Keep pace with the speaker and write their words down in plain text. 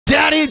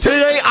Daddy,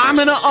 today I'm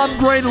gonna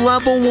upgrade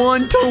level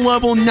 1 to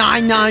level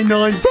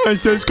 999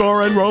 fastest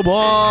car in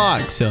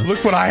Roblox.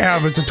 Look what I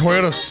have. It's a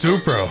Toyota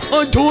Supra.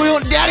 A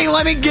Toyota. Daddy,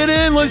 let me get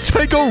in. Let's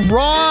take a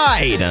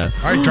ride. All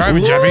right, drive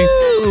it, Jeffy.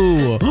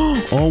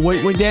 Oh,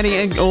 wait,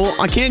 Daddy. Oh,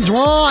 I can't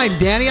drive,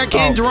 Daddy. I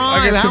can't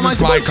drive. I guess because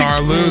it's my car,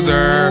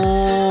 loser.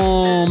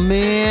 Oh,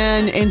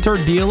 man. Enter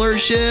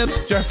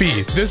dealership.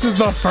 Jeffy, this is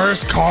the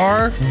first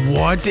car.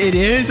 What it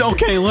is?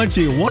 Okay, let's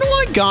see. What do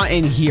I got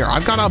in here?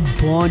 I've got a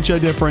bunch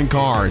of different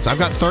cars. I've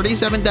got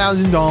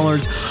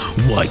 $37,000.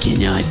 What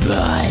can I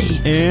buy?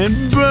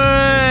 And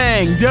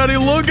bang! Daddy,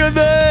 look at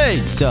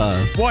this.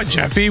 What,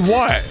 Jeffy?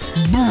 What?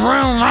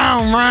 Vroom,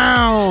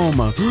 vroom,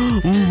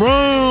 vroom.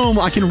 Vroom.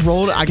 I can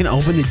roll it. I can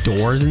open the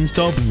doors and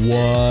stuff.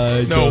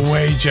 What? No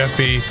way,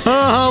 Jeffy.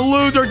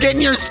 Loser, get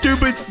in your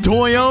stupid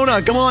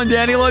Toyota. Come on,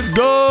 Daddy, let's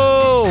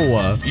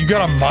go. You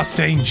got a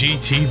Mustang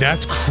GT?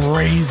 That's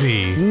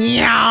crazy.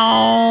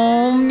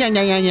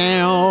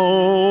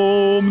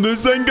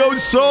 This thing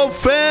goes so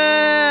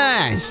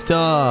fast.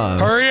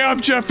 Hurry up,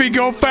 Jeffy.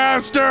 Go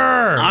faster.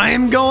 I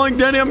am going,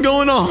 Daddy. I'm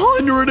going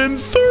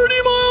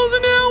 130 miles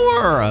an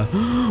hour.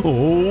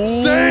 Oh.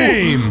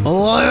 Same.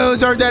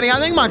 Loser, Daddy. I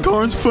think my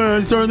car's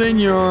faster than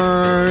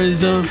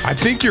yours. I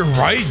think you're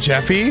right,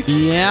 Jeffy.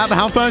 Yep.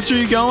 How fast are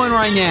you going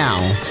right now?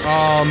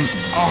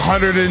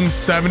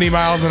 170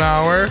 miles an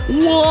hour.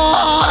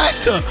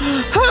 What?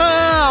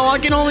 How? I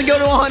can only go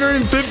to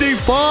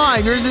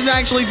 155. Yours is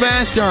actually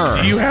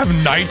faster. Do you have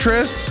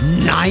nitrous?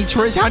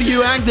 Nitrous? How do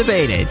you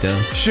activate it?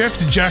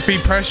 Shift, Jeffy.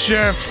 Press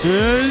shift.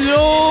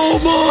 Oh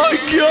my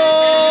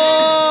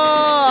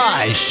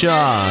gosh!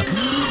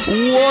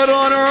 What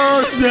on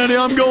earth, Daddy?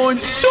 I'm going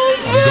so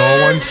fast. I'm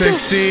going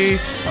 160.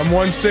 I'm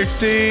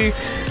 160.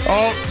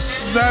 Oh,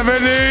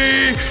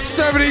 70.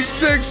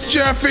 76,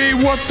 Jeffy.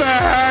 What the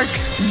heck?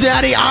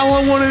 Daddy, I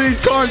want one of these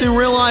cars in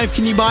real life.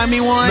 Can you buy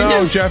me one?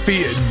 No,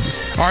 Jeffy.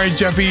 All right,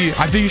 Jeffy,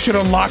 I think you should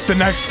unlock the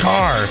next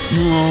car.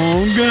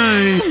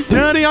 Okay.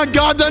 Daddy, I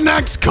got the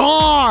next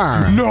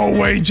car. No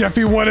way,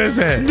 Jeffy. What is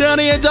it?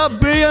 Daddy, it's a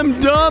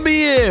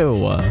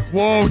BMW.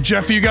 Whoa,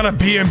 Jeffy, you got a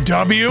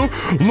BMW?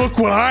 Look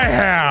what I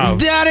have.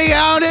 Daddy,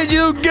 how did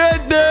you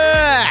get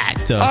that?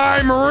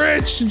 I'm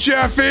rich,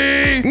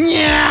 Jeffy.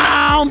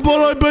 Yeah,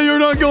 but I bet you're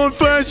not going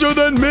faster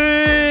than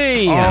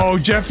me. Oh,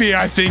 Jeffy,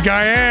 I think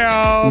I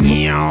am.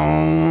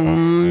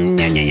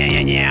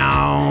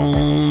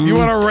 You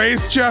want to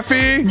race,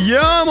 Jeffy?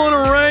 Yeah, I'm on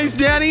a race,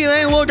 Daddy.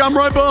 Hey, look, I'm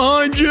right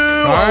behind you.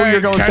 All right,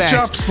 you're going catch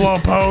fast. up,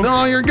 slowpoke.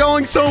 Oh, you're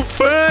going so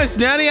fast,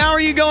 Daddy. How are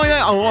you going?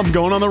 Oh, I'm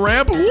going on the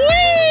ramp.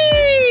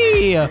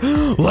 Whee!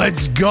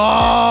 Let's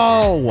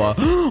go.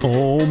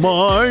 Oh,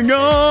 my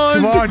God.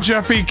 Come on,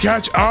 Jeffy,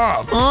 catch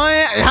up.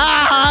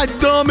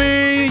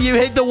 Dummy. You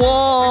hit the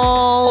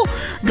wall.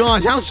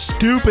 Gosh, how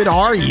stupid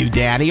are you,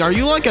 Daddy? Are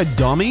you like a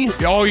dummy?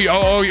 Are you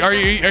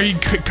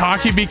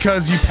cocky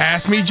because you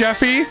passed me,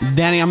 Jeffy?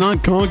 Daddy, I'm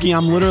not cocky.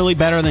 I'm literally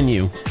better than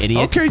you,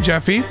 idiot. Okay,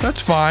 Jeffy, that's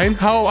fine.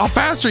 How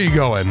fast are you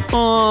going?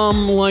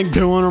 Like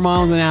 200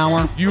 miles an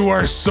hour. You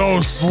are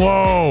so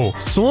slow.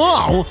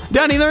 Slow?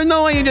 Daddy, there's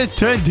no way you just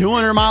said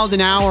 200 miles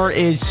an hour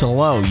is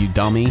slow, you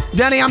dummy.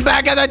 Daddy, I'm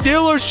back at the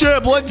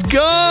dealership. Let's go.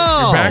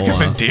 You're back at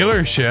the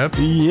dealership?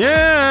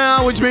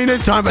 Yeah, which means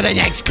it's time for the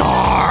next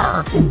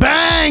car.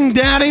 Bang,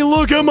 Daddy,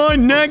 look at my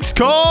next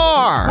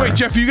car. Wait,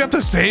 Jeff, you got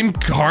the same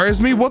car as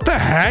me? What the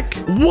heck?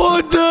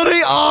 What,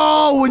 Daddy?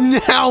 Oh,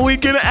 now we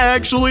can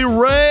actually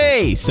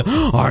race.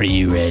 Are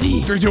you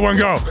ready? 3, 2, 1,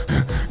 go.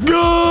 Go!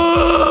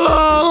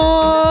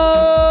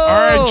 All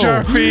right,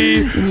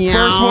 Jeffy.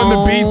 First one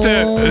to beat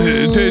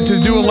to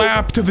do a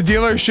lap to the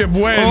dealership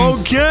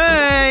wins.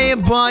 Okay,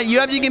 but you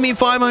have to give me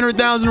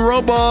 500,000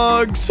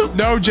 Robux.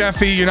 No,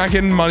 Jeffy, you're not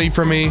getting money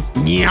from me.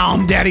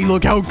 Yum, Daddy,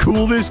 look how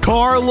cool this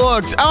car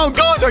looks. Oh,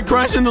 gosh, I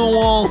crashed into the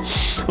wall.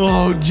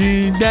 Oh,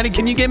 gee. Daddy,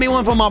 can you give me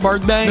one for my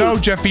birthday? No,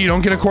 Jeffy, you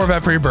don't get a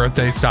Corvette for your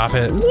birthday. Stop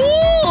it.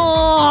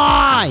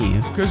 Why?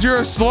 Because you're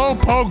a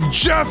slowpoke,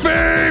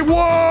 Jeffy.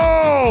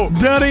 Whoa!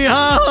 Daddy,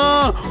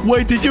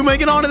 wait, did you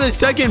make it onto the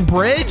second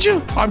bridge?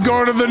 I'm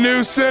going to the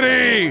new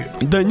city.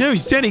 The new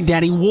city,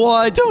 Daddy,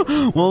 what?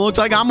 Well, looks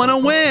like I'm gonna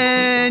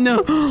win.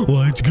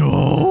 Let's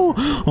go.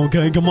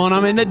 Okay, come on,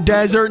 I'm in the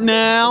desert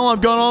now.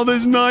 I've got all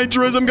this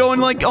nitrous. I'm going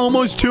like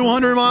almost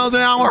 200 miles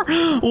an hour.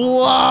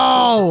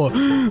 Whoa!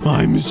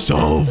 I'm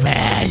so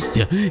fast.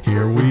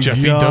 Here we what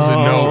Jeffy go.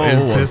 doesn't know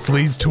is this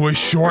leads to a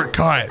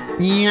shortcut.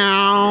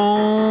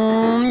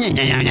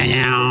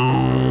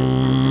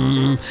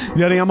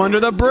 Daddy, I'm under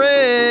the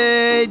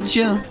bridge.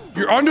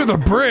 You're under the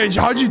bridge?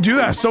 How'd you do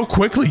that so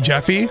quickly,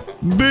 Jeffy?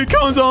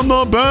 Because I'm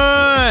the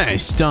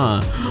best.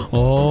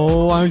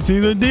 Oh, I see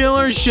the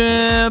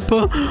dealership.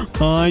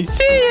 I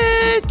see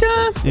it.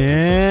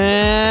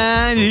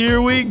 And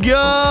here we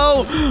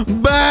go.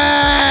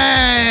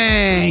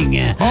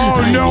 Bang!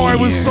 Oh, no, I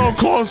was so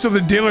close to the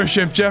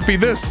dealership, Jeffy.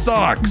 This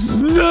sucks.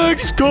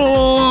 Next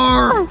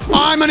car.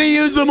 I'm going to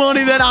use the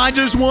money that I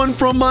just won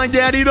from my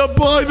daddy to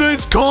buy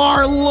this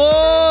car.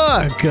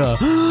 Look.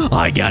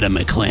 I got a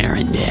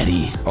McLaren,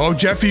 Daddy. Oh,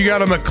 Jeffy, you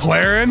got a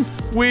McLaren?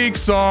 Weak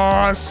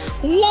sauce.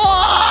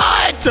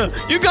 What?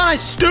 You got a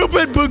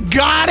stupid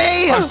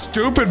Bugatti? A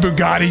stupid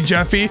Bugatti,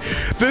 Jeffy.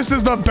 This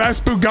is the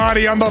best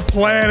Bugatti on the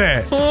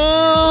planet.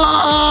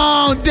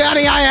 Oh,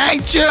 Daddy, I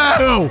hate you.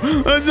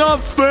 That's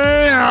not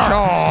fair.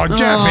 Oh,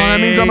 Jeffy. That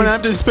means I'm going to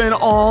have to spend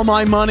all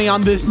my money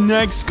on this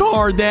next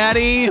car,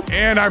 Daddy.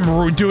 And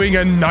I'm doing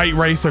a night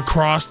race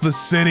across the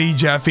city,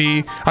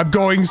 Jeffy. I'm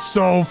going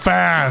so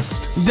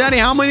fast. Daddy,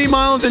 how many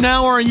miles an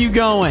hour are you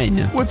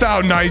going?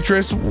 Without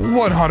nitrous,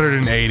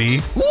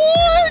 180.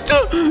 What?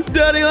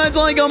 Daddy, that's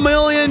like a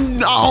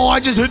million. Oh, I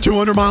just hit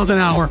 200 miles an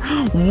hour.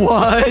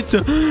 What?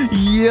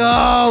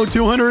 Yo,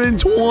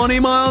 220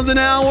 miles an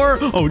hour.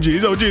 Oh,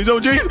 geez, oh, geez, oh,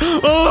 geez.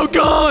 Oh,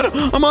 God,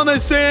 I'm on the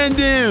sand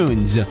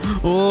dunes.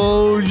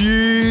 Oh,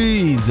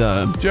 geez.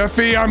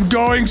 Jeffy, I'm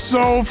going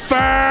so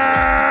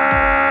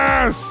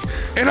fast.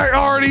 And I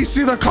already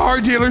see the car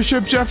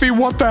dealership, Jeffy.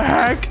 What the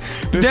heck?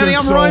 This Daddy, is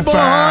I'm so right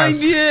behind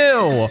fast.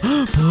 you.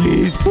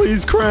 Please,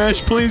 please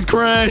crash. Please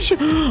crash.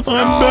 I'm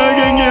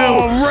begging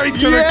you. Right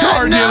to the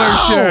car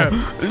dealership.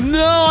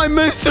 No, I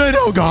missed it.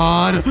 Oh,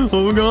 God.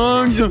 Oh,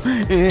 God.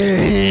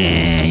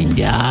 And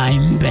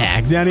I'm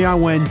back. Daddy, I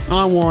win.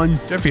 I won.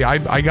 Jeffy,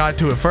 I got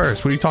to it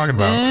first. What are you talking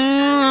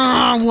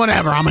about?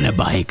 Whatever. I'm going to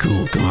buy a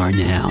cool car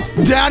now.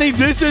 Daddy,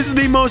 this is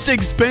the most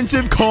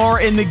expensive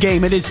car in the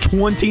game. It is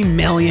 $20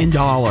 million.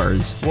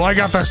 Well, I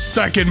got the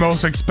second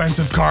most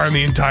expensive car in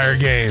the entire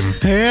game.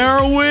 Here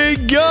we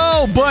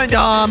go. But,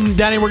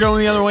 Daddy, we're going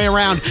the other way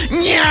around.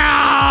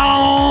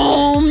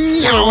 Meow.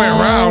 The other way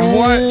around?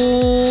 What?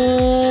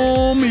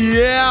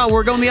 Yeah,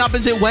 we're going the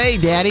opposite way,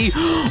 Daddy.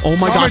 Oh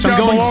my gosh, I'm down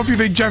going. below if you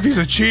think Jeffy's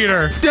a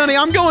cheater. Daddy,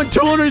 I'm going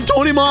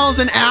 220 miles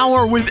an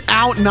hour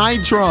without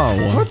nitro.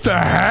 What the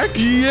heck?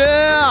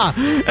 Yeah,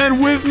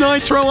 and with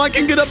nitro, I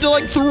can get up to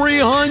like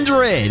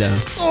 300.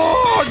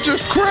 Oh,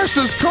 just crash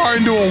this car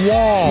into a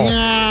wall.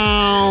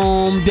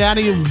 No,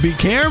 Daddy, be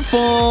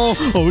careful.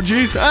 Oh,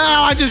 jeez.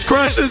 Ow, I just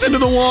crashed this into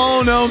the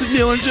wall. No, the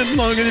dealership's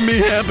not going to be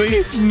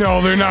happy.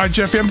 No, they're not,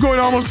 Jeffy. I'm going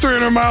almost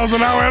 300 miles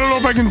an hour. I don't know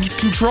if I can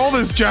control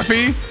this,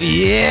 Jeffy.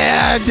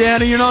 Yeah,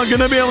 Daddy, you're not going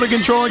to be able to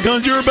control it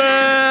because you're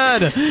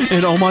bad.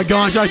 And oh my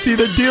gosh, I see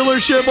the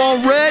dealership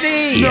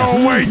already.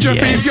 No way,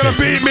 Jeffy's going to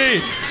beat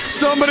me.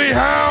 Somebody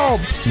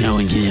help. No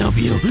one can help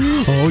you.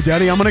 Oh,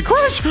 Daddy, I'm going to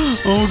crash.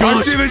 Oh, gosh.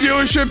 I see the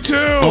dealership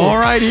too. All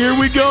right, here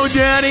we go,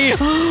 Daddy.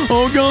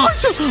 Oh,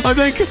 gosh.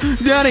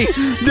 Daddy,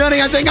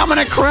 I think I'm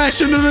going to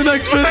crash into the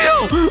next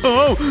video.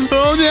 Oh,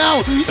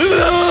 no.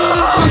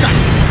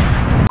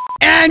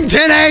 In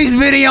today's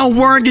video,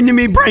 we're going to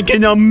be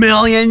breaking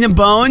 1,000,000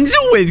 bones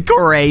with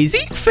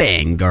Crazy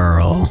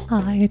Fangirl.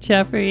 Hi,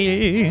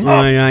 Jeffy.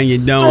 Hi, how you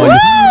doing?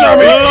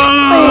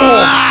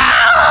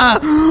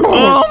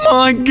 Oh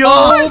my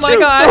gosh! Oh my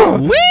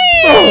god!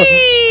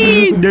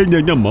 Whee!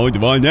 The most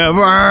fun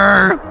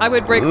ever! I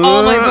would break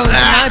all my bones in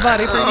my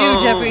body for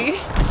you, Jeffy.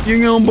 You're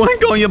gonna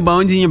break all your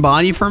bones in your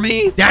body for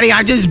me? Daddy,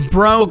 I just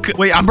broke...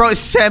 Wait, I broke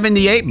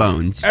 78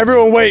 bones.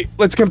 Everyone, wait.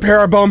 Let's compare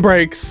our bone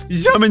breaks.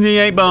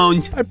 78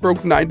 bones. I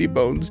broke 90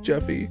 bones,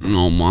 Jeffy.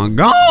 Oh my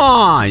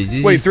gosh!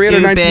 Wait,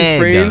 319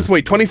 sprains?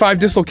 Wait, 25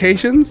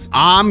 dislocations?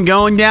 I'm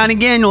going down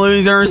again,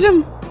 losers.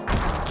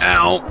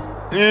 Ow.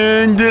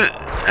 And...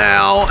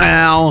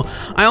 Ow.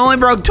 I only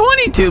broke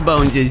 22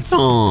 bones this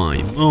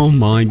time. Oh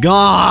my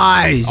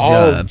gosh.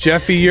 Oh,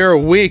 Jeffy, you're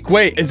weak.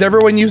 Wait, is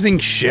everyone using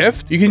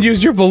shift? You can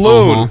use your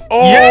balloon.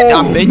 Oh, yeah,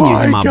 I've been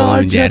using my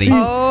balloon, Daddy.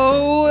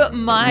 Oh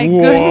my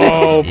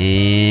goodness.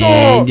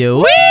 And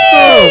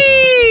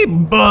whee!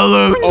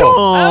 Balloon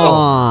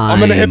time. I'm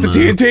gonna hit the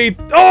TNT.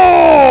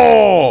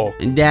 Oh!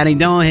 Daddy,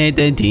 don't hit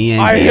the TNT.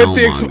 I hit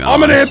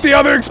I'm gonna hit the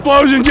other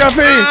explosion,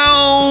 Jeffy.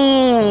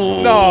 Oh!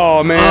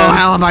 No, man. Oh,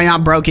 how have I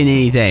not broken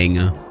anything?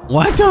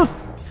 What the?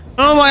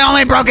 Oh, I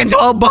only broken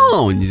 12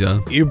 bones.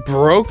 You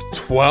broke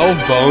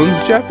 12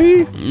 bones,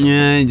 Jeffy?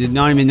 Yeah, it's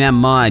not even that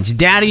much.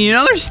 Daddy, you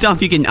know there's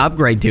stuff you can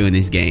upgrade to in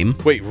this game.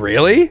 Wait,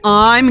 really?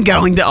 I'm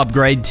going to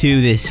upgrade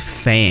to this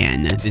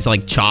fan. This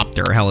like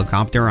chopper,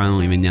 helicopter, I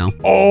don't even know.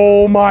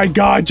 Oh my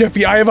god,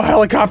 Jeffy, I have a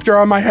helicopter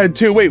on my head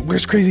too. Wait,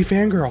 where's Crazy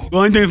Fangirl?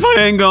 Going to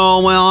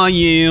Fangirl, where are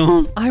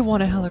you? I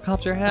want a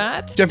helicopter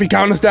hat. Jeffy,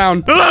 count us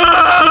down.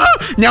 Ah!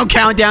 No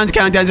countdowns.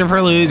 Countdowns are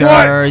for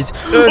losers.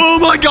 Oh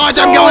my gosh,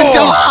 I'm going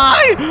so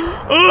high.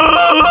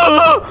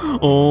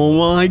 Oh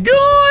my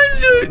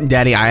gosh.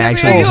 Daddy, I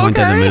actually just went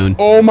to the moon.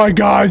 Oh my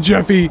god,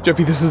 Jeffy.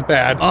 Jeffy, this is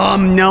bad.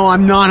 No,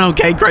 I'm not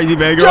okay, Crazy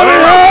Fangirl. Jeffy,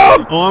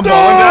 help! Oh, I'm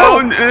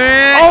falling down.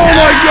 Oh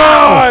my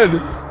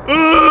god.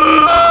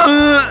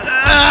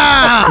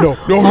 No,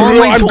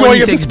 I'm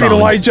going at the speed of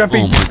light, Jeffy.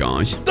 Oh my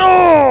gosh.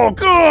 Oh,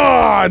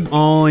 God.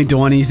 Only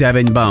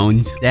 27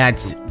 bones.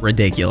 That's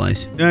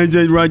ridiculous. That's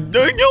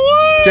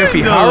ridiculous.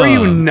 Jeffy, how are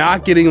you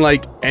not getting,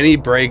 like, any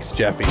breaks,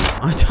 Jeffy?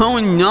 I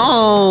don't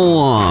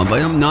know,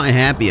 but I'm not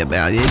happy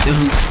about it.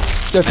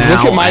 Jeffy,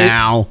 look at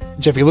my...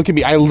 Jeffy, look at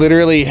me. I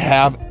literally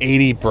have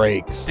 80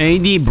 breaks.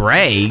 80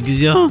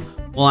 breaks?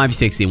 Well, I have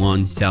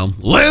 61, so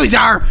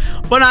loser!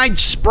 But I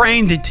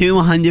sprained to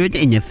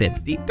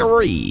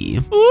 253.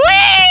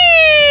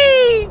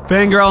 Whee!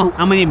 Fangirl,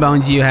 how many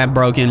bones do you have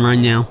broken right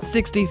now?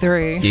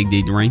 63.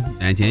 63.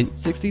 That's it.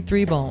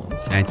 63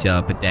 bones. That's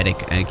pathetic,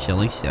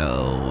 actually.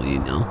 So, you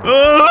know.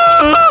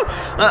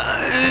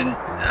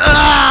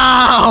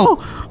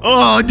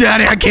 Oh,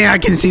 Daddy, I can't. I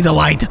can see the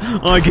light.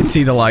 I can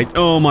see the light.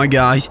 Oh, my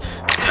gosh.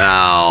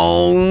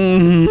 Oh.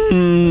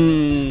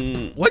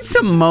 What's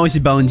the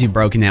most bones you've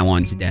broken at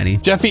once, Daddy?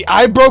 Jeffy,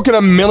 I've broken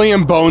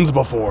 1,000,000 bones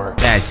before.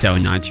 That's so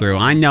not true.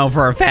 I know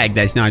for a fact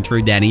that's not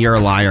true, Daddy. You're a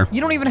liar.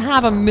 You don't even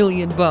have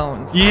 1,000,000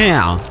 bones.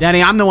 Yeah.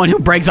 Daddy, I'm the one who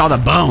breaks all the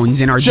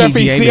bones in our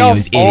Jeffy, GTA see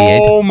videos,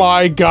 idiot. Oh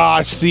my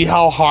gosh, see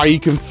how high you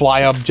can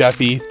fly up,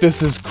 Jeffy.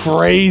 This is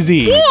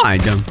crazy.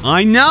 What?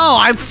 I know.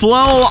 I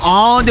flow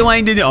all the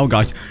way to oh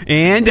gosh.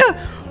 And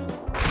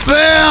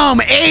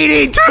boom!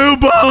 82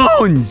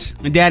 bones!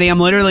 Daddy, I'm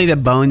literally the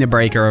bone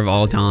breaker of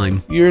all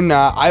time. You're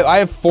not. I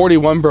have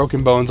 41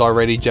 broken bones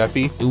already,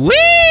 Jeffy.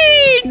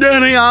 Whee!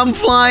 Daddy, I'm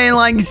flying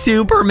like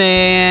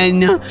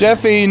Superman.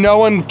 Jeffy, no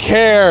one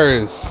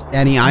cares.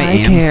 Daddy, I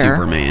am care.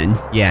 Superman.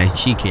 Yeah,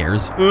 she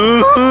cares.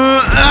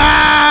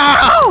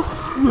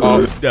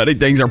 Oh, Daddy,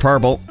 things are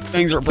purple.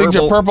 Things are purple. things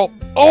are purple.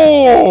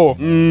 Oh!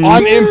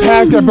 On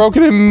impact, I broke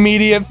an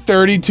immediate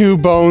 32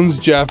 bones,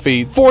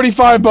 Jeffy.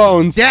 45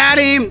 bones.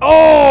 Daddy!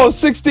 Oh,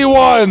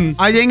 61.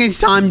 I think it's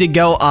time to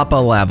go up a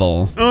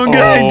level.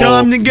 Okay, Oh,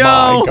 time to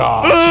go. my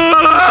gosh.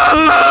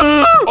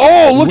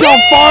 Oh, look how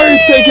far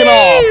he's taking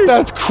off.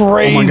 That's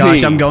crazy. Oh my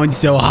gosh, I'm going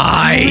so Why are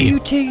high. you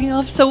taking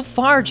off so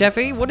far,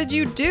 Jeffy? What did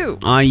you do?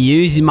 I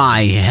used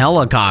my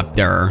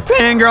helicopter.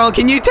 Fangirl,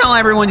 can you tell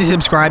everyone to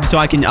subscribe so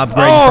I can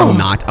upgrade from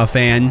not a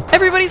fan?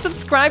 Everybody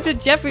subscribe to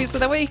Jeffy so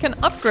that way he can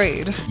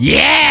upgrade.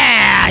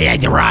 Yeah,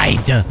 that's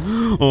right.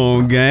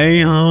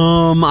 Okay,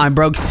 I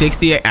broke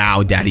 68.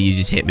 Ow, Daddy, you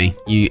just hit me.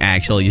 You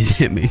actually just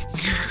hit me.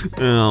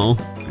 Oh,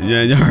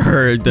 that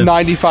hurt.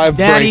 95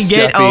 Daddy, breaks,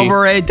 get Jeffy.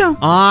 over it.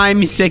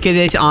 I'm sick of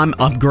this. I'm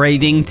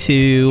upgrading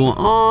to,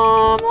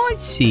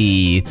 let's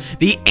see,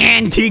 the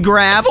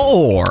anti-grav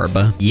orb.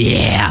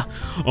 Yeah.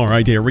 All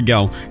right, here we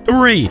go.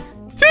 3,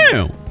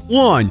 2,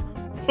 1.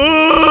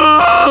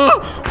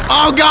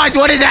 Oh, gosh,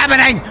 what is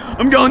happening?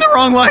 I'm going the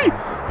wrong way.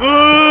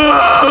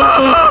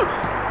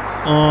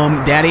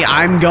 Daddy,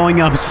 I'm going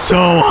up so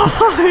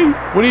high.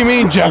 What do you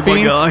mean, Jeffy? Oh,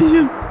 my gosh.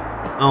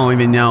 I don't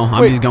even know.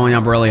 I'm just going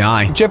up really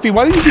high. Jeffy,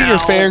 why didn't you give your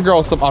Ow.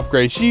 fangirl some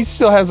upgrades? She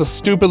still has a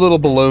stupid little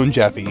balloon,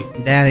 Jeffy.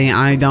 Daddy,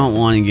 I don't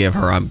want to give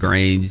her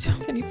upgrades.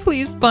 Can you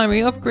please buy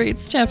me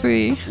upgrades,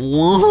 Jeffy?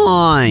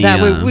 Why?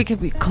 That way we can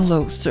be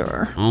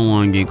closer. I don't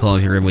want to get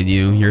closer with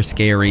you. You're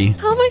scary.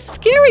 How am I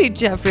scary,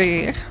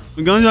 Jeffy?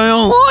 Because I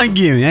don't like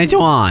you. That's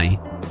why.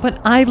 But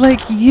I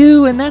like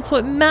you, and that's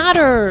what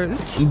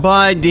matters.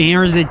 But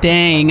here's the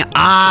thing.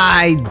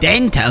 I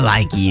didn't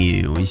like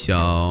you,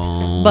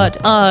 so... But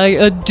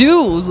I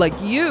do like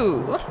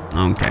you.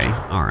 Okay.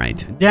 All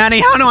right. Daddy,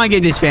 how do I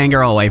get this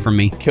fangirl away from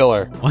me? Kill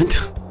her. What?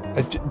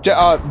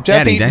 Jeffy,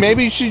 Daddy, that's-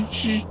 maybe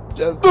she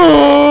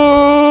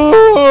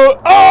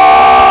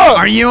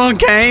Are you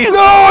okay? No,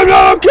 I'm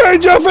not okay,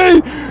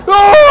 Jeffy!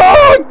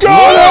 Oh,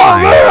 God,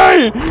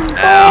 help me!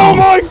 Oh,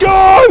 my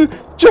God!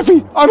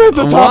 Jeffy, I'm at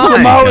the top of the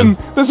Why? mountain.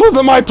 This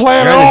wasn't my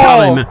plan You're at at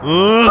all. the top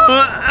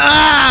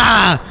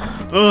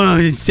of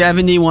the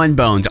 71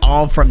 bones,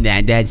 all from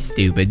that. That's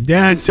stupid.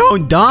 That's so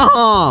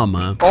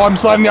dumb. Oh, I'm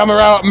sliding down the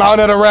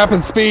mountain at a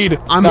rapid speed.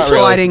 I'm Not really.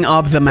 sliding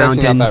up the It's actually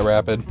mountain. not that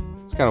rapid.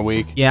 It's kind of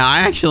weak. Yeah, I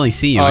actually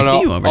see you. Oh, I no.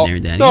 see you over there,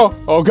 Daddy. No.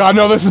 Oh, God,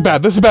 no, this is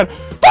bad. This is bad.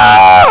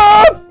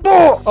 Ah!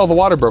 Oh, the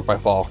water broke my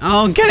fall.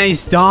 Okay,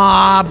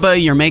 stop.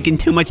 You're making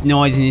too much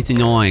noise and it's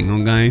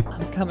annoying, okay?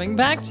 I'm coming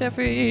back,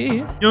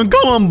 Jeffy. You're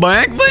going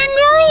back,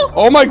 fangirl?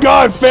 Oh, my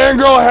God,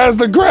 Fangirl has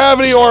the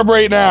gravity orb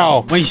right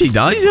now. Wait, she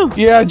does?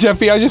 Yeah,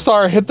 Jeffy, I just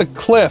saw her hit the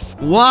cliff.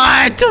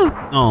 What?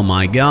 Oh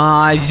my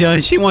gosh,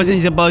 she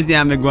wasn't supposed to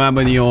have the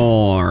gravity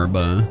orb.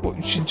 Well,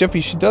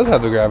 Jeffy, she does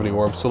have the gravity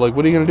orb, so, like,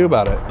 what are you going to do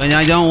about it? But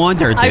I don't want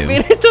her to. I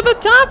made it to the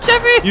top,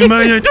 Jeffy. You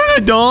made it to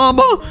the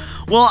top?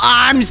 Well,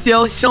 I'm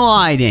still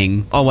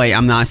sliding. Oh, wait,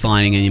 I'm not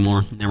sliding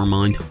anymore. Never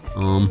mind.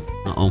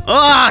 Uh-oh.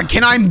 Ah,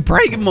 can I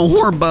break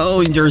more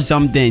bones or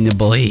something,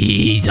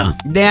 please?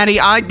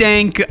 Daddy, I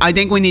think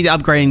we need to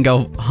upgrade and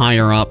go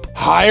higher up.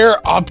 Higher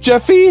up,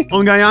 Jeffy?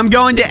 Okay, I'm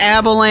going to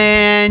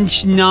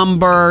avalanche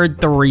number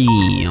 3,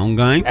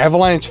 okay?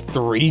 Avalanche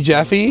 3,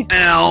 Jeffy?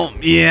 Ow,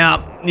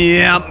 yeah.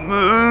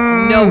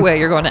 No way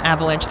you're going to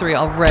Avalanche 3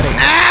 already.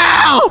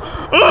 Ow!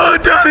 Oh,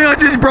 Daddy, I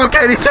just broke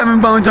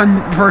 87 bones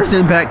on first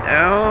impact.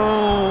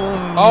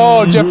 Ow.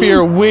 Oh, Jeffy,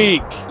 you're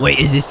weak. Wait,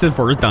 is this the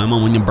first time I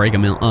want to break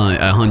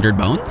 100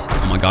 bones?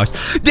 Oh my gosh.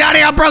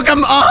 Daddy, I broke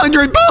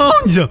 100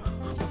 bones!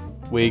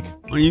 Weak.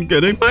 Are you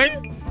kidding me? Why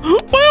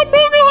I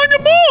broke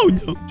 100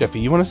 bones? Jeffy,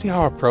 you want to see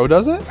how a pro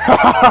does it?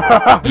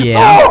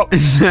 Yeah.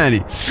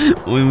 Daddy,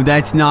 well,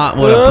 that's not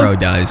what a pro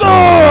does. Oh!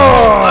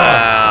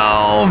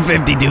 Wow. Oh,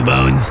 52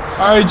 bones.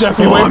 All right,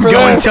 Jeffy, Oh, wait I'm for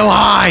going this. so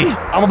high.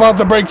 I'm about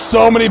to break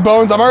so many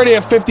bones. I'm already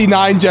at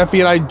 59, Jeffy,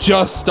 and I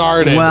just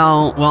started.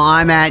 Well,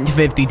 I'm at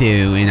 52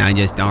 and I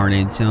just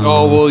started. So.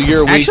 Oh, well,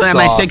 you're weak Actually, I'm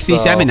at sauce,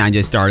 67. so. I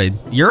just started.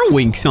 You're a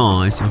weak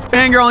sauce.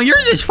 Fangirl, you're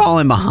just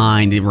falling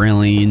behind.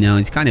 Really,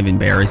 it's kind of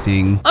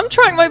embarrassing. I'm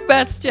trying my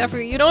best,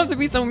 Jeffrey. You don't have to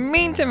be so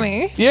mean to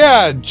me.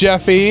 Yeah,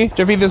 Jeffy.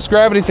 Jeffy, this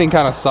gravity thing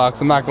kind of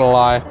sucks. I'm not going to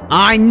lie.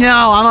 I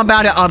know. I'm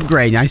about to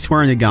upgrade. I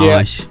swear to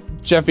gosh. Yeah.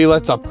 Jeffy,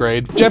 let's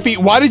upgrade. Jeffy,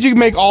 why did you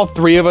make all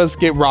 3 of us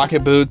get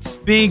rocket boots?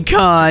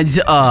 Because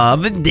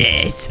of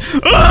this.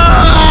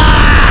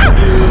 Ah!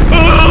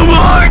 Oh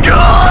my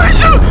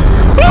gosh!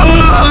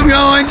 Oh, I'm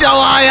going so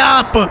high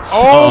up.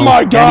 Oh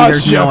my Daddy, gosh,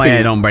 there's Jeffy. no way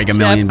I don't break a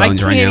million Jeff,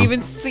 bones I right can't now.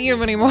 even see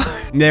him anymore.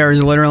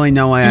 There's literally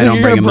no way I You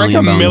don't think break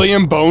you're a gonna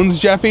million bones. million bones,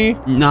 Jeffy?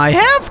 No, I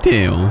have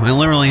to. I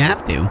literally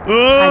have to.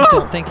 I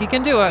don't think he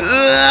can do it.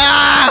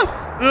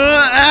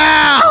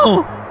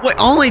 Ow! Wait,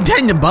 only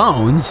 10 to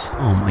bones?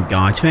 Oh my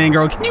gosh,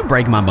 Fangirl, can you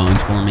break my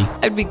bones for me?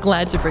 I'd be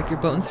glad to break your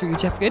bones for you,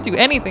 Jeffrey. I'd do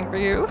anything for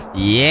you.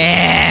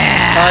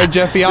 Yeah! All right,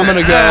 Jeffy, I'm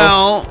gonna go.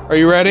 Ow. Are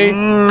you ready?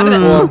 I'm gonna,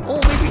 oh,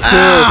 maybe. 2,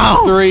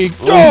 Ow. 3,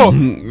 go!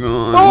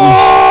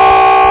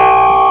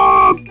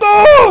 Oh, Oh!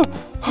 Oh!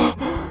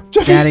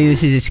 Jeffy. Daddy,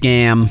 this is a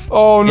scam.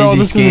 Oh no, It's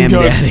this a scam, isn't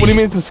good. Daddy. What do you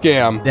mean it's a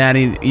scam?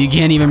 Daddy, you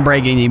can't even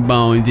break any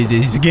bones. It's a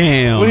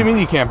scam. What do you mean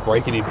you can't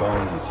break any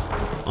bones?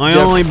 I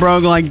Jeff- only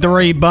broke like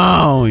 3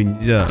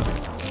 bones.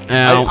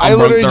 Ow, I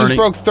literally just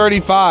broke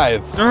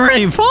 35.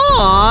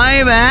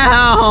 35?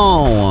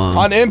 Ow!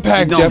 On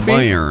impact, That's not Jeffy.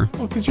 fair.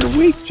 Well, because you're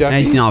weak,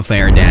 Jeffy. That's not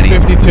fair, Daddy.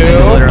 52.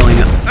 That's literally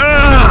not.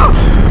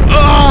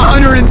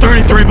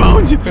 133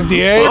 bones.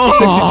 58,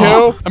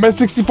 Oh. 62. I'm at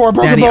 64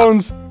 broken Daddy,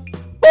 bones.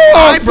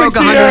 I broke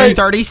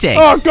 136.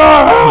 Oh,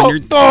 God.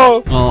 100.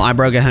 Oh. Well, I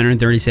broke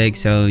 136,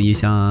 so you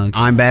suck.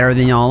 I'm better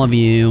than all of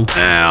you.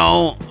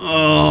 Ow.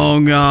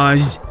 Oh,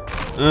 gosh.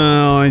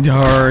 Oh, it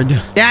hurt.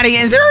 Daddy,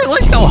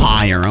 let's go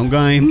higher,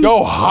 okay?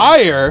 Go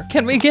higher?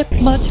 Can we get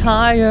much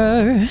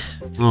higher?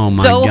 Oh,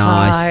 my so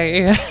gosh.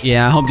 high.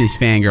 Yeah, I hope this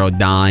fangirl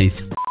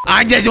dies.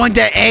 I just went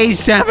to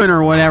A7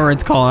 or whatever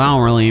it's called. I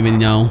don't really even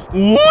know.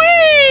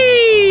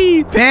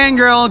 Whee!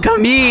 Fangirl,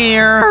 come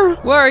here.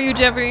 Where are you,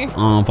 Jeffrey?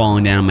 Oh, I'm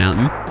falling down a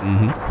mountain.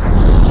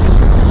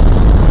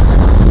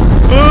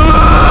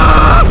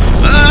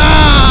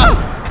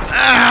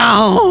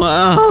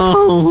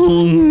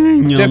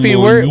 Ow! Jeffy,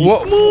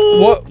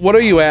 what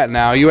are you at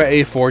now? You at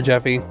A4,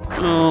 Jeffy?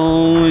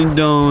 Oh, I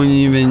don't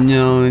even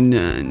know,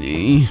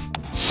 Daddy.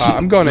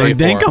 I'm going to I A4.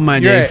 think I'm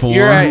at A4.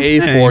 You're at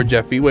A4, Hey.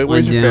 Jeffy. Wait,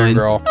 where's your Daddy.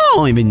 fangirl? I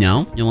don't even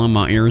know. You love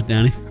my ears,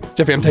 Daddy.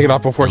 Jeffy, I'm taking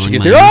off before she Oh,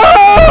 gets my here.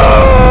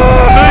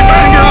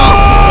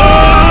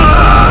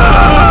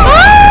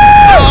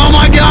 Oh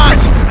my gosh!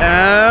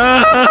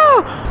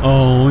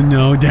 Oh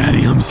no,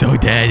 Daddy, I'm so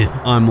dead.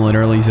 I'm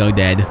literally so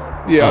dead.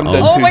 Yeah, I'm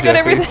dead Oh too, my god,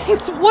 Jeffy.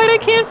 everything's white. I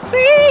can't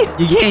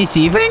see. You can't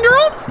see,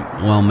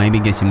 Fangirl? Well, maybe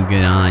get some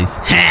good eyes.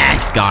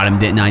 Ha! Got him,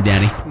 didn't I,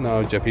 Daddy?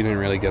 No, Jeffy, you didn't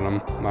really get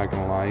him. I'm not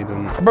gonna lie, you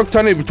didn't. I broke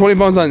 20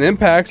 bones on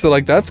impact, so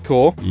like that's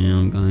cool.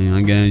 Yeah, okay,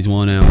 I guess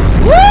 1 hour.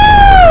 Woo!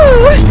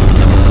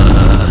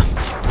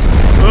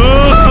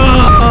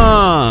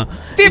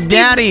 50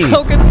 Daddy!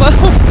 broken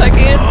bones. I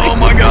can't see. Oh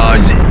my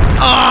gosh!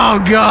 Oh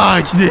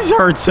gosh, this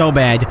hurts so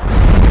bad.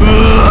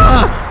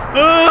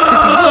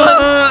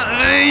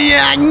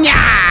 Yeah,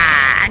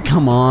 nah.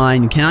 Come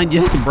on, can I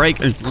just break?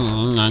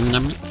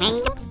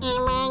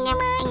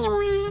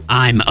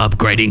 I'm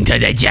upgrading to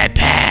the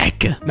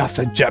jetpack. Not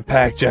the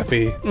jetpack,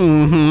 Jeffy.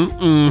 I'm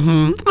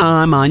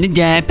on the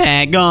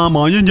jetpack. I'm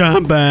on the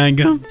jetpack.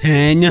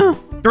 10,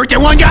 3, 2,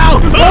 1, go!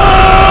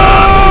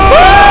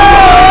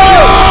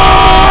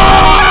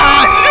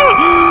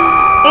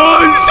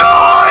 I'm so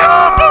high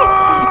up!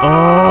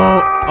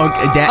 Oh,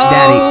 okay,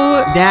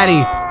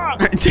 Daddy.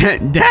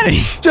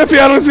 Jeffy,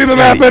 I don't see the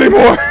map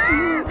anymore.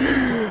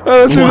 I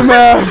don't see the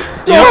map.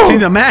 You don't see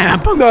the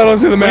map? No, I don't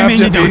see the map, What do you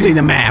mean Jeffy. you don't see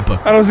the map?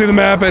 I don't see the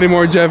map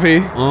anymore, Jeffy.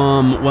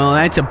 Well,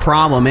 that's a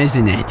problem,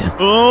 isn't it?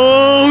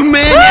 Oh,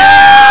 man!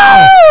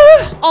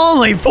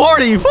 Only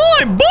 45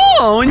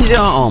 bones!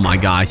 Oh, my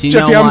gosh. You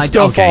Jeffy, know I'm what?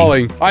 still Okay.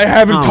 falling. I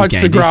haven't touched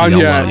Okay, the ground this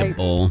is a yet.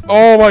 wonderful.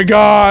 Oh my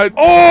god.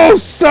 Oh,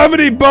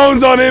 70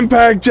 bones on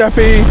impact,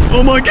 Jeffy.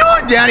 Oh my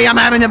god, Daddy, I'm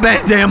having the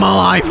best day of my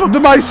life.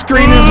 My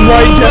screen is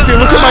white, Jeffy.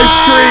 Look at my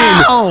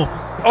screen.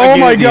 Oh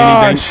my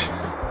gosh.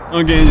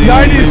 Okay,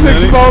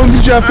 96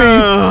 bones, Jeffy.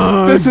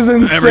 This is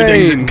insane.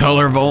 Everything's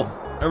colorful.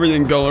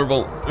 Everything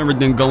colorful.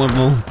 Everything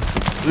colorful.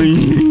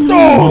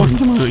 Oh,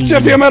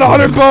 Jeffy, I'm at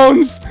 100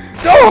 bones.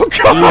 Oh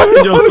god.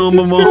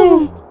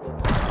 102.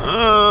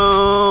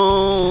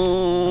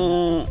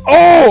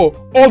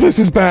 Oh, this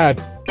is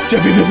bad.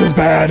 Jeffy, this is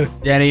bad.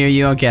 Daddy, are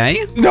you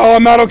okay? No,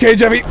 I'm not okay,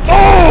 Jeffy.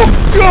 Oh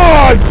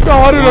god.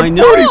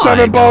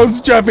 147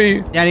 bones,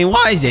 Jeffy. Daddy,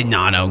 why is it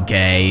not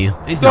okay?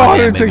 It's not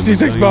that big of a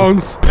 166 deal.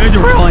 bones. It's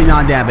really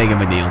not that big of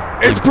a deal.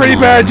 It's Like, pretty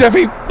come bad, on.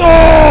 Jeffy.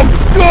 Oh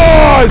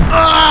god.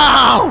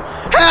 Oh!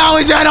 How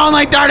is that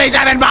only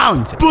 37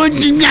 bones?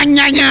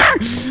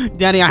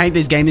 Daddy, I hate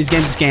this game. This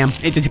game's a scam.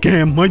 It's a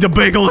scam. It's a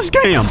big old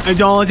scam.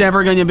 It's all it's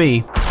ever gonna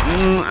be.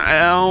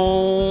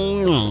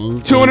 Ow.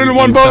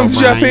 201 bones,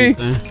 Jeffy.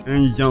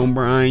 I'm so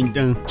bright.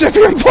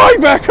 Jeffy, I'm flying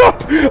back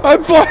up.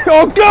 I'm flying.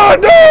 Oh,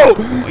 God, no.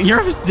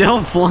 You're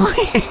still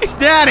flying?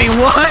 Daddy,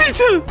 what?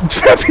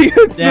 Jeffy,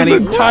 this Daddy,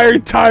 entire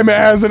time it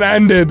hasn't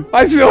ended.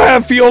 I still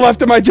have fuel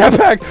left in my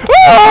jetpack.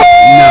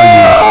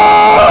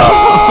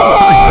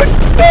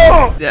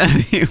 No.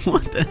 Daddy,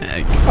 what the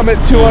heck? I'm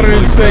at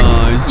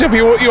 206. gosh. Jeffy,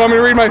 you want me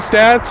to read my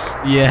stats?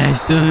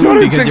 Yes,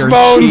 206 because you're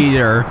bones. a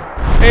cheater.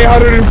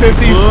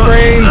 850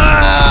 sprains.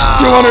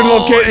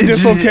 200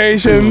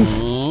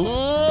 dislocations.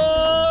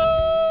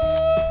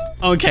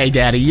 Okay,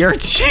 Daddy, you're a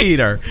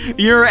cheater.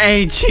 You're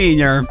a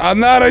cheater. I'm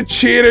not a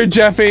cheater,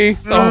 Jeffy.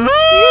 No.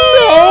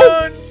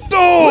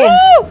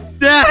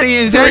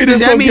 Daddy,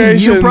 does that mean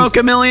you broke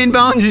 1,000,000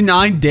 bones and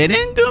I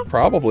didn't?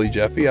 Probably,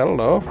 Jeffy. I don't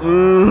know.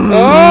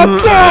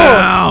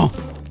 Ow.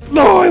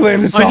 No, I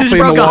landed softly I just in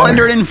broke the water.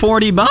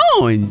 140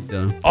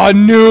 bones. A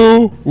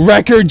new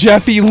record,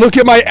 Jeffy. Look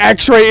at my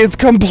x-ray. It's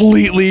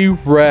completely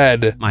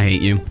red. I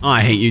hate you. Oh,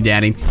 I hate you,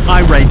 Daddy. I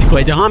rage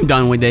quit. I'm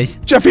done with this.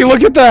 Jeffy,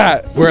 look at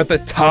that. We're at the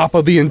top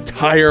of the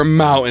entire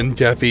mountain,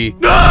 Jeffy.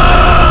 Oh,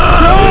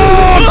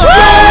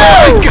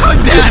 my God,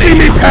 Daddy. Did you see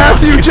me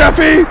pass you,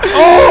 Jeffy?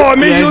 Oh, I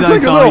made you look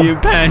like a little... you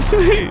pass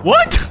me.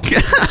 What?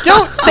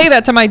 Don't say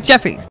that to my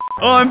Jeffy.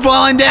 Oh, I'm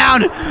falling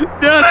down.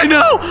 Dad, I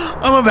know.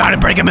 I'm about to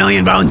break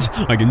 1,000,000 bones.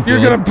 I can feel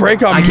You're going to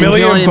break a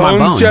million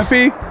bones,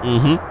 Jeffy?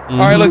 All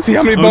right, let's see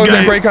how many bones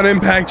I break on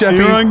impact, Jeffy.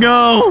 Here I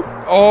go.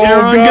 Oh, Here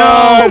I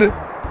God. go.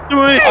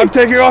 3, I'm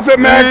taking off at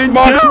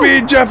max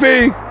speed,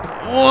 Jeffy. 1.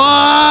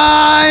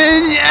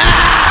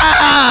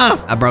 Yeah!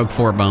 I broke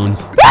 4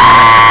 bones.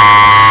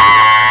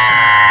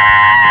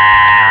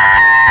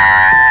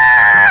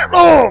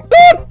 Oh,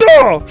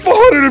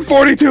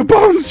 442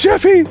 bones,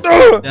 Jeffy.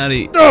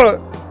 Daddy. Daddy.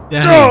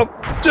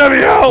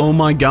 Jeffy, help. Oh,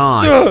 my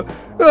gosh.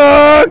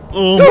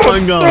 Oh, my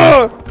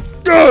God.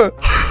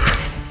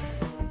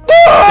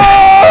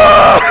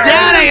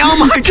 Daddy, oh,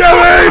 my God.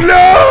 Jeffy,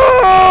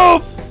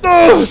 no.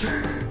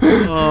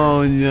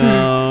 Oh,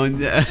 no,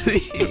 Daddy.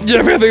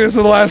 Jeffy, I think this is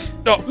the last.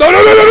 No.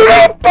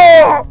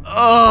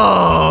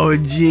 Oh,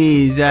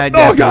 jeez. That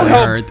Oh, God, definitely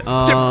help. hurt.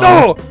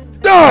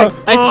 No.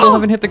 I still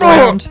haven't hit the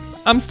ground.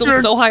 I'm still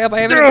so high up,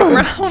 I haven't hit the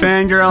ground.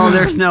 Fangirl,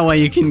 there's no way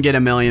you can get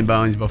 1,000,000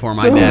 bones before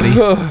my daddy.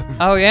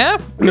 Oh, yeah?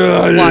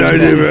 Watch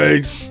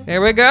this.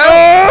 Here we go.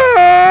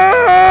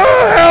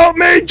 Help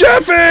me,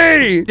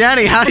 Jeffy!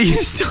 Daddy, how do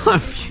you still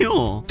have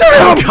fuel?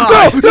 No!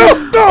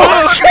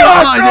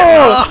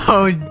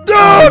 Oh,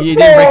 you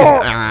didn't break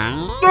us.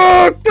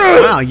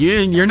 Wow,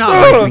 you're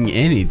not breaking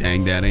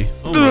anything, Daddy.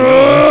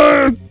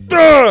 Oh,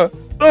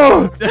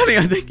 Daddy,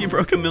 I think you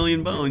broke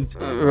 1,000,000 bones.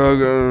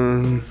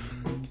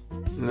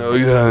 No,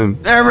 God.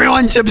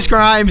 Everyone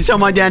subscribe so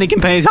my daddy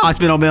can pay his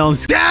hospital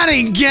bills.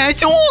 Daddy,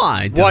 guess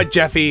what? What,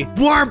 Jeffy?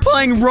 We're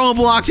playing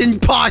Roblox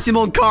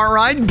Impossible Car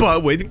Ride,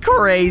 but with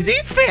crazy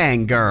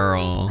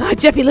fangirl.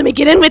 Jeffy, let me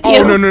get in with you.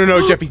 Oh,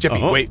 no, Jeffy,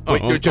 wait,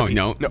 Jeffy.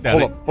 No,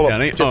 hold up.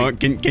 Daddy,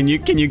 Jeffy. Can you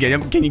get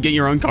him? Can you get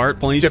your own cart,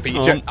 please? Jeffy,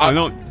 I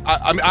don't.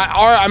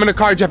 I'm in a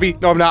car, Jeffy.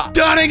 No, I'm not.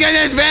 Daddy, get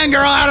this fangirl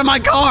out of my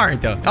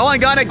cart. Oh, I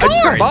got a cart. I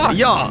just got a box.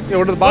 Yeah. What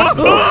are the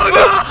boxes?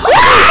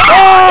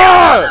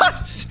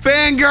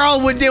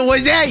 Fangirl,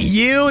 was that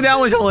you? That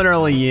was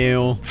literally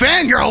you.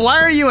 Fangirl, why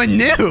are you a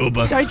noob?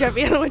 Sorry,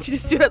 Jeffy, I don't want you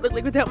to see what I look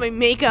like without my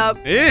makeup.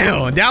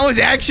 Ew, that was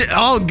actually,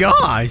 oh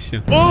gosh.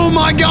 Oh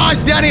my gosh,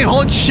 Daddy,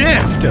 hold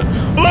shift.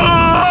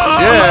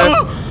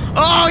 Oh,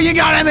 oh, you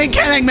gotta be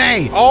kidding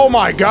me. Oh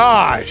my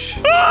gosh.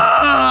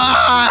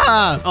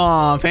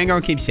 Oh,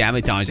 Fangirl keeps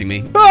sabotaging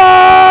me.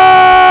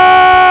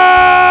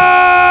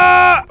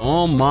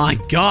 Oh my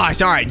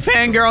gosh. All right,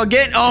 Fangirl,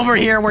 get over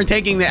here. We're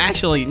taking the,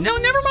 actually, no,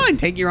 never mind.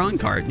 Take your own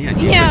cart.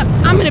 Yeah,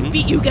 I'm gonna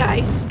beat you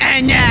guys.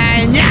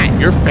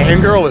 Your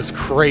fangirl is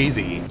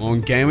crazy.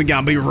 Okay, we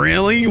gotta be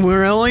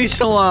really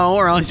slow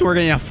or else we're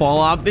gonna fall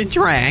off the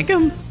track.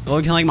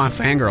 Looking like my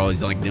fangirl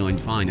is like doing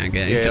fine, I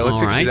guess. Yeah, it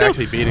looks like she's right.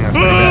 actually beating us.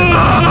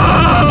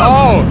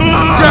 Oh,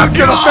 Jeff,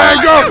 get a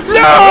fangirl.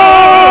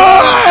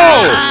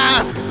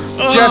 No!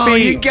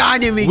 Jeffy, you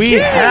gotta be we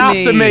have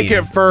to make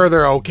it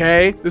further,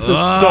 okay? This is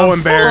so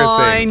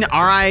embarrassing. Fine.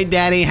 All right,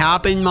 Daddy,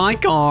 hop in my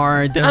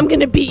cart. I'm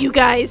gonna beat you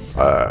guys.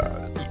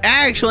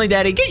 Actually,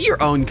 Daddy, get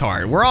your own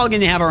cart. We're all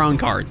gonna have our own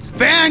carts.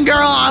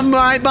 Fangirl, I'm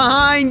right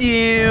behind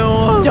you.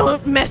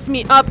 Don't mess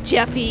me up,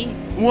 Jeffy.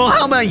 Well,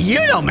 how about you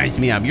don't mess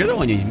me up? You're the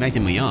one who's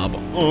messing me up.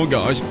 Oh,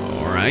 gosh.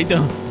 All right.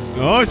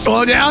 Oh,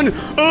 slow down.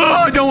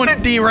 Oh, I don't want to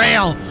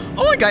derail.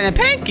 Oh, I got a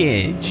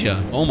package.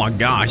 Oh, my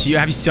gosh. You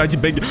have such a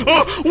big...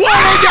 Oh,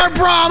 what is your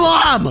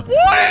problem?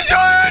 What is your...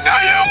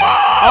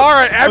 All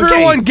right,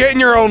 everyone get in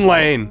your own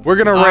lane. We're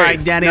going to race. All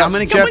right, Daddy, I'm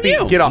going to come with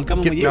you. Get up. I'm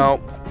coming with you. No.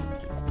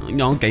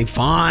 Okay,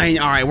 fine.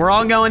 All right, we're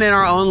all going in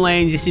our own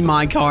lanes. This is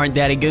my car,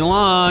 Daddy. Good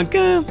luck.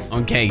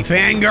 Okay,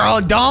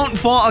 Fangirl, don't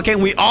fall. Okay,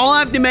 we all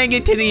have to make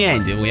it to the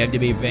end. We have to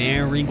be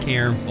very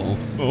careful.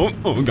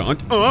 Oh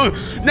God. Oh,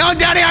 no,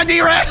 Daddy, I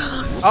derailed.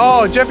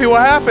 Oh, Jeffy,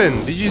 what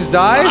happened? Did you just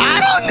die?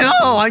 I don't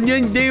know. I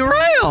didn't derail.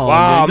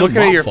 Wow, I'm looking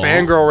at your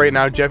fangirl right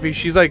now, Jeffy.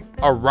 She's like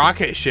a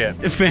rocket ship.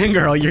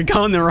 Fangirl, you're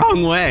going the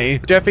wrong way.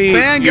 Jeffy,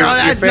 Fangirl,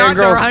 that's not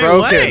the right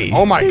broken. way.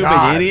 Oh my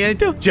God,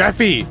 Idiot.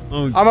 Jeffy,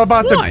 Oh, I'm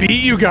about what? to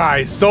beat you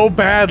guys so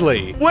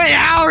badly. Wait,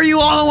 how are you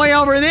all the way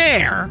over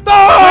there?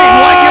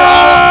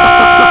 Ah!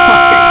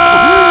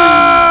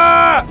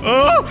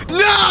 Oh,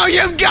 no,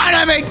 you've got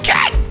to be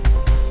kidding.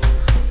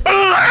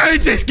 Oh, I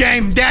hate this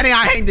game. Daddy,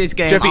 I hate this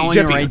game. Jeffy,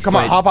 come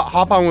on,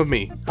 hop on with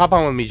me. Hop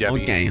on with me,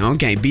 Jeffy.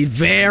 Okay, be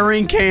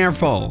very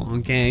careful.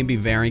 Okay, be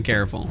very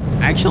careful.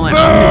 Actually,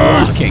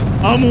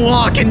 I'm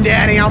walking,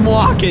 Daddy, I'm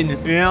walking.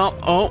 Yeah,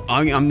 oh,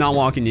 I'm not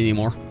walking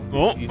anymore.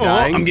 You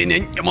dying? I'm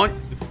getting in, come on.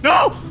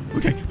 No!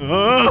 Okay.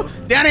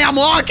 Daddy, I'm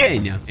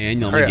walking. And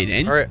let me get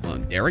in. All right. Well,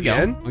 there we go.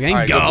 All Okay,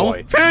 right, go.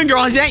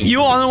 Fangirl, is that you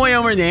all the way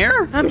over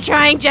there? I'm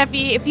trying,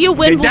 Jeffy. If you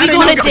win, Okay, we'll be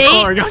going on a go date.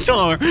 slower, go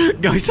slower.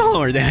 Go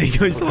slower, Daddy,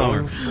 go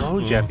slower. Go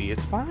slow, Jeffy.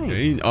 It's fine.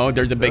 Okay. Oh,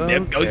 there's a big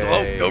dip. Go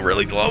slow. Go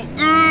really slow.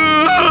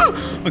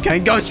 Okay,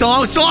 go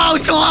slow. I'm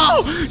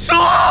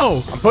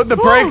putting the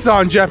brakes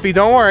on, Jeffy.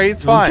 Don't worry.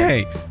 It's fine.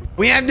 Okay.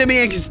 We have to be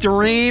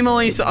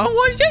extremely slow. Oh,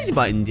 what does this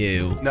button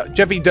do? No,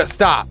 Jeffy,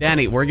 stop.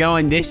 Daddy, we're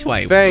going this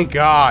way. Thank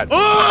God.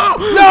 Oh!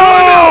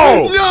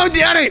 No! No,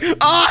 Daddy!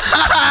 Oh,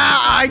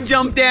 I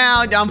jumped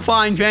out. I'm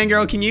fine,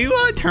 Fangirl. Can you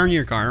turn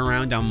your car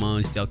around?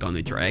 I'm stuck on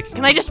the tracks.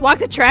 Can I just walk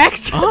the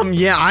tracks?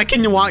 Yeah, I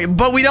can walk,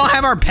 but we don't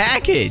have our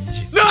package.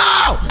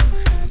 No!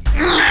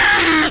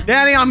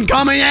 Daddy, I'm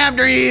coming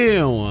after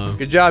you.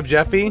 Good job,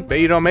 Jeffy. Bet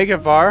you don't make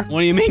it far.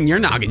 What do you mean? You're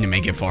not going to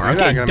make it far. You're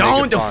not Okay, gonna make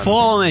don't it far.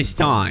 fall this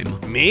time.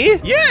 Me?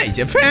 Yes,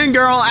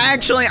 Fangirl,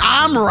 actually,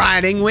 I'm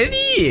riding with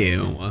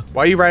you.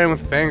 Why are you riding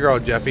with the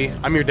fangirl, Jeffy?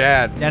 I'm your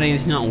dad. Daddy,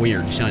 it's not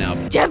weird. Shut up.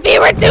 Jeffy,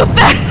 we're too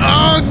fast.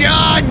 Oh,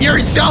 God, you're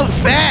so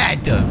fat.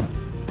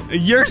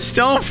 You're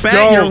so fat.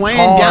 Don't You're weighing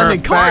call down her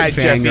the car, fat,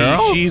 Jeffy.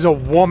 Fangirl. She's a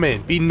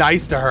woman. Be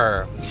nice to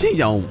her.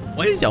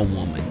 What is a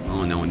woman? I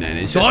don't know what that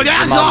is. Slow Your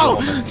down,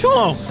 mom's a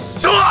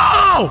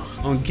slow.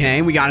 woman.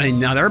 Okay, we got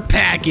another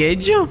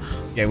package.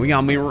 Okay, we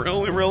gotta be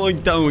really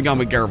dumb. We gotta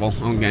be careful.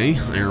 Okay,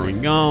 there we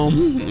go.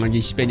 I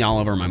just spit all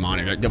over my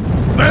monitor. The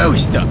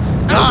boost.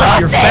 Gosh,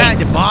 you're fat.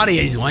 The body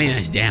is weighing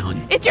us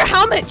down. It's your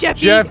helmet, Jeffy.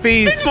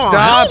 Jeffy, Come on,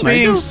 stop help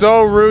me. being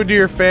so rude to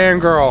your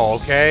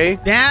fangirl, okay?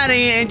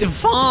 Daddy, it's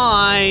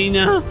fine.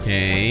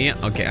 Okay,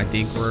 I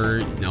think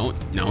we're... No,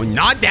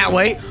 not that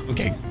way.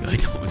 Okay,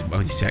 good. I was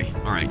about to say.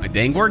 All right, I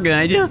think we're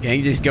good.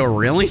 Okay, just go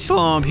really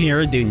slow up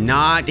here. Do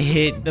not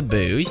hit the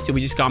boost.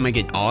 We just gotta make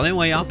it all the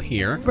way up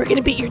here. We're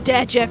gonna beat your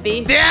dad,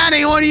 Jeffy.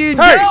 Daddy, what are you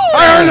Hey!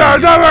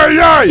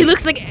 doing? He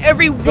looks like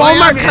every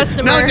Walmart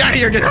customer. No, Daddy,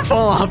 you're gonna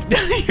fall off.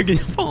 Daddy, you're gonna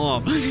fall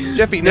off.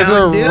 Jeffy, No,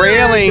 there's a dude.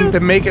 railing to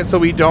make it so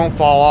we don't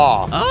fall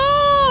off.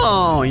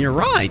 Oh, you're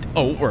right.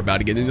 Oh, we're about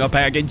to get into the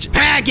package.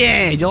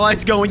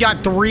 Let's go. We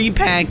got 3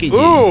 packages.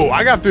 Ooh,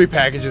 I got 3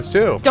 packages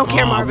too. Don't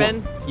care, Oh,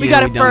 Marvin. We yeah,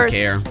 got it don't first.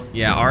 Care.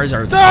 Yeah, ours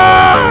are.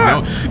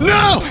 Ah!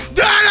 No,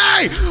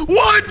 Daddy!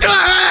 What the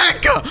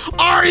heck?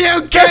 Are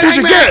you Get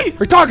kidding me?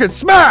 We're talking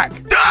smack.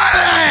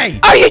 Daddy!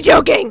 Are you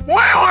joking? We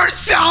were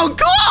so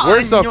close.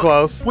 We're so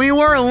close. We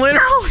were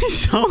literally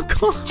so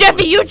close.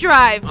 Jeffy, you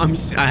drive. I'm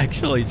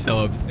actually so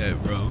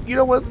upset, bro. You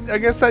know what? I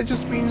guess that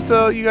just means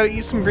you gotta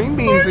eat some green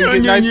beans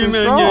and get nice and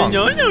strong.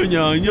 No.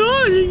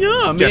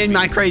 Me and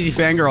my crazy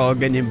fangirl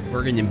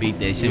we're gonna beat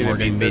this, and we're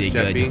gonna beat it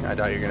Jeffy. good. I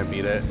doubt you're gonna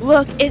beat it.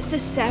 Look, it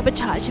says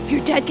sabotage. If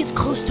your dad gets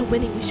close to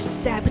winning, we should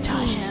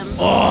sabotage him.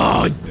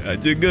 Oh,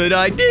 that's a good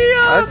idea.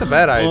 That's a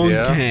bad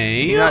idea.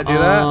 Okay. You not do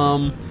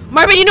that?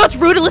 Marvin, you know it's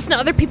rude to listen to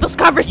other people's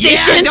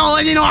conversations. Yeah, don't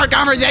listen to our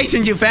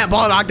conversations, you fat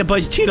bald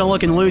octopus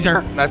cheetah-looking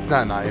loser. That's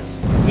not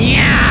nice.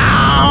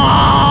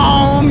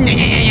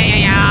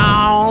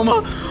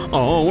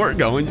 Oh, we're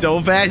going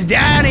so fast,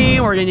 Daddy.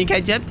 We're gonna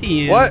catch up to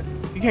you. What?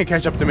 You can't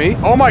catch up to me.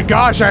 Oh my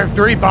gosh, I have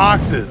 3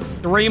 boxes.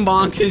 3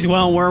 boxes.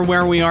 Well, we're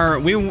where we are.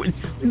 We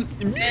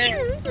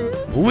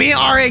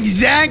are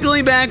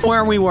exactly back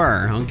where we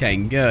were. Okay,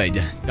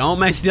 good. Don't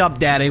mess it up,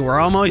 Daddy. We're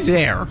almost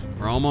there.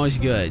 We're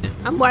almost good.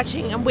 I'm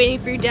watching. I'm waiting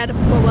for your dad to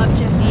blow up,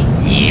 Jeffy.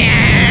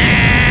 Yeah!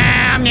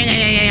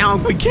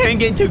 We can't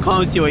get too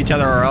close to each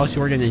other or else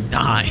we're gonna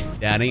die.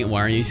 Daddy,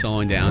 why are you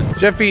slowing down?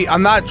 Jeffy,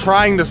 I'm not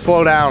trying to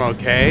slow down,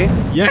 okay?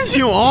 Yes,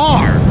 you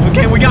are.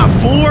 Okay, we got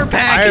 4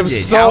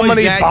 packages. I have so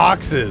many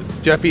boxes.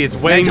 Jeffy, it's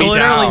weighing That's me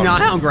literally down.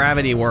 not how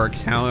gravity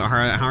works. How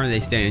are they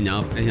staying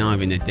up? It's not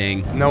even a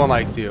thing. No one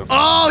likes you.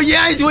 Oh,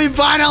 yes, we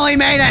finally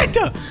made it.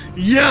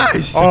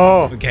 Yes.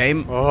 Oh. Okay,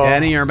 Oh.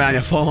 Daddy, you're about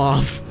to fall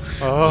off.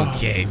 Oh.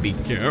 Okay, be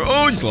careful.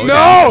 Oh, slow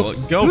No!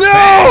 down. Go No!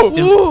 fast.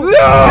 No!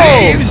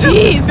 Thieves!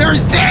 Thieves!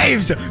 There's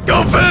thieves!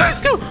 Go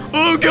fast!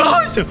 Oh,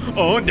 gosh!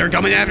 Oh, they're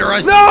coming after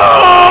us. No!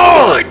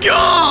 Oh, my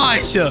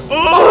gosh!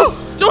 Oh!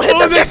 Don't hit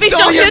them, they Jeffy, stole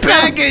don't your hit them.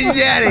 package,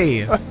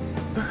 Daddy!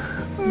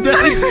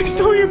 Daddy, they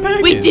stole your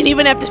package. We didn't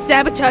even have to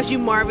sabotage you,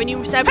 Marvin.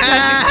 You sabotaged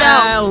yourself.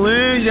 Ah,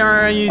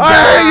 loser, you I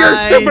hate your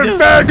stupid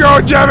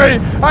fangirl, Jeffy!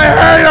 I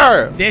hate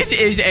her! This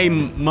is a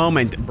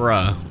moment,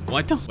 bruh.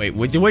 What the? Wait,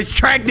 which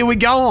track do we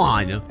go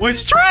on?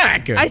 Which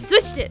track? I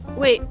switched it.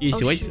 Wait. You oh,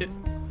 switched shoot. it?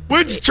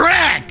 Which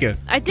track?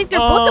 I think they're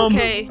both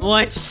okay.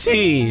 Let's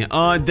see.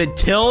 The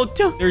tilt.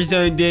 There's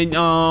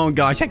oh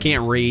gosh, I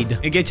can't read.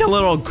 It gets a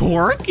little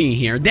quirky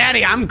here.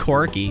 Daddy, I'm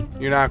quirky.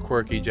 You're not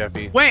quirky,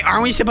 Jeffy. Wait,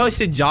 aren't we supposed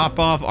to drop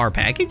off our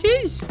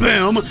packages?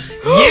 Boom.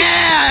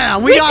 Yeah,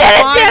 we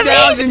got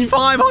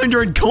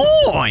 5,500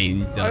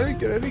 coins. I didn't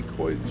get any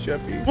coins,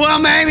 Jeffy. Well,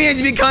 maybe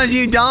it's because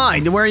you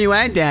died. Where are you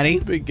at, Daddy?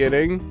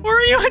 Beginning. Where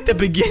are you at the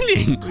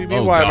beginning? What do you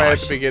mean, why am I at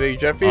the beginning,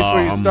 Jeffy? It's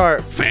where you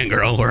start.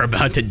 Fangirl, we're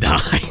about to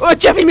die. Oh,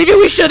 Jeffy, maybe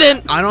we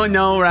shouldn't. I don't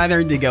know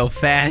whether to go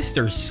fast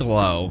or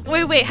slow.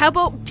 Wait. How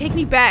about take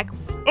me back?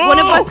 One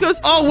of us goes.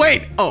 Oh,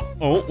 wait. Oh,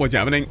 what's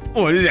happening?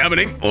 What is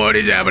happening? What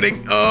is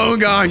happening? Oh,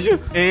 gosh.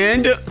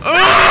 And, oh,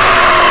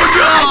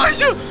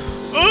 gosh.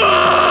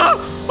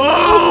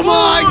 Oh,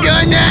 my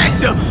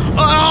goodness.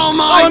 Oh,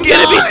 my I'm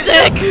gonna be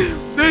sick.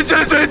 This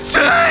is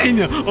insane.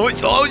 Oh,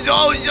 so.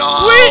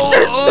 Wait,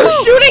 they're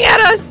shooting at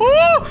us.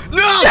 Oh,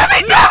 no.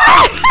 Jeffy.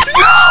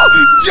 No.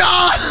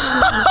 Jump.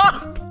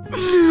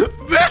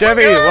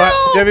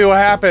 Jeffy, what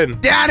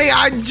happened? Daddy,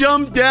 I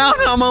jumped down.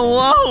 I'm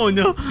alone.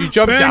 You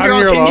jumped down girl,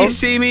 here alone? Can you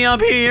see me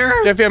up here?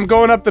 Jeffy, I'm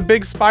going up the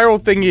big spiral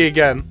thingy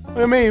again. Look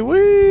at me.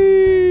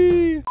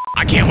 Whee!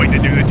 I can't wait to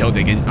do the tilt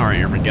again. All right,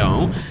 here we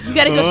go. You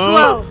gotta go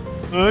slow.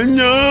 Oh,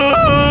 no.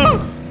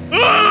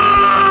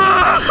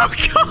 Oh,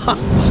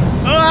 gosh.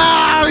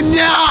 Oh,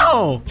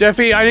 no.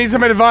 Jeffy, I need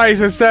some advice.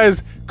 It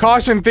says,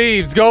 caution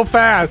thieves, go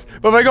fast.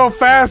 But if I go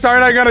fast,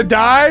 aren't I gonna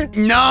die?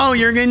 No,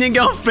 you're gonna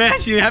go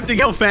fast. You have to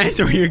go fast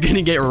or you're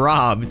gonna get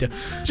robbed.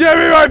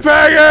 Jeffy, my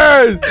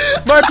package!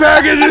 My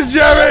package is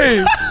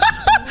Jeffy!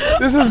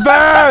 This is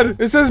bad!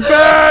 This is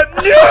bad!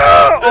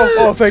 Yeah!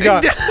 Oh, thank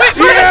God. Wait,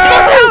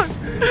 yes!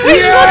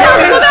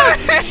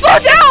 Slow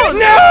down!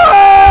 No!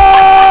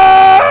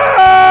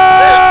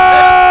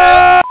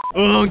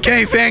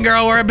 Okay,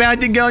 fangirl, we're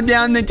about to go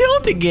down the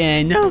tilt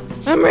again.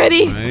 I'm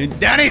ready. Right,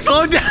 Daddy,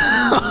 slow down.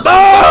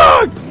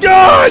 Oh,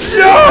 God,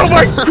 no!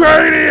 My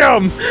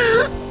cranium!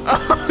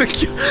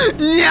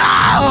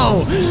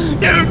 No!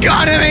 You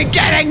gotta be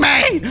kidding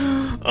me!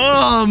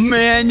 Oh,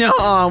 man,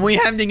 no. We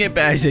have to get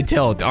past the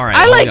tilt. All right,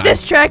 I like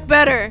this track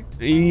better.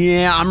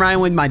 Yeah, I'm riding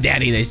with my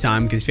daddy this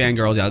time because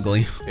fangirl's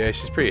ugly. Yeah,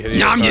 she's pretty hideous.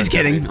 No, I'm just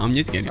kidding. I'm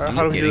just kidding. I'm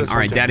just kidding. All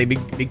right, daddy,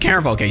 be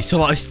careful. Okay,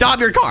 so stop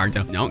your car.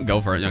 No, go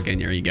for it. Okay,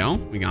 there you go.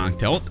 We got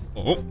tilt.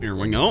 Oh, here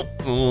we go.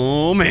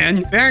 Oh,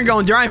 man.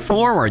 Fangirl, drive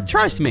forward.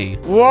 Trust me.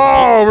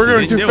 Whoa, we're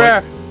going too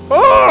fast.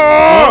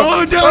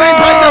 Oh,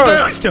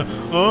 press the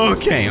boost.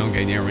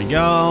 Okay, there we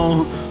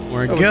go.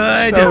 We're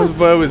good. That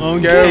was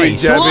scary,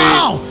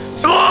 Jeffy.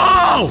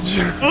 Slow!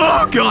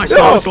 Oh, gosh.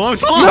 Slow.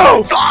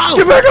 No! Slow!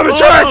 Get back on the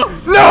track!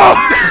 No!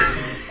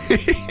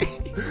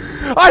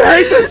 I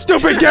hate this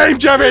stupid game,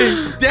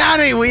 Jeffy!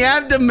 Daddy, we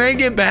have to make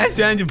it past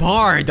the end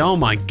part. Oh,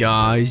 my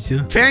gosh.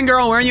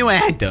 Fangirl, where are you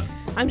at?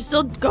 I'm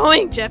still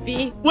going,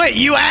 Jeffy. Wait,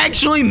 you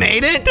actually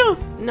made it?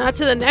 Not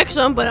to the next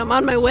one, but I'm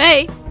on my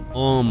way.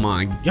 Oh,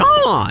 my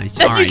gosh.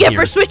 That's what you get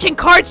for switching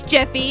cards,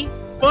 Jeffy.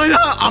 Well,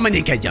 I'm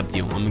gonna catch up to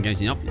you. I'm gonna catch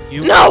up to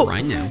you. No!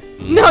 Right now.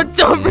 No,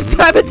 don't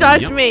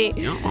sabotage me.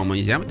 Yeah, I'm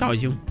gonna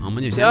sabotage you. No.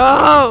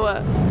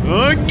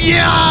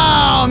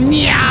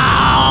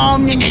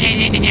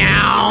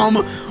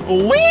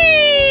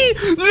 Wee!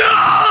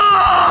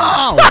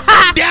 No!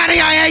 Daddy,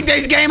 I hate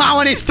this game. I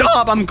want to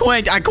stop. I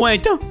quit.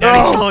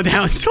 Daddy, slow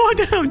down. No!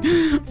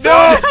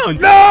 Daddy,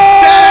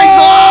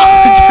 slow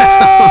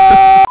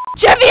down.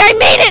 Jeffy, I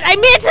made it! I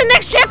made it to the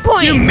next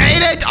checkpoint! You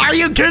made it? Are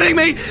you kidding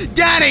me?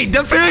 Daddy,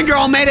 the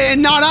fangirl made it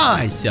and not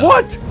us.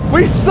 What?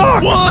 We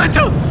suck! What?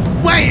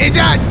 Wait, is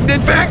that the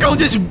fangirl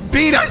just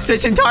beat us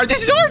this is our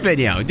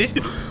video.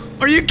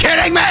 Are you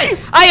kidding me?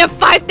 I have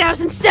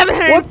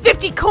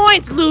 5,750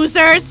 coins,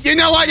 losers! You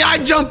know what? I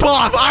jump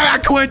off. I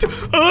quit.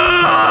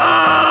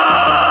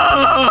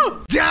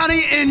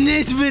 Daddy, in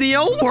this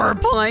video, we're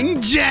playing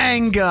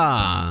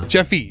Jenga.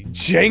 Jeffy,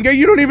 Jenga?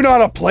 You don't even know how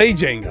to play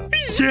Jenga.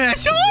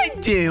 Yes, I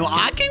do.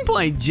 I can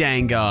play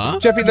Jenga.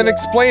 Jeffy, then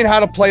explain how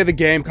to play the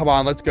game. Come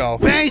on, let's go.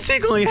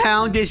 Basically,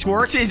 how this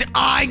works is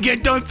I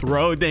get to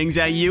throw things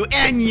at you,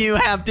 and you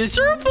have to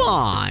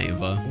survive.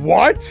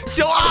 What?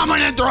 So I'm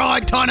gonna throw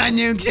a ton of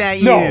nukes at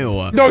you.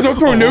 No, don't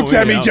throw nukes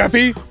at me,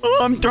 Jeffy.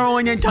 I'm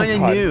throwing a ton of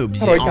noobs.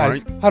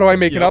 How do I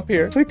make it up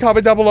here? Please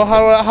comment down below.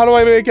 How do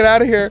I make it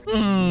out of here?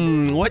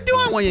 What do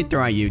I want to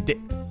throw at you?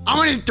 I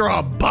want to throw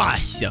a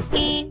bus.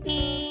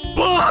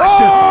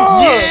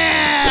 Oh!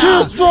 Yeah!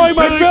 You're destroying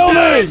my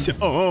building!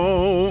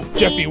 Oh.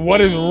 Jeffy,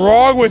 what is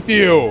wrong with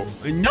you?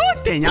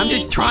 Nothing. I'm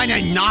just trying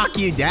to knock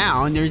you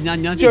down. There's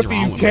nothing Jeffy,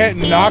 wrong you with can't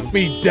me. knock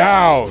me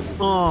down.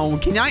 Oh,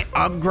 can I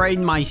upgrade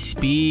my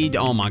speed?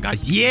 Oh my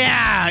gosh.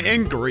 Yeah!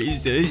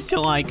 Increase this to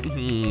like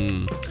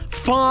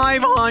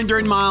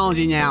 500 miles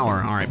an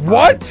hour. All right.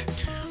 What?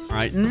 All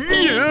right.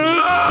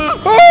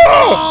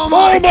 Oh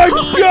my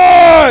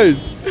God!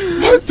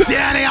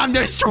 Daddy, I'm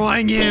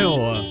destroying you.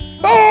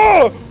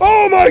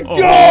 Oh my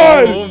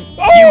God!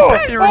 You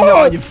better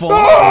not fall.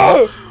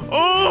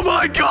 Oh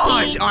my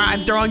gosh! All right,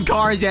 I'm throwing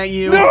cars at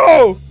you.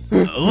 No!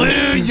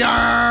 Loser!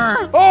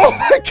 Oh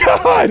my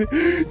God!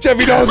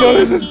 Jeffy, no,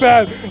 this is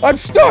bad. I'm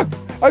stuck.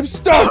 I'm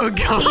stuck. Oh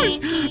gosh,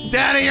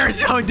 Daddy, you're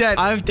so dead.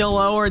 I have to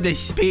lower the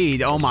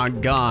speed. Oh my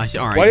gosh.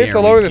 All right. Why do you have to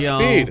lower the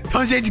speed?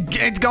 Because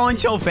it's going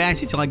so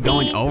fast. It's like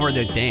going over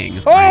the thing.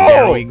 Oh! All right,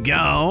 there we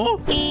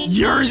go.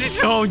 You're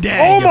so dead.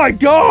 Oh my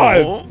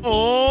God.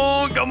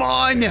 Oh, come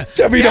on.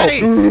 Jeffy,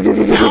 Daddy,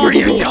 no. how are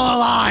you still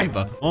alive?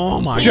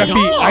 Oh my Jeffy,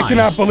 gosh. I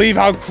cannot believe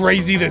how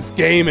crazy this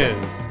game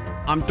is.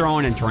 I'm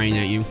throwing a train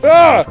at you.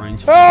 I'm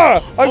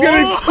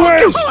getting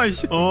squished.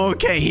 Gosh.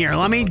 Okay, here,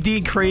 let me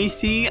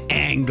decrease the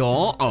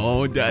angle.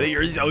 Oh, Daddy,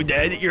 you're so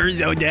dead. You're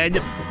so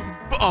dead.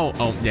 Oh,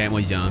 that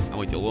was a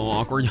little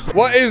awkward.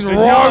 What is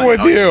wrong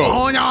with you?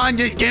 Hold on,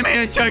 just give me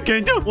a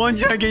second. 1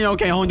 second.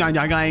 Okay, hold on.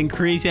 I gotta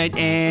increase it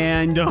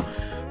and boom.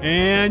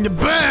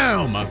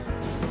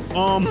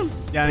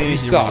 Daddy,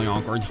 this is really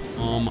awkward.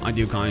 I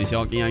do kind of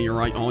suck. Yeah, you're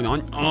right. Hold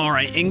on. All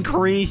right,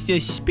 increase the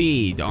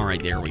speed. All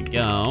right, there we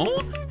go.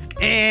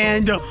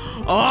 And,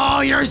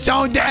 oh, you're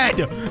so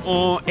dead.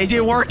 Oh, is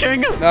it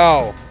working?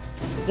 No.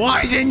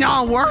 Why is it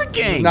not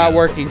working? It's not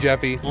working,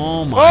 Jeffy.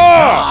 Oh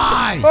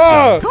my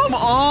gosh. Come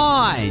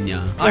on.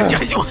 I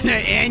just want to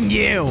end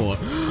you.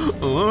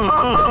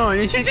 Oh,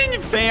 this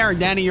isn't fair,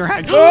 Daddy. Your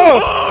head.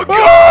 Oh,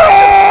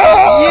 gosh.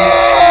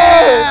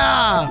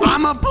 Yeah.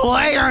 I'm a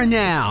player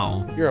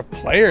now. You're a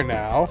player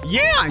now?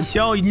 Yeah,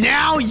 so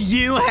now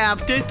you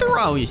have to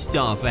throw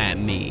stuff at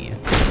me.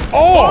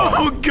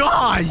 Oh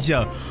gosh.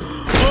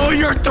 Oh,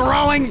 you're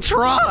throwing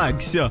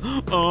trucks.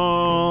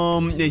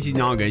 This is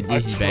not good.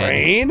 This is bad. A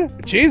train? A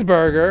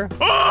cheeseburger?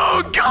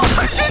 Oh,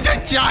 gosh, it's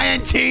a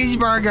giant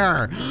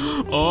cheeseburger.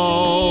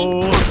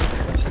 Oh,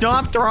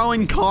 stop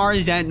throwing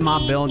cars at my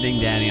building,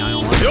 Daddy. I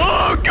don't like it.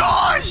 Oh,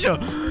 gosh,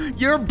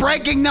 you're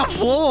breaking the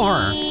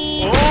floor.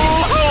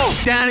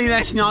 Oh, Daddy,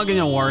 that's not going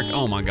to work.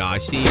 Oh, my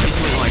gosh. See, you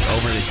just went, like,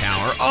 over the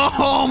tower.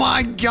 Oh,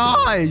 my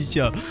gosh.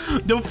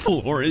 The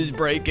floor is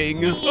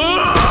breaking.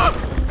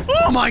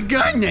 Oh my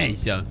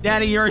goodness!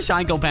 Daddy, you're a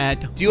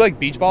psychopath. Do you like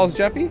beach balls,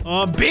 Jeffy?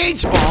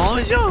 Beach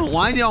balls?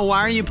 Why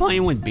are you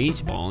playing with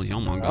beach balls? Oh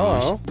my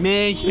gosh. Oh.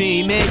 Miss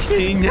me.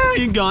 Now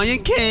you're gonna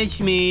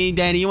kiss me.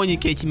 Daddy, you wanna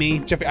kiss me?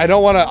 Jeffy, I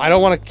don't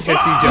wanna kiss you,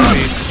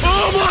 Jeffy.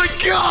 Oh my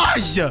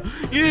gosh!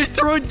 You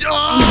threw,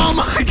 oh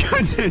my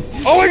goodness!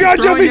 Oh my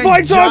god, Jeffy,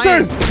 flying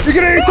saucers! You're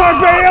getting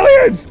attacked by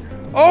aliens!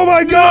 Oh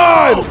my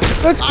god!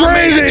 That's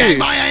crazy! I'm being attacked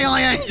by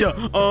aliens!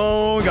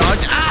 Oh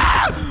gosh. Ah!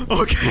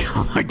 Okay,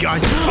 oh my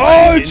gosh.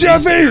 Oh,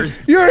 Jeffy!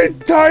 Your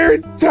entire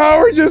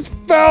tower just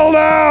fell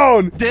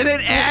down! Did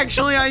it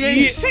actually? I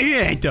didn't see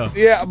it.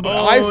 Yeah,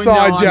 I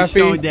saw it,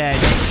 Jeffy. I'm so dead.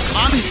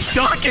 I'm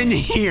stuck in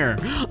here.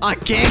 I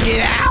can't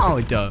get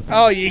out.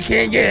 Oh, you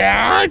can't get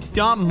out?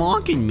 Stop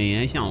mocking me.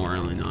 That's not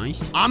really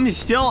nice. I'm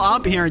still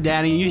up here,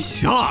 Daddy. You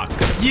suck.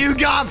 You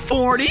got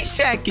 40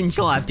 seconds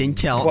left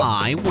until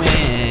I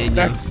win.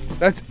 That's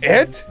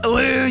it?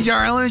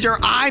 Loser.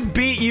 I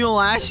beat you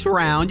last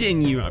round,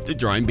 and you have to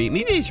try and beat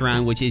me this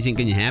round, which isn't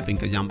going to happen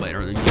because I'm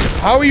better than you.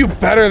 How are you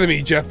better than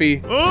me,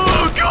 Jeffy?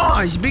 Oh,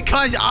 gosh.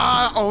 Because,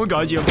 oh,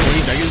 gosh, you have 40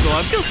 seconds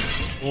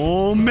left.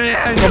 Oh,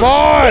 man. Come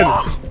on.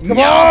 Come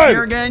on.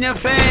 You're going to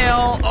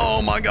fail.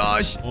 Oh, my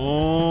gosh.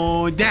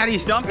 Oh, Daddy,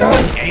 stop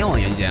throwing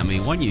aliens at me.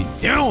 What are you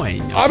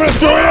doing? I'm going to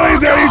throw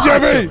aliens at you,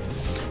 Jeffy.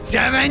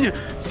 7,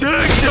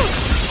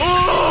 6,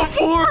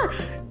 4,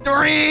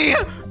 3,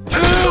 2,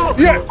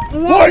 yeah.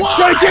 What?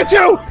 Did I get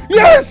you?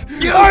 Yes!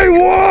 I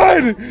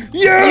won!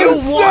 You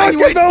suck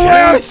at the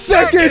last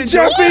second,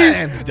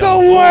 Jeffy! The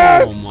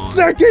last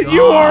second,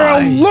 you are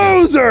a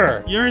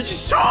loser! You're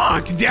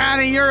sucked,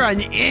 Daddy! You're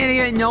an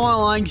idiot! No one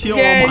likes you!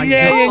 Oh my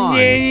god!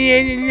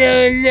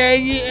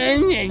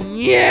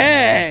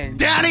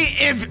 Daddy,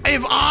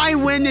 if I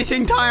win this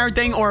entire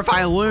thing or if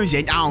I lose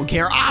it, I don't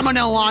care. I'm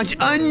gonna launch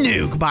a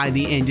nuke by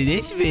the end of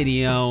this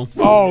video.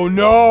 Oh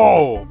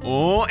no!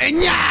 Oh,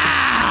 and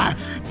yeah!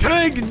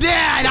 Take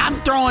that!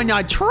 I'm throwing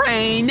a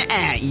train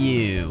at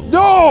you.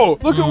 No!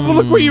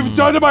 Look what you've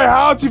done to my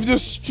house. You've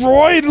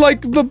destroyed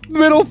like the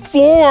middle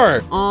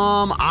floor.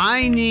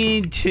 I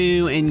need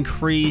to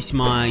increase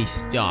my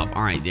stuff.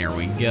 All right, there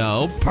we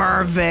go.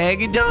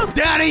 Perfect.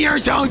 Daddy, you're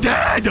so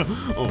dead.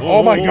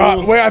 Oh my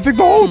god. Wait, I think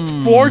the whole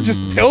floor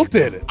just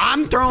tilted.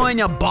 I'm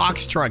throwing a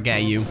box truck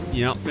at you.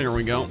 Yep, there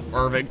we go.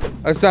 Perfect.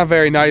 That's not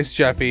very nice,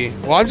 Jeffy.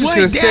 Well, I'm just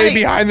gonna stay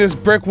behind this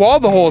brick wall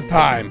the whole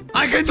time.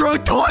 I can throw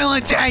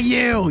toilets at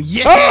you.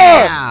 Yeah.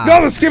 Ah!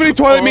 No, the skibbity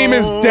toilet meme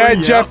is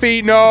dead,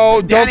 Jeffy.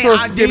 No, Daddy, don't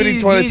throw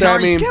skibbity toilets at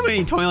me. These aren't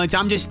skibbity toilets.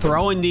 I'm just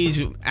throwing these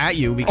at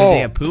you because they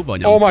have poop on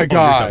them. Oh my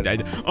god.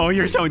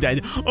 You're so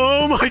dead.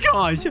 Oh my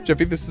gosh.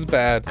 Jeffy, this is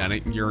bad.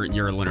 Daddy,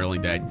 you're literally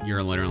dead.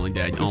 You're literally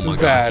dead. Oh my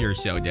gosh, you're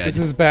so dead. This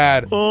is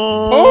bad.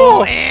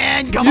 Oh,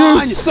 and come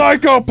on. You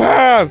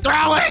psychopath.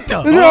 Throw it.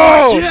 No.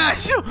 Oh,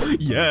 yes.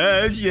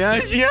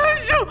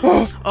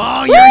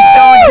 Oh, you're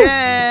so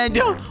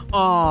dead.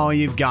 Oh,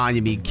 you've got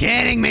to be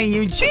kidding me,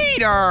 you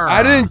cheater.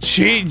 I didn't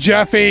cheat,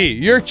 Jeffy.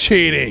 You're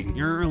cheating.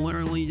 You're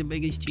literally the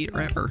biggest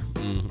cheater ever.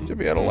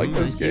 Jeffy, I don't like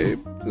this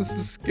game. This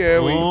is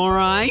scary. All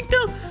right.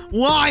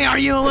 Why are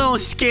you a little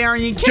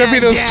scary? Jeffy,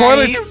 those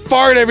toilets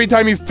fart every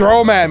time you throw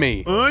them at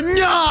me.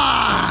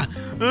 Nah.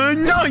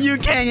 No, you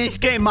can't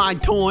escape my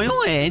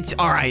toilets.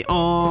 All right,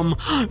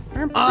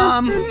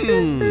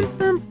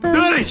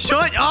 Daddy,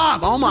 shut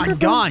up. Oh my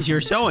gosh,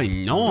 you're so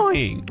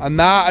annoying. I'm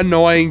not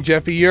annoying,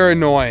 Jeffy. You're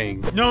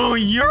annoying. No,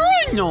 you're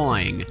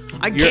annoying.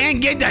 I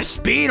can't get the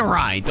speed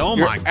right. Oh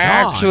my god.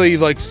 Actually,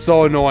 like,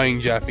 so annoying,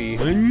 Jeffy.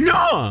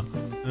 No.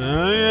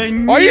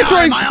 Are you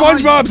throwing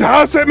SpongeBob's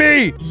house at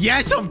me?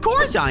 Yes, of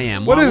course I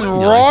am. What is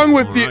wrong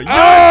with you? Yes.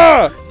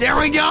 Ah! There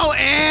we go,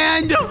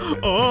 and yes!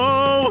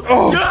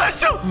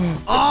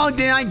 Oh,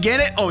 did I get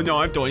it? Oh no,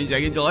 I have 20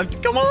 seconds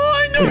left. Come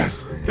on!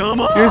 Yes.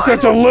 Come on! You're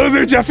such a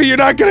loser, Jeffy. You're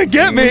not gonna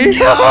get me.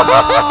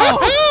 No!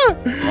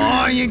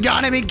 Oh, you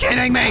gotta be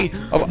kidding me!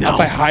 If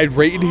I hide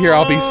right in here,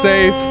 I'll be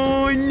safe.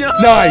 Oh no!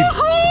 9,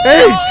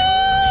 8,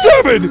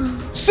 7,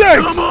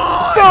 6,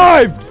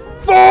 5,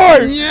 4,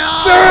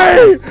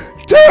 3,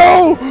 2,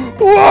 1,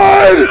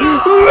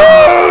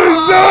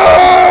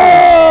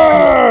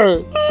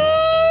 loser!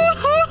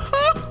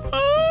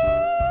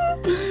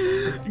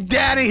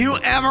 Daddy,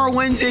 whoever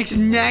wins this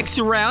next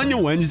round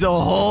wins the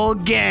whole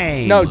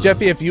game. No,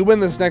 Jeffy, if you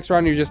win this next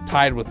round, you're just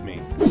tied with me.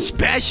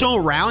 Special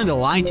round of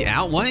lights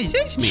out? What does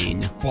this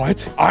mean?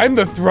 What? I'm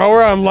the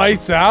thrower on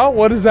lights out?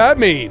 What does that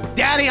mean?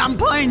 Daddy, I'm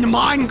playing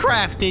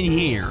Minecraft in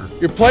here.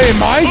 You're playing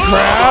Minecraft?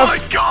 Oh my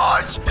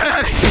gosh,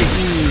 Daddy!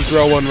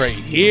 Throw one right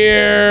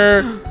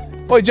here.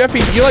 Boy, Jeffy,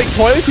 you like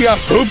toilets? You got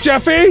poop,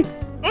 Jeffy?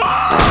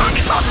 Oh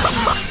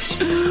gosh!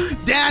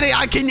 Daddy,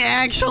 I can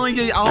actually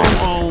just...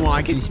 Oh,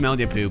 I can smell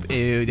the poop.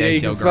 Ew, that's you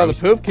so can smell the gross.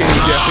 poop, can you,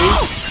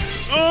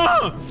 Jeffy?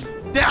 Oh,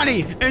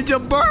 Daddy, it's a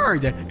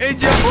bird.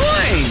 It's a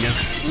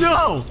plane.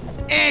 No,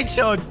 it's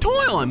a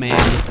toilet, man.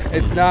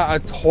 It's not a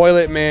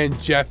toilet, man,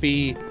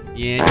 Jeffy.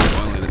 Yeah, it's a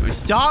toilet.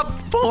 Stop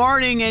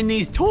farting in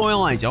these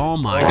toilets. Oh,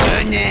 my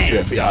goodness.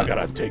 Jeffy, I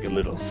gotta take a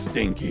little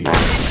stinky. You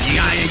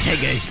gotta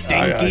take a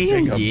stinky?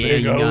 take a Yeah,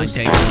 big you gotta old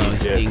take a little stinky,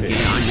 stinky.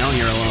 Jeffy. I know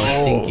you're a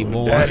little stinky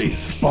boy.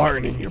 Daddy's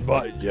farting in your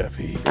butt,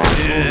 Jeffy.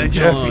 Yeah, it's a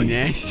little Jeffy,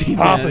 nasty.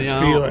 Papa's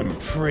Daddy. feeling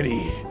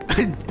pretty.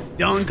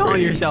 Don't call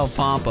pretty yourself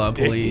Papa,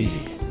 please.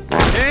 sticky.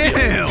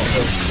 Ew!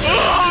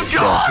 Oh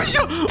gosh!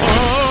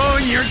 Oh,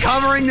 you're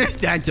covering this.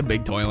 That's a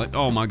big toilet.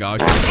 Oh my gosh.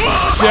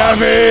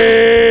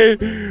 Jeffy!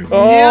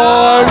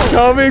 Oh, I'm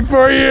coming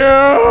for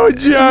you,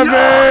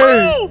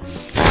 Jeffy!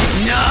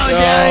 No,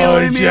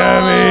 Daddy, leave me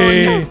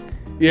Jeffy! alone.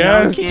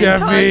 Yes, no, can't Jeffy.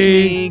 Touch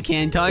me.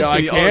 Can't touch No,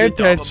 I me. can't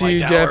the top touch of my you,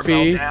 tower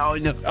Jeffy. fell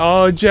down.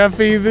 Oh,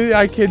 Jeffy,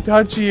 I can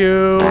touch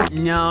you.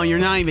 No, you're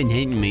not even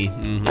hitting me.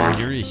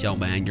 You're just so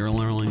bad. You're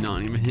literally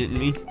not even hitting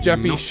me.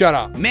 Jeffy, Nope. shut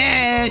up.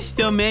 Miss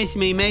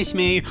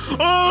me.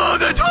 Oh,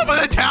 the top of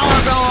the tower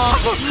fell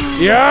off.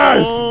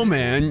 Yes. Oh,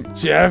 man.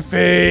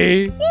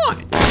 Jeffy. What?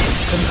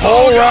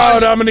 Whole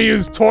round, I'm gonna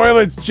use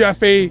toilets,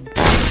 Jeffy.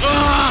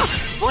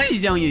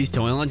 Please don't use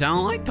toilets. I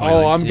don't like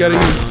toilets. Oh, I'm gonna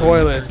use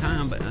toilets.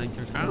 But they're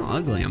kind of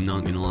ugly. I'm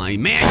not gonna lie.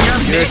 Man,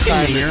 you're missing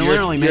me. You're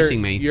literally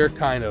missing me. You're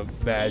kind of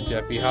bad,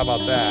 Jeffy. How about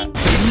that?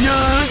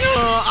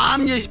 No,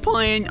 I'm just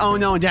playing. Oh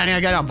no, Daddy, I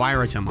got a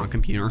virus on my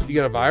computer. You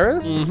got a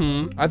virus?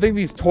 I think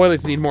these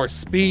toilets need more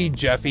speed,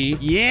 Jeffy.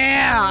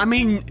 Yeah, I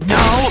mean, no.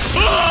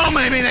 Oh,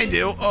 maybe they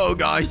do. Oh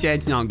gosh,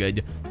 that's not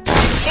good.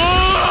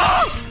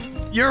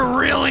 Oh, you're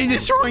really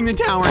destroying the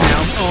tower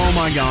now. Oh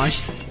my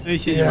gosh,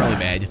 this is really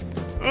bad.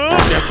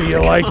 Jeffy, you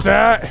like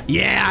that?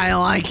 Yeah, I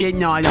like it.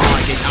 No, I don't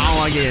like it. I don't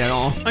like it at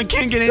all. I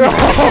can't get in this.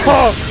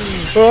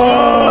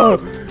 Oh,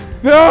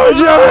 no,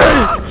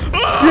 Jeffy!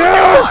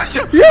 Yes!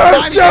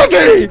 Yes,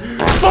 Jeffy!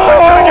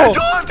 Fall!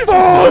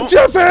 Fall,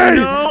 Jeffy!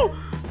 No!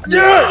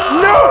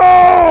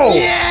 No!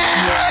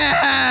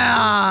 Yeah!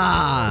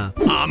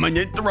 I'm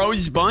gonna throw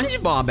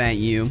SpongeBob at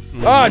you.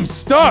 I'm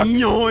stuck!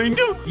 Yoink!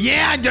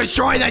 Yeah,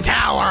 destroy the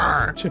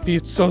tower! Jeffy,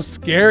 it's so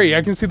scary.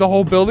 I can see the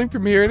whole building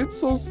from here, and it's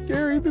so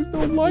scary. There's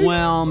no light.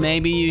 Well,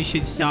 maybe you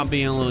should stop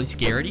being a little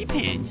scaredy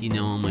pants, you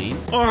know what I mean?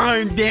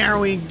 Alright, there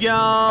we go.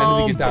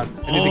 I need to get down.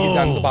 I need to get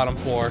down to the bottom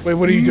floor. Wait,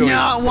 what are you doing?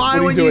 No, why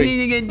would you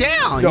need to get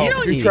down? No, You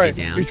don't need to get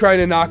down. You're trying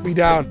to knock me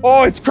down.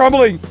 Oh, it's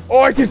crumbling.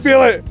 Oh, I can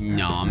feel it.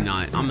 No, I'm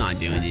not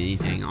doing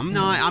anything.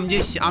 I'm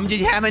just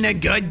having a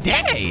good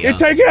day. You're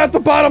taking out the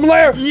bottom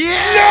layer. Yeah!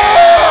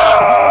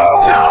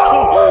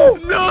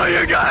 No,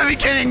 you gotta be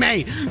kidding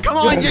me! Come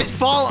on, just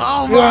fall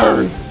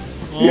over!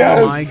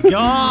 Yes. Oh my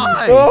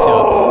god!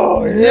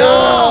 Oh,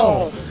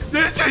 No!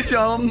 This is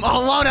a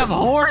load of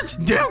horse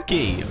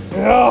dookie!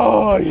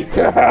 Oh,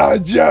 yeah,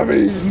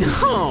 Jeffy!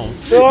 No!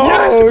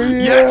 Oh,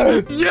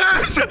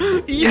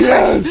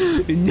 Yes!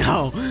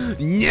 No!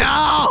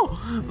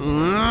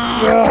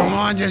 Come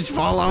on, just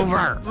fall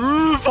over!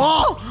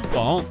 Fall!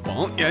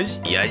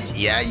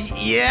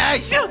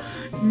 Yes!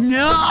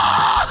 No!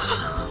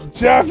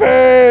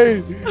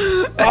 Jeffy!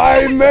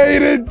 I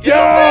made it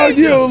down,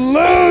 you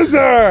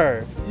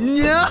loser!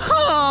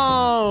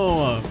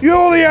 No! You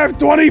only have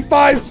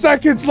 25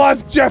 seconds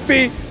left,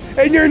 Jeffy,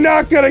 and you're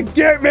not gonna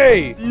get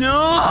me!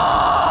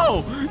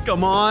 No!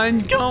 Come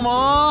on!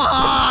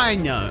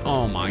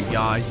 Oh my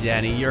gosh,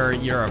 Daddy,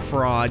 you're a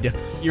fraud.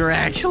 You're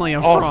actually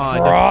a fraud. A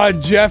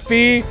fraud,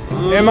 Jeffy?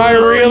 Am I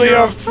really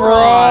a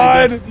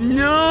fraud?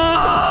 No!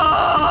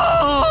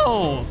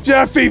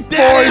 Jeffy, 4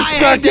 Daddy, I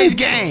hate this seconds.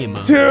 game.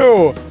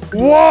 2,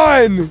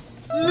 1.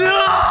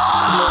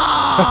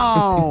 No!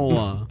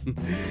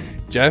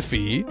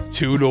 Jeffy,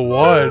 2 to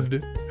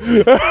 1.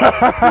 We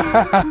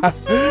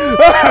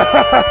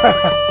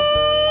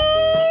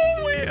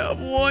have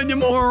one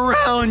more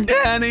round,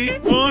 Daddy.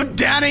 Oh,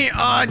 Daddy,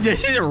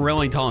 this is a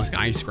really tall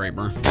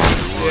skyscraper.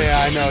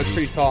 Yeah, I know. It's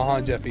pretty tall, huh,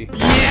 Jeffy?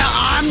 Yeah,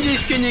 I'm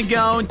just gonna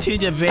go to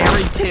the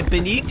very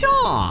tippity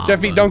top.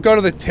 Jeffy, don't go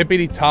to the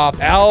tippity top.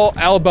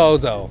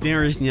 Elbozo.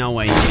 There is no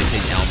way you can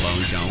say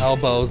elbozo.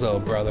 Elbozo,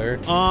 brother.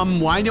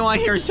 Why do I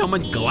hear so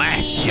much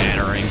glass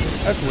shattering?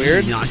 That's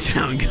weird. Does not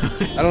sound good.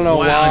 I don't know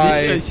wow,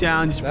 why this just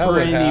sounds that would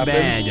pretty happen.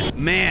 bad.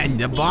 Man,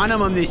 the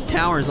bottom of this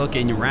tower is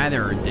looking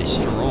rather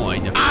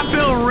destroyed. I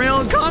feel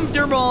real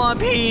comfortable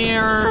up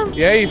here.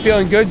 Yeah, you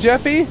feeling good,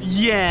 Jeffy?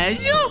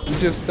 Yes. You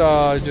just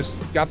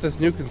got this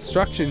new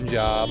construction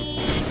job.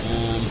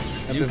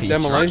 At this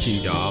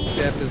demolition job.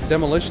 Yeah, at this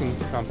demolition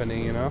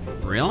company, you know?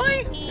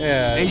 Really?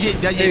 Yeah.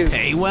 Does it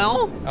pay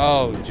well?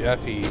 Oh,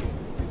 Jeffy.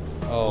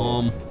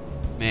 Oh.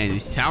 Man,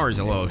 this tower's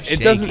a little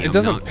shaky. It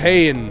doesn't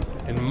pay in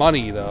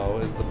money though,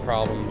 is the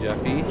problem,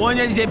 Jeffy. What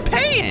does it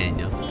pay in?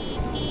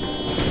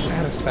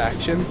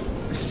 Satisfaction.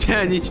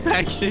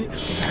 Satisfaction?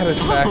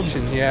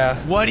 Satisfaction, yeah.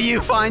 What do you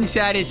find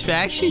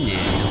satisfaction in?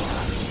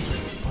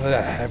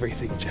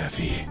 Everything,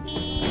 Jeffy.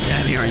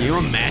 Jeffy, are you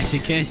a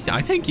masochist?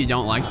 I think you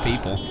don't like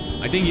people.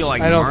 I think you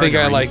like I don't think I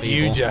murdering like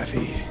people. you,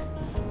 Jeffy.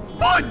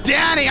 Oh,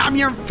 Daddy, I'm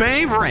your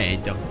favorite.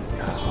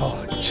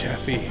 Oh,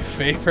 Jeffy,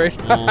 favorite?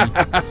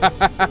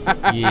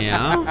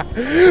 Yeah.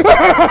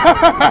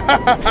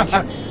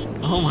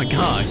 Oh my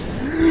gosh.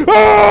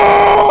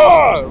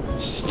 Oh!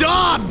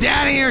 Stop,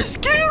 Daddy, you're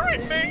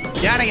scaring me.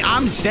 Daddy,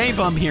 I'm safe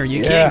up here.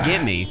 You can't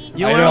get me.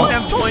 You I only know.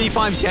 have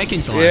 25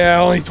 seconds left.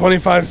 Yeah, only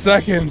 25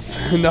 seconds.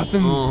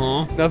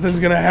 Nothing's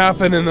gonna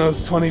happen in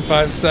those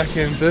 25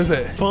 seconds, is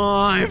it?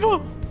 5,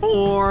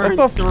 4,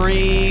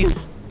 3.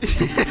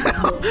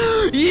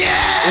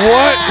 Yeah!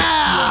 What?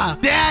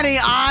 Daddy,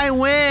 I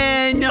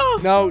win!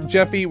 No,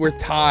 Jeffy, we're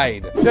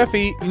tied.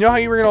 Jeffy, you know how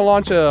you were gonna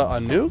launch a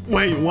nuke?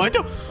 Wait, what?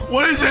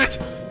 What is it?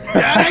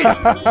 Daddy!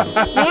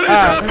 What is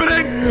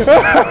happening?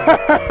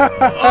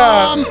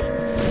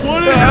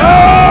 What is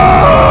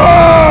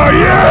Oh,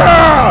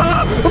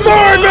 yeah!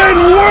 Marvin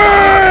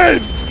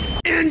wins!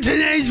 In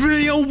today's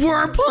video,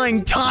 we're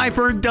playing Type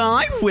or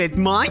Die with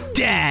my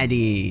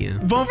daddy.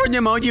 Vote for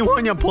the mode you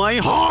want to play.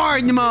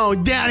 Hard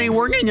mode. Daddy,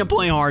 we're going to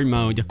play hard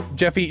mode.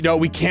 Jeffy, no,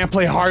 we can't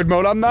play hard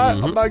mode. I'm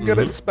not good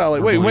at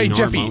spelling. Wait,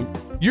 Jeffy.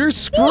 You're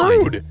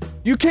screwed.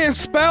 You can't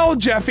spell,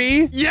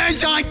 Jeffy.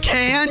 Yes, I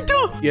can't.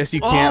 Yes,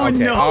 you can. Oh, Okay.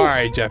 no. All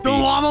right, Jeffy. The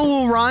lava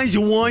will rise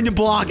 1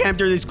 block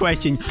after this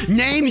question.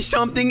 Name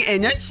something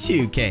in a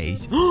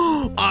suitcase.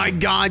 I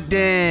got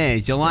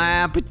this.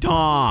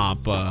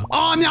 Laptop. Oh,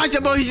 I'm not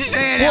supposed to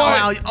say it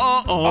out loud.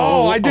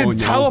 Oh, I did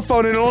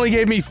telephone and it only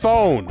gave me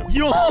phone.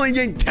 You only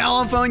did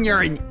telephone? You're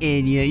an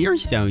idiot. You're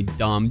so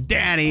dumb.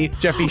 Daddy.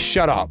 Jeffy,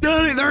 shut up.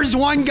 Daddy, there's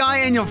one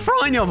guy in the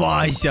front of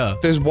us.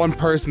 There's one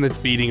person that's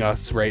beating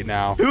us right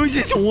now. Who's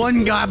this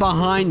one guy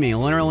behind me?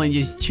 Literally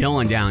just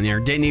chilling down there.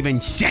 Didn't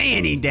even say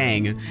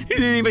anything. He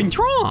didn't even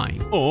try.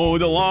 Oh,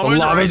 the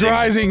lava's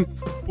rising.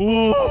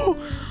 Ooh.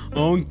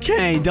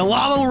 Okay, the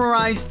lava will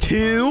rise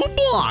 2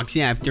 blocks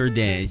after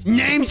this.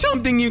 Name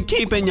something you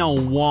keep in your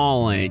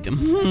wallet.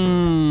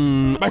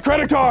 My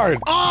credit card.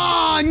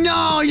 Oh,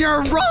 no,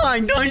 you're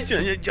right. I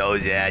should have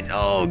chose that.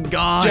 Oh,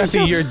 gosh.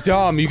 Jeffy, you're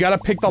dumb. You gotta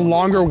pick the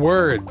longer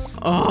words.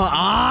 Oh,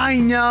 I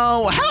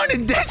know. How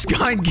did this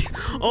guy get...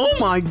 Oh,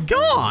 my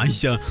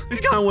gosh.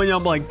 This guy went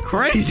up like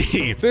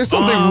crazy. There's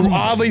something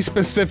oddly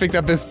specific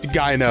that this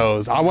guy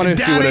knows. I want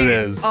to see what it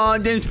is.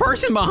 This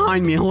person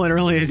behind me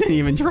literally isn't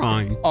even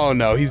trying. Oh,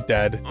 no, he's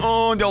dead.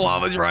 Oh, the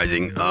lava's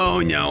rising.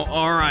 Oh, no.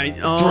 All right.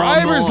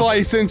 Driver's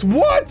license.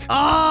 What?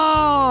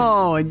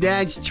 Oh,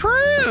 that's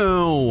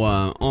true.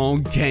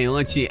 Okay,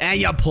 let's see. At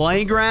your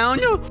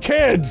playground?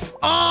 Kids.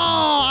 Oh,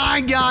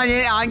 I got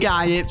it. I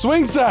got it.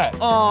 Swing set.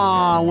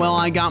 Oh, well,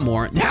 I got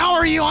more. How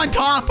are you on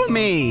top of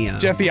me?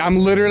 Jeffy, I'm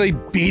literally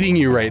beating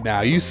you right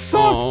now. You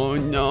suck. Oh,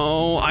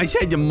 no. I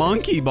said the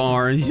monkey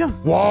bars.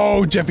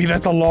 Whoa, Jeffy,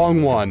 that's a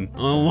long one.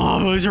 Oh,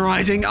 lava's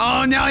rising.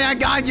 Oh, no, that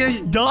guy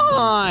just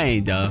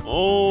died.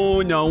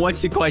 Oh, no.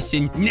 What's the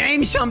question?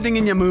 Name something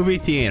in the movie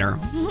theater.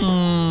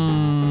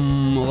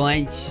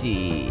 Let's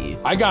see.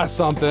 I got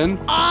something.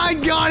 I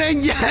got it.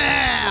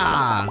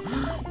 Yeah.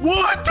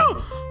 What?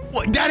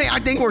 What? Daddy, I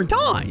think we're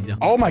tied.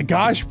 Oh, my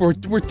gosh. We're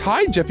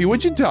tied, Jeffy.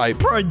 What'd you type?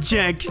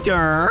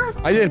 Projector.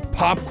 I did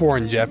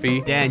popcorn,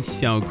 Jeffy. That's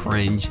so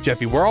cringe.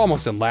 Jeffy, we're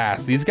almost in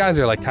last. These guys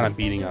are like kind of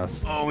beating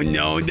us. Oh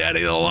no,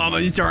 Daddy, the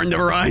lava's starting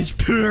to rise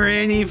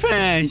pretty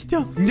fast.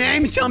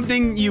 Name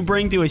something you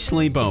bring to a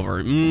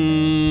sleepover.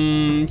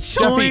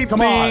 Jeffy,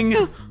 come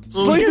on.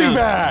 Sleeping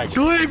bag.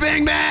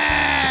 Sleeping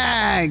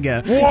bag.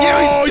 bag.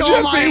 Whoa, You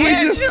stole my Jeffy,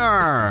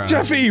 answer.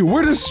 Jeffy,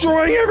 we're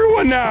destroying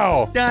everyone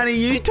now. Daddy,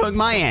 you took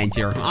my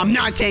answer. I'm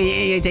not saying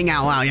anything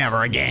out loud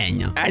ever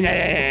again.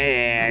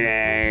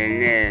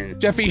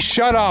 Jeffy,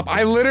 shut up.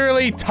 I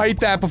literally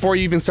typed that before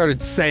you even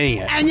started saying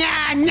it.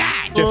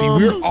 Jeffy,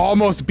 we're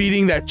almost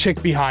beating that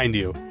chick behind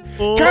you.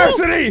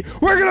 Cassidy,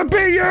 we're gonna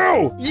beat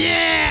you!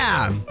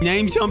 Yeah!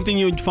 Name something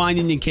you'd find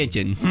in the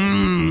kitchen.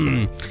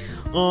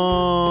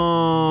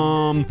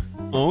 Oh,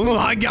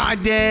 I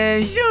got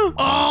this.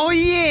 Oh,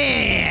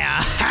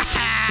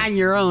 yeah!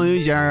 You're a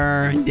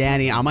loser.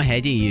 Daddy, I'm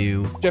ahead of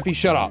you. Jeffy,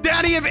 shut up.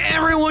 Daddy, if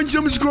everyone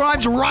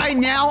subscribes right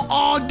now,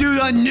 I'll do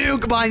the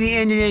nuke by the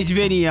end of this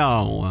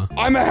video.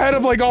 I'm ahead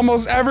of like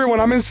almost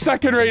everyone. I'm in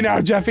second right now,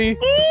 Jeffy.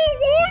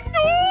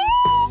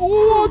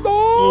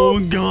 Oh,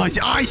 gosh.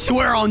 I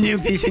swear I'll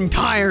nuke this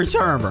entire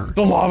server.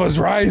 The lava's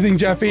rising,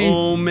 Jeffy.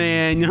 Oh,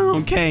 man.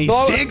 Okay.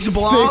 6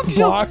 blocks? 6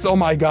 blocks? Oh,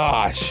 my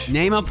gosh.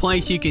 Name a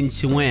place you can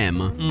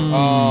swim.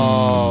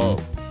 I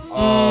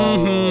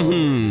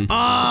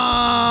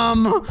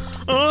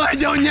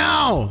don't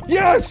know.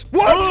 Yes.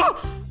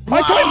 What?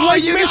 I typed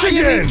Lake Michigan.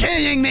 You gotta be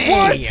kidding me.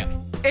 What?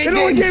 It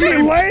only gave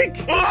me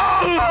lake?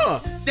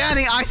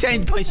 Daddy, I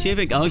said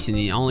Pacific Ocean.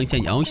 You only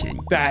said ocean.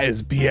 That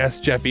is BS,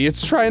 Jeffy.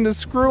 It's trying to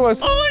screw us.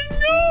 Oh,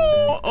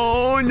 no.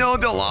 Oh, no.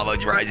 The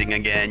lava's rising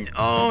again.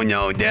 Oh,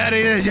 no.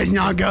 Daddy, this is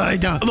not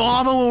good. The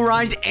lava will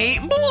rise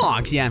 8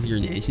 blocks after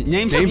this.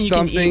 Name something you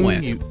can eat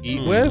with. You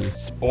eat with?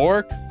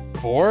 Spork?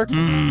 Fork?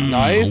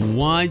 Knife?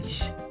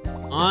 What?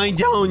 I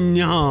don't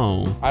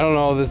know. I don't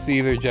know this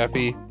either,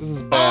 Jeffy. This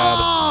is bad.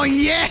 Oh,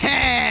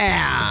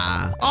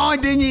 yeah. Oh,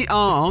 didn't you?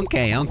 Oh,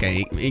 okay.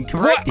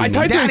 Correct. I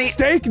typed in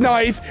steak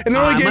knife, and it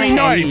only gave me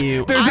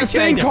knife. There's this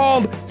thing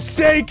called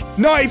steak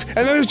knife, and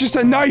then there's just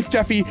a knife,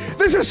 Jeffy.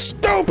 This is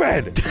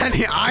stupid.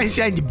 Daddy, I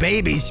said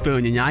baby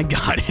spoon, and I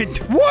got it.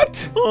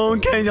 What?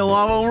 Okay, the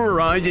lava will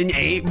rise in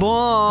 8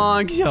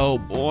 blocks. Oh,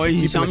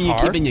 boy. Something you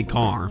keep in your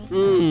car.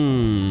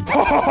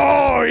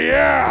 Oh,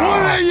 yeah.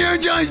 What did you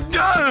just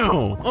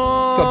do?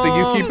 Something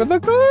you keep in the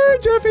car,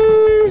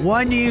 Jeffy.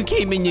 What do you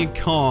keep in your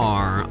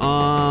car?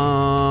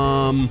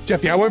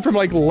 Jeffy, I went from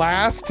like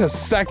last to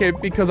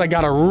second because I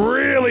got a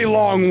really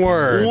long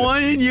word. What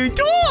did you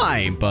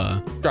type?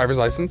 Driver's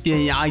license.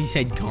 Yeah, I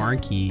said car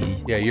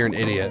keys. Yeah, you're an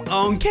idiot.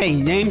 Okay,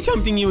 name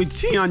something you would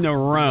see on the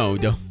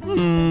road.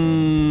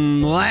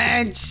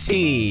 Let's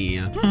see.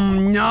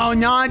 No,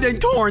 not a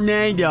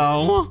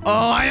tornado. Oh,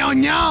 I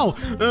don't know.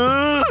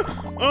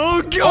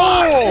 Oh,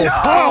 gosh, no.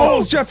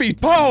 Potholes, Jeffy,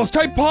 potholes,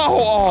 type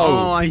pothole.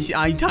 Oh, I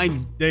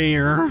typed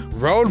there.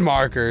 Road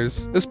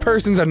markers. This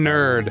person's a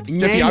nerd.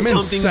 Jeffy, I'm in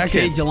something second.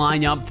 Kids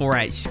line up for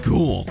at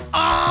school.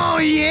 Oh,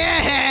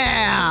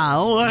 yeah.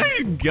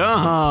 Let's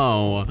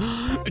go.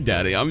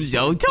 Daddy, I'm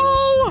so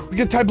tall. We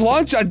can type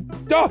lunch.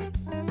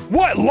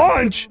 What?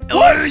 Lunch?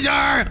 What?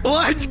 Loser!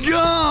 Let's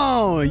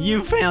go!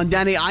 You found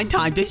Daddy. I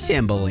typed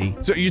assembly.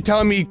 So you're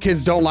telling me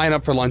kids don't line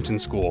up for lunch in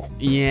school?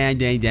 Yeah,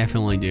 they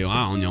definitely do.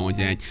 I don't know what's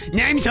that.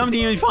 Name something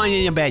you'd find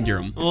in a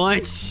bedroom.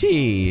 Let's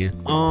see.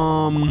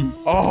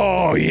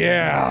 Oh,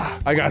 yeah.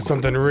 I got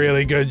something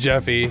really good,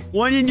 Jeffy.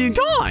 What did you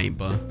type?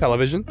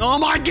 Television. Oh,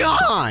 my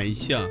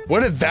gosh! What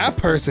did that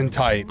person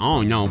type?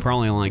 Oh, no.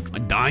 Probably like a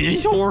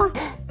dinosaur?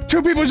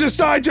 2 people just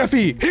died,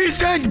 Jeffy. He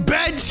said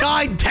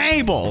bedside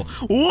table.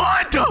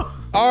 What?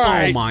 All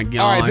right. Oh, my gosh.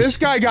 All right, this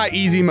guy got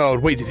easy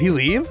mode. Wait, did he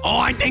leave? Oh,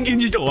 I think he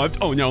just left.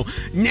 Oh, no.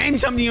 Name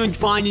something you would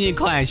find in your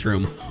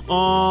classroom.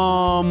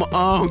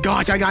 Oh,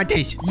 gosh, I got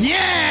this.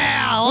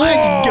 Yeah,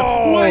 let's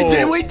go. Wait,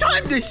 did we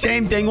type the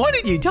same thing? What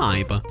did you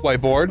type?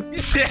 Whiteboard.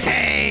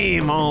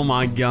 Same. Oh,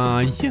 my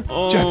gosh.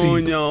 Oh,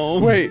 Jeffy, no.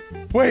 Wait,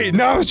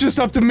 now it's just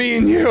up to me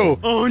and you.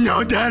 Oh,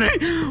 no, Daddy.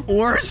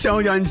 We're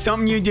so done.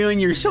 Something you do in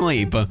your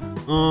sleep.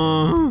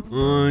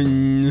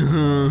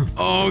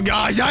 Oh,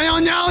 gosh, I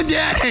don't know,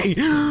 Daddy.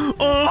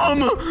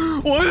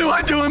 What do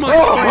I do in my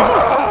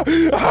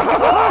sleep?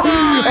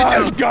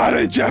 I've got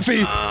it,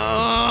 Jeffy.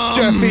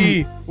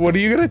 Jeffy, what are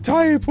you gonna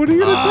type? What are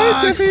you gonna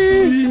type,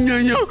 Jeffy?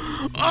 No.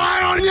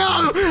 I don't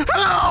know.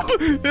 Help!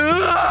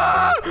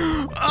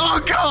 Oh,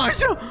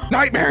 gosh.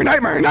 Nightmare.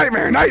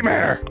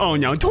 Oh,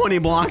 no. 20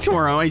 blocks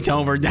or it's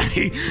over,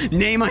 Daddy.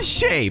 Name a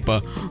shape.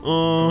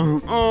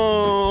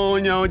 Oh,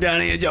 no,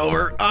 Daddy. It's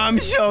over. I'm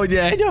so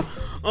dead.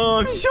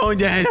 I'm so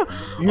dead.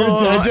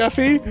 You're dead,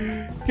 Jeffy?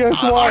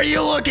 Guess what? Are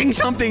you looking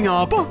something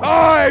up?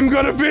 I'm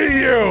gonna beat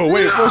you.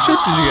 Wait, what shape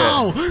did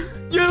you get?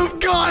 You've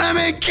gotta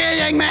be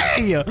kidding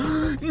me!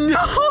 No!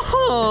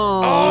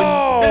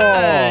 Oh!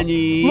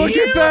 Daddy! Look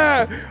at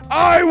that!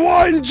 I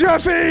won,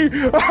 Jeffy!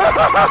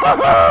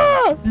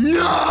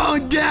 No,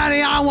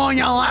 Daddy, I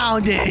won't allow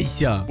this!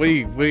 What are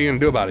you gonna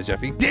do about it,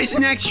 Jeffy? This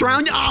next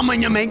round, I'm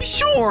gonna make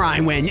sure I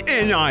win,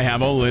 and I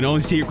have a little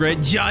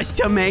secret just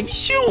to make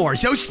sure.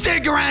 So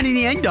stick around to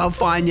the end to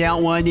find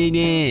out what it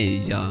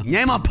is.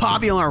 Name a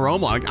popular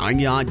Roblox. I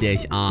got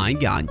this.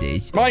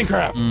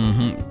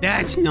 Minecraft.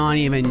 That's not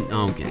even...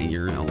 Okay,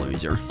 you're a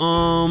loser.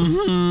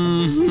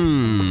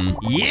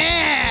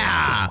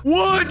 Yeah!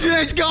 What?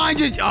 This guy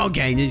just...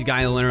 Okay, this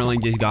guy literally literally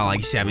just got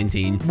like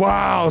 17.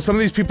 Wow, some of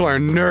these people are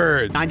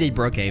nerds. I did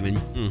Brookhaven.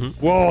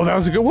 Whoa, that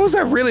was a good. What was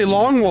that really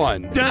long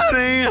one?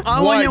 Daddy, I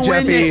What, want to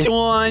win Jeffy? this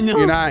one.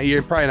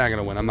 You're probably not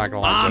gonna win. I'm not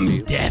gonna lie. I'm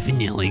Jeffy.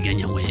 definitely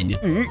gonna win.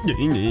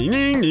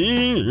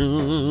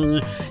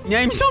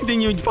 Name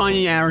something you'd find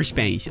in outer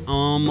space.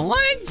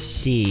 Let's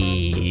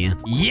see.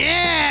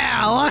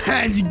 Yeah,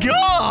 let's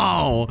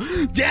go.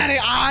 Daddy,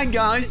 I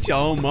got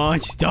so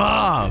much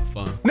stuff.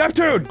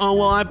 Neptune. Oh,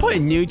 well, I put a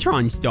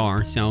neutron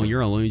star, so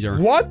you're a loser.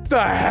 What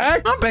the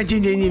heck? I bet you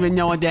didn't even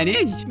know what that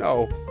is.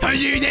 No.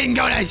 Because you didn't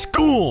go to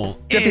school.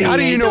 Jeffy, how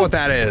do you know what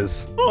that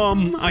is?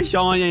 I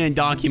saw it in a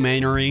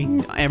documentary.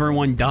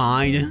 Everyone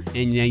died,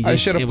 and they I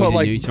just, should it have was put a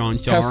like neutron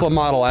star. Tesla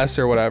Model S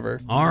or whatever.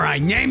 All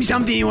right, name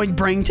something you would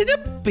bring to the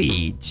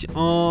beach.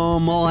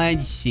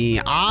 Let's see.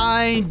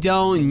 I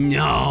don't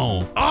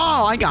know.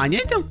 Oh, I got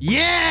it.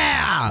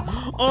 Yeah.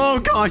 Oh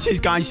gosh, this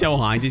guy's so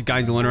high. This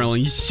guy's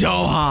literally so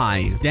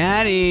high.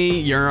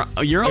 Daddy, you're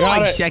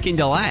like second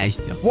to last.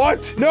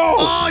 What? No.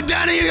 Oh,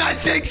 Daddy, you got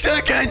 6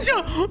 seconds.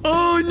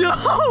 Oh no.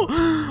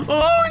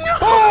 Oh no.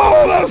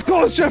 Oh, that was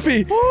close,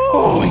 Jeffy.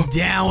 Oh,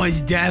 that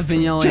was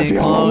definitely Jeffy, a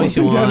I'm almost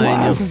close in dead one.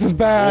 last. This is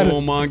bad.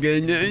 Oh my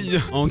goodness.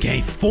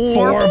 Okay, 4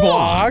 4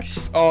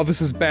 blocks. Oh,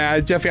 this is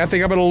bad. Jeffy, I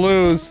think I'm gonna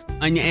lose.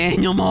 An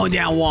animal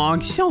that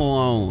walks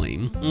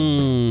slowly.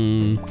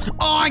 Oh,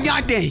 I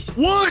got this.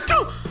 What?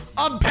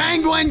 A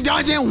penguin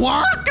doesn't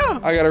work?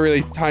 I got a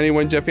really tiny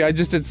one, Jeffy. I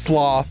just did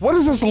sloth. What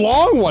is this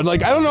long one?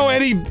 Like, I don't know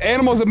any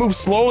animals that move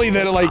slowly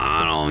that are like,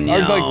 I don't know. are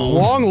like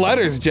long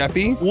letters,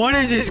 Jeffy. What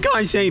does this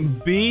guy say?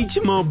 Beach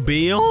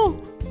mobile?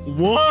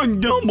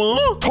 What the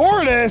more?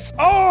 Tortoise?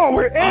 Oh,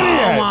 we're idiots.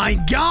 Oh my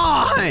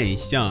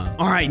gosh!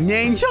 All right,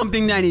 name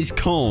something that is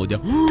cold.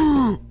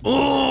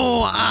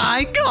 Oh,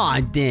 I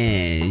got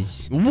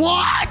this.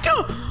 What?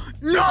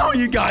 No,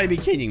 you gotta be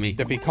kidding me.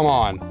 Jeffy, come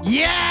on.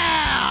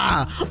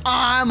 Yeah!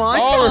 I'm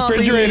on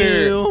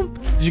refrigerator. you.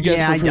 Did you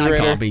guess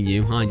refrigerator? I copied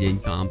you. I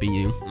did copy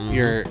you.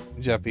 You're,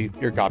 Jeffy,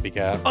 you're a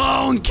copycat.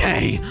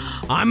 Okay,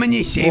 I'm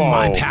gonna save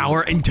my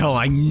power until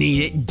I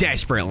need it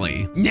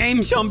desperately.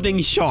 Name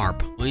something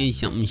sharp. What is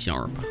something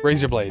sharp?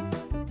 Razor blade.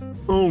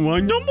 Oh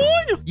my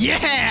God!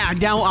 Yeah,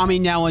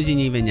 that wasn't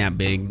even that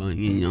big, but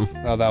you know.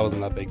 Oh, that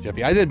wasn't that big,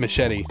 Jeffy. I did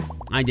machete.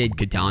 I did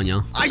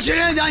katana. I should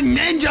have done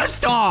ninja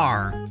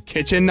star.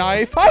 Kitchen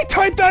knife. I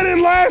typed that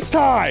in last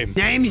time.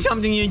 Name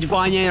something you'd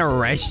find in a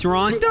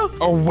restaurant.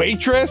 A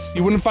waitress?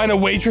 You wouldn't find a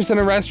waitress in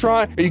a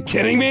restaurant? Are you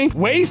kidding me?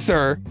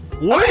 Waster?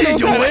 What I don't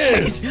is know what that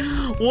is.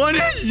 What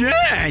is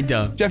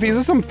that? Jeffy, is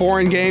this some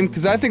foreign game?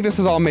 Because I think this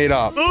is all made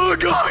up. Oh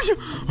gosh.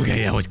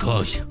 Okay, that was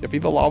close. Jeffy,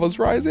 the lava's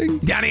rising.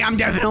 Daddy, I'm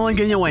definitely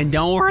gonna win.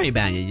 Don't worry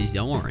about it. Just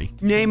don't worry.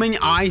 Name an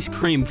ice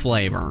cream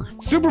flavor.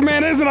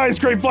 Superman is an ice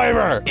cream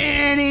flavor.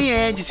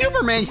 Idiot.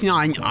 Superman's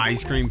not an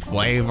ice cream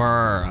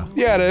flavor.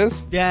 Yeah, it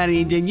is.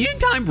 Daddy, did you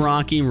type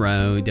Rocky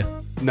Road?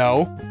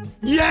 No.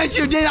 Yes,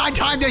 you did. I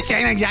typed the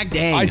same exact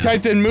thing. I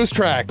typed in moose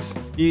tracks.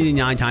 You did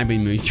not type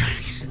in moose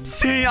tracks.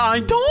 See, I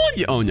told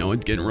you. Oh no,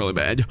 it's getting really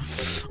bad.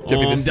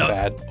 Jeffy, this is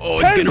bad. Oh,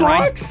 10 it's getting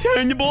blocks?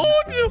 10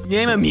 blocks.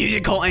 Name a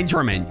musical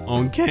instrument.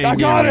 Okay, I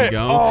got it.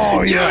 Go.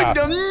 Oh, yeah.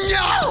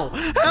 No!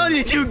 How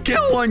did you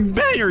get one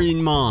better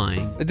than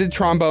mine? I did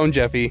trombone,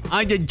 Jeffy.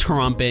 I did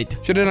trumpet.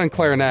 Should have done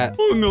clarinet.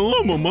 Oh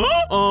no, mama.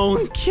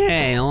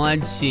 Okay,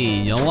 let's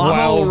see.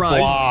 12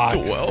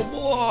 blocks. 12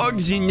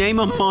 blocks. Name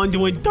a month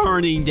with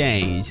 30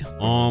 days.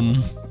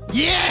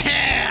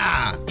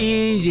 Yeah!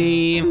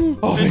 Easy.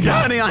 Oh, thank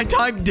God. Daddy, I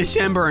typed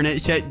December and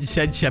it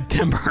said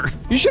September.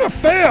 You should have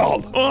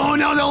failed. Oh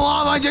no, the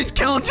lava just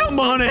killed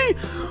somebody.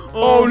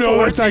 Oh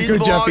no, that's not 14 good,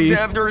 blocks Jeffy.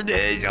 After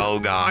this, oh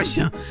gosh.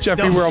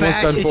 Jeffy, we're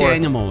almost done for.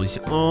 Animals.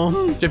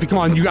 Jeffy, come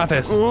on, you got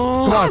this. Come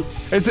on.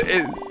 It's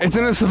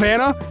in the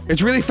savannah.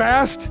 It's really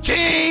fast.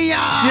 Cheetah!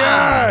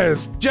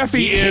 Yes!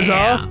 Jeffy is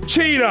a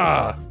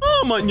cheetah.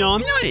 Oh my, no,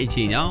 I'm not a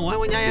cheetah. Why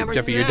would I ever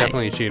Jeffy, say you're that?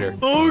 definitely a cheater.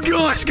 Oh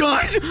gosh,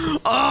 guys.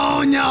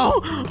 Oh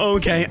no.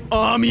 Okay.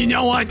 You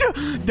know what?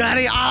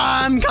 Daddy,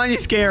 I'm kind of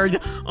scared.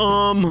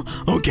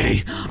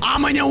 Okay.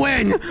 I'm gonna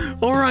win.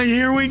 All right,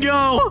 here we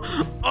go.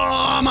 Oh,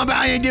 I'm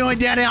about to do it,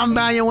 Daddy. I'm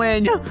about to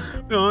win.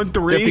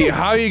 3. Jeffy,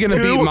 how are you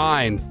gonna 2, beat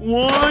mine?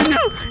 1.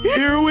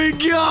 Here we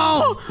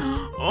go.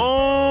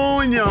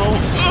 Oh no.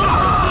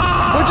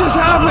 What just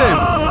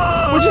happened?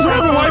 What just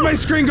happened? Why did my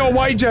screen go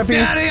white, Jeffy?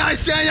 Daddy, I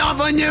set off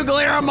a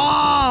nuclear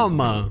bomb.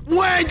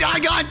 Wait, I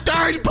got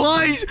 3rd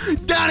place.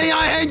 Daddy,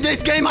 I hate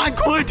this game. I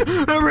quit.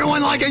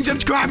 Everyone like and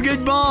subscribe.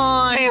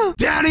 Goodbye.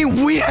 Daddy,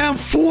 we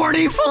have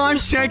 45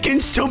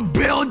 seconds to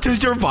build to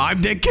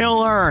survive the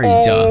killers.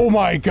 Oh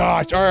my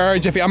gosh. All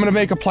right, Jeffy, I'm gonna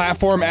make a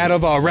platform out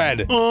of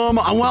red. Well,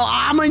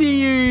 I'm gonna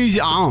use,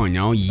 I don't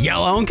know,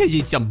 yellow because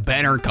it's a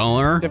better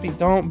color. Jeffy,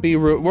 don't be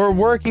rude. We're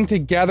working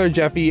together,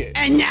 Jeffy.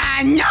 And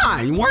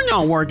nah, we're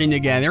not working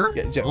together.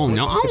 Oh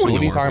no, I want to.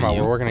 What are you talking about?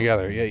 You. We're working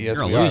together. Yeah, yes,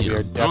 You're we a are. loser. We are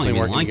I don't definitely even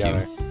working like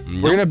together.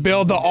 you. We're gonna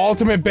build the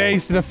ultimate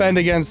base to defend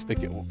against the.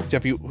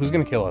 Jeffy, who's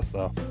gonna kill us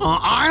though?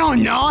 I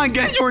don't know. I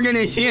guess we're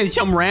gonna see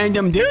some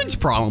random dudes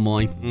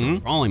probably.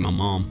 Probably my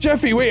mom.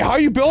 Jeffy, wait, how are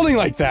you building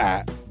like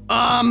that?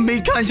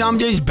 Because I'm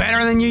just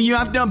better than you. You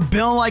have to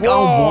build like a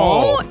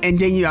wall, and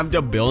then you have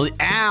to build it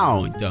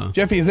out.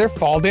 Jeffy, is there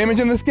fall damage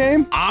in this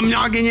game? I'm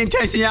not gonna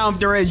test it out if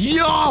there is.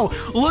 Yo,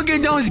 look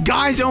at those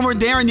guys over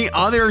there in the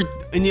other.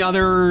 Look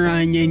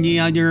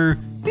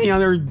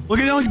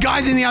at those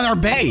guys in the other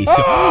base.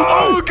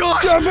 Oh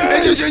gosh, Jeffy,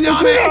 it's a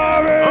tsunami.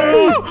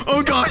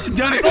 Oh gosh,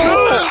 done it.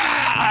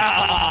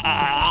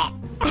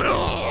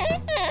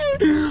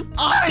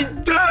 I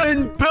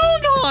didn't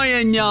build high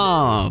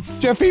enough.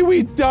 Jeffy,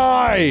 we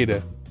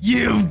died.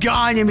 You've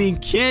got to be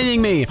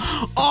kidding me.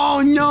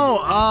 Oh, no.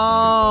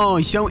 Oh,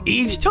 so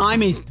each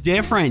time it's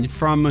different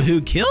from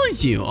who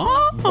kills you.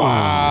 Oh.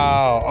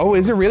 Wow. Oh,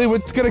 is it really?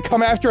 What's going to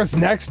come after us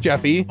next,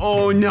 Jeffy?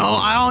 Oh, no.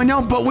 I don't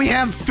know, but we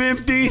have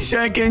 50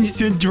 seconds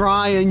to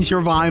try and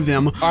survive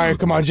them. All right,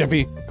 come on,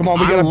 Jeffy. Come on,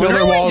 we got to build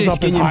our walls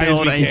up as high as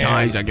we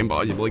can. As I can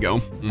possibly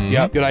go.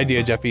 Yep, good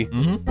idea, Jeffy.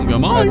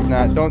 Come on. That's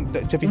not,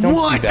 Jeffy, don't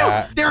do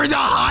that. There's a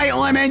height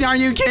limit. Are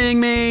you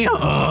kidding me? Oh,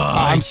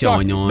 I'm so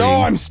stuck. annoying.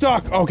 No, I'm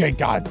stuck. Okay,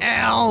 God.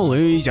 L,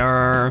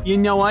 loser. You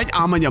know what?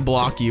 I'm gonna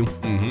block you.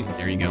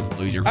 There you go,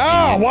 loser.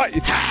 Oh, what?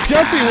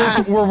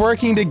 Jeffy, we're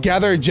working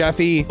together,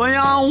 Jeffy. But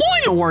I don't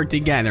want to work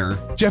together.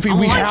 Jeffy,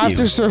 we have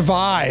to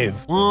survive.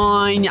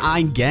 Fine,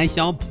 I guess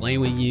I'll play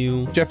with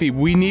you. Jeffy,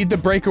 we need to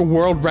break a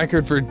world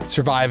record for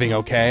surviving,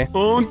 okay?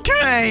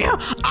 Okay,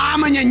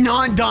 I'm gonna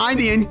not die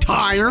the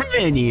entire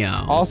video.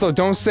 Also,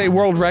 don't say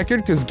world record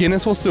because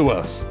Guinness will sue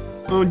us.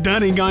 Oh,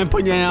 Daddy, gotta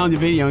put that out in the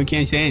video. I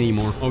can't say it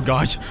anymore. Oh,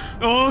 gosh.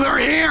 Oh, they're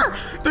here.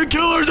 The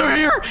killers are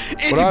here.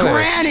 It's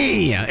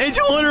Granny. It's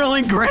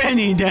literally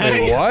Granny,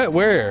 Daddy. Wait, what?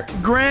 Where?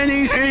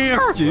 Granny's here.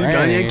 She's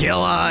gonna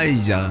kill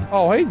us.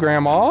 Oh, hey,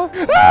 Grandma.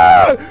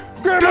 Ah!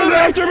 Grandma's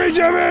after me,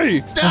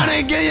 Jeffy.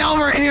 Daddy, get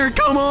over here.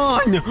 Come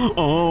on.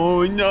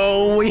 Oh,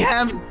 no. We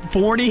have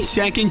 40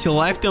 seconds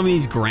left of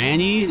these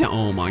grannies.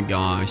 Oh, my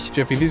gosh.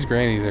 Jeffy, these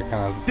grannies are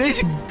kind of...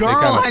 This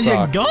girl has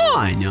a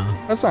gun.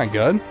 That's not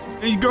good.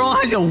 This girl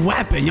has a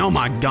weapon. Oh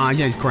my gosh,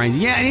 that's crazy.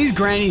 Yeah, these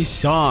grannies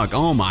suck.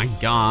 Oh my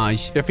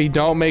gosh. Jeffy,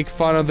 don't make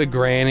fun of the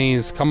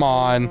grannies. Come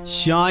on.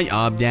 Shut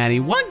up, Daddy.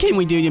 What can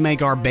we do to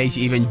make our base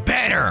even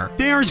better?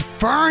 There's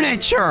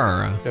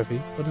furniture. Jeffy,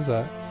 what is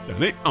that?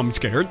 Daddy, I'm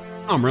scared.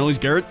 I'm really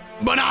scared.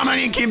 But I'm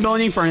gonna keep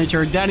building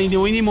furniture. Daddy, do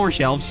we need more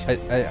shelves?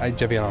 Jeffy, I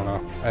don't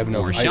know. I have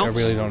no. More I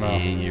really don't know.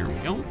 And here we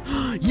go.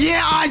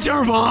 Yeah, I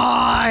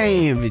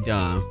survived.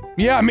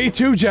 Yeah, me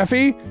too,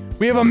 Jeffy.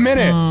 We have a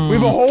minute. We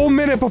have a whole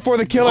minute before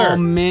the killer. A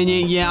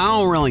minute? Yeah, I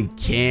don't really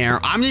care.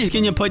 I'm just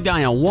gonna put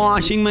down a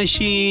washing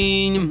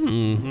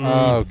machine.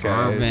 Okay,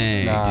 Perfect.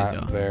 it's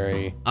not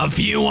very... A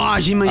few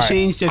washing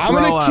machines to throw I'm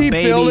gonna keep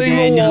babies building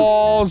in. the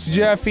walls,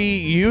 Jeffy.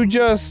 You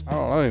just... I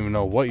don't even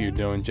know what you're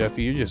doing,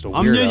 Jeffy. You're just a weirdo.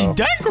 I'm just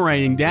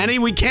decorating, Daddy.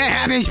 We can't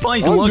have this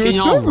place looking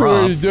all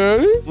rough.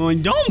 Daddy. Well,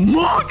 don't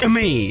mock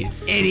me,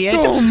 idiot.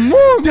 Don't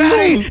mock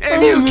Daddy, me.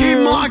 if you keep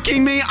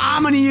mocking me,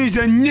 I'm gonna use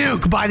the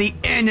nuke by the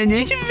end of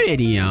this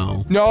video.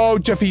 No,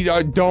 Jeffy,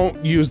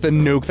 don't use the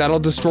nuke. That'll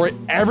destroy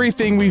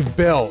everything we've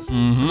built.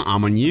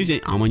 I'm gonna use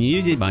it. I'm gonna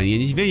use it by the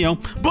end of this video.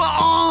 But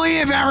only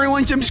if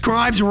everyone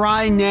subscribes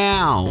right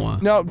now.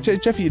 No,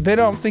 Jeffy, I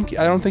don't think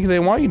they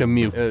want you to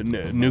nuke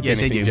anything, Yes,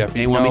 they do.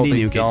 Jeffy. They want me to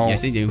nuke don't. it.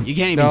 Yes, they do. You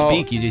can't even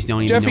speak. You just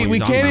don't even know Jeffy, what we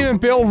you're can't talking even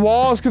about. build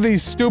walls because of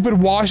these stupid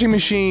washing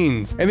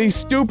machines and these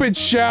stupid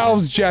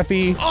shelves,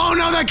 Jeffy. Oh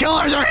no, the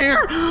killers are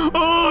here!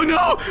 Oh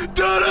no!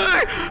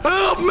 Daddy!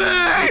 Help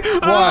me!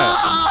 What?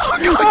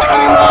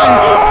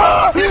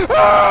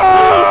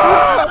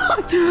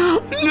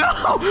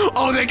 No!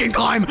 Oh, they can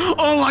climb!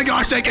 Oh my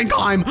gosh, they can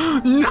climb!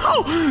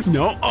 No!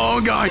 No! Oh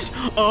gosh!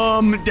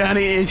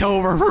 Daddy, it's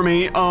over for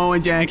me. Oh,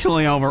 it's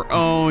actually over.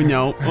 Oh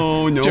no!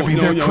 Oh no! Jeffy,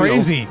 no, they're no,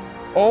 crazy. No.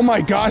 Oh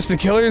my gosh, the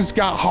killers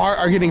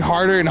are getting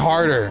harder and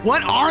harder.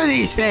 What are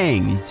these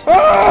things?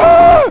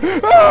 Run!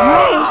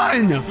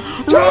 Run!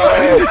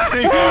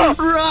 Daddy!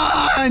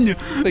 Run!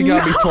 They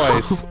got me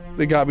twice.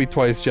 They got me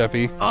twice,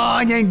 Jeffy.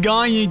 Oh, they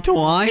got you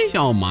twice?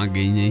 Oh my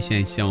goodness,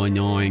 that's so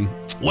annoying.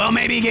 Well,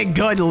 maybe get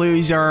good,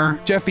 loser.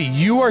 Jeffy,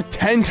 you are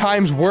 10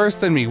 times worse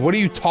than me. What are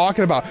you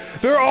talking about?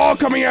 They're all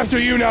coming after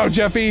you now,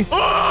 Jeffy.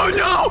 Oh,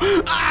 no!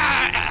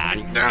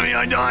 Daddy,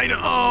 I died.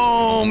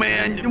 Oh,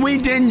 man. We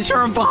didn't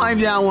survive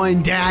that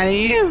one,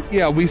 Daddy.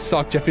 Yeah, we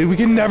suck, Jeffy. We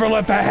can never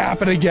let that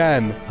happen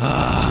again.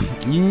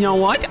 You know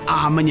what?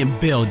 I'm gonna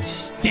build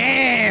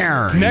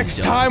stairs.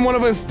 Next time one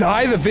of us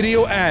die, the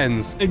video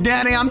ends.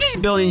 Daddy, I'm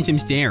just building some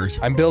stairs.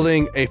 I'm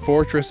building a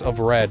fortress of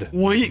red.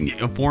 What?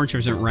 A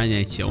fortress of red?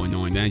 That's so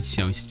annoying. That's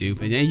so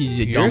stupid. That is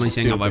the dumbest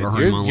thing I've ever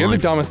heard in my life. You're the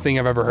dumbest thing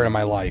I've ever heard in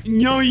my life.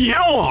 No, you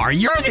are.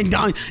 You're the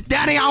dumb.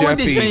 Daddy, I want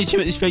this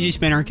fidget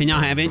spinner. Can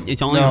I have it?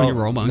 It's only 100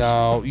 Robux.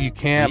 No, you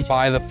can't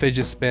buy the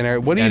fidget spinner.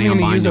 What are you going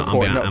to use it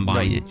for? I'm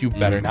buying it. You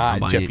better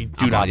not, Jeffy.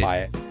 Do not buy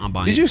it. I'm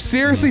buying it. Did you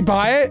seriously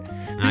buy it?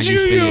 Did you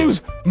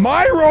use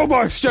my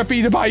Robux,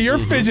 Jeffy, to buy your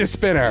fidget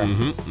spinner?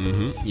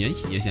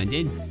 Yes, I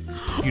did.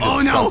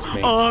 Oh no!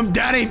 Me.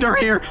 Daddy, they're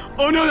here.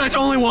 Oh no, that's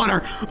only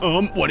water.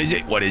 What is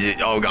it? What is it?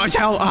 Oh gosh,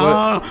 hell!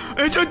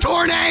 It's a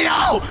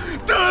tornado!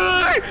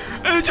 Daddy,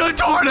 It's a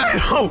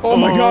tornado. Oh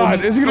my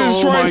God. Is it going to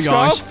destroy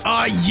stuff?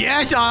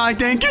 Yes, I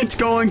think it's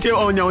going to.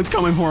 Oh no, it's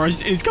coming for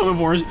us. It's coming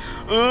for us.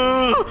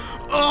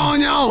 Oh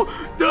no.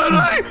 Did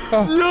I?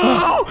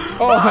 No.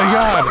 Oh, thank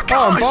God.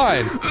 Oh, I'm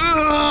fine.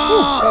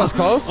 That was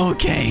close.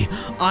 Okay,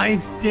 I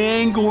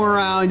think we're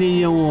out of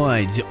the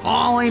woods.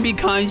 Only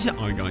because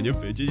I got a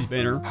fidget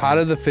spinner. How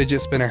did the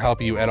fidget spinner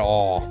help you at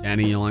all?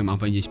 Daddy, you like my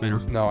fidget spinner?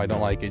 No, I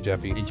don't like it,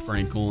 Jeffy. It's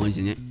pretty cool,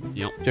 isn't it?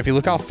 Yep. Jeffy,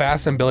 look how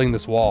fast I'm building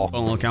this wall.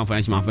 Oh, look how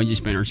fast my fidget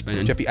spinner's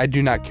spinning. Jeffy, I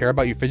do not care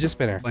about your fidget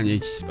spinner. But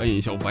it's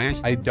spinning so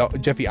fast. I don't,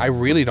 Jeffy, I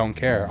really don't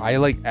care.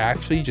 I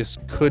actually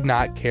just could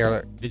not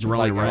care. It's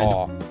really red. At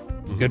all.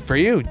 Good for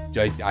you,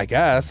 I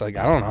guess. Like,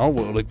 I don't know.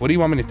 Like, what do you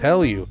want me to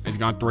tell you? It's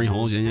got 3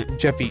 holes in it.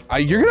 Jeffy,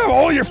 you're gonna have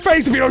all your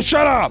face if you don't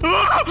shut up.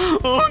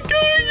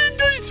 Okay, you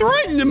just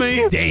threatened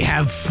me. They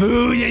have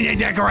food in the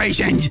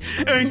decorations.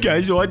 And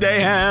guess what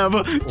they have?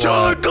 What?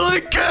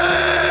 Chocolate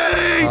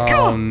cake.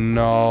 Oh,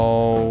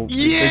 no.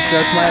 Yeah.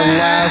 That's my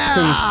last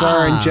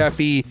concern,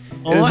 Jeffy.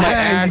 It is my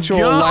actual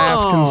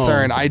last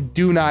concern. I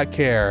do not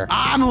care.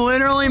 I'm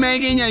literally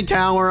making a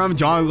tower of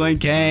chocolate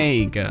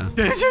cake.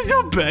 This is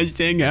the best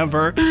thing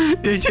ever.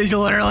 This is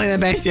literally the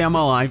best day of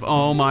my life.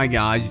 Oh my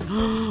gosh.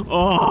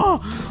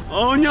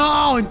 Oh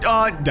no.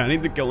 Daddy,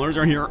 the killers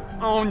are here.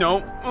 Oh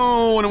no.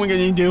 Oh, what are we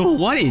gonna do?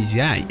 What is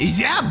that? Is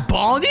that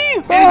Baldy?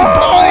 It's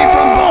Baldy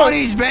from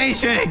Baldy's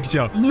Basics.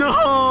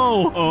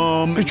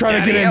 No. They're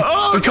trying to get in.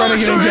 They're trying to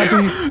get in,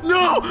 Jeffy.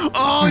 No.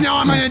 Oh no,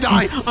 I'm gonna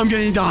die. I'm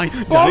gonna die.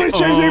 Baldy's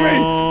chasing me.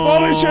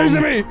 Baldy's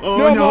chasing me.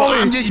 Oh, no, Baldy.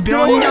 I'm just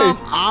building up.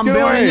 I'm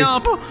building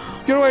up.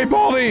 Get away,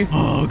 Baldy.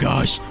 Oh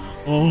gosh.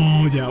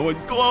 Oh, that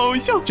was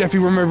close. Jeffy,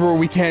 remember,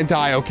 we can't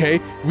die, okay?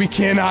 We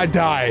cannot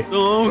die.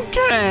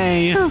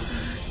 Okay.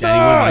 Daddy,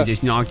 what if I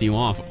just knocked you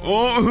off?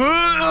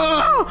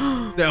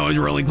 Oh, that was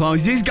really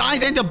close. These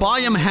guys at the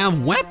bottom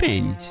have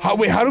weapons.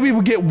 Wait, how do we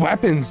get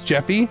weapons,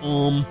 Jeffy?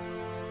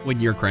 With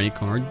your credit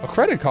card. A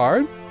credit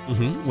card?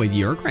 Mm-hmm. With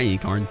your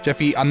credit card.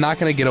 Jeffy, I'm not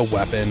gonna get a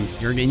weapon.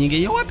 You're gonna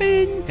get a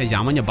weapon. Because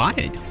I'm gonna buy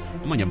it.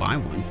 I'm gonna buy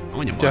one. I'm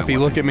gonna buy Jeffy,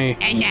 look at me.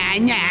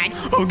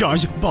 Oh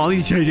gosh,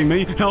 Baldy's chasing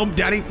me. Help,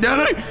 Daddy.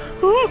 Daddy.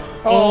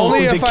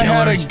 Only if I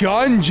had a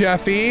gun,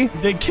 Jeffy.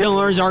 The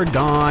killers are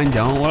gone.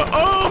 Don't worry.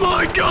 Oh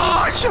my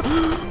gosh.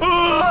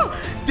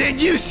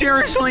 Did you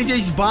seriously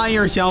just buy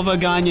yourself a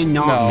gun and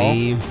not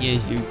me?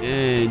 Yes, you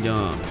did.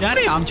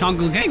 Daddy, I'm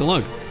chocolate cake.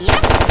 Look.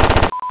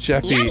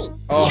 Jeffy,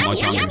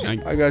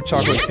 I got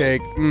chocolate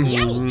cake.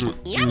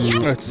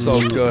 That's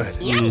so good.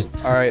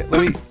 All right,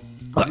 let me.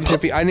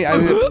 Jeffy, I need.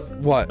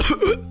 What?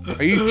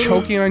 Are you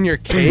choking on your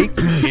cake,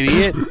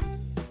 idiot?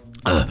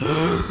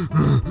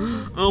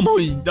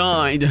 Almost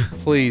died.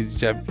 Please,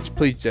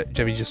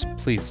 Jeffy, just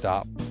please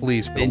stop.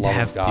 Please, for the love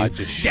of God,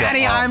 just shut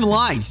Daddy, up. I have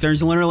lights.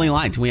 There's literally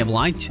lights. We have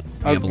lights.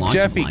 We have lots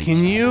Jeffy, of lights.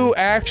 can you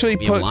actually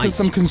put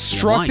some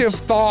constructive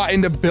thought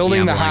into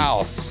building the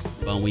house?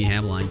 Well, we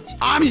have lights.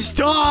 I'm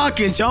stuck.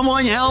 Can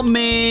someone help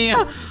me?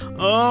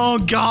 Oh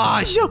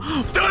gosh! Dude,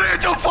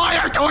 it's a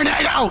fire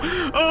tornado!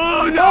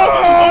 Oh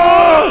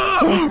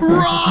no!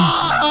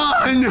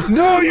 Run!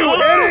 No, you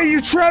idiot! You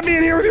trapped me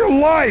in here with your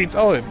lights!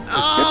 Oh, it skipped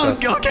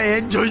us. Okay,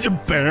 it just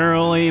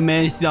barely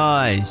missed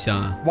us.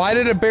 Why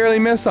did it barely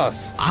miss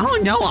us? I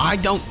don't know. I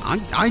don't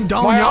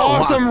know. My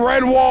awesome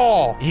red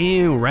wall!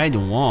 Ew, red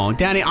wall.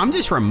 Daddy, I'm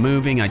just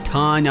removing a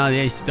ton of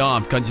this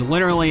stuff because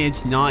literally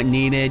it's not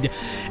needed.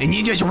 And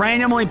you just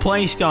randomly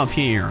place stuff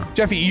here.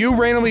 Jeffy, you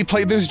randomly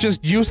play. There's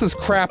just useless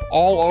crap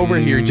all over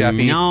here,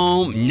 Jeffy.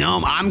 No,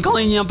 I'm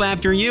cleaning up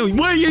after you.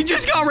 Wait, you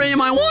just got rid of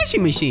my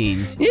washing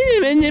machine.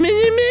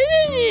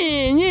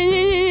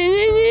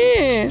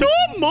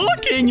 Stop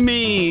mocking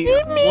me.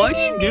 What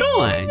are you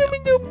doing?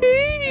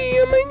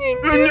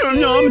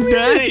 No, I'm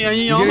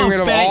Daddy. I'm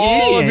a fat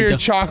all idiot. of your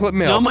chocolate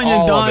milk. I'm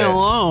gonna die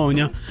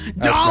alone.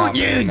 Don't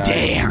you nice.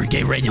 dare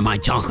get rid of my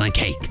chocolate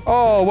cake.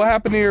 Oh, what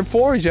happened to your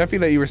floor, Jeffy,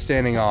 that you were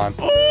standing on?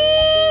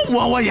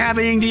 What was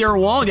happening to your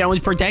wall that was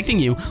protecting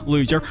you?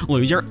 Loser,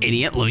 loser,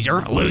 idiot, loser,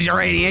 loser,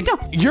 idiot.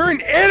 You're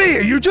an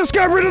idiot. You just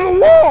got rid of the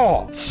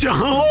wall. So?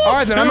 All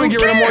right, then I'm going to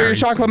get rid of more of your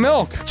chocolate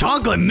milk.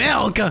 Chocolate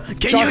milk? Can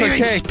you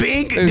even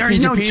speak?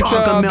 There's no pizza,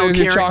 chocolate milk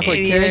here, chocolate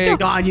idiot. cake.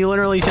 God, you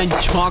literally said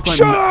chocolate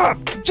milk. Shut up!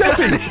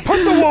 Jeffy,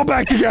 put the wall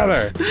back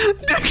together.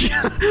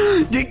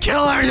 The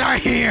killers are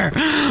here.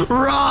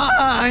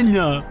 Run!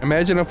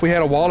 Imagine if we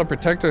had a wall to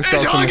protect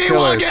ourselves from the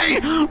killers.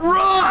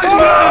 Run!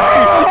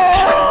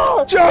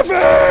 Oh!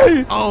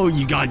 Jeffy! Oh,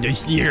 you got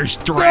this year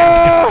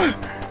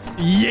strapped.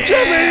 Yeah!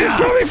 Jeffy, he's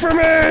coming for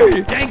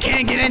me! They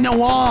can't get in the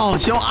wall,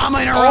 so I'm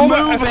gonna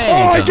remove it.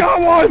 Oh, I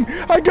got one!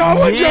 I got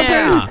one,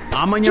 Jeffy!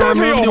 I'm gonna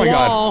remove the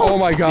wall. Oh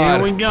my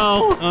God. Here we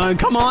go.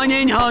 Come on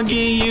in,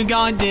 Huggy. You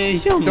got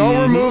this. Don't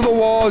remove the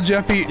wall,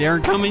 Jeffy. They're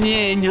coming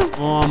in.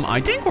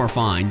 I think we're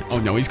fine. Oh,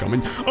 no, he's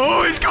coming.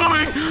 Oh, he's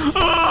coming!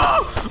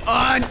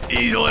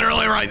 He's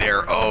literally right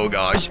there. Oh,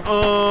 gosh.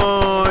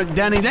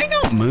 Danny, they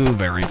don't move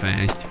very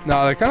fast.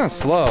 No, they're kind of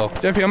slow.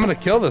 Jeffy, I'm gonna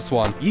kill this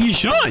one. You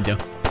should.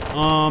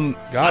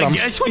 I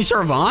guess we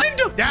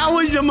survived? That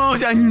was the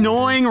most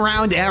annoying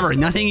round ever.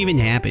 Nothing even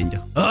happened.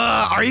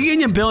 Are you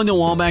gonna build the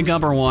wall back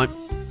up or what?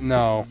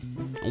 No.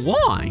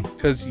 Why?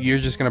 Because you're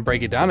just gonna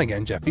break it down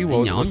again, Jeffy.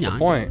 Well, No, what's I'm the not.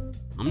 point?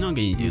 I'm not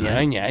gonna do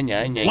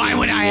that. Why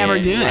would I ever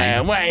do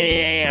that?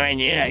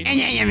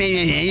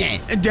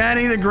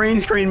 Daddy, the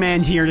green screen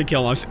man's here to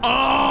kill us.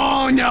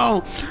 Oh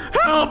no!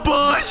 Help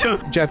us!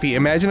 Jeffy,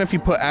 imagine if you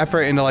put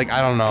effort into like,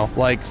 I don't know,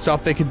 like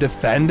stuff they could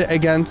defend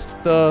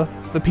against the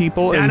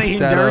people Daddy,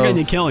 instead they're of...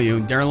 gonna kill you.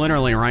 They're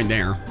literally right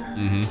there.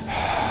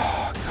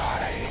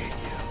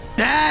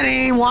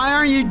 Daddy, why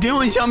aren't you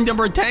doing something to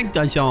protect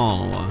us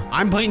all?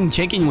 I'm putting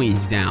chicken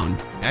wings down.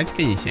 That's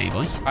gonna save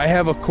us. I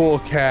have a cool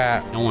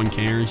cat. No one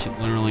cares.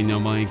 Literally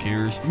nobody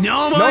cares.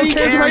 Nobody No one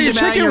cares about your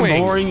chicken wings.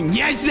 boring.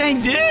 Yes, they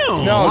do.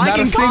 No, I not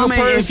can a single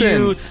comment person. If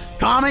you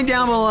comment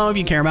down below if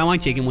you care about my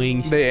chicken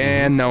wings.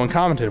 And no one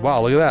commented.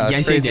 Wow, look at that. That's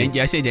Yes, crazy. they did.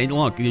 Yes, they did.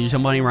 Look, there's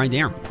somebody right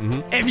there.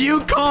 If you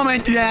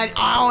comment that,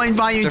 I'll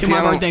invite you to Jeffy,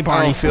 my birthday I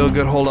party. don't feel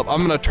good. Hold up.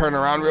 I'm gonna turn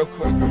around real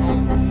quick.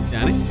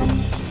 Daddy?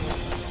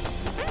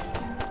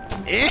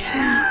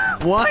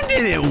 Why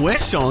did it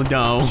whistle,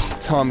 though?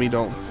 Tummy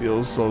don't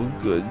feel so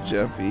good,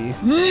 Jeffy.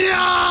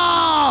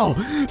 No!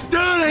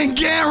 Dude,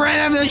 get rid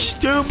of the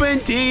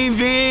stupid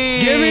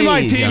TV! Give me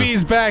my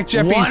TVs back,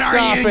 Jeffy. What Stop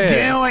are you it.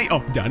 doing?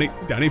 Oh,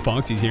 Daddy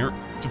Foxy's here.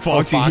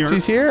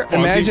 Foxy's here?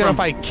 Imagine if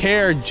I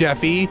cared,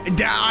 Jeffy.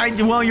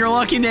 Well, you're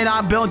lucky that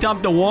I built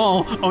up the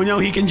wall. Oh, no,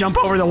 he can jump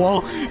over the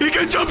wall. He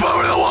can jump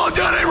over the wall,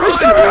 Daddy! Run! He's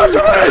coming after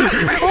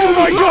me! Oh,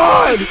 my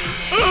God!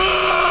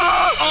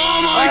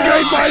 Oh, my God!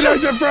 I hate Five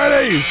Nights at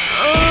Freddy's!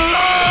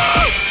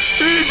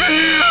 He's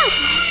here!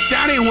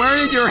 Daddy, where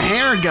did your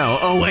hair go?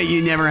 Oh, wait,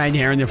 you never had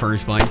hair in the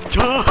first place.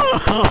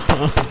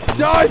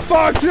 Die,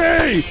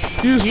 Foxy!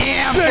 You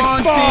sick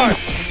Foxy,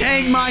 fox!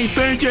 take my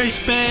fidget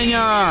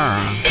spinner!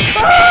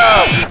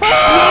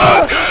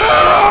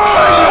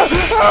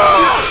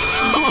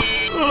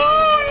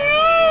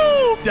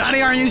 Oh, no!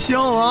 Daddy, are you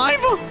still alive?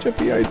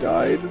 Jeffy, I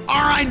died.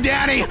 All right,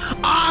 Daddy,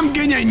 I'm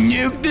gonna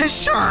nuke the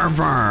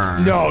server.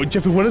 No,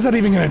 Jeffy, what is that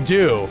even gonna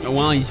do?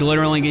 Well, he's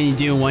literally gonna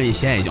do what he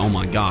says. Oh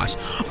my gosh.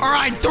 All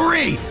right,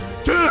 3,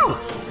 2,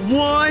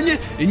 1,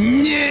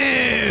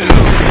 nuke!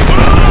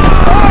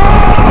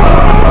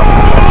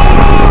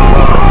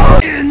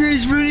 In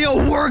this video,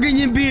 we're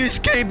gonna be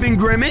escaping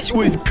Grimace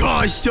with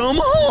custom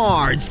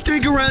hearts.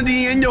 Stick around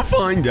the end to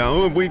find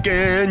out if we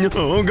can.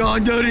 Oh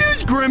God, that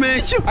is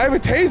Grimace. I have a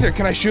taser.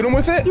 Can I shoot him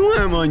with it? You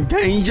have a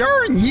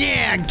taser?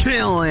 Yeah,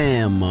 kill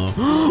him.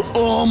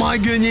 Oh my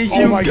goodness, Oh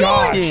you my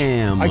got gosh.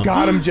 him. I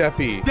got him,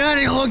 Jeffy.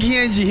 Daddy, look, he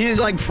has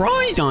like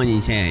fries on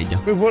his head.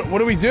 Wait, what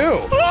do we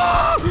do?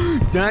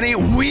 Daddy,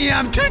 we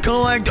have to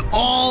collect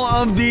all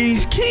of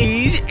these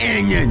keys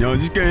and then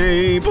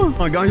escape.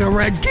 I got a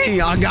red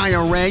key.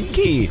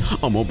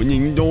 I'm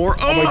opening the door.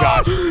 Oh my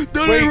gosh.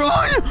 Daddy,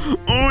 run.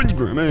 Oh, it's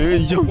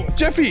Grimace.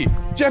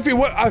 Jeffy,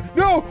 what?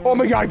 No. Oh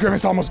my God,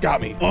 Grimace almost got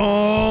me.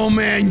 Oh,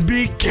 man,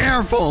 be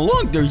careful.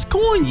 Look, there's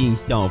coins and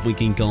stuff we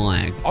can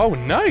collect. Oh,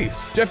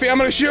 nice. Jeffy, I'm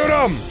gonna shoot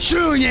him.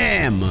 Shoot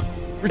him.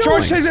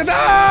 Recharge taser.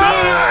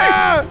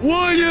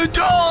 What are you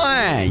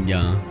doing?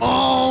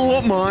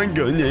 Oh my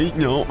goodness.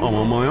 No, I'm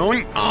on my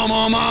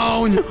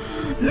own.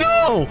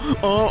 No!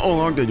 Oh,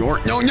 lock the door.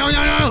 No!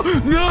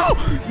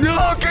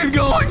 Keep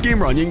going. Keep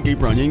running.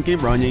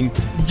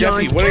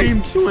 Jeffy, Just wait.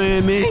 keep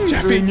swimming.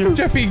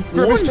 Jeffy,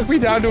 Grimace took me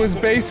down to his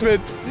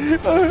basement.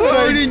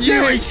 How did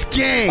you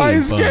escape? I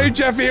escaped,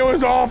 Jeffy. It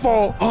was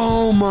awful.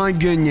 Oh my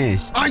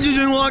goodness. I just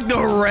unlocked the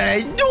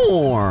red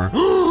door.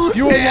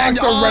 You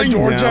unlocked the red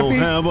door, Jeffy? I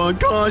have a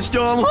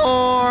custom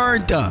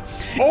heart.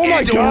 Oh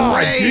my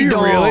God, do you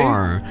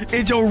really?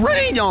 It's a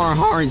radar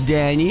heart,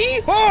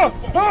 Daddy. Oh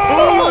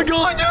my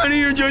God, Daddy,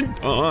 you just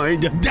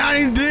died.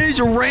 Daddy, this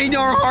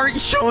radar heart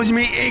shows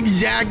me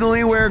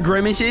exactly where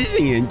Grimace is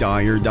the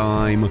entire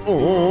time.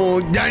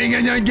 Oh, Daddy,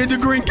 get the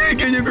green key,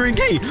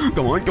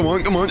 Come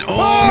on.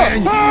 Oh,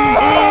 man.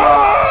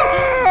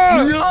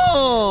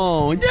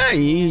 No,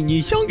 Daddy,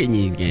 you suck in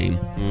this game.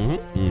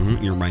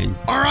 You're right.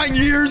 All right,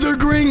 here's the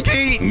green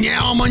key.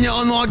 Now I'm gonna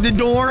unlock the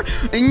door.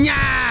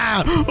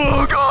 Yeah.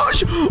 Oh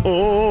gosh.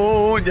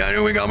 Oh, Daddy,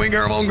 we gotta be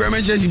careful.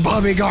 Grimace is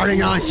puppy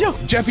guarding us.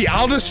 Jeffy,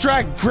 I'll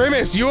distract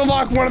Grimace. You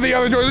unlock one of the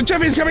other doors.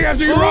 Jeffy's coming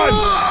after you. Run!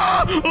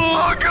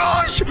 Oh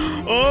gosh.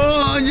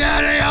 Oh,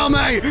 Daddy, help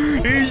me.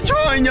 He's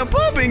trying to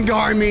puppy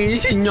guard me.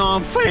 This is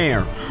not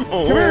fair.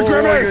 Oh, come here,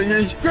 Grimace. My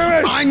goodness.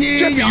 Grimace. I need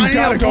Jeffy, you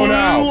gotta go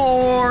now.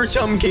 Or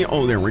some key.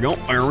 Oh, there we go.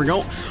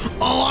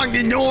 Unlock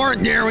the door.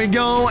 There we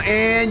go.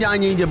 And I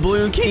need the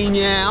blue key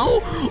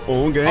now.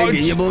 Okay,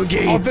 get your blue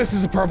key. Oh, this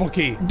is a purple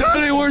key.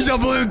 Daddy, where's the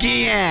blue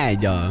key at?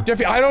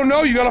 Jeffy, I don't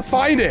know. You gotta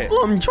find it.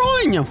 I'm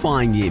trying to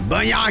find it,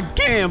 but I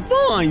can't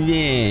find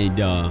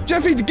it.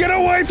 Jeffy, get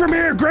away from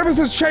here. Grimace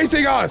is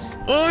chasing us.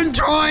 I'm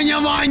trying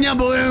to find the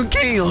blue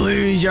key,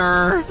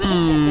 loser.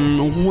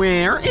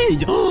 Where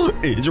is?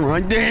 It's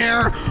right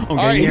there. Okay, all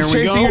right, he's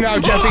chasing you now,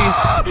 Jeffy.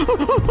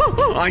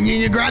 I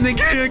need to grab the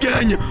key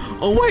again.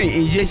 Oh wait,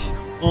 is this?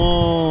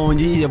 Oh,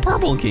 this is a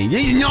purple key.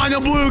 This is not a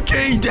blue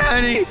key,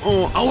 Daddy.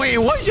 Oh, wait, it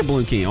was a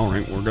blue key. All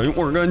right, we're good.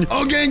 We're good.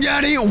 Okay,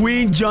 Daddy,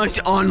 we just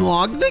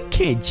unlocked the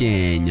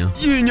kitchen.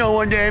 You know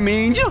what that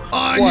means?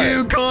 A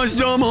new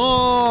custom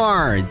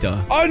heart.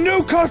 A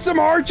new custom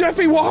heart,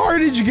 Jeffy? What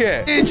heart did you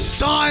get? It's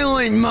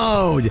silent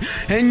mode.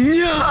 And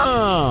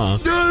yeah,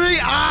 Daddy,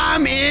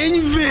 I'm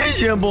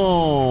invisible.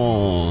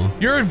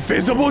 You're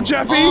invisible,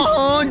 Jeffy?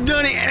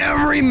 Daddy,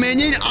 every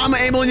minute I'm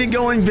able to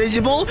go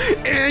invisible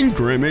and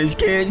Grimace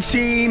can't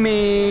see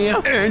me.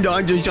 And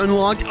I just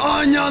unlocked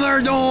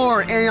another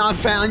door and I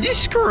found a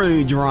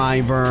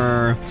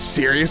screwdriver.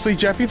 Seriously,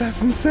 Jeffy?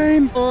 That's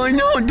insane. I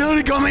know,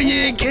 Daddy, come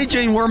into the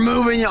kitchen. We're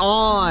moving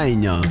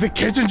on. The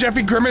kitchen,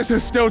 Jeffy? Grimace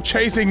is still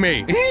chasing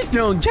me. He's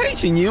still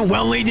chasing you?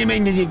 Well, lead him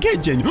into the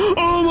kitchen.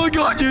 Oh my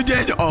God, you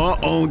did.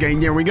 Okay,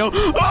 there we go.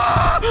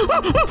 Oh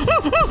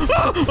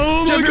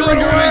my God,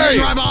 Grimace is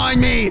right behind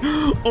me.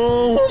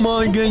 Oh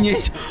my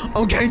goodness.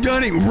 Okay,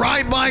 Daddy,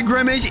 right by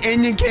Grimace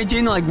in the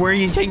kitchen, like where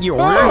you take your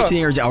orders,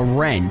 there's a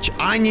wrench.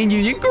 I need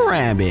you to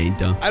grab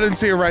it. I didn't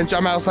see a wrench.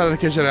 I'm outside of the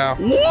kitchen now.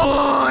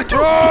 What?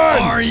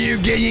 Run! Are you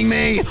kidding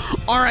me?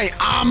 All right,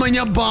 I'm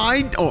gonna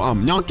buy. Oh,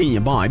 I'm not gonna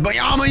buy, but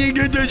I'm gonna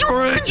get this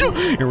wrench.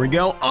 Here we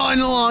go.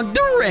 Unlock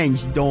the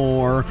wrench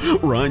door.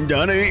 Run,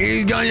 Daddy.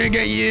 He's gonna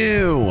get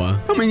you.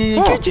 Come into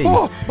the kitchen.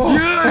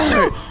 Yes.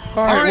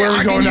 All right, where are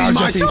we going now, Jeffy?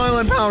 I can use my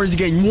silent powers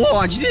again.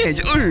 Watch this.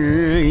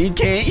 He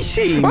can't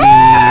see me.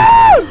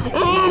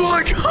 Oh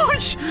my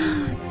gosh.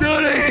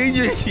 Daddy,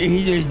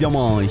 he just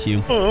demolished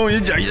you. Oh,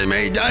 you're chasing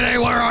me. Daddy,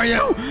 where are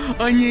you?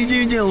 I need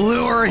you to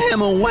lure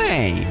him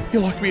away. He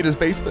locked me in his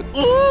basement.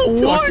 Oh,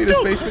 he locked me in his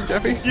basement,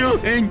 Jeffy. You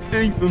in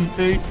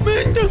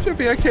basement?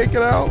 Jeffy, I can't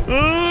get out.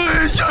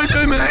 He's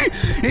chasing me.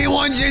 He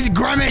wants his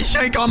Grimace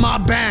shake on my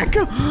back.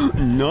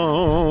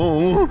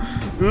 No.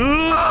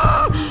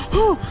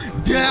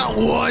 That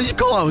was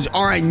close.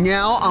 All right,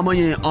 now I'm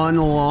going to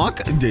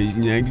unlock this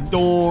next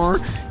door.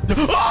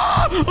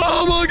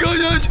 Oh my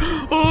goodness!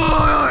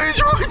 Oh,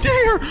 he's right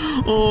there!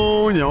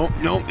 Oh no!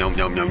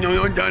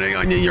 Daddy,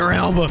 I need your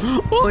help,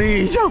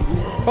 please!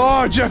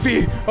 Oh,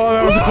 Jeffy! Oh,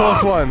 that was a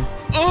close one.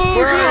 Oh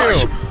Where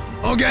gosh! are you?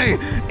 Okay,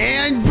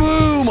 and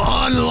boom!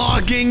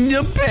 Unlocking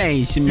the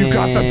basement. You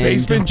got the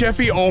basement,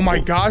 Jeffy? Oh my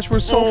gosh, we're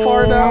so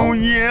far now. Oh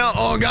yeah!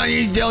 Oh God,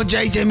 he's still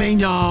chasing me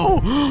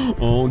though.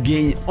 Oh,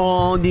 getting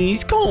all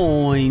these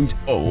coins.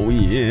 Oh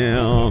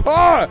yeah!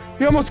 Ah!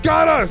 He almost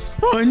got us!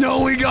 I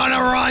know, we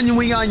gotta run.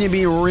 We gotta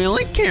be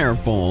really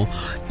careful.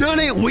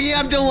 Daddy, we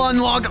have to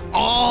unlock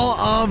all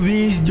of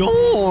these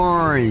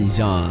doors.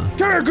 Come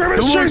here,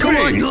 Grimace, chase come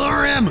me! on,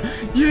 lure him.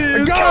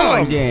 You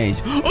got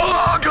this.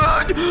 Oh,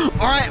 God.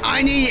 All right,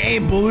 I need a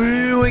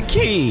blue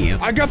key.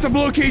 I got the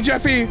blue key,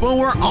 Jeffy. But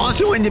we're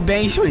also in the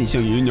basement, so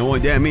you know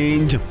what that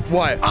means.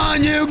 What? A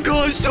new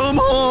custom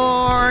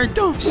heart.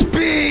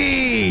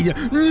 Speed.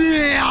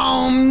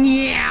 Meow,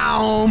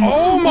 meow.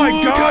 Oh, my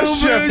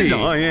gosh, Jeffy.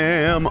 I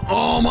am.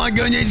 Oh, my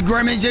goodness.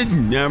 Grimace is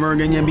never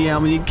going to be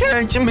able to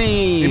catch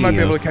me. He might be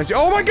able to catch you.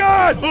 Oh, my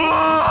God.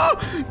 Oh,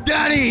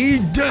 Daddy, he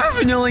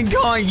definitely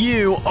caught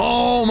you.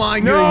 Oh, my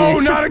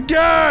goodness. No, not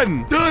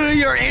again. Daddy,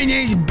 you're in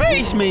his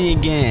basement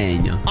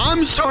again.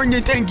 I'm starting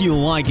to think you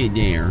like it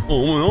there.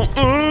 Oh, well.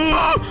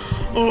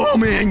 Oh,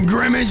 man,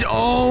 Grimace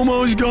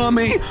almost got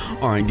me.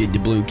 All right, get the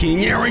blue key.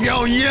 Here we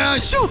go.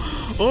 Yes.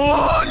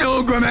 Oh,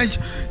 no, Grimace.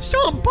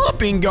 Stop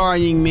puppy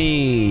guarding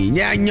me.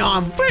 That's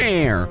not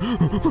fair.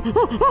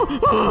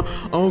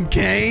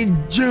 Okay,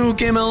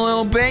 juke him a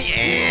little bit.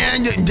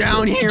 And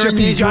down here Jeffy, in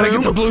this you gotta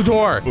room. get the blue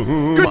door.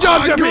 Good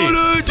job, Jeffy.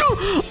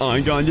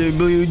 I got the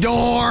blue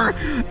door.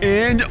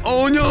 And,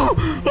 oh, no.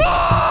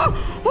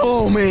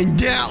 Oh, man,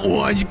 that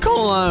was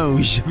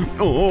close.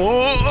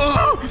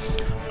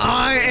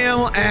 I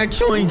am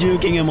actually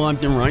juking him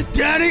left and right.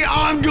 Daddy,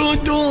 I'm going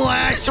to the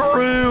last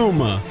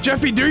room.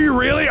 Jeffy, do you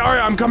really? All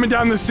right, I'm coming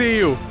down to see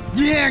you.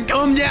 Yeah,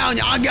 come down.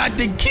 I got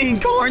the key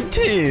card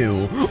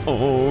too.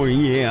 Oh,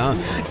 yeah.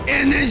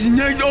 And this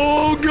next,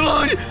 oh,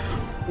 God.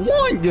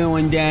 What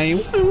doing, Daddy?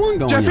 What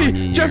going on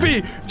here?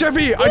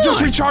 Jeffy, I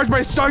just recharged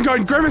my stun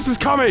gun. Grimace is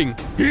coming.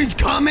 He's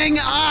coming?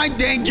 I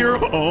think you're,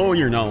 oh,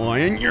 you're not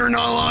lying. You're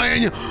not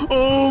lying.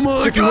 Oh,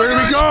 my God. Jeffy, where do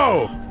we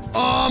go?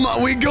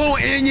 We go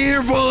in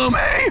here. Follow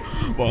me.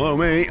 Follow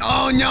me.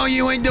 Oh, no,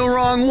 you went the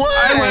wrong way.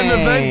 I went in the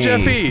vent,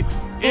 Jeffy.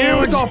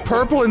 Ew, it's all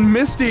purple and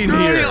misty in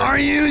here. Are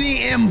you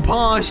the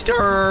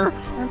imposter?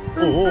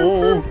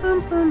 Oh.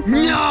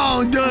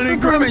 No, Daddy,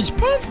 Grimace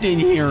pooped in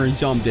here or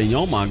something.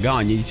 Oh, my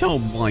God. It's so,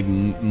 like,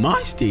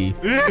 musty.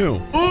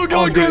 Ew. Oh,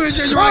 God, Grimace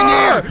is right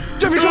there.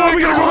 Jeffy, come on.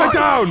 We gotta go back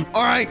down.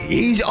 All right,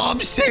 he's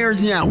upstairs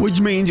now, which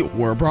means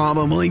we're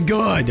probably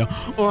good.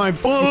 All right,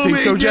 follow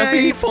me, so,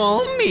 Jeffy?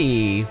 Follow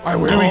me. All right,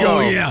 where do we go?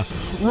 Oh, yeah.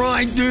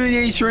 Right through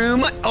this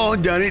room. Oh,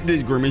 Daddy,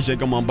 this Grimace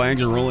shake on my back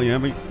is really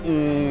heavy.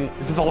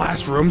 Is this the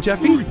last room,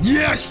 Jeffy?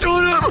 Yeah,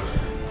 stood up.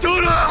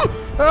 Stood up.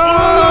 Ah!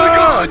 Oh, my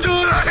God,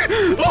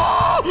 Daddy.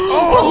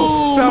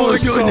 Oh, that my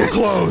was goodness. so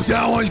close.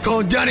 That was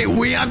close. Daddy,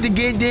 we have to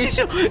get this,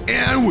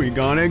 and we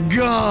gotta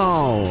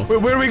go. Wait,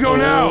 where do we go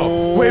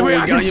now? Wait,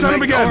 I can stun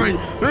him again.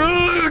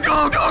 Go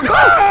Go, go, go!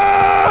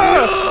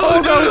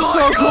 Oh, that was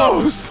so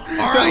close.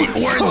 All right,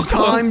 it's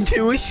time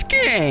to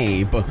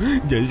escape.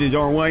 This is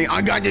our way.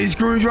 I got the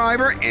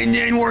screwdriver, and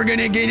then we're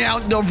gonna get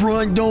out the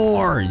front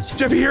doors.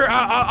 Jeffy, here,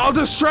 I'll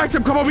distract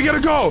him. Come on, we gotta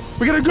go.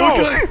 We gotta go.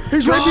 Okay.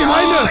 He's right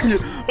behind us.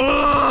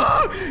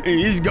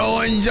 He's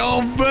going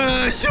so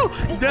fast.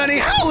 Daddy,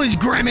 how is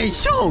Grimace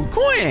so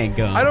quick?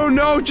 I don't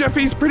know,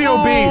 Jeffy's pretty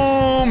obese.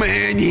 Oh,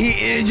 man, he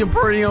is a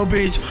pretty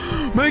obese.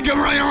 Make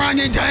him run around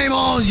the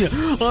tables.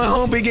 I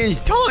hope he gets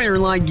tired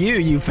like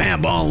you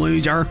fat ball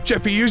loser.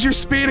 Jeffy, use your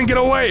speed and get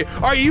away.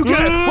 All right, you get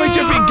it. Wait,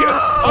 Jeffy,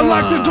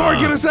 unlock the door.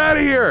 Get us out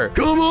of here.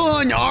 Come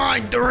on. All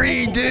right,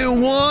 3, 2,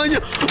 1.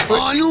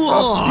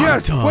 Unlock.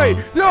 Yes. Wait.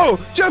 No,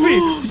 Jeffy.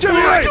 Jeffy,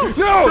 wait.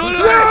 No.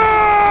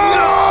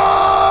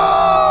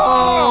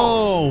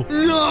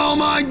 No,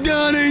 my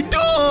daddy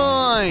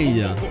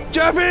died.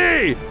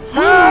 Jeffy.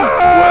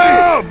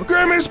 Help!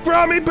 Grimace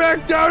brought me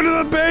back down to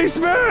the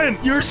basement!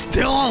 You're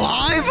still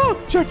alive?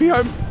 Jeffy,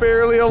 I'm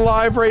barely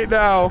alive right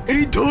now.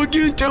 He took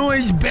you to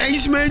his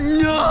basement?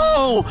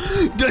 No!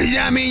 Does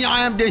that mean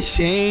I have to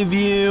save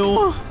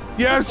you?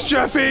 Yes,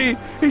 Jeffy!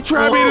 He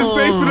trapped me in his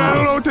basement. I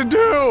don't know what to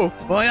do!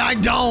 But I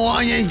don't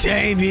want to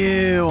save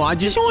you. I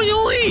just want you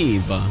to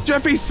leave.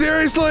 Jeffy,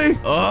 seriously?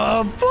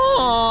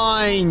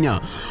 Fine.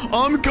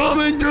 I'm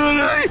coming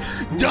today.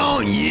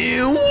 Don't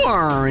you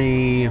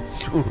worry.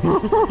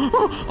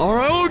 All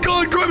right. Oh,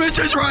 God, Grimace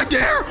is right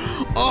there.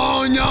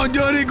 Oh, no,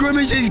 Daddy,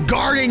 Grimace is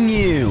guarding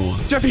you.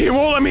 Jeffy, he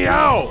won't let me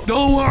out.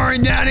 Don't worry,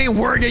 Daddy.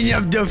 We're going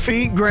to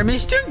defeat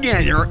Grimace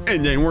together,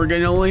 and then we're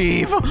going to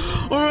leave. All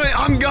right,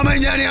 I'm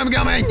coming, Daddy. I'm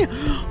coming.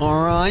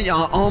 All right,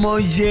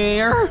 almost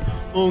there.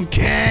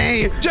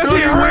 Okay. Jeffy,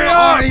 Daddy, hurry where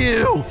up. are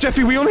you?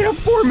 Jeffy, we only have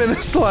 4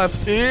 minutes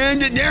left.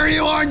 And there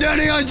you are,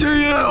 Daddy. I see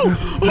you.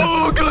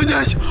 Oh,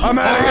 goodness. I'm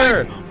out of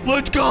here.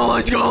 Let's go.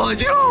 Let's go.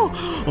 Let's go.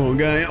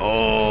 Okay.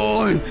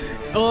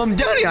 Oh,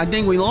 Daddy, I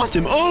think we lost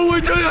him. Oh,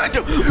 it's no,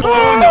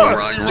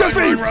 run,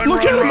 Jeffy, run,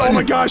 look at him. Oh,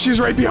 my gosh, he's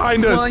right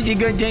behind us. Well, it's a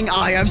good thing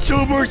I have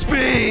super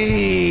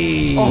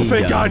speed. Oh,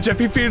 thank God,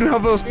 Jeffy. If he didn't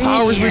have those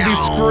powers, we'd be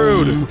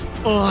screwed.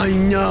 I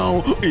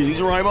know.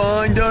 He's right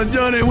behind us,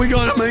 Daddy. We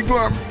gotta break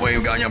through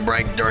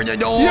the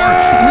door.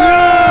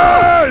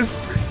 Yes!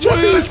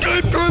 Jeffy, we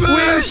escaped, Grimace.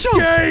 We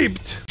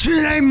escaped.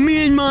 Today,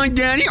 me and my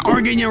daddy are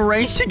gonna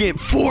race to get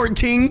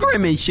 14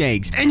 Grimace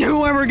shakes. And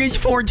whoever gets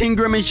 14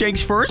 Grimace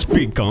shakes first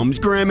becomes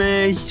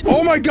Grimace.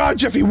 Oh my God,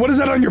 Jeffy, what is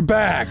that on your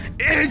back?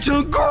 It's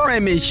a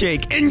Grimace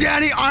shake. And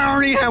Daddy, I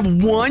already have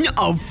 1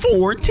 of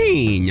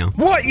 14.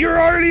 What? You're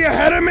already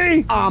ahead of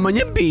me? I'm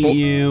gonna beat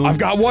you. I've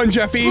got 1,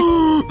 Jeffy.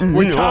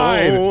 We're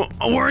tied.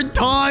 We're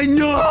tied,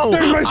 no.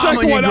 There's my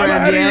second one. I'm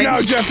ahead of you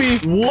now, Jeffy.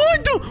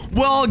 What?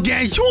 Well,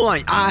 guess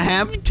what? I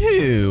have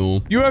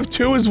 2. You have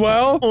 2 as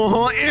well?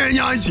 And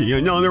I see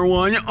another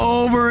one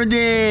over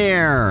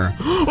there.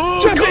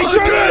 Oh, Jeffy,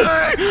 God, Grimace!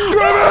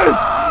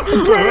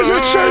 Grimace,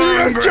 we're chasing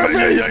us,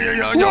 Jeffy!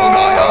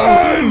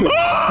 Run!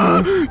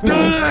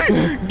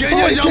 Daddy, get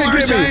you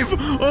somewhere safe.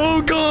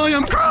 Oh, God,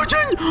 I'm crouching.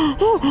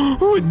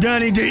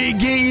 Daddy, did he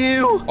get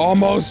you?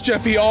 Almost,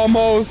 Jeffy,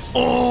 almost.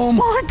 Oh,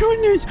 my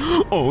goodness.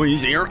 Oh,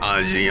 he's here.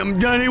 I see him.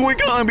 Daddy, we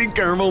gotta be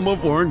careful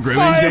before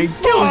Grimace Shake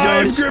kills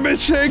us. 5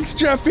 Grimace Shakes,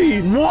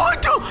 Jeffy.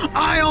 What?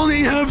 I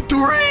only have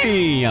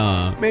 3.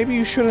 Maybe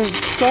you shouldn't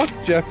suck,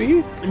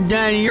 Jeffy.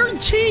 Daddy, you're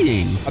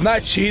cheating. I'm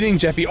not cheating,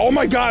 Jeffy. Oh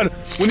my God,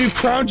 when you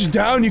crouch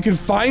down, you can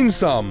find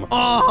some.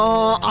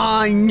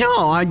 I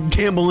know. I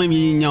can't believe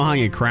you didn't know how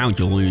you crouch,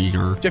 you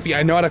loser. Jeffy,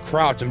 I know how to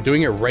crouch. I'm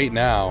doing it right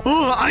now.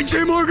 Oh, I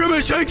see more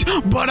Grimace Shakes,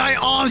 but I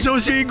also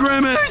see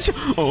Grimace.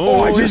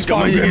 Oh, I just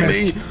found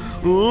Grimace.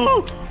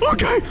 Oh,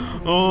 okay.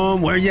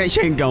 Where'd that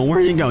shake go?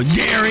 Where'd it go?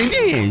 There it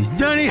is.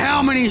 Daddy,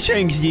 how many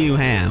shakes do you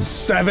have?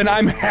 7.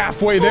 I'm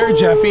halfway there,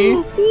 Jeffy.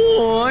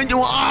 What?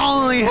 Well, I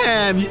only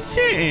have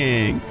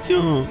 6.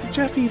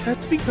 Jeffy,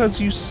 that's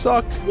because you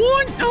suck.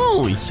 What?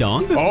 No, I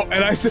suck. Oh,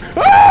 and I said,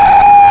 I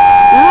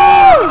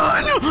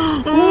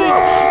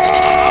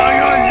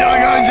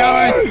got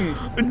 7.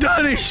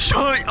 Daddy,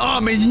 shut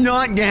up. It's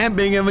not that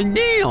big of a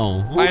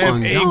deal. I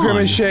have 8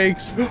 Grimace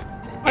Shakes.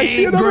 I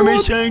see another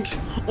Grimace one. Shakes.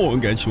 Oh,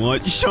 guess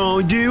what?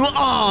 So do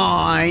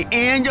I.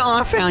 And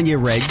I found your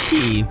red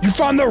key. You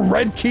found the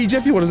red key,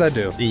 Jeffy? What does that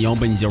do? It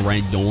opens the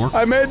red door.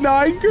 I'm at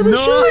 9 Grimace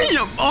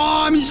Shakes.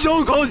 Oh, I'm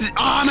so close.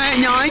 I'm at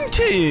 9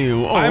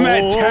 too. I'm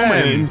at 10.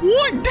 Man.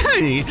 What,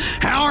 Daddy?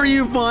 How are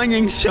you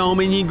finding so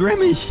many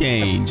Grimace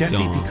Shakes?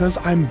 Jeffy, because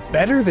I'm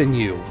better than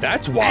you.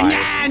 That's why.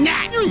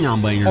 Nah, you're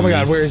not better. Oh my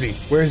God, where is he?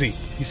 Where is he?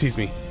 He sees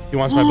me. He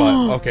wants my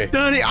butt. Okay.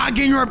 Daddy, I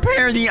can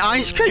repair the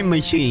ice cream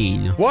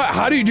machine. What?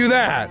 How do you do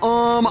that?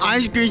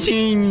 Ice cream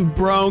machine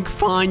broke.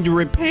 Find to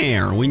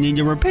repair. We need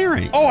to repair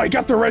it. Oh, I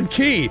got the red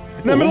key.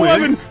 And I'm at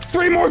 11.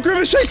 3 more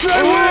Grimace Shakes and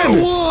I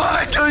win.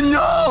 What?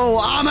 No,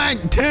 I'm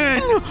at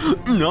 10.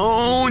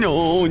 No.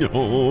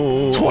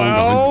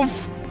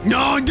 12.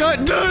 No,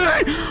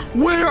 Daddy!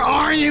 Where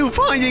are you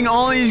finding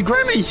all these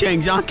Grimace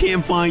shakes? I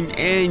can't find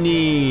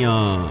any.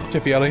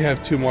 Jeffy, I only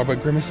have 2 more,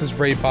 but Grimace is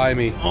right by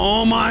me.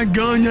 Oh my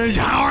goodness,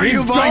 how are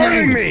you He's finding?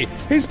 guarding me!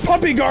 He's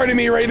puppy guarding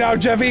me right now,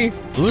 Jeffy!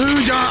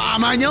 Loser,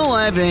 I'm at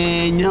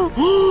 11.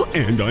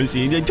 And I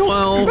see the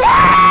 12.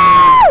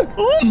 Ah!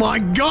 Oh my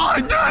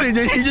god, Daddy,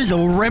 did he just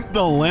rip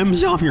the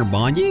limbs off your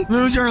body?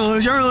 Loser,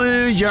 loser,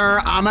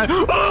 loser. I'm at...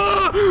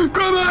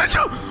 Grimace!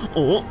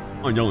 Oh,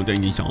 I don't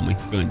think he saw me.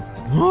 Good.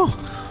 Oh,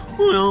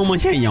 I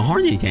almost had a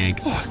heart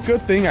attack.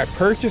 Good thing I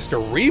purchased a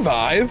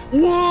revive.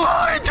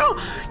 What?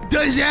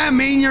 Does that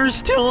mean you're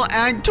still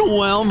at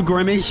 12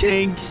 Grimace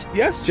shakes?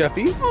 Yes,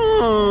 Jeffy.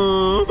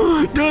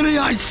 Oh, Daddy,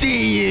 I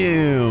see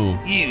you.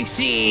 You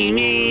see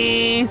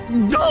me?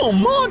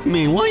 Don't mock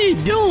me. What are you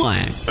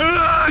doing?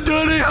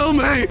 Daddy, help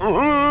me.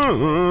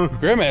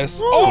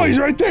 Grimace? Oh, he's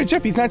right there.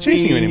 Jeffy's not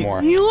chasing you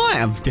anymore. He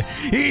left.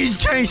 He's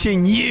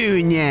chasing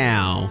you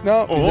now.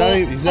 No,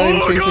 he's not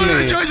even chasing me.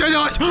 He's chasing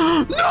us.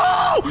 No!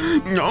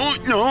 No.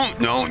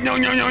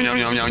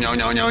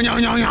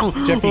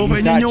 Jeffy, Open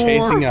he's the not door.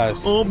 chasing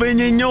us. Open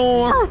the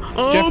door.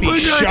 Jeffy, Open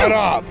shut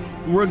up.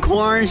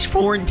 Requires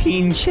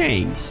 14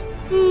 shakes.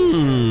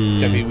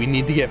 Jeffy, we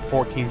need to get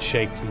 14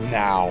 shakes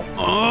now.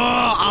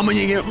 Oh, I'm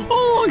gonna get...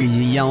 Oh, look, it's a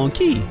yellow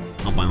key.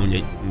 I found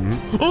it.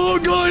 Oh,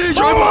 God, it's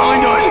right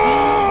behind us.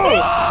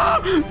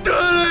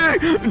 Daddy!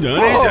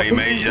 Save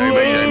me.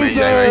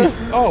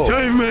 Oh.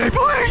 Save me,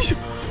 please.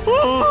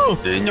 Oh,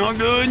 it's not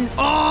good.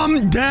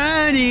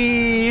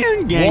 Daddy.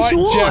 Guess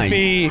what?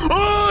 Jeffy?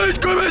 Oh, it's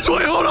Grimace.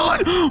 Wait, hold on.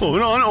 Wait.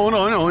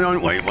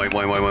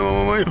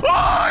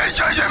 Oh, it's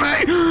chasing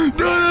me.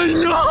 Daddy,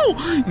 no.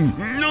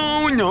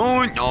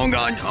 Oh,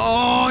 God.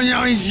 Oh,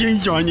 no,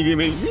 he's trying to get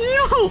me.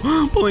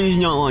 No, please,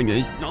 not like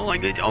this. Not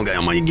like this. Okay,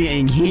 I'm gonna get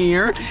in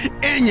here.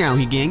 And now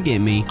he can't get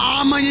me.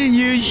 I'm gonna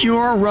use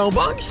your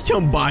Robux to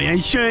buy a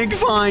shake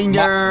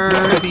finder.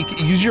 Jeffy,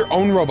 use your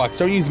own Robux.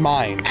 Don't use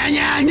mine.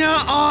 And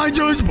now I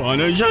just bought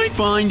a shake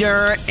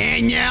finder,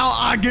 and now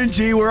I can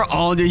see where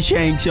all the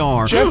shakes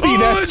are. Jeffy,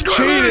 that's it's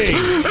Grimace!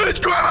 cheating. It's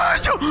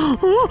Grimace!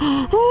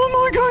 Oh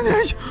my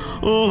goodness!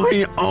 Oh,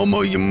 he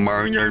almost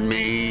murdered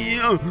me.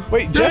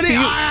 Wait, Daddy, Jeffy,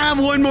 I have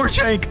one more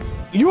shake.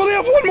 you only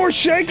have 1 more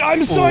shake?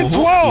 I'm still at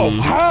 12.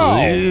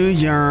 How?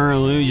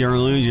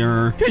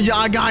 Loser. Cause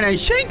I got a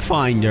shake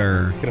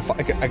finder. I gotta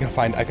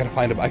find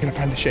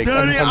the shake.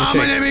 Daddy, I'm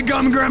gonna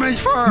become Grimace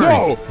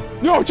first.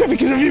 No, Jeffy,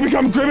 because if you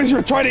become Grimace,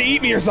 you're trying to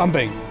eat me or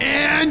something.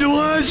 And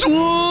last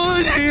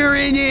one, here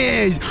it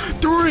is.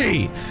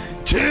 3,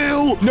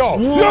 2, 1. No.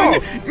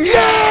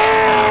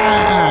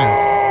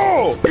 Yeah!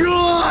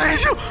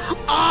 Guys,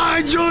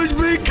 I just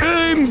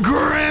became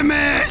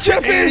Grimace.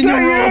 Jeffy, is that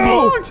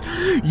Roblox.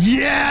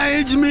 Yeah,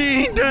 it's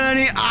me,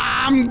 Daddy.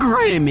 I'm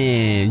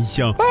Grimace.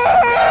 No!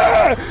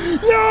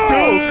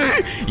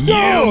 Daddy,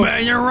 you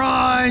better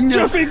run.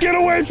 Jeffy, get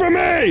away from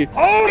me!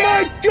 Oh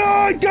my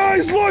god,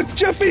 guys, look!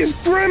 Jeffy's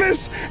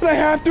Grimace, and I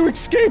have to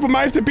escape him.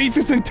 I have to beat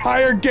this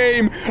entire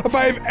game if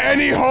I have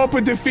any hope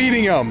of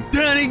defeating him.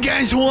 Daddy,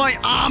 guess what?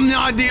 I'm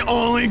not the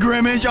only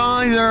Grimace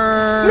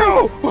either.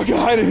 No! I gotta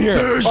hide in here.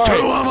 There's 2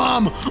 of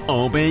them.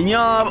 Open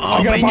up.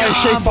 I gotta buy a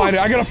shake finder.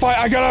 I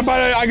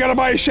gotta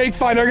buy a shake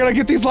finder. I gotta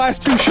get these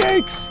last 2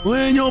 shakes.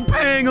 Little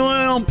pig,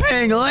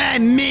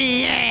 let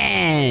me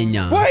in.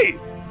 Wait!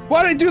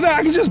 Why'd I do that?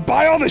 I can just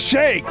buy all the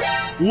shakes.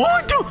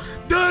 What the?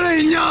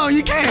 Daddy, no,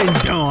 you can't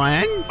do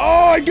it.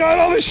 Oh, I got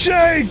all the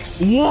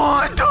shakes.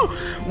 What?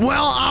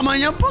 Well, I'm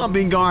gonna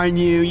puppy guard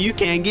you. You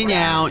can't get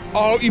out.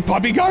 Oh, you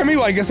puppy guard me?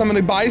 Well, I guess I'm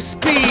gonna buy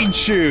speed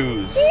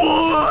shoes.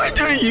 What?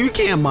 You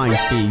can't buy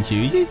speed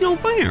shoes. It's no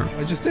fair.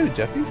 I just did it,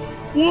 Jeffy.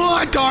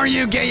 What are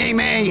you getting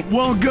me?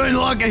 Well, good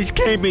luck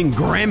escaping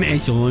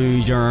Grimace,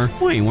 loser.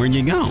 Wait, where'd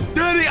you go?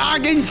 Daddy, I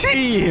can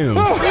see you.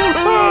 Get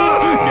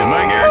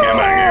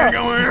back here,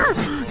 come here.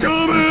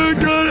 Come here,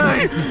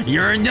 Daddy.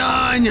 You're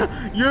done.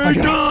 You're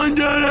done,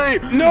 Daddy.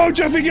 No,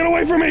 Jeffy, get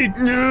away from me.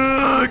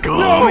 No,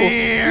 come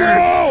here.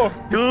 No.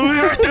 Come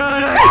here,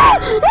 Daddy.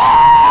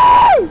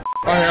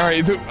 All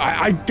right.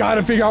 I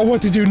gotta figure out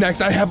what to do next.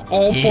 I have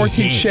all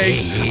 14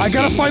 shakes. I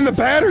gotta find the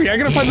battery.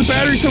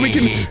 So we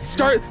can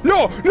start.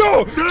 No,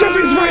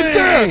 Jeffy's right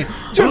there.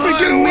 Jeffy,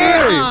 get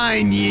away.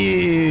 Behind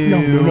you. No.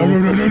 You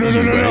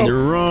better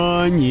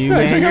run. You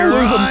Guys, better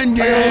run, I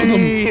gotta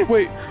lose him.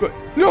 Wait,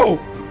 no.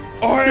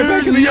 All right, I'm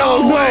back in the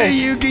yellow. No way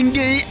you can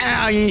get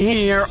out of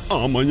here.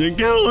 I'm gonna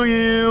kill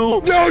you.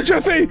 No,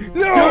 Jeffy,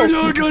 no. You're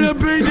not gonna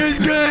beat this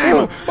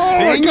game. Oh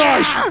my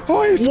gosh.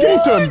 Oh, I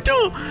escaped him. What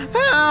the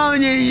hell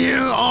did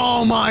you?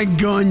 Oh my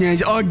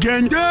goodness.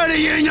 Again,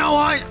 Daddy, you know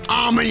what?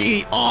 I'm gonna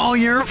eat all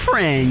your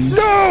friends.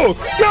 No,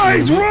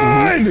 guys,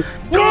 run.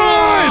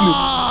 Run.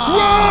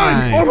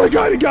 Oh my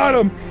god, he got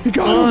him.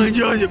 Daddy,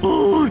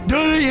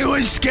 you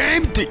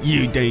escaped?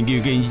 You think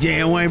you can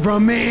stay away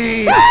from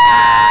me?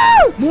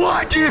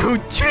 What, you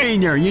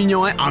cheater? You know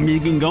what? I'm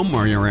just gonna go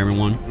murder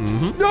everyone.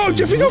 No,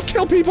 Jeffy, don't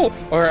kill people.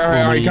 All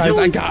right, guys.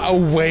 I got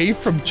away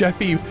from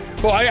Jeffy.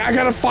 Well, I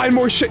gotta find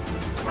more shit.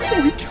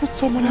 Oh, he killed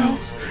someone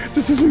else.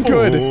 This isn't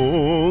good.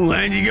 Oh,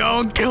 let's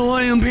go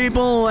killing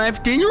people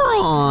left and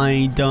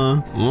right.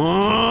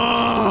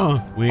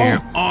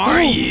 Where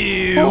are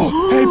you?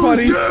 Oh, hey,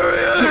 buddy.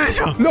 There he is.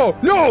 No.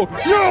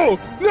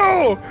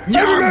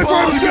 You're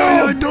both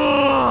gonna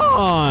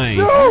die.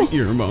 No.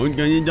 You're both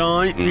gonna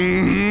die.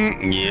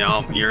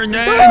 Yep, you're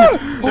dead.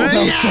 Oh,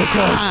 that was so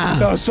close.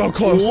 That was so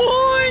close.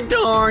 What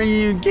are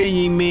you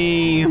kidding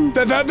me?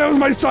 That was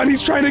my son.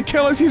 He's trying to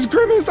kill us. He's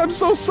Grimace. I'm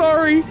so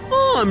sorry.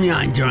 I'm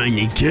not trying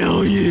to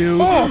kill you.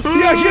 Oh,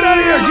 yeah, get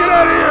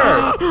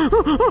out of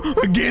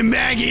here. Get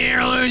back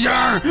here,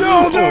 loser.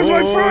 No, that was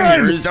my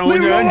friend. You're so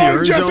Leave him good. alone,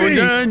 You're Jeffy. so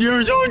good.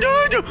 You're so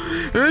good.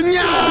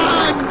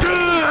 Not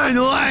good.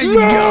 Let's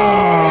go.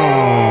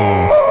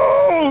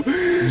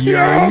 You're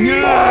a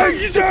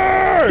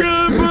monster.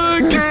 Get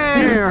back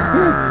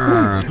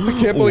here. I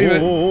can't believe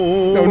it.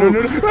 No.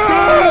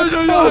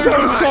 Oh, that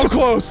was so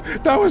close.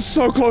 That was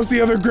so close.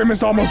 The other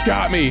Grimace almost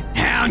got me.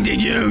 How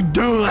did you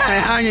do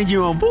that? How did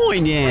you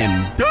avoid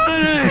him?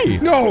 Daddy!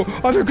 No,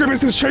 other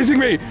Grimace is chasing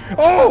me.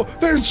 Oh,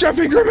 there's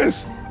Jeffy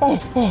Grimace. Oh,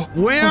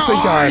 Where thank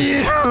are God.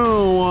 you?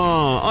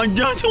 I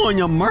just want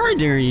to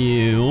murder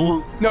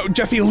you. No,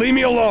 Jeffy, leave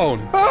me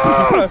alone.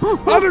 Ah,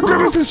 other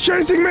Grimace is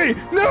chasing me.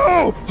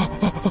 No.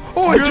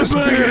 Oh, I just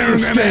barely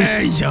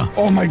escaped.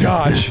 Oh my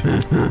gosh.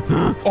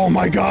 Oh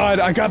my God,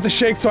 I got the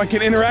shake so I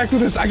can interact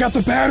with this. I got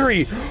the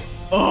battery.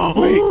 Oh.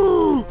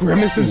 Wait,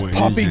 Grimace's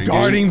puppy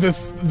guarding the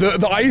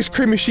ice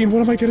cream machine.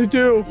 What am I gonna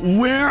do?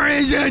 Where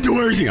is it?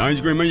 Where's the ice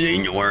cream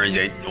machine? Where is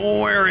it?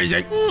 Where is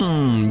it?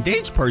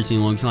 This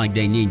person looks like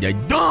they need to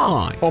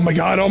die. Oh my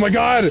God,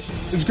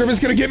 is Grimace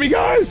gonna get me,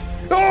 guys?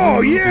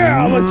 Oh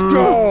yeah, let's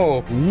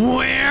go.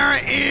 Where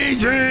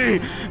is he?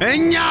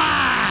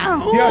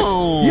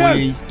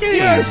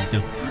 Yes.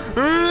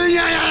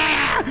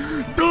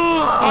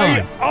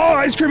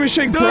 Ice cream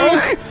machine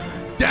broke.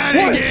 Daddy,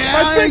 What? get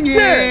I fixed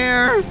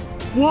here. it.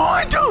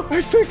 What?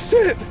 I fixed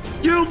it.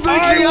 You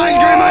fixed the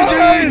ice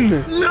cream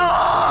machine. No.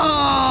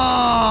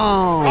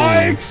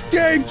 I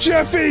escaped,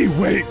 Jeffy.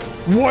 Wait,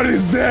 what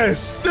is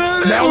this?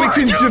 Daddy, Now we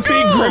can where'd you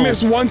defeat go?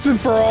 Grimace once and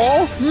for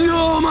all?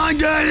 No, my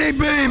daddy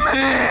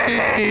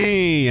beat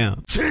me!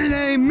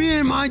 Today, me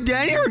and my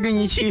daddy are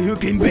gonna see who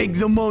can bake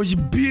the most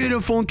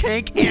beautiful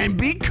cake and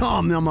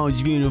become the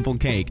most beautiful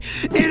cake.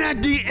 And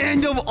at the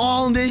end of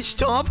all this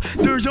stuff,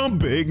 there's a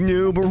big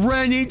noob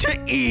ready to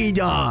eat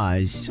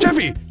us.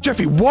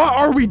 Jeffy, what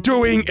are we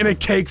doing in a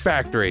cake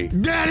factory?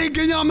 Daddy,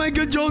 can I make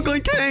a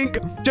chocolate cake?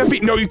 Jeffy,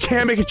 no, you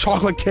can't make a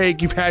chocolate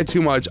cake. You've had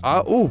too much.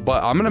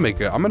 But I'm gonna make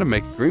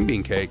a green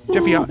bean cake.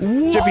 Jeffy,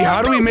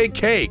 how do we make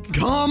cake?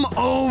 Come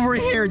over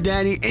here,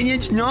 Daddy. And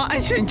it's not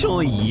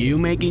essentially you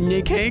making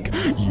the cake.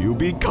 You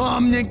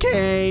become the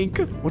cake.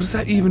 What does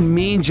that even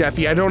mean,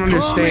 Jeffy? I don't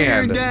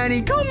understand. Come here,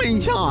 Daddy. Come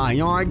inside.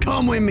 All right,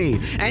 come with me.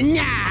 And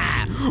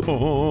yeah.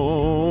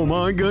 Oh,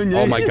 my goodness.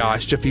 Oh, my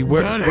gosh, Jeffy,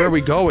 where are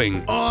we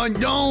going? Oh,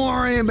 don't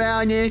worry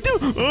about it.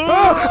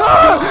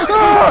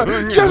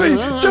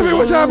 Jeffy,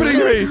 what's happening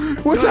to me?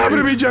 What's happening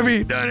to me,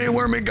 Jeffy? Daddy,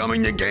 we're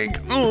becoming the cake.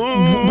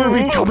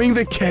 We're becoming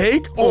the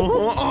cake?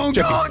 Oh,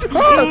 Jeffy. God.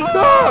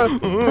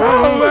 Help me!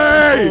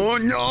 Oh,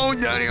 no,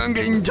 Daddy, I'm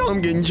getting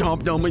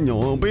chopped up in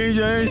little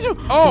pieces.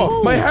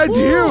 Oh, my head's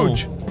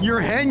huge. Your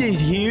head is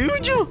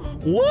huge?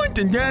 What?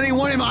 Daddy,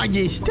 what am I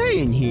just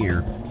staying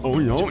here? Oh,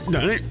 no,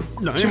 Daddy,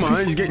 my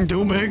head's getting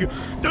too big.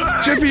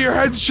 Daddy! Jeffy, your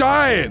head's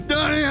giant.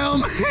 Daddy,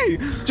 help me.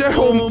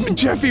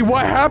 Jeffy,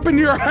 what happened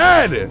to your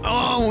head?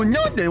 Oh,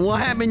 nothing. What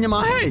happened to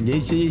my head?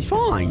 It's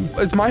fine.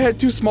 Is my head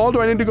too small?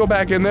 Do I need to go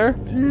back in there?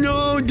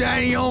 No,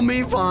 Daddy, you'll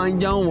be fine.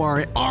 Don't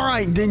worry. All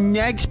right, the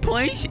next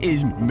place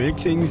is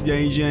mixing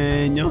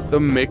station. The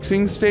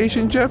mixing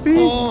station, Jeffy?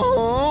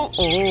 Oh,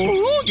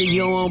 look at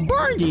your little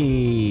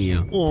birdie.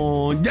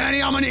 Oh,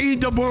 Daddy, I'm gonna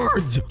eat the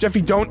birds.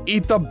 Jeffy, don't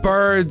eat the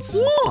birds.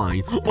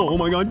 Why? Oh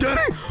my God,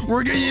 Daddy,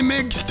 we're getting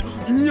mixed.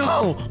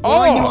 No.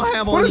 Why do I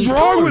have all what is these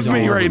wrong with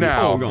colors me all right over?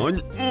 now? Oh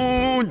God.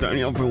 Oh,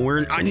 Daddy, I feel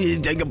weird. I need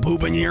to take a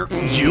poop in here.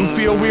 You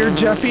feel weird,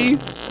 Jeffy?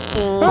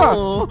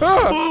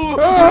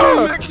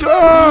 Mixed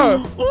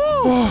up.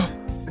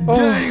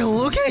 Daddy,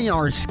 look at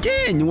our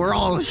skin. We're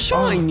all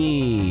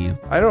shiny.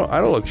 I don't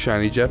look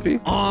shiny,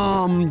 Jeffy.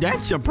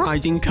 That's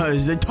surprising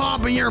because the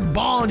top of your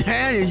bald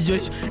head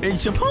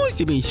it's supposed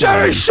to be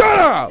shiny. Jeffy, shut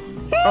up!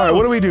 All right,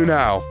 what do we do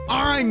now?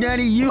 All right,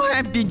 Daddy, you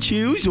have to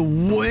choose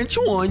which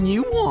one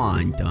you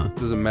want.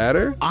 Does it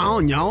matter? I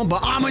don't know,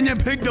 but I'm gonna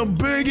pick the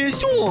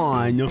biggest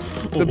one.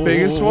 The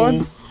biggest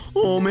one?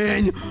 Oh,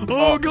 man.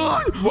 Oh,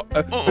 God.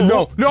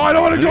 No, I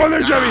don't want to go in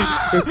there, Jeffy.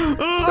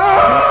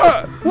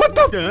 What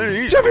the?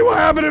 Daddy. Jeffy, what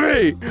happened to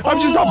me? I'm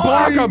just a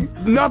block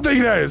of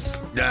nothingness.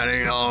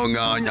 Daddy, oh,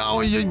 God.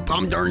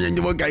 I'm turned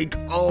into a cake.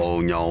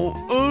 Oh, no.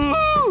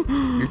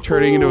 You're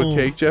turning into a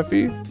cake,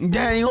 Jeffy?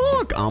 Daddy,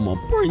 look, I'm a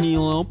pretty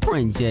little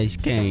princess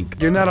cake.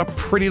 You're not a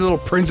pretty little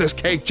princess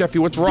cake, Jeffy.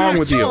 What's wrong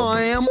with you?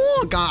 I am.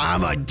 Look,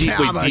 I'm a Deep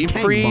cake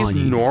freeze,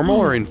 bunny. normal,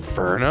 or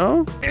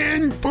inferno?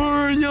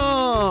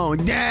 Inferno!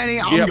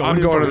 Daddy,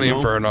 I'm going to the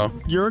inferno.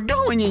 You're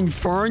going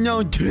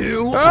inferno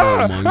too?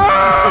 Ah! Oh my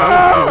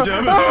Ah!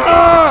 God.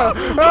 Ah!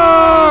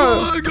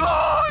 Ah! Oh my God!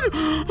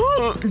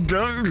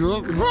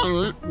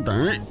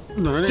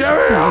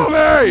 Jeffy, help me!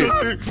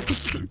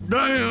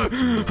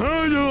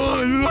 How do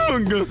I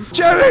look?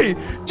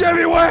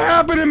 Jeffy, what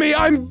happened to me?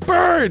 I'm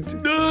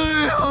burned!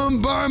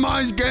 I'm burned,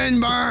 my skin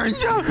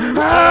burns!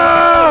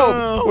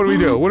 Help! What do we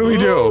do?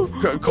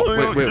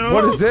 Wait,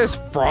 what is this?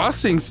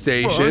 Frosting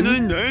station? I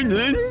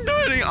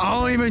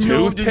don't even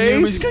know if the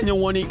name is gonna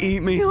want to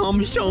eat me.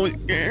 I'm so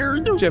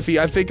scared. Jeffy,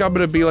 I think I'm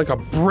gonna be like a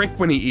brick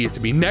when he eats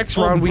me. Next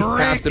round, we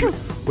have to.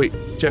 Wait,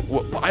 Jeff.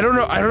 I don't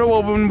know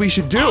what one we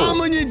should do. I'm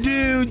gonna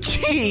do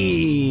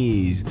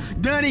cheese.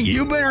 Daddy,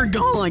 you better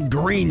go like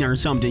green or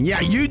something. Yeah,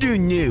 you do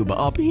noob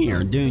up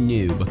here. Do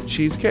noob.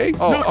 Cheesecake?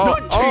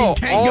 Not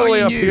cheesecake. All the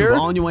way up noob, here.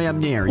 All the way up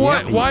there.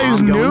 What? Yep, Why is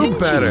I'm going noob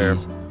better?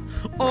 cheese.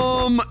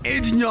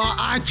 It's not.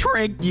 I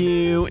tricked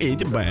you.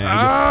 It's bad.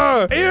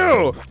 Ah!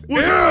 Ew!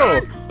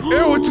 Ew!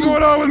 What's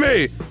going on with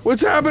me?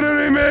 What's happening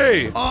to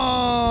me?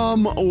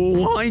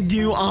 Why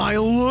do I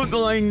look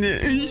like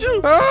this?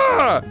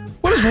 Ah!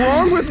 What is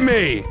wrong with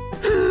me?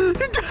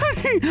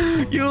 Daddy,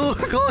 you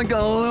look like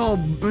a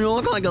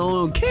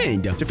little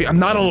kid. Jeffy, I'm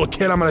not a little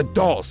kid. I'm an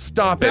adult.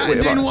 Stop it.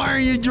 Wait, Then why are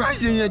you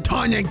dressed in a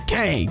ton of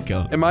cake?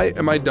 Am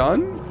I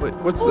done? Wait,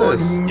 what's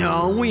this?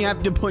 No, we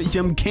have to put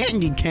some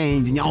candy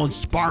canes and all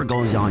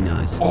sparkles on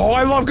us. Oh,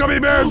 I love gummy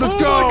bears. Let's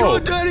go. Oh my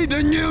God, Daddy, the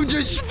noob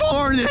just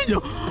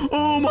farted.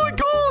 Oh my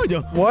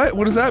God. What?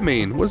 What does that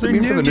mean? What does it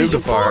mean for the noob to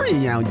fart?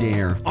 Farting out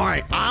there. All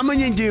right, I'm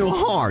gonna do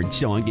hard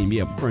so I can be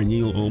a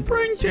pretty little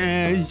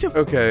princess.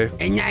 Okay.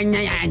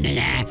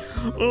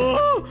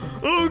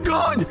 Oh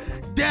God,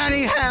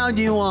 Daddy, how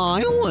do I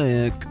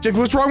look? Jeffy,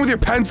 what's wrong with your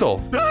pencil?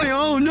 Daddy,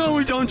 oh no,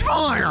 it's on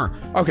fire.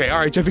 Okay, all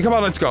right, Jeffy, come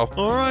on, let's go.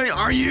 All right,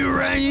 are you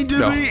ready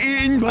to be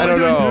eaten by I don't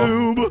the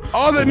know. noob?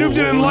 Oh, the noob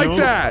didn't like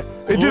that.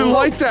 It didn't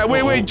like that.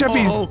 Wait,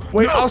 Jeffy.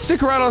 Wait, I'll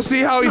stick around. I'll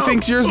see how he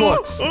thinks yours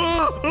looks.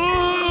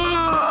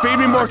 Feed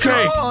me more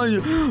cake.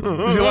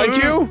 Does he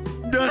like you?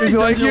 Does he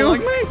like you? Like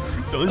me?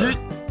 Does it?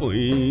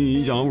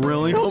 Please, I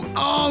really hope.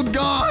 Oh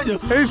God! He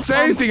didn't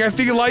say anything. I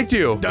think he liked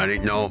you. Daddy,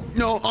 no.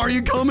 Are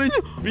you coming?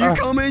 Are you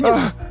coming?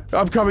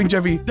 I'm coming,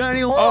 Jeffy.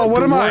 Daddy, look. Oh,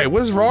 what am I?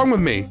 What is wrong with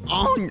me?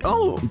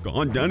 Oh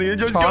God, Daddy, it's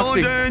just Talk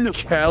going. to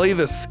Kelly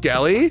the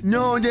Skelly?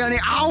 No, Daddy,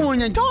 I want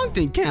to talk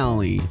to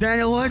Kelly.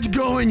 Daddy, let's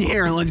go in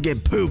here and let's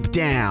get pooped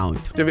out.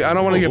 Jeffy, I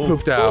don't want to get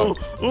pooped out.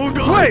 Oh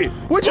God! Wait,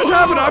 what just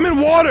happened? I'm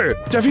in water.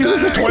 Jeffy, is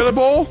this a toilet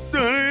bowl?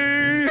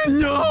 Daddy,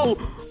 no.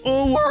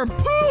 Oh, we're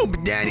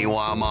poop, Daddy.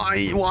 Why am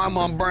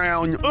I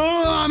brown?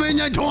 Oh, I'm in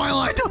the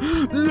toilet.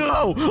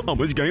 No, I'm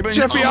escaping.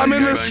 Jeffy, I'm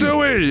in the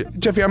sewer.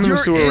 Jeffy, I'm in the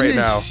sewer right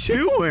now.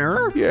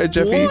 Sewer? Yeah,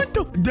 Jeffy.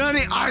 What?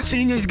 Daddy, I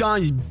seen this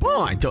guy's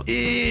butt.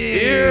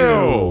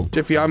 Ew.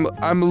 Jeffy, I'm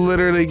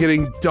literally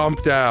getting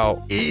dumped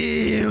out.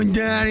 Ew,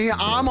 Daddy,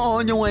 I'm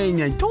on the way in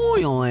the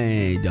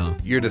toilet.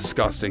 You're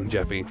disgusting,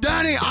 Jeffy.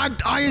 Daddy,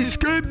 I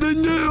escaped the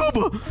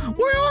noob.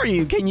 Where are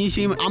you? Can you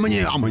see me? I'm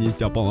gonna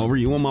step all over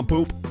you on my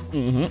poop.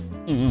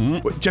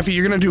 What, Jeffy,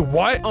 you're gonna do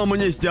what? I'm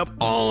gonna step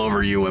all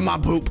over you in my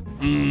poop.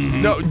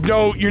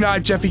 No, you're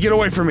not, Jeffy. Get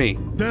away from me.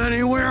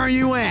 Daddy, where are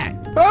you at?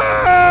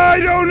 I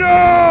don't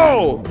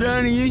know.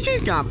 Daddy, you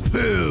just got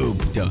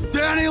pooped.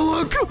 Daddy,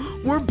 look,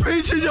 we're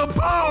pieces of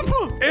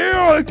poop.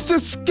 Ew, it's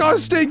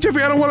disgusting,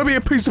 Jeffy. I don't want to be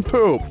a piece of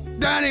poop.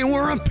 Daddy,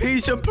 we're a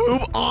piece of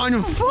poop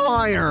on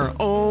fire.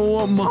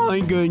 Oh my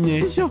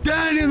goodness.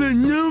 Daddy, the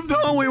noob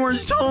thought we were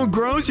so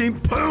gross, he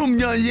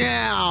pooped us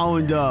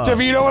out.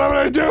 Jeffy, you know what I'm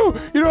gonna do?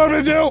 You know what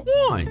I'm gonna do?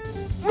 What?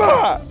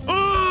 Ah!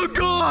 Oh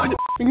God.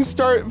 We can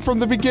start from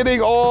the beginning.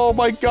 Oh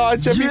my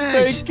God, Jeffy,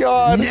 Yes. thank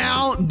God.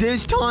 Now,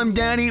 this time,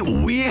 Daddy,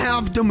 we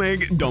have to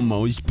make the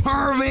most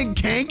perfect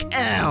cake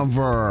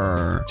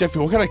ever. Jeffy,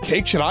 what kind of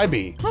cake should I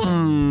be?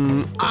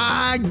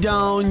 I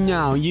don't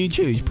know. You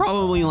choose.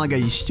 Probably like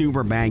a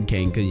super bad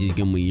cake because you're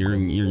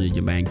just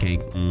a bad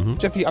cake.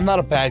 Jeffy, I'm not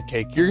a bad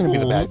cake. You're gonna be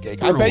the bad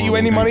cake. I you're bet you a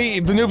any little money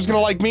the noob's gonna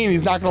like me and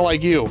he's not gonna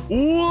like you.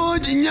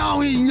 What?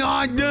 No, he's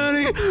not,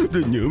 Daddy.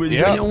 The noob is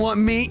gonna want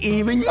me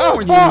even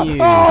more than you.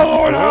 Oh,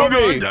 Lord, help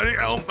me. God, Daddy,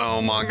 help.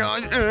 Oh my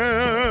God.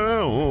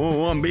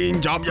 Oh, I'm being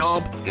chopped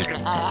up.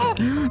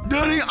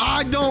 Daddy,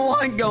 I don't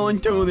like going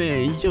through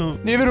this.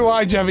 Neither do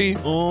I, Jeffy.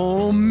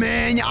 Oh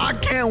man, I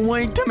can't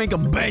wait to make a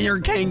better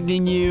cake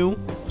than you.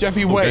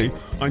 Jeffy, wait.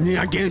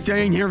 I can't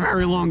stay in here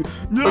very long.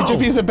 No. Wait,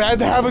 Jeffy, is it bad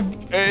to have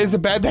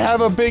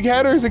a big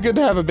head, or is it good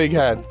to have a big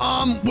head?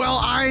 Well,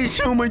 I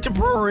assume it's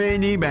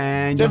pretty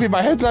bad. Jeffy,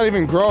 my head's not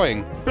even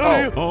growing.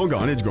 Oh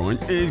God, it's growing.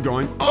 It's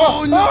growing.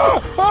 Oh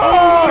no!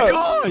 Oh my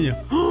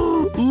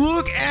God!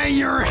 Look at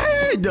your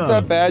head. Is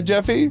that bad,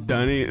 Jeffy?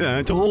 Daddy,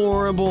 that's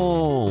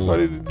horrible. Do I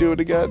need to do it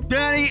again?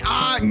 Daddy,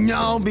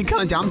 no,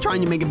 because I'm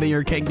trying to make a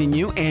bigger cake than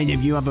you, and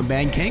if you have a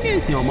bad cake,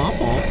 it's not my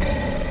fault.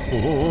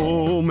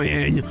 Oh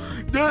man,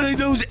 Daddy,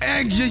 those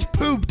eggs just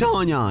pooped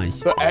on us.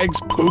 The eggs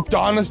pooped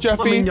on us,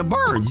 Jeffy? I mean, the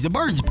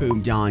birds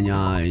pooped on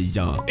us.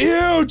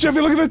 Ew,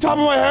 Jeffy, look at the top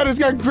of my head. It's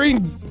got green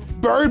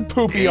bird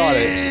poopy on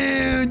it.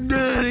 Ew,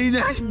 Daddy,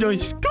 that's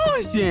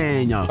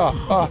disgusting.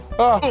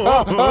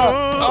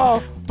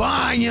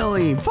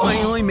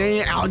 Finally made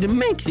it out of the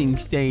mixing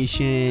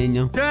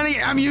station. Daddy,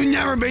 have you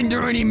never been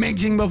through any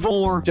mixing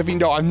before? Jeffy,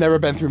 no, I've never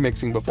been through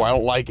mixing before. I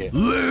don't like it.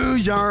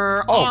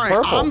 Loser. Oh, all right,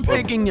 purple. I'm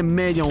picking the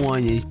middle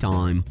one this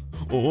time.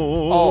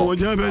 Oh,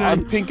 what's happening?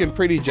 I'm pink and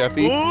pretty,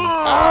 Jeffy.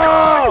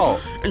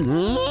 Oh!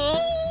 Ow!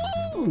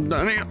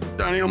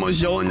 Daddy, I'm a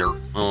cylinder.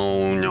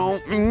 Oh,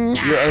 no.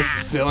 You're a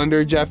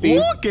cylinder, Jeffy?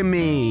 Look at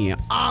me.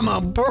 I'm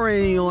a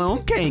pretty little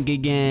cake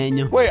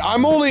again. Wait, I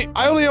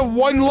only have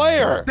one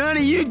layer.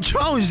 Daddy, you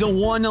chose the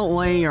one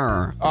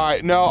layer. All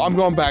right, no, I'm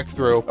going back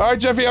through. All right,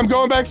 Jeffy, I'm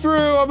going back through.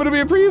 I'm going to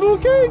be a pretty little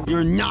cake.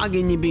 You're not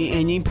going to be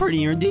any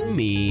prettier than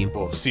me.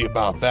 We'll see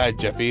about that,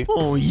 Jeffy.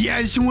 Oh,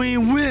 yes, we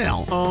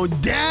will. Oh,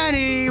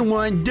 Daddy,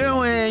 what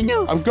doing?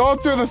 I'm going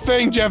through the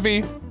thing,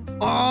 Jeffy.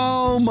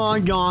 Oh my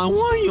God,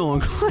 why do you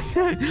look like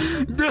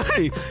that?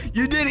 Daddy,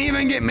 you didn't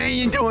even get made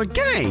into a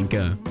cake.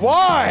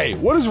 Why?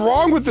 What is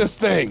wrong with this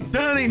thing?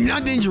 Daddy,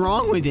 nothing's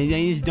wrong with it.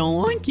 They just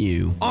don't like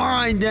you. All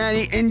right,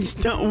 Daddy, and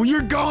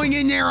you're going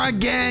in there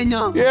again.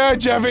 Yeah,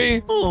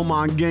 Jeffy. Oh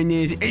my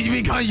goodness, it's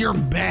because you're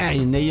bad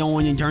and they don't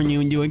want to turn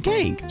you into a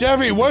cake.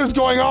 Jeffy, what is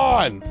going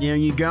on? There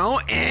you go,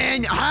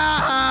 and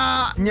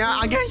now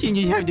I guess you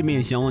just have to be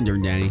a cylinder,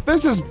 Daddy.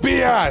 This is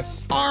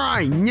BS. All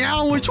right,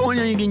 now which one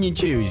are you going to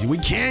choose? We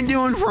can't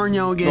do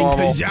Inferno again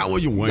because that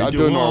was way I'm too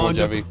doing long. normal,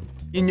 Jeffy.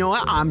 You know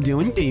what? I'm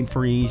doing deep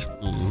freeze.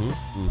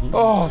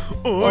 Oh,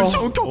 it's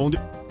so cold.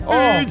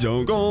 Oh. It's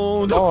so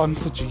cold. Oh, I'm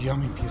such a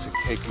yummy piece of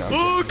cake now.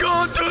 Oh,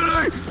 God,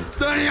 Daddy!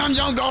 Daddy, I'm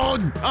so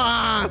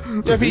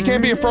cold. Jeffy, you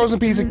can't be a frozen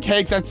piece of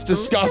cake. That's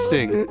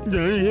disgusting.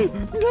 Daddy,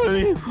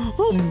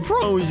 I'm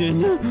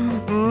frozen.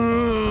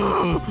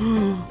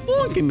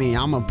 Look at me.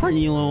 I'm a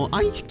pretty little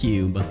ice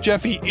cube.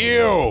 Jeffy,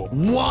 ew.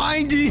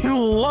 Why do you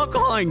look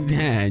like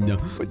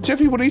that?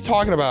 Jeffy, what are you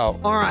talking about?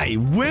 All right,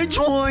 which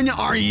one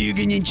are you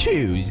going to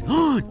choose?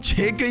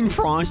 Chicken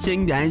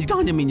frosting. That's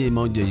going to be the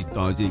most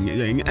disgusting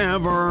thing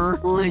ever.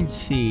 Let's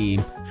see.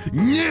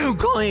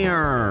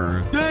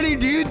 Nuclear! Daddy,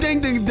 do you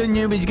think the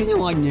noob is gonna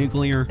like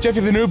nuclear?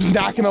 Jeffy, the noob's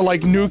not gonna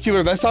like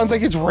nuclear. That sounds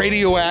like it's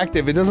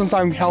radioactive. It doesn't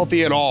sound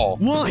healthy at all.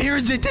 Well,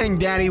 here's the thing,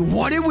 Daddy.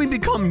 What if we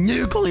become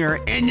nuclear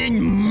and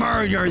then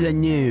murder the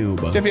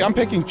noob? Jeffy, I'm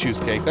picking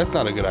cheesecake. That's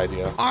not a good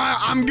idea. All right,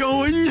 I'm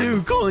going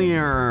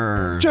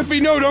nuclear.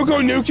 Jeffy, no, don't go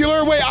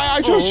nuclear. Wait,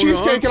 I chose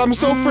cheesecake and I'm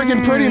so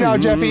freaking pretty now,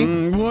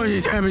 Jeffy. What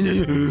is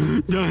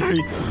happening?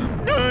 Daddy,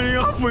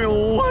 I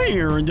feel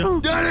weird.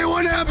 Daddy,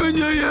 what happened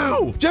to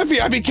you? Jeffy,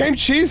 I became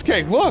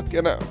cheesecake. Look,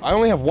 and I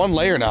only have one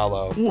layer now,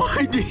 though.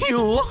 Why do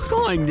you look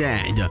like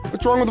that?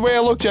 What's wrong with the way I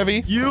look,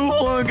 Jeffy? You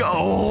look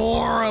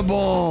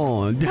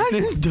horrible. That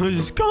is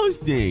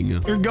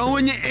disgusting. You're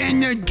going in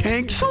the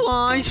cake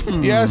slice?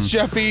 Yes,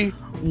 Jeffy.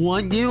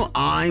 What do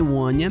I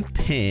want to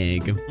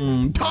pick?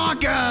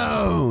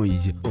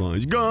 Tacos!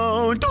 Let's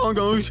go,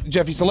 tacos!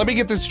 Jeffy, so let me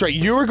get this straight.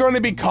 You are going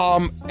to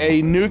become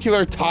a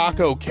nuclear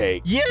taco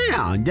cake.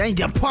 Yeah, that's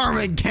a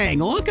perfect cake.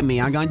 Look at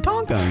me, I got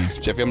tacos.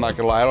 Jeffy, I'm not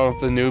going to lie. I don't know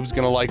if the noob's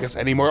going to like us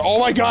anymore. Oh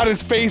my God,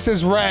 his face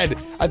is red.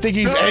 I think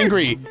he's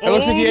angry. It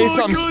looks like he ate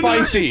something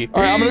spicy.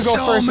 All right, I'm going to go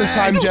first this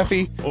time,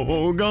 Jeffy.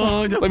 Oh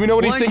God. Let me know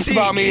what he thinks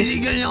about me. Is he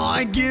going to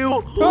like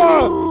you?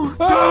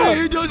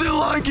 He doesn't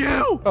like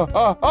you.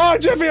 Oh,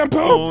 Jeffy, I'm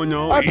pooped. Oh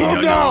no, I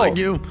pooped now. Like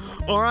you.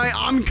 All right,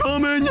 I'm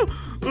coming.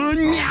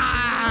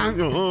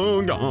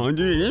 Oh God,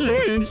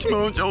 it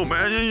smells so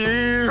bad in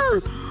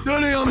here.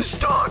 Daddy, I'm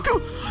stuck.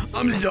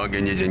 I'm stuck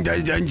in his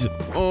intestines.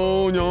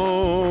 Oh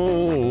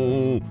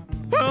no.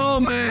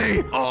 Help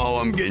me. Oh,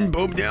 I'm getting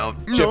pooped out.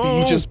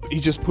 Jeffy,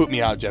 he just pooped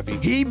me out, Jeffy.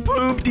 He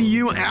pooped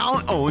you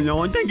out? Oh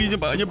no, I think he's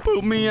about to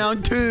poop me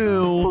out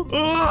too.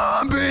 Oh,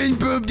 I'm being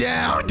pooped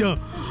out.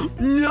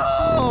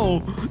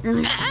 No.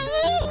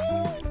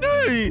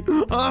 Hey,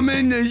 I'm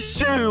in the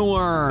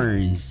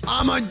sewers.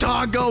 I'm a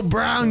taco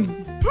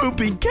brown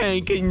poopy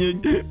cake in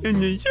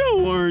the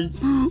sewers.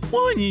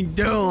 What are you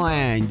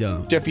doing?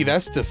 Jeffy,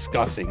 that's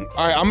disgusting.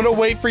 All right, I'm gonna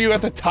wait for you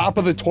at the top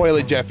of the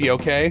toilet, Jeffy,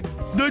 okay?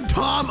 The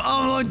top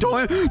of the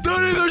toilet?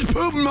 Daddy, there's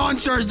poop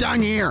monsters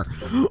down here.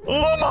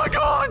 Oh my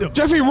God.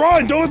 Jeffy,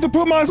 run! Don't let the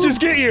poop monsters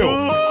get you!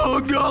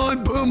 Oh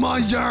God, poop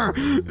monster.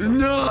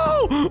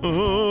 No.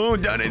 Oh,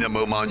 Daddy, the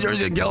poop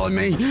monsters are killing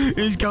me.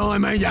 He's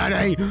killing me,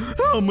 Daddy.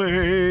 Help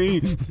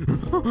me.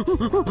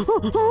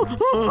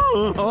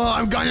 Oh,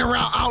 I'm gonna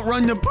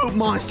outrun the poop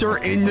monster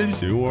in the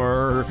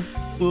sewer.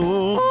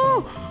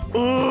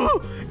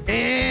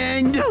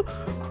 And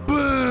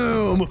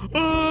boom.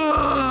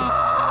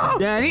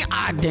 Daddy,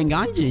 I think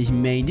I just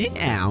made it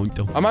out.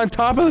 I'm on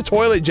top of the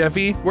toilet,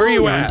 Jeffy. Where are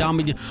you at? I'm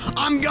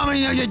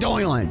coming to the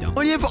toilet.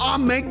 What if I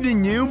make the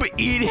noob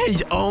eat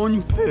his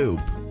own poop?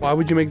 Why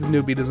would you make the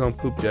noob eat his own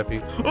poop,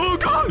 Jeffy? Oh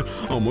God!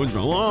 Almost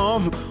fell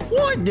off.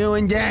 What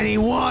doing, Daddy?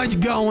 What's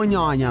going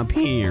on up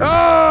here?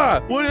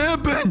 Ah! What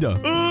happened?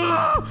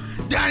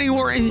 Daddy,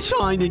 we're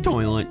inside the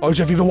toilet. Oh,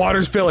 Jeffy, the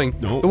water's filling.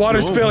 No, the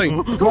water's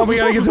filling. Come on, we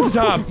gotta get to the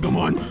top. Come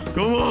on.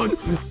 Hurry.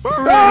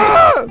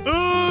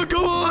 Ah!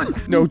 Come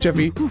on. No,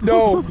 Jeffy,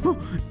 no.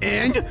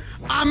 And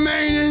I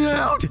made it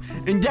out.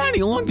 And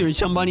Daddy, look, there's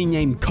somebody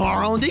named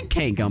Carl the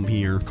Cake up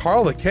here.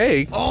 Carl the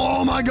Cake?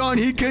 Oh my God,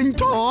 he can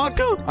talk.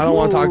 I don't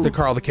want to talk to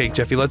Carl the Cake,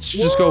 Jeffy. Let's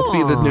just go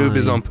feed the noob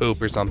his own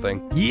poop or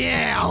something.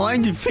 Yeah,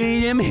 let's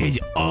feed him his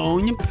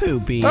own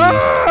poopy.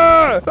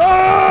 Ah!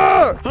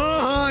 Ah!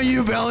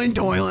 You fell in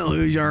toilet,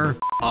 loser.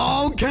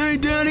 Okay,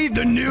 Daddy,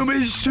 the noob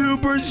is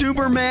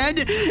super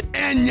mad,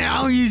 and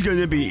now he's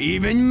gonna be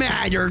even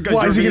madder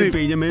because we're gonna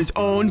feed him his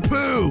own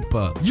poop.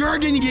 You're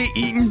gonna get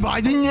eaten by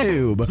the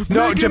noob.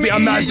 No, Jeffy,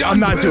 I'm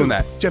not doing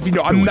that. Jeffy,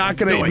 no, I'm not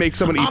gonna make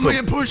someone eat poop. I'm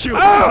gonna push you.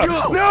 Ah!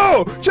 Go.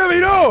 No, Jeffy,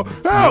 no,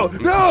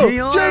 help, no,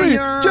 Jeffy,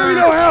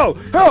 no, help,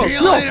 no,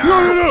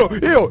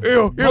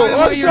 ew,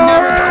 I'm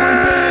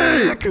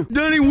sorry.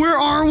 Daddy, where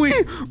are we?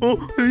 Oh,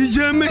 is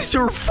that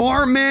Mr.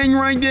 Fartman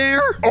right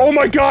there? Oh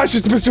my gosh,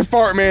 it's Mr.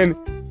 Fartman.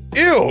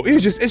 Ew,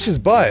 it's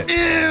just butt.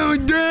 Ew,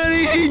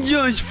 Daddy, he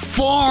just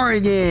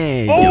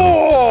farted.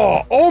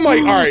 Oh my,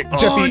 all right,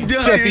 Jeffy,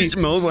 Daddy, it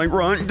smells like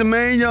rotten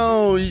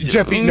tomatoes.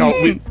 Jeffy, no,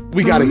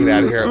 we gotta get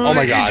out of here. Oh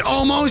my gosh. It's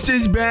almost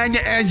as bad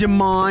as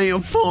my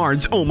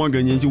farts. Oh my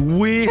goodness,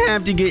 we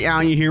have to get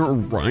out of here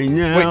right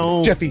now.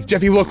 Wait,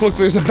 Jeffy, look,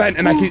 there's a vent,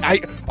 and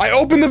I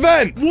opened the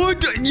vent.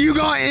 What? You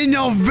got in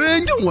the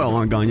vent? Well,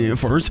 I got in it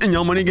first, and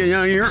I'm gonna get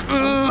out of here.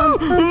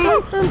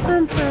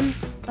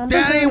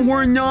 Daddy,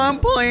 we're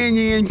not playing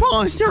the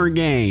imposter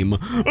game.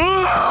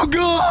 Oh,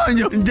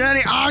 God.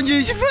 Daddy, I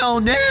just fell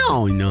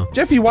down.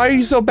 Jeffy, why are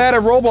you so bad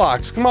at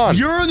Roblox? Come on.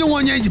 You're the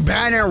one that's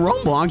bad at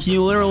Roblox.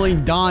 You literally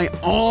die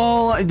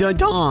all the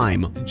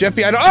time.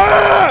 Jeffy, I don't...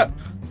 Ah!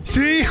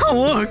 See?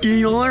 Look,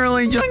 you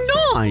literally just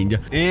died.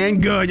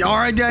 And good. All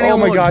right, Daddy, oh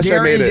my look, gosh,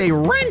 there I made is it. a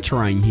wrench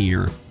right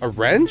here. A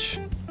wrench?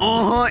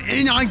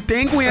 And I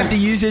think we have to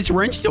use this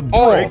wrench to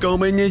break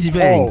open this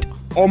vent.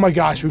 Oh my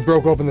gosh, we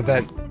broke open the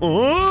vent.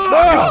 Oh,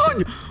 God.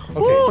 Okay.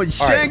 Oh,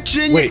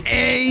 section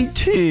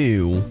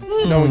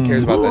A2. No one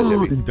cares about that,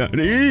 Jeffy.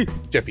 Daddy.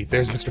 Jeffy,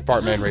 there's Mr.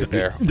 Fartman right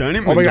there. Daddy,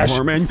 oh my gosh.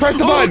 Fartman. Press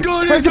the button. Oh,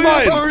 God, press the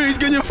button. He's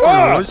gonna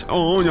fire us.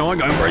 Oh, no, I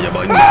gotta press the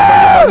button.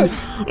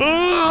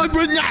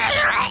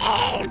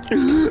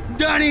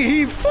 Daddy,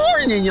 he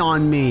farted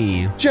on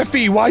me.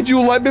 Jeffy, why'd you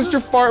let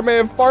Mr.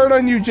 Fartman fart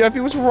on you,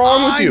 Jeffy? What's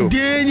wrong with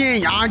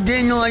you? I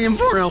didn't let him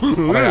fart. Oh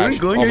my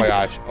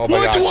gosh.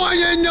 Which one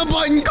in the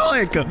button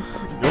click?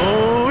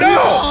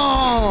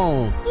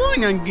 No! Why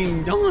not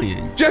getting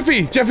dying?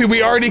 Jeffy,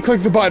 we already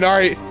clicked the button. All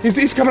right,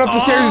 he's coming up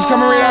the stairs. He's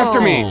coming right after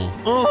me.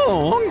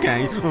 Oh,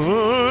 okay.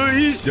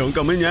 He's still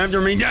coming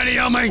after me. Daddy,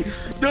 help me.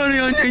 Daddy,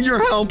 I need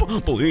your help,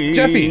 please.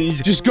 Jeffy,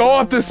 just go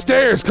up the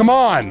stairs. Come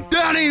on.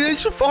 Daddy,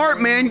 this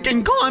Fartman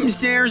can climb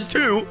stairs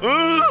too.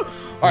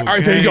 All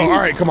right, there you go. All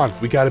right, come on.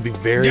 We got to be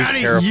very careful,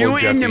 Daddy, you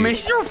Jeffy. and the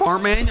Mr.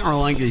 Fartman are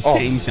like the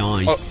same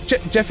size.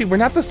 Jeffy, we're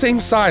not the same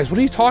size. What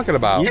are you talking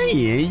about? Yeah,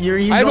 he is.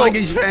 He's like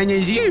as fat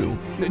as you.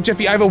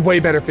 Jeffy, I have a way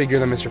better figure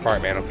than Mr.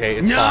 Fartman, okay?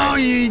 It's fine. No,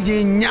 you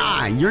did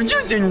not. You're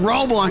just in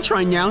Roblox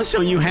right now,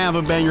 so you have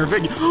a better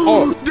figure.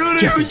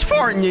 Daddy, who's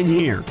farting in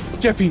here?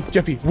 Jeffy,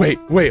 wait,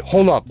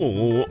 hold up.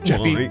 Oh,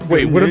 Jeffy,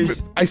 wait, what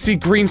if I see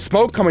green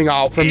smoke coming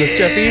out from this,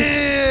 Jeffy?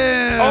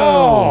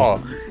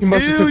 Oh, you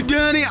must have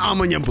Daddy, I'm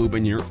gonna poop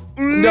in here.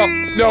 No,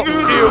 ew.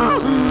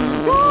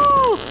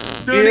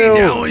 Daddy,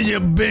 that was the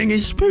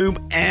biggest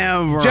poop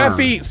ever.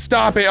 Jeffy,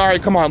 stop it. All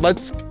right, come on,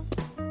 let's...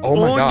 Oh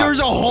my God.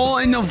 There's a hole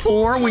in the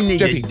floor. We need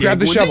Jeffy, to dig grab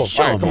the shovel.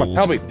 All right, come on,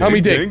 help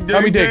me dig.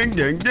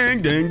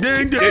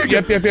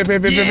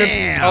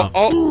 Yeah.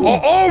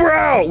 Oh, we're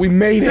out. We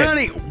made it.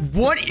 Daddy,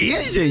 what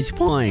is this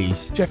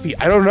place? Jeffy,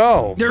 I don't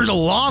know. There's a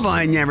lava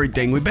and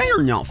everything. We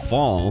better not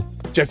fall.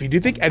 Jeffy, do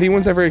you think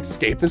anyone's ever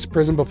escaped this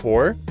prison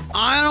before?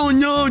 I don't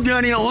know,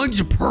 Daddy. It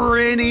looks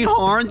pretty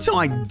hard, so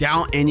I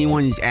doubt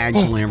anyone's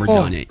actually ever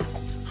done it.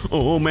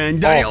 Oh man,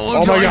 Daddy, it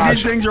looks like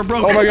these things are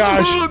broken. Oh my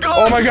gosh.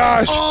 Oh my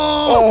gosh.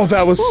 Oh,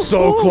 that was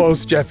so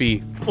close,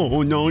 Jeffy.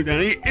 Oh no,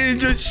 Daddy,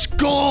 it's a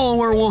skull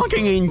we're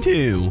walking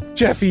into.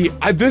 Jeffy,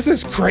 this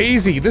is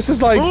crazy. This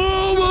is like...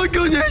 Oh my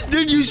goodness,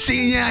 did you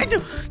see that?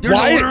 There's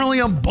literally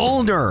a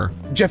boulder.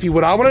 Jeffy,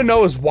 what I want to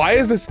know is why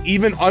is this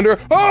even under...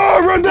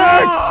 Oh, run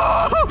back!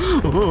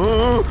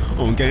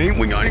 Okay,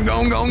 we gotta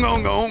go.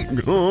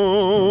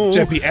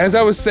 Jeffy, as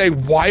I was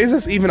saying, why is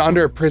this even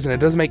under a prison? It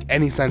doesn't make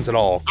any sense at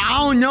all. I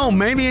don't know.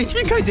 Maybe it's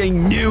because they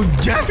knew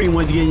Jeffy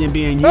was going to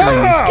be in here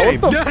and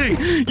escape. Daddy,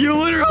 you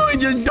literally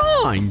just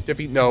died.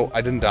 Jeffy, no,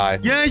 I didn't die.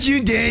 Yes,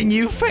 you did.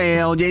 You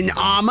failed, and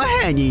I'm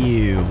ahead of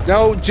you.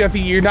 No,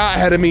 Jeffy, you're not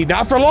ahead of me.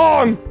 Not for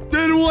long.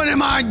 Then what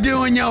am I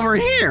doing over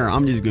here?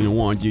 I'm just going to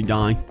watch you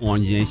die.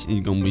 Watch this. It's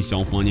going to be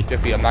so funny.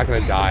 Jeffy, I'm not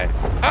going to die.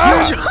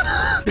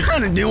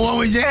 What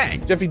was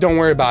that? Jeffy, don't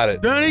worry about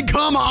it. Daddy,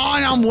 come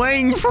on. I'm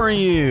waiting for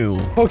you.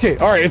 Okay,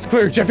 all right, it's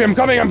clear. Jeffy, I'm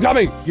coming.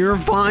 You're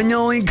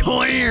finally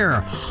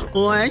clear.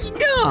 Let's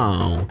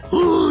go.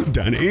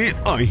 Daddy,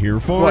 I hear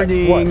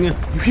farting. What?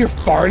 You hear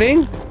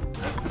farting?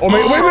 Oh,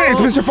 wait a minute.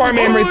 It's Mr.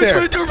 Fartman right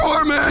there. It's Mr.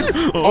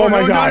 Fartman. Oh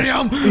my gosh.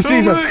 He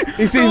sees us.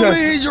 He sees us.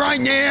 He's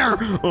right there.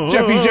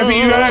 Jeffy,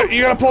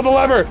 you gotta pull the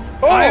lever.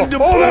 Oh, that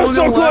was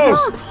so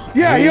close.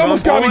 Yeah, he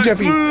almost got me,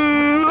 Jeffy.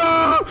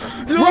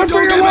 Run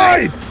for your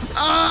life.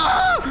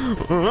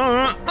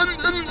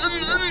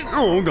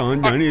 Oh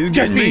God, Daddy is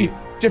getting me.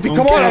 Jeffy,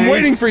 come on, I'm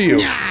waiting for you.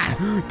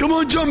 Yeah. Come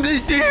on, jump the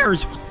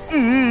stairs.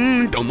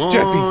 Come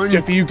on.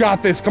 Jeffy, you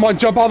got this. Come on,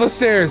 jump all the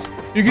stairs.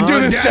 You can do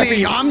this,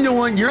 Daddy, Jeffy.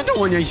 You're the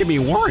one that should be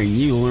worrying.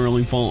 You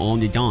literally fall all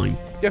the time.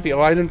 Jeffy,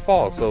 I didn't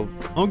fall, so.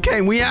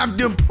 Okay, we have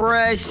to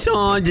press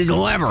this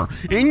lever.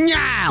 And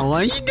yeah,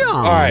 let's go.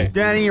 All right.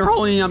 Daddy, you're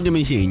holding up the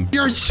machine.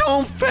 You're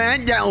so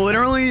fat that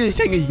literally this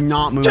thing is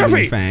not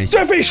moving fast.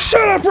 Jeffy,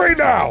 shut up right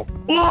now.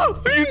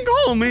 What? You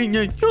call me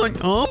to shut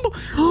up?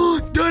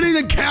 Daddy,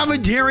 the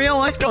cafeteria.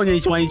 Let's go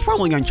this way. He's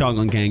probably got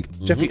chocolate cake.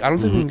 Jeffy, I don't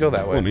think we can go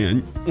that way. Let me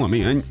in. Let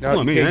me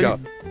in. Go.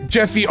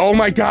 Jeffy, oh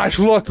my gosh,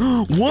 look.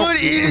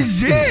 What is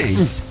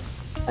this?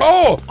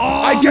 Oh,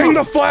 I gained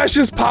the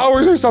Flash's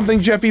powers or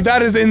something, Jeffy.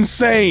 That is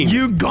insane.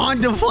 You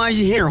got the Flash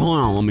here. Hold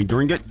on, let me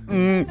drink it.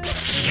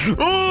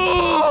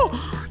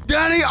 Oh,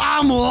 Daddy,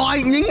 I'm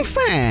lightning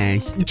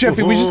fast.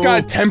 Jeffy, we just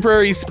got a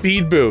temporary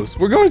speed boost.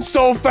 We're going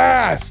so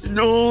fast.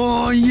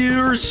 Oh,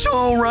 you're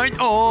so right.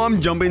 Oh, I'm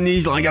jumping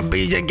these like a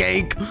piece of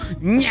cake.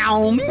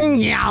 Meow,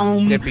 meow.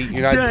 Jeffy,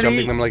 you're not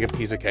jumping them like a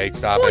piece of cake.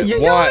 Stop it.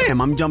 Yes, what? I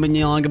am. I'm jumping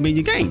it like a piece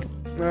of cake.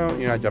 No,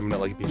 you're not jumping it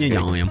like a piece of cake.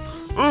 Yeah, I am.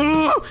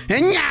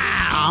 And yeah,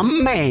 I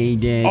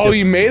made it. Oh,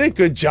 you made it?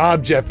 Good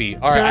job, Jeffy.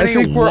 All right, Daddy, I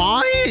think we're...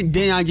 why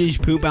did I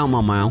just poop out my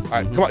mouth? All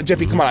right, come on,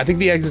 Jeffy, come on. I think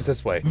the exit's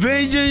this way.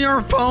 Visit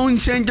your phone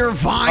center,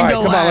 find a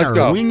ladder. Come on, let's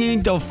go. We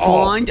need to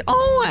find a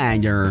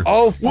ladder.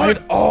 Oh,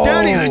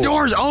 Daddy, the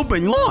door's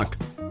open, look.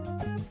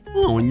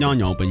 Oh,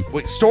 none open.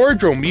 Wait,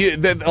 storage room.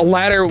 A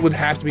ladder would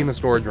have to be in the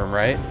storage room,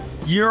 right?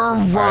 You're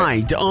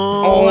right.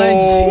 Oh,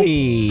 let's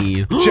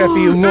see.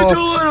 Jeffy, look. It's a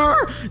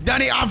ladder.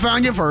 Daddy, I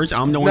found it first.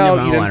 I'm the one that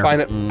found you the didn't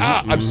ladder. find it.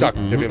 I'm stuck.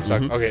 Jeffy, I'm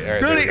stuck. Okay, all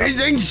right. Daddy, this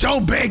thing's so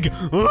big.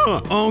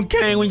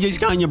 Okay, we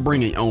just kind of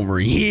bring it over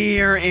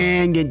here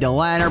and get the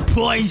ladder,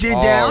 place it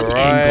down,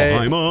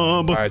 and climb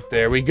up. All right,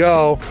 there we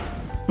go.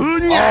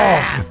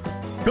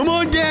 Come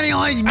on, Daddy,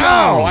 let's go.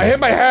 Ow, I hit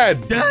my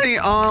head. Daddy,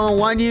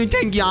 why do you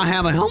think I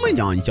have a helmet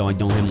on so I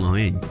don't hit my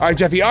head? All right,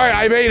 Jeffy, all right,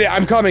 I made it.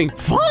 I'm coming.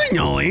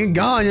 Finally,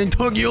 God, it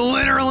took you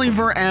literally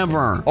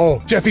forever.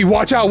 Oh, Jeffy,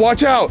 watch out,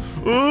 watch out.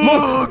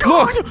 Oh,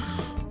 God. Look.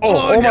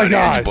 Oh my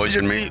God. It's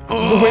pushing me.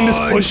 The wind is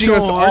pushing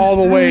us all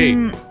the way.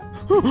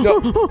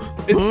 No,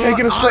 it's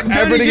taking us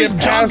forever to get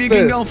past this. You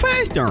can go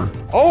faster.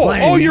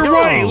 Oh, you're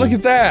right. Look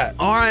at that.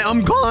 All right,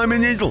 I'm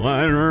climbing this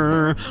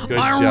ladder.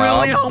 I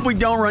really hope we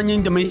don't run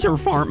into Mr.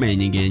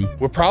 Fartman again.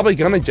 We're probably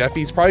gonna,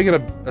 Jeffy. He's probably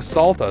gonna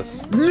assault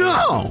us.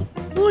 No.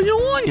 Well, you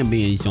want to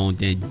be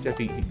assaulted.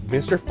 Jeffy,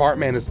 Mr.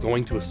 Fartman is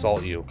going to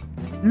assault you.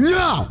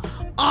 No.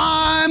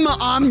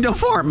 I'm the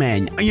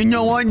Fartman. You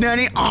know what,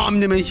 Daddy?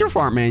 I'm the Mr.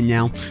 Fartman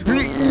now.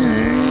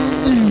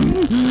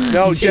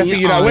 No, Jeffy,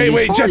 you're not.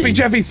 Wait,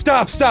 Jeffy,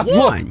 stop.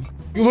 What?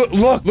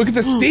 Look at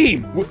the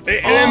steam.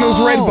 And those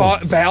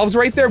red valves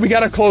right there, we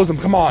gotta close them.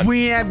 Come on.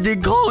 We have to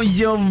close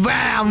the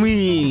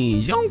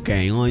valves.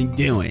 Okay, let's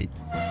do it.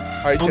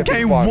 All right, Jeffy,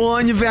 okay,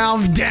 one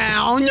valve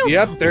down.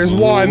 Yep, there's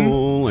one.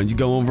 Let's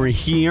go over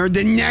here.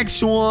 The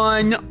next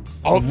one.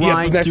 Oh,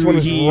 yeah, the next one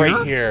is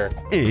right here.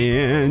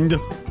 And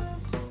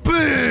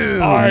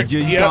boom! All right,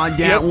 Just got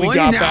that one.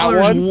 Now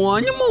there's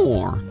one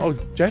more. Oh,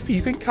 Jeffy,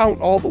 you can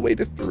count all the way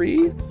to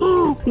 3.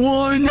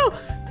 1,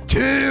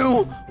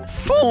 2,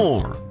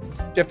 4.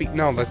 Jeffy,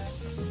 no,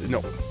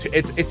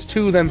 it's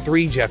 2 then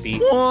 3, Jeffy.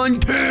 1,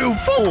 2,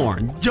 4.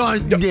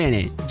 Just did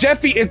it.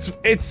 Jeffy, it's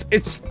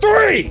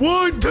 3.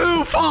 1,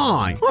 2,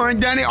 5. All right,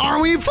 Daddy, are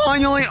we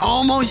finally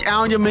almost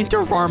out of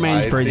Mr.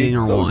 Fartman's prison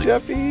or what?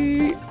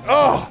 Jeffy.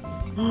 Oh,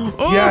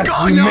 yes,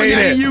 God, no,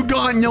 Daddy, you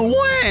got in the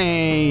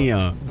way.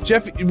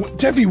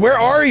 Jeffy, where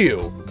are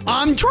you?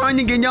 I'm trying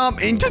to get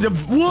up into the...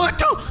 What?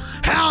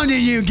 How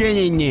did you get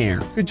in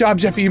there? Good job,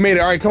 Jeffy. You made it.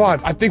 All right, come on.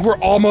 I think we're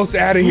almost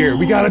out of here.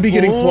 We got to be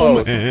getting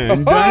close.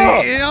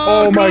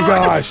 Oh, my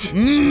gosh.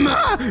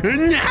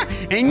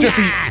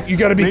 Jeffy, you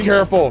got to be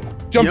careful.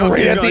 Jump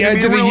right at the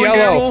edge of the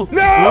yellow.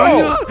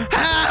 No!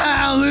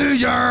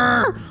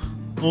 Loser!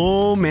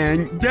 Oh,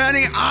 man.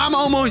 Daddy, I'm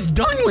almost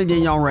done with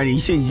it already.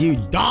 Since you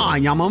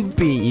died, I'm gonna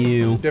beat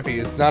you. Jeffy,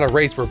 it's not a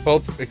race. We're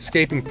both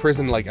escaping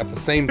prison, like, at the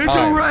same time. It's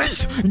a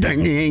race!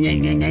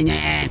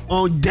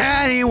 Oh,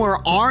 Daddy,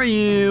 where are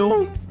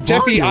you?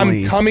 Jeffy,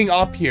 Finally. I'm coming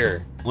up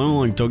here.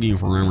 Well, it took you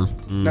forever.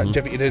 No,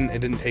 Jeffy, it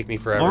didn't take me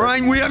forever. All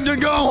right, we have to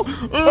go.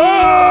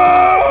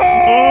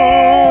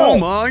 Oh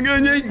my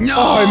goodness. No,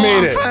 I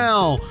made it. I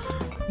fell.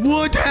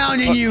 What? How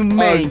did you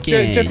make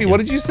it? Jeffy, what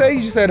did you say?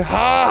 You said,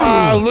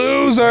 ha,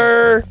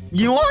 loser.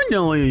 You are the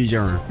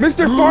loser.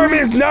 Mr.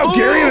 Fartman is now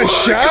Gary the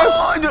chef?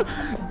 God.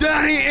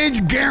 Daddy, it's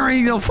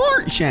Gary the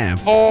fart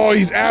chef. Oh,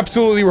 he's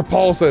absolutely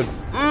repulsive.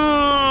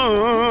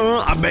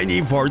 I bet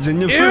he farts in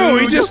the food. Ew,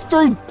 he just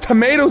threw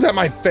tomatoes at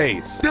my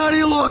face.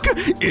 Daddy, look.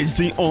 It's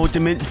the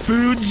ultimate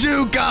food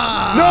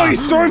Zuka. No,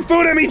 he's throwing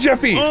food at me,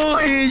 Jeffy. Oh,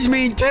 he's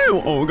me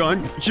too. Oh,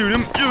 God. Shoot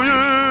him. Shoot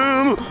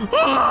him.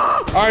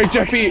 All right,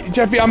 Jeffy,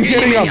 I'm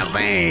getting him. In your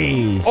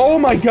face. Oh,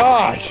 my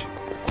gosh.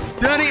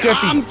 Daddy,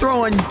 Jeffy. I'm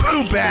throwing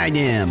poop at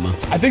him.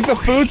 I think the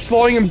food's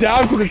slowing him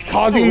down because it's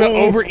causing him to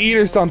overeat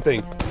or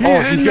something. Oh,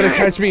 he's gonna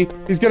catch me.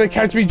 He's gonna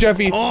catch me,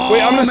 Jeffy. Oh,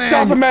 Wait, I'm gonna man.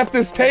 stop him at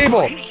this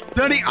table.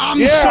 Daddy,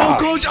 I'm Yeah. so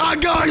close. I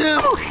got him.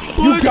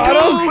 You Let's got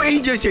go. him? He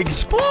just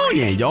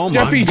exploded. Oh, my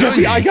Jeffy,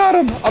 goodness. I got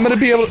him. I'm gonna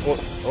be able to.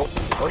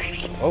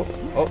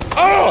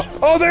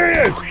 Oh, there he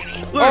is.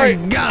 Let's All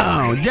right,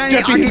 go. Daddy,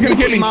 Jeffy, I he's need gonna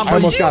to get me. my I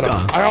almost got him.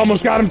 bazooka. I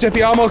almost got him,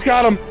 Jeffy. I almost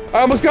got him.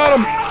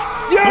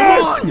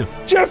 Yes! Come on.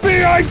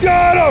 Jeffy, I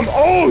got him.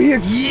 Oh, he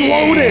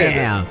exploded.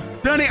 Yeah.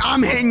 Daddy,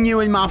 I'm hitting you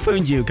with my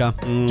food Zuka.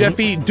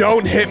 Jeffy,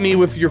 don't hit me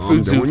with your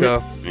food,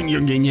 Zuka.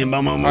 You're getting hit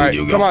by my All right,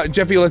 Zuka. come on,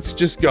 Jeffy, let's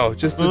just go.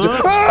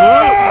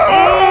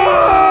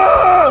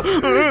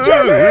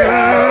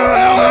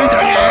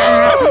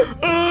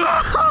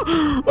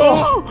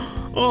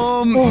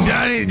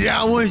 Daddy,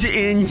 that was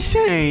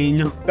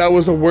insane. That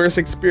was the worst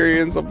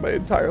experience of my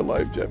entire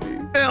life, Jeffy.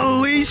 At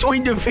least we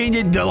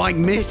defeated the, like,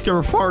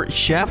 Mr. Fart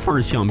Chef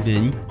or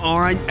something. All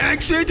right,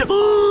 exit.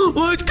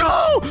 Let's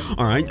go.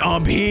 All right,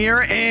 up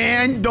here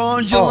and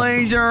dodge the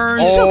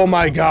lasers. Oh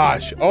my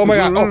gosh. Oh my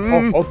god.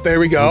 Oh, there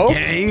we go.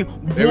 Okay,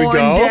 There we one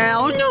go.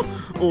 down.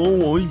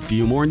 Oh, a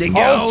few more to go.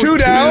 Oh, two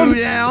down.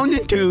 2 down,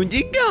 2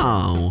 to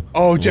go.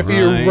 Oh, Jeffy,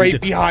 you're right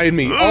behind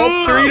me.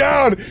 Oh, 3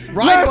 down.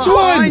 Right Last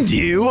behind one.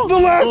 you. The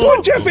last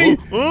one, Jeffy.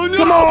 Oh, no.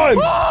 Come on.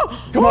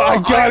 Come on, I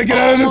gotta get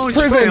out of this almost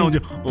prison. failed.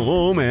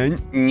 Oh, man.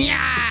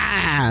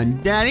 Yeah,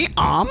 Daddy,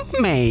 I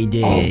made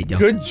it. Oh,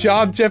 good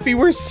job, Jeffy.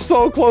 We're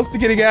so close to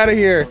getting out of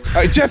here. All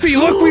right, Jeffy,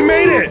 look, we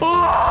made it.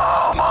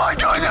 Oh, my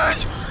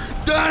goodness.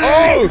 Daddy.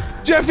 Oh,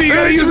 Jeffy, you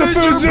gotta use the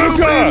food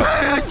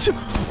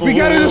Zuka. We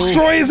gotta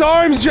destroy his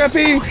arms,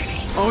 Jeffy.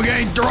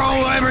 Okay,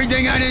 throw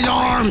everything at his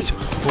arms.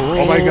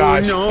 Oh my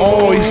gosh. No.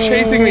 Oh, he's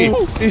chasing me.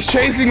 He's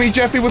chasing me,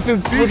 Jeffy, with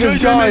his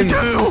gun.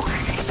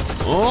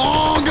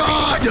 Oh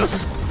God!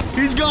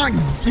 He's got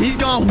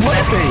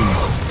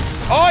weapons.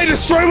 Oh, I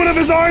destroyed one of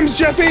his arms,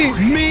 Jeffy.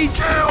 Me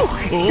too.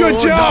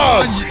 Good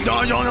job.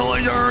 Dodge on the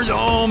lasers.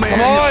 Oh man.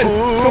 Come on.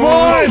 Come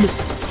on.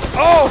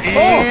 Oh,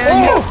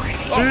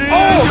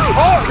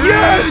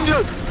 yes.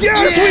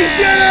 Yes, we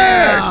did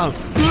it.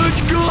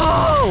 Let's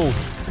go.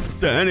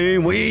 Daddy,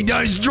 we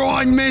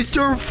destroyed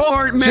Mr.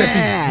 Fort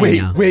Man.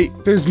 Jeffy, wait.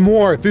 There's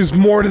more. There's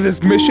more to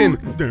this mission.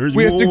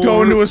 We have to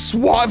go into a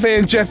SWAT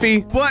van,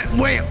 Jeffy. What?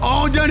 Wait.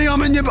 Oh, Daddy,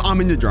 I'm in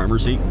the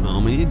driver's seat.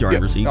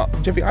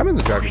 Jeffy, I'm in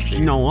the driver's seat.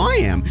 No, I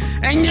am.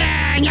 And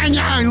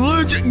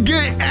let's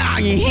get out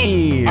of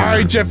here. All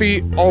right,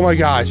 Jeffy. Oh my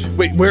gosh.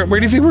 Wait, where do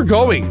you think we're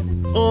going?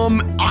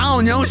 I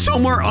don't know.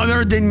 Somewhere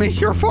other than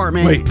Mr.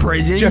 Fartman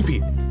prison.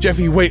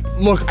 Jeffy, wait.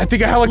 Look, I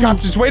think a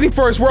helicopter's waiting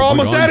for us. We're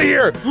almost out of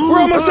here. We're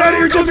almost out of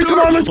here, Jeffy. Come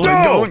on, let's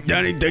go.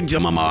 Daddy thinks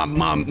I'm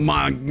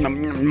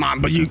my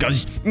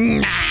bazookas.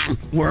 Nah,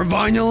 we're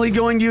finally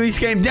going to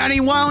escape. Daddy,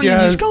 why don't you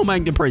just go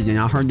back to prison?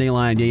 I heard they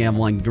have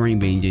like green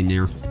beans in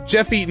there.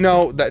 Jeffy,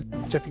 no,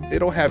 Jeffy, they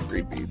don't have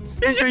green beans.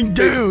 Yes, they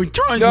do.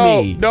 Trust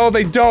me. No,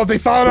 they don't. They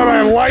found out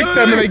I liked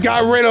them and they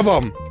got rid of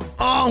them.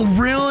 Oh,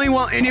 really?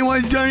 Well,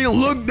 anyways, Daddy,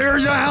 look,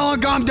 there's a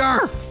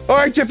helicopter. All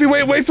right, Jeffy,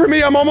 wait for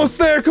me. I'm almost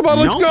there. Come on,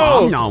 let's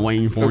go. I'm not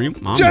waiting for you.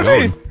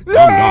 Jeffy,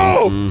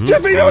 no!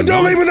 Jeffy,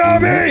 don't leave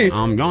without me.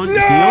 I'm going to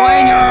no! see you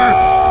later.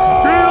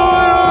 See you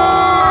later.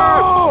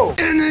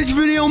 In this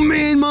video,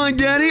 me and my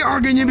daddy are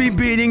going to be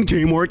beating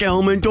Teamwork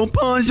Elemental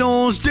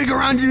Puzzles. Stick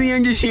around to the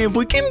end to see if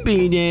we can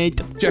beat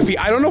it. Jeffy,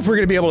 I don't know if we're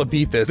going to be able to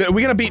beat this.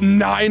 We got to beat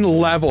 9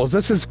 levels.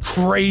 This is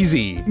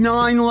crazy.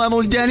 9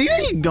 levels, Daddy.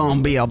 This is going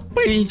to be a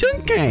piece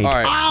of cake. All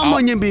right, I'm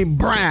going to be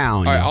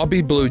brown. All right, I'll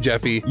be blue,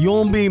 Jeffy.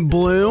 You'll be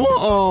blue?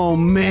 Oh,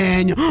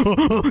 man.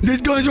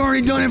 This guy's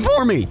already done it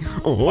for me.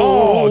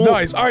 Oh,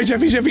 nice. All right,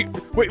 Jeffy.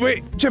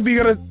 Wait. Jeffy,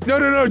 you got to...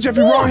 No,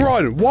 Jeffy, wrong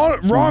one.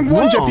 Wrong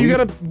one, Jeffy. You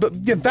got to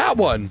get that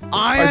one.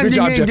 I have to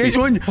get this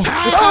one.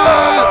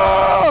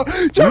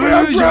 Jeffy,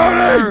 I'm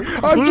drowning.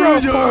 I'm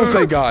drowning. Oh,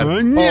 thank God.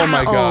 Oh,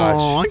 my gosh.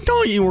 Oh, I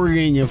thought you were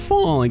going to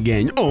fall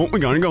again. Oh, we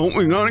gotta go. All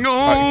right,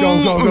 go.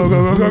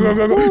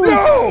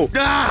 No!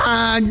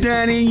 Ah,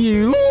 Daddy,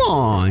 you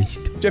lost.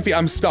 Jeffy,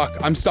 I'm stuck.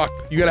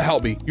 You gotta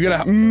help me. You gotta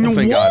help me. Oh,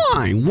 thank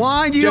God.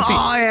 Why do Jeffy,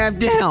 I have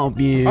to help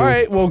you? All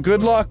right, well,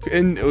 good luck.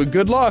 And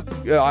good luck.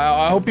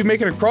 I hope you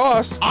make it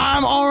across.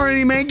 I'm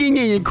already making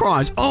it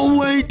across. Oh,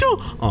 wait.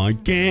 I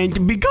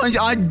can't because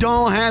I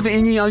don't have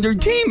any other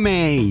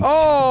teammates.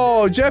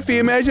 Oh, Jeffy,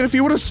 imagine if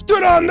you would have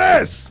stood on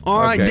this.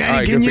 All right,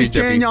 Daddy, can you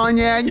stand on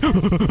that? No!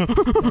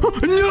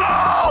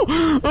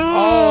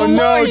 Oh,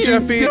 no,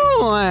 Jeffy.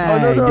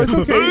 Oh, no, it's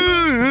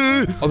okay.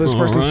 Oh, this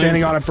person's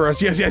standing on it for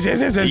us. Yes.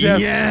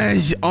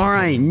 Yes. All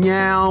right.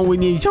 Now we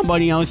need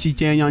somebody else to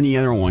stand on the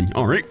other one.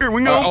 All right. Here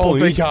we go. Oh,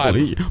 thank God.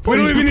 We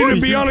don't even need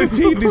to be on a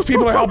team. These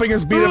people are helping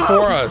us beat it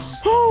for us.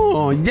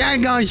 Oh,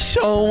 that guy's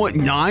so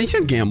nice.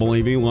 I can't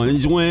believe he let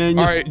us win.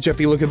 All right,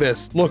 Jeffy, look at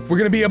this. Look, we're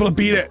going to be able to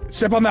beat it.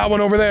 Step on that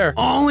one over there.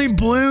 Only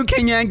blue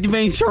can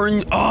activate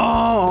certain...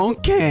 Oh,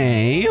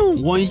 okay.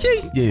 What does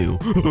this do?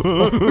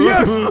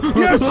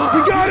 Yes,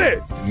 we got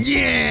it.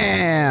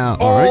 Yeah.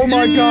 Oh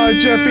my God,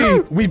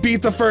 Jeffy. We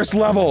beat the first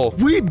level.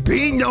 We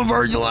beat the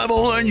first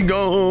level. Let's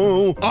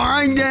go. All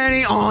right,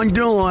 Daddy, on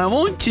to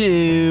level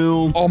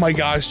 2. Oh my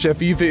gosh,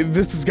 Jeffy,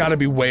 this has got to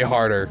be way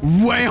harder.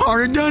 Way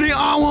harder, Daddy.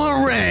 I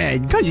want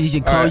red because it's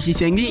the closest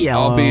thing to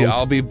yellow.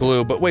 I'll be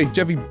blue. But wait,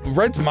 Jeffy,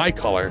 red's my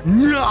color.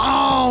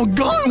 Oh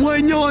God,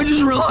 wait, no, I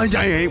just realized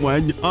I hate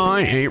red.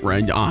 I hate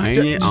red. I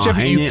hate it.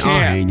 Jeffy, you can't.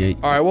 I hate it.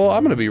 All right, well,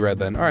 I'm gonna be red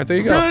then. All right, there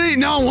you go. Daddy,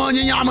 no, well,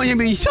 I'm gonna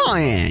be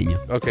cyan.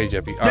 Okay,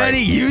 Jeffy. All Daddy,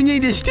 right. you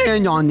need to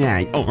stand on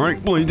that. All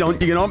right, please don't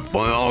get up.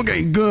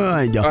 Okay,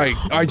 good. All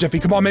right, Jeffy,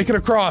 come on, make it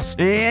across.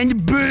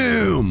 And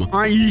boom.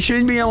 All right, you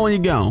should be able to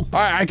go. All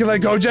right, I can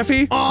let go,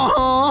 Jeffy.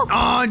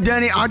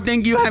 Daddy, I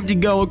think you have to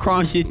go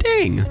across the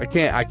thing.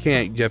 I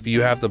can't, Jeffy.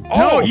 You have to.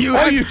 No,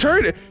 you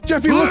turned it,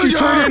 Jeffy. Look, you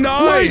turned it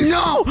nice. Wait,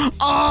 no.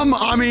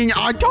 I mean,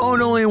 I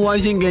totally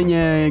wasn't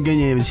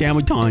gonna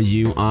sabotage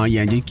you.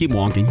 Yeah, just keep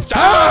walking.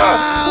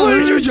 What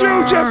did you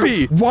do,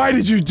 Jeffy? Why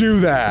did you do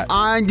that?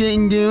 I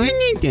didn't do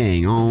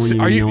anything.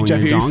 Are you,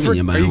 Jeffy?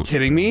 Are you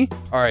kidding me?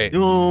 All right.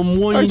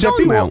 What are you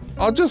Jeffy, talking about?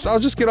 I'll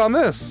just get on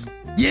this.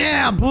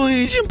 Yeah,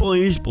 please.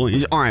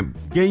 All right,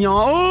 get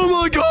on.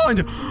 Oh my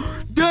God.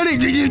 Daddy,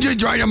 did you just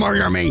try to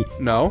murder me?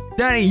 No.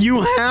 Daddy,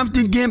 you have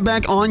to get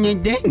back on your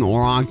thing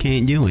or I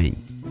can't do it.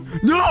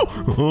 No!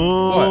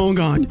 Oh, what?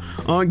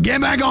 God. Get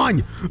back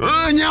on!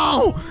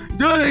 No!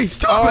 Daddy,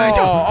 stop it!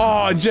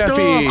 Oh,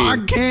 Jeffy! Stop.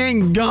 I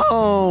can't go!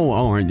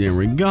 All right, there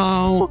we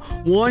go.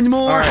 One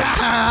more. Right.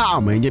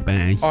 I'll make it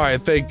back. All right,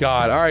 thank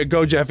God. All right,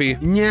 go, Jeffy.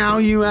 Now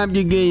you have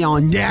to get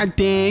on that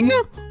thing.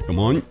 Come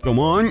on.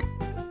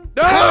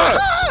 Ah!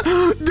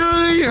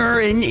 Daddy, you're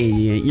an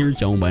idiot. You're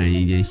so bad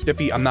at this.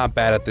 Jeffy, I'm not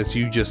bad at this.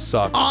 You just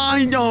suck.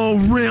 I know,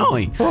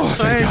 really. Oh,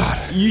 thank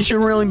God. You should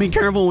really be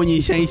careful when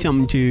you say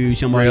something to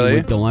somebody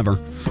with the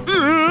lever.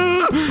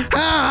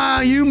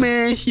 You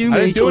missed. I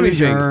didn't do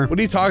anything. What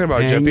are you talking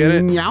about, Jeffy? I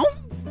didn't.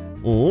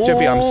 Oh,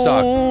 Jeffy, I'm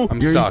stuck.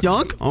 You're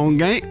stuck?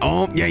 Okay.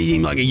 Oh, yeah, you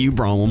seem like a you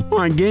problem. All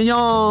right, get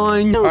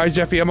on. All right,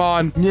 Jeffy, I'm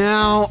on.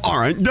 Now, all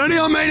right. Daddy,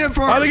 I made it first.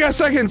 I only got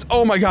seconds.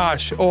 Oh, my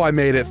gosh. Oh, I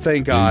made it.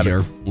 Thank God.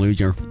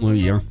 Loser. All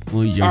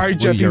right,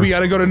 Jeffy, we got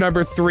to go to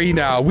number 3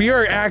 now. We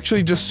are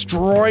actually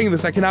destroying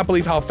this. I cannot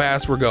believe how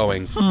fast we're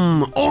going.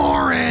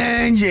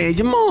 Orange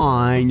is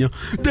mine.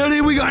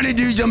 Daddy, we got to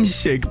do some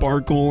sick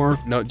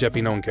parkour. No,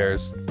 Jeffy, no one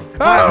cares.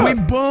 We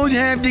both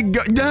have to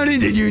go. Daddy,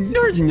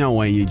 there's no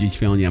way you just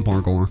failed that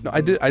parkour. No, I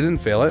didn't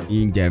fail it.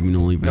 You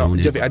definitely failed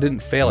it. Jeffy, I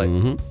didn't fail it.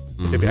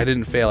 Jeffy, I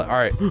didn't fail it. All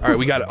right,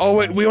 we got it. Oh,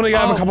 wait, we only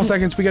have a couple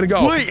seconds. We got to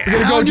go. Wait, we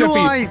got to go,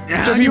 Jeffy.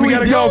 Jeffy, we got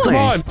to go. Come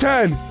on.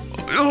 10,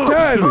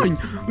 10,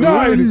 9,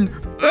 8,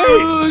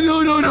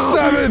 no.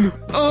 7,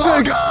 6.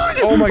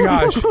 Oh, my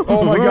gosh.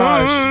 Oh, my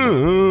gosh.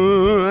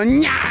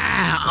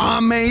 I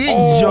made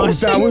it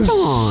just that in was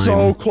time.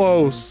 so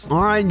close.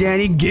 All right,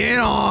 Daddy, get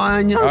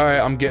on. All right,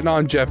 I'm getting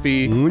on,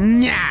 Jeffy. All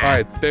Nah.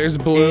 right, there's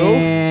blue.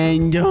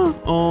 And,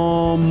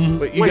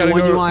 Wait,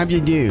 what do I have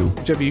to do?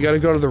 Jeffy, you got to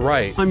go to the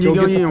right. I'm go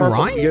going get the to the purple.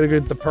 right? You got to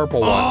get the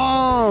purple one.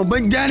 Oh,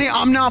 but Daddy,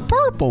 I'm not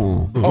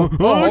purple. Oh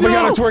my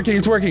God, it's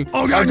working.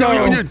 Oh, God, go.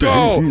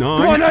 Come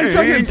on, 9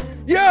 seconds.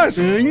 Yes.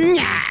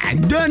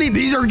 Daddy,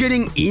 these are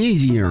getting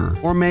easier.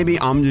 Or maybe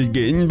I'm just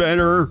getting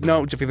better.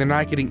 No, Jeffy, they're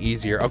not getting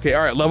easier. Okay,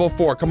 all right, level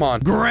 4. Come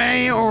on.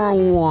 Gray or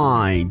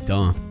white?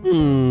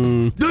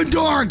 The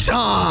dark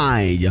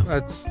side.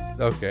 That's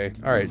okay.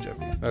 All right,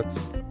 Jeffy.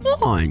 That's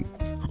fine.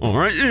 All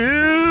right.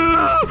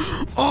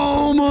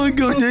 Oh my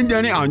goodness,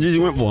 Daddy, I just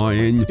went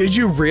flying. Did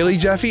you really,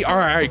 Jeffy? All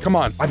right, come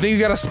on. I think you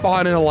got to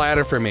spawn in a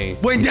ladder for me.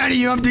 Wait, Daddy,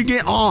 you have to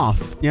get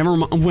off. Never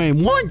mind. Wait,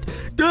 what?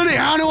 Daddy,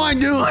 how do I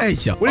do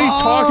this? What are you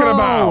talking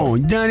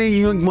about? Daddy,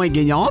 you wait,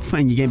 get off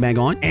and you get back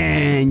on.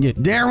 And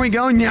there we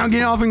go. Now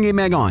get off and get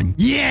back on.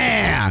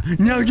 Yeah.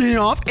 Now get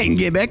off and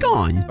get back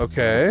on.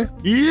 Okay.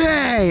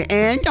 Yay.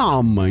 And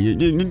oh,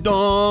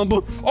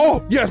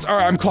 yes. All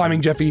right, I'm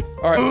climbing, Jeffy.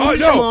 All right. Oh,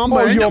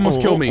 no. You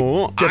almost killed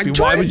me. Jeffy,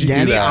 why would you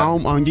do that?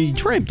 I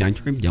tripped. I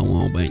tripped a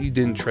little bit. You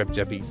didn't trip,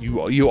 Jeffy.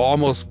 You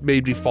almost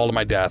made me fall to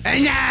my death.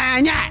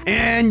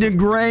 And the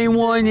gray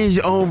one is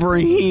over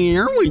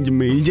here, which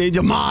means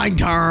it's my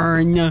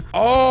turn.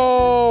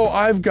 Oh,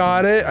 I've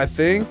got it, I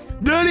think.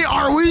 Daddy,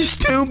 are we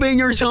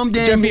stupid or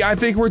something? Jeffy, I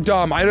think we're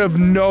dumb. I have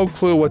no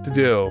clue what to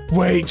do.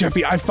 Wait,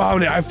 Jeffy, I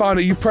found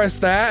it. You press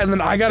that, and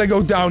then I gotta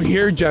go down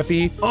here,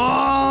 Jeffy. Oh,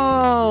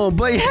 Oh,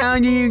 but how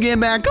do you get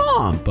back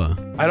up?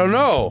 I don't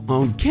know.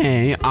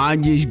 Okay, I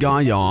just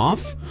got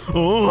off.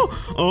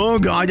 Oh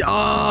God.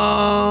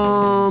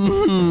 All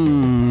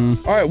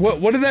right,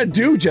 what did that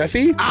do,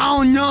 Jeffy? I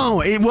don't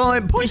know. It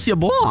pushed the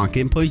block.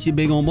 It pushed the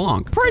big old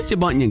block. Press the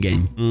button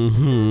again.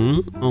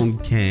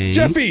 Okay.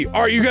 Jeffy,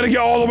 all right, you gotta get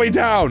all the way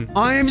down.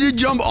 I am to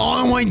jump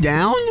all the way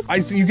down? I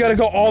see. You gotta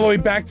go all the way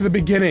back to the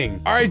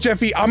beginning. All right,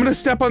 Jeffy, I'm gonna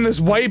step on this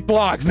white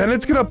block. Then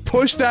it's gonna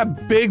push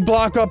that big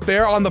block up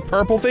there on the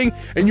purple thing,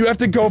 and you have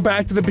to go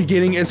back to the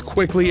beginning as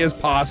quickly as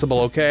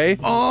possible, okay?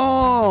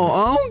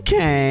 Oh,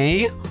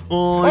 okay.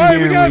 All right,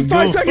 we got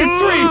 5 seconds. 3, 2.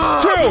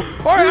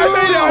 All right,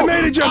 I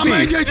made it, Jeffy.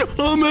 I made it.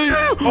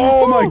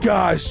 Oh my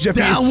gosh,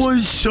 Jeffy. That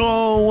was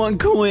so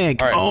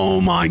quick. Right.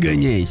 Oh my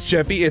goodness.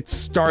 Jeffy, it's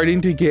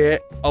starting to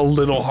get a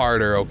little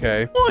harder,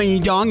 okay? What are you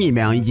talking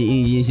about? It's the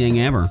easiest thing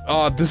ever.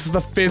 This is the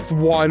 5th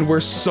one.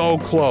 We're so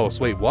close.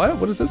 Wait, what?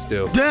 What does this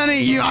do?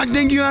 Daddy, I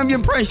think you have to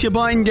press the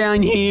button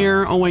down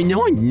here. Oh wait,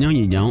 no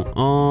you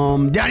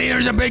don't. Daddy,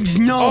 there's a big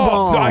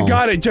snowball. Oh, no, I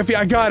got it, Jeffy.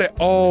 I got it.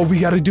 Oh, we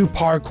gotta do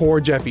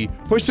parkour, Jeffy.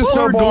 Push the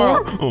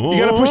snowball. You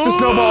gotta push the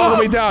snowball all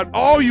the way down.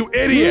 Oh, you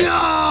idiot.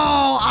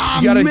 No,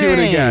 you gotta do it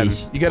again.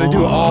 You gotta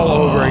do it all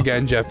over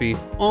again, Jeffy.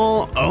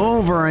 All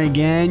over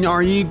again?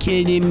 Are you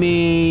kidding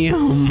me?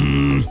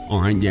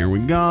 All right, there we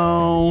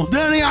go.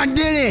 Daddy, I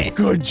did it.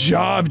 Good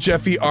job,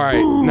 Jeffy. All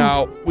right,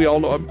 now we all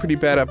know I'm pretty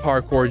bad at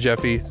parkour,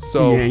 Jeffy.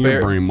 So yeah,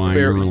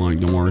 you're like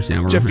the worst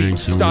ever. Jeffy,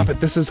 actually. stop it.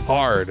 This is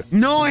hard.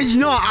 No, it's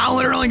not. I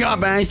literally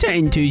got past it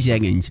in 2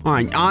 seconds. All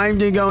right, I have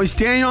to go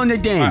stand on the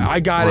thing. I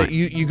got it.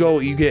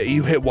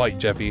 You hit white,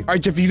 Jeffy. All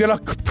right, Jeffy, you gotta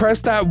press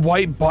that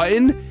white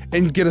button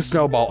and get a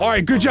snowball. All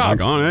right, good job. I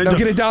got it. Now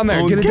get it down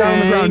there. Okay, get it down on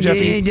the ground, Jeffy.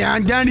 Get it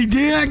down. Daddy,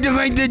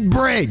 deactivate the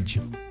bridge.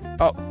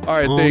 Oh, all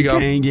right, there you go.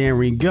 Okay, there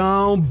we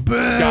go.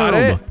 Boom. Got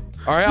it.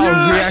 All right,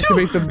 I'll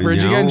reactivate the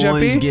bridge again,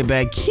 Jeffy. Let's get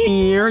back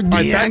here.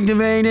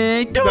 Deactivate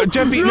it. No,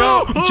 Jeffy,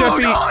 no,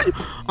 Jeffy. God.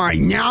 All right,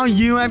 now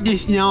you have to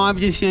stand on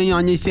this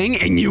thing,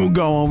 and you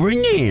go over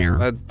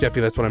there.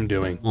 Jeffy, that's what I'm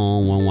doing. Oh,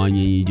 well, why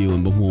didn't you do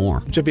it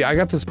before? Jeffy, I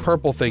got this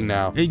purple thing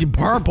now. It's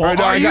purple. Right,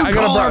 no, Are you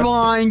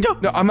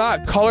colorblind? No, I'm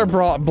not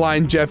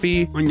colorblind,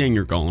 Jeffy. I think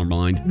you're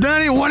colorblind.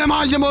 Daddy, what am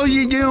I supposed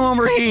to do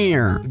over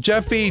here?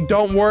 Jeffy,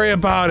 don't worry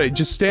about it.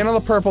 Just stand on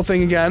the purple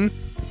thing again.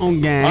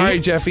 Okay. All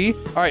right, Jeffy.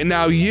 All right,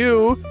 now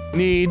you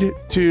need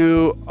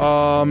to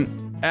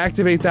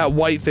activate that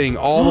white thing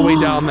all the way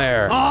down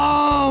there.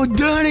 Oh,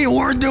 Daddy,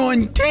 we're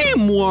doing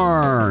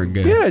teamwork.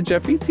 Yeah,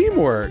 Jeffy,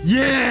 teamwork.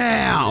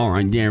 Yeah. All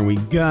right, there we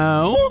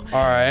go. All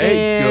right,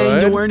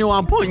 and good. Where do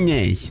I put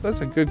this?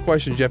 That's a good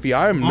question, Jeffy.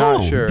 I'm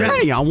not sure.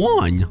 Daddy, I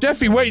won.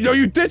 Jeffy, wait, no,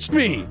 you ditched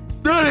me.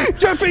 Daddy,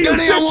 Jeffy, you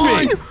ditched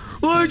me.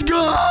 Let's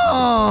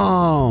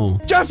go!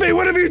 Jeffy,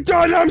 what have you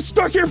done? I'm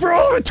stuck here for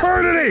all of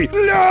eternity!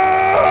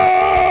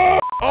 No!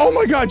 Oh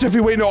my god,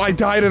 Jeffy, wait, no, I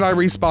died and I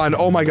respawned.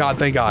 Oh my god,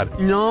 thank god.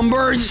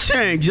 Number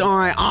 6. All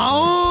right,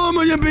 I'm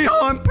gonna be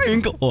hot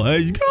pink.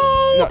 Let's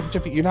go! No,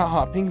 Jeffy, you're not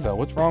hot pink, though.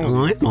 What's wrong with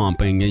you? I'm hot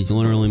pink. It's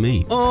literally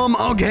me.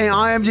 Okay,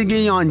 I have to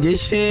get on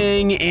this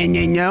thing and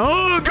then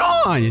oh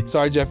god!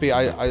 Sorry, Jeffy,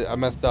 I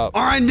messed up.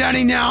 All right,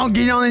 Daddy, now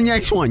get on the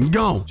next one.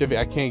 Go! Jeffy,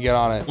 I can't get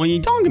on it. What are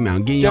you talking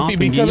about? Get off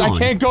Jeffy, and because get on. I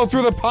can't go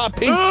through the hot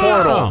pink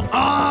portal.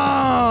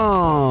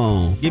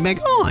 Oh! Get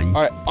back on.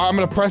 All right, I'm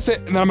gonna press it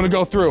and then I'm gonna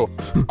go through.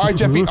 All right,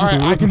 Jeffy, all right,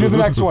 I can do the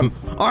next one.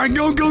 All right,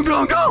 go, go,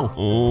 go, go!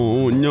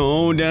 Oh,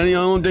 no, Daddy, I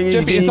don't think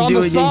Jeffy, it's it's on do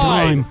the it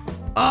side. in time.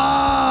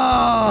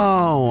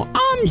 Oh,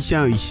 I'm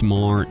so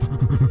smart.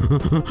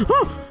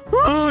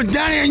 Oh,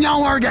 Daddy, it's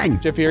not working.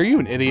 Jeffy, are you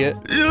an idiot?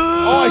 Oh,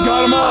 I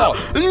got them all.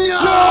 No!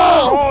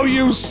 Oh,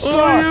 you suck.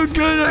 Are you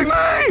kidding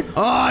me?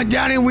 Oh,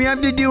 Daddy, we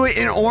have to do it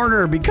in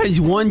order because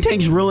one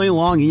takes really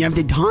long and you have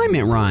to time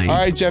it right. All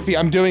right, Jeffy,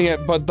 I'm doing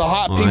it, but the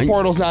hot pink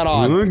portal's not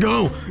on.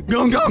 Go,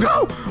 go, go,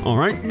 go. All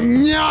right. No!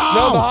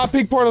 No, the hot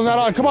pink portal's not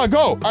on. Come on, go.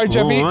 All right,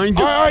 Jeffy. All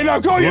right, now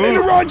go. You need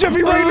to run,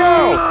 Jeffy, right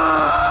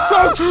now.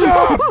 Don't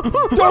stop.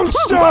 Don't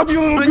stop,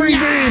 you little green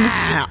bean.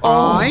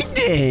 Oh, I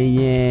did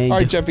it. All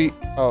right, Jeffy.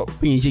 Oh.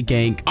 Piece of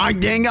cake. I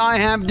think I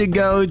have to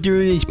go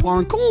through this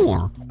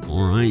parkour.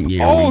 All right,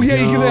 yeah. Oh, yeah,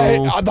 you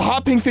get the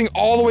hot pink thing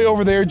all the way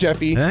over there,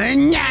 Jeffy.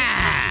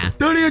 Nah.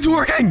 Daddy, it's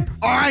working.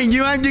 All right,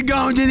 you have to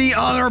go to the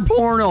other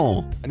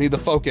portal. I need the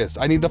focus.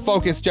 I need the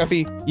focus,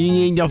 Jeffy. You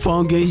need to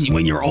focus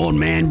with your old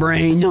man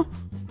brain. All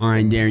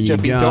right, there you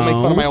Jeffy, go. don't make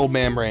fun of my old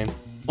man brain.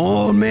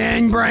 Old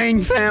man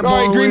brain, fat boy.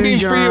 All right, green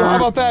beans for you. How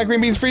about that?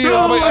 Green beans for you.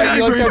 No, you like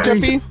that, green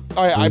Jeffy?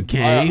 All right,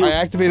 okay. I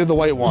activated the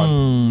white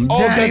one. Oh,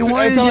 Daddy,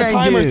 it's on a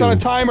timer. It's on a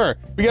timer.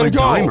 We gotta go.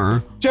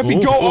 Timer? Jeffy,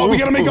 go. Oh, we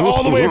gotta make it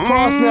all the way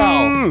across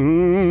now.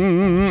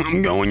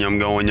 I'm going.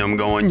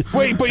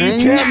 Wait, but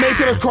you can't make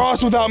it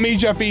across without me,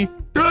 Jeffy.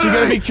 So you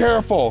gotta be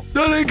careful.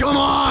 Daddy, come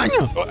on.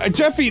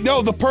 Jeffy,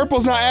 no, the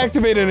purple's not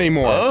activated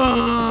anymore.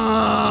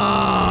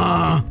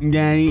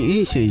 Daddy,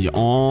 this is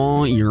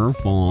all your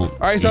fault. All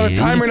right, it's on a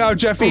timer now,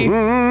 Jeffy.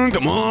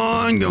 Come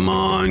on.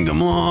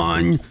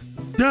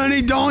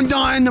 Daddy, don't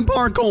die in the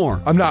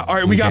parkour. I'm not. All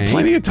right, we got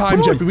plenty of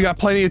time, Jeffy. We got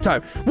plenty of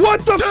time.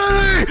 What the?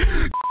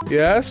 Daddy!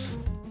 Yes?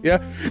 Yeah.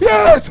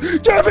 Yes!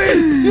 Jeffy!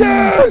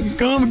 Yes!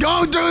 Go do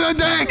the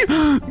thing!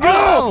 Go!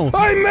 Oh,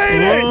 I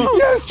made it!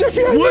 Yes,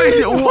 Jeffy, I made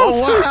it!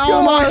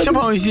 How am I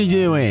supposed to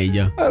do it?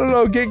 I don't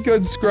know. Get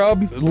good,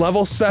 scrub.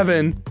 Level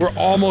 7. We're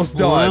almost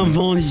done.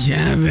 Level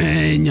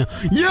 7.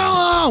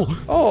 Yellow!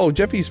 Oh,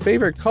 Jeffy's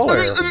favorite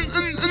color.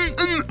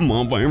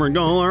 My favorite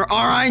color.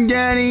 All right,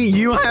 Daddy,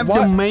 you have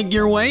to make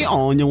your way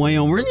all the way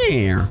over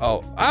there.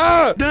 Oh,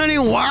 ah! Daddy,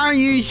 why are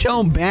you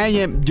so bad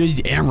at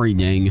just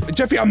everything?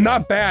 Jeffy, I'm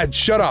not bad.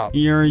 Shut up.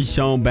 You're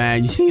so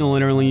bad. See,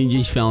 literally, you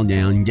just fell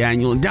down.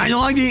 Daniel,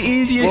 like the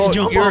easiest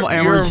jump I've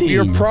ever seen.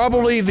 You're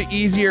probably the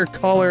easier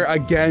color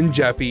again,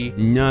 Jeffy.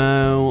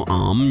 No,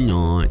 I'm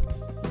not.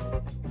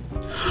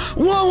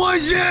 What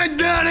was that,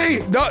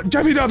 Daddy? No,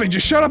 Jeffy, nothing.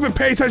 Just shut up and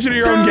pay attention to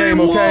your own game,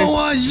 okay?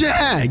 What was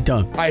that?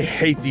 I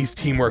hate these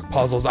teamwork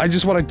puzzles. I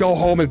just want to go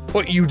home and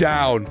put you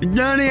down.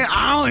 Daddy,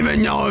 I don't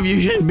even know if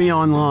you should be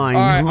online.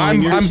 All right,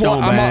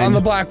 I'm on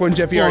the black one,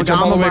 Jeffy. All right,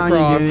 jump all the way across. I'm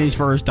about to do this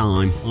first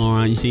time. All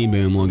right, see,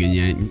 boom, look at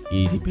that.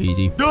 Easy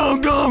peasy. Go,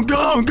 go,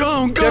 go,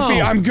 go, go.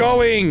 Jeffy, I'm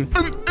going.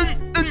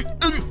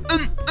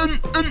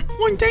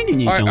 What taking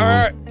you so long?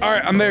 All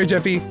right, I'm there,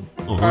 Jeffy.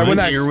 All right, what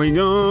next? Here we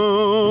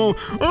go.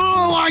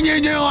 Oh, why'd you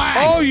do it?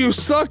 Oh, you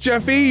suck,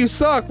 Jeffy. You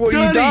suck. Well,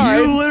 Daddy, you died.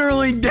 You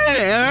literally did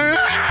it.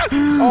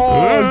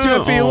 Oh,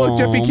 Jeffy, look,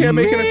 Jeffy can't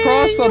make it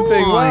across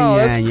something. Wow,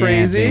 that's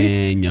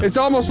crazy. It's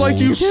almost like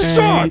you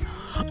suck.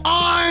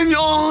 I've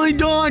only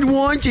died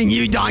once and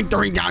you died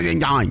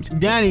 3,000 times.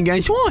 Daddy,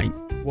 guess what?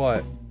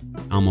 What?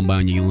 I'm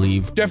about to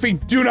leave. Jeffy,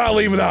 do not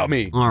leave without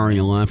me. I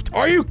already left.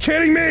 Are you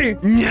kidding me?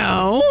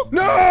 No.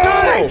 No!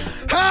 Daddy,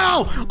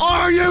 how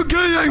are you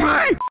kidding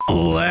me?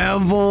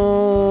 Level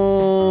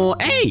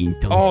 8.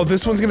 Oh,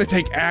 this one's going to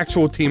take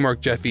actual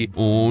teamwork, Jeffy.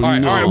 Oh, all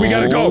right, we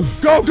got to go.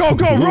 Go, go,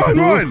 go.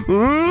 Run.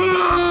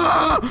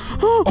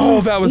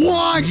 Oh, that was...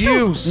 What?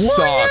 You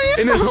suck.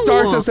 And it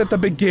starts us at the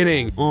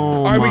beginning. Oh,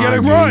 all right, we got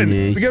to run.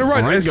 We got to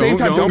run. Right, at the same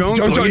time, don't.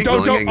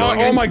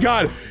 Oh, my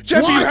God.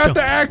 Jeffy, you have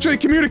to actually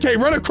communicate.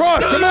 Run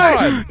across. Come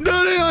on.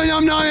 Daddy,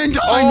 I'm not in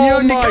time.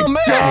 Oh,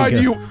 my God,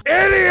 you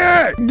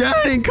idiot.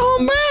 Daddy,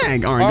 come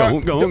back. All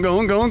right, go.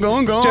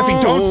 Jeffy,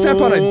 don't step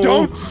on it.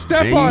 Don't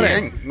step on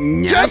it.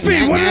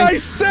 Jeffy, what did I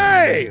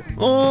say?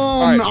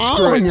 Oh,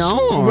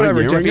 no.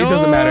 Whatever, Jeffy, it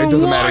doesn't matter. It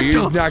doesn't matter.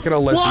 You're not going to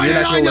listen.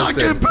 You're not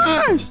going to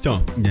listen.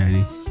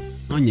 Daddy,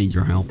 I need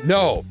your help.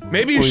 No,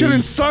 maybe you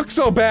shouldn't suck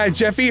so bad,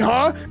 Jeffy,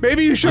 huh?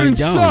 Maybe you shouldn't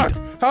suck.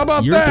 How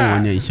about You're that? You're the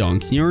one that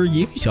sucks.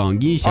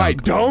 You suck. All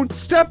right, don't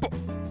step on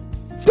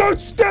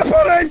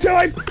it until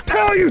I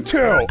tell you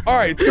to. All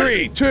right,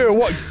 3, 2,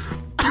 1.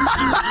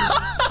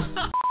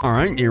 All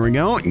right, here we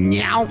go.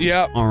 Meow.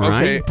 Yep. All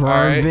right, perfect. All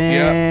right,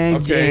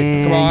 yep.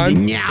 Okay, come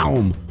on.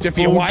 Meow.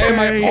 Jeffy, why am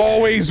I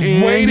always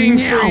waiting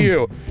for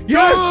you?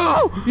 Yes!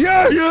 No!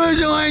 Yes! Yes,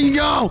 let's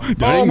go!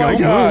 Oh my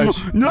gosh!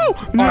 No!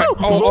 Right.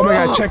 Oh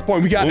my God!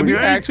 Checkpoint! We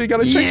actually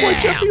got a checkpoint,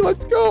 Jeffy.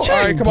 Let's go!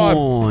 Checkpoint.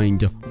 All right,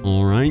 come on.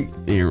 All right,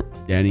 here,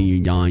 Daddy,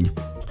 you died.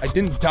 I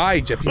didn't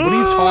die, Jeffy. What are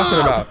you talking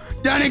about?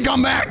 Daddy,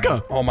 come back!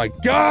 Oh my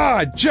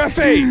God,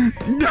 Jeffy!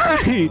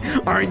 Daddy!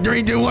 All right,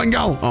 3, 2, 1,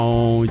 go!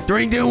 Oh,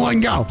 3, 2,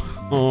 1, go!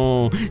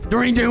 Oh,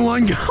 3, 2,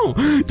 1, go!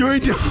 3,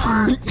 2,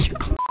 1,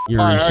 go! All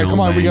right, come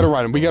on, we gotta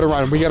run. All right,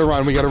 I'm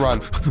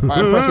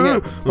pressing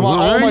it. Come on,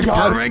 oh my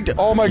God. Perfect.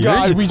 Oh my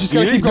God, we just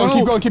gotta keep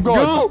going.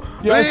 Go.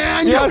 Yes.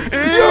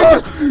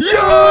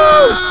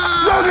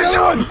 No, the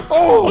other one.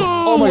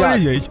 Oh my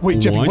God. Wait,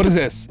 Jeffy, what is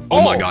this?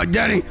 Oh my God,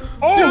 Daddy.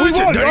 Oh, we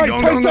won. All right,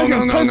 10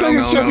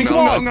 seconds, Jeffy,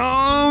 come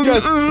on.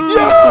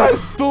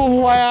 Yes, the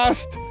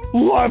last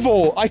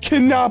level. I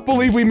cannot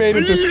believe we made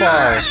it this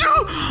far.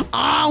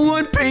 I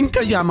want pink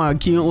because I'm a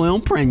cute little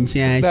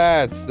princess.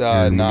 That's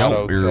not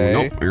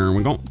okay. Here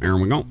we go.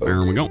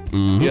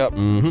 Yep.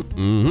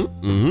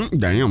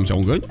 Damn,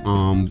 so good.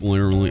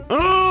 Literally.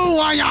 Oh,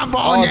 I got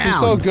fallen down. If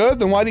you're so good,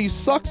 then why do you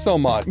suck so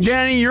much?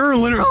 Danny, you're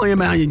literally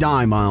about to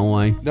die, by the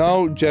way.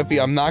 No, Jeffy,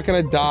 I'm not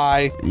gonna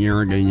die.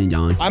 You're gonna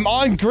die. I'm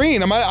on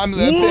green. I'm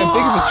thinking of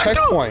a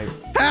checkpoint.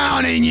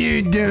 How did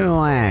you do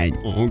that?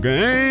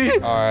 Okay.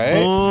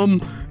 All right.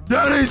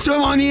 Daddy, step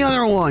on the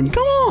other one.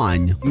 Come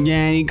on.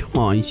 Daddy, come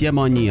on. Step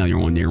on the other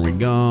one. There we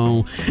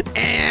go.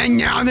 And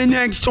now the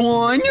next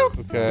one.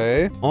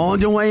 Okay. All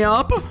the way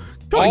up.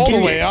 All the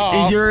way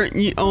up?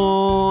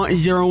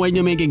 Is there a way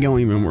to make it go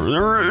even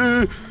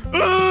further?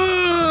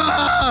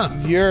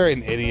 You're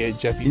an idiot,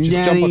 Jeffy. Just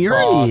Daddy, jump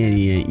across. You're an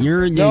idiot.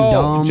 You're the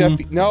dumb.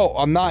 Jeffy. No,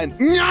 I'm not.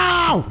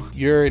 No!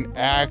 You're an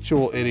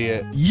actual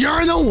idiot.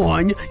 You're the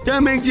one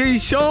that makes it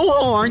so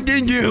hard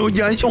to do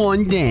just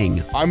one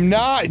thing. I'm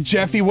not,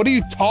 Jeffy. What are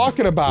you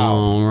talking about?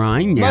 All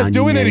right, now I'm not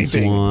doing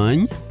anything.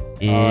 One,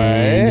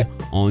 and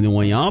all the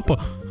way up.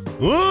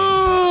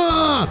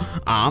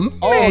 I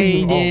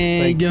made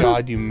it. Thank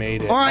God you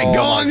made it. All right,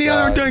 go on the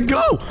other thing.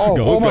 Go.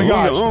 Oh my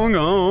gosh.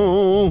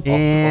 Go.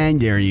 And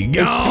there you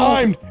go. It's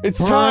timed. It's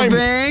timed.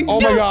 Oh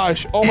my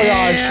gosh. Oh my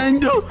gosh. And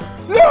no.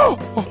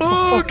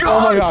 Oh God.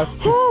 Oh my God.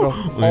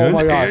 Oh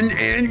my God.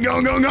 And go.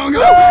 No.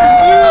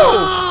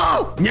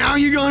 Now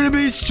you're going to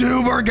be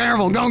super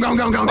careful. Go.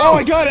 Oh,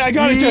 I got it,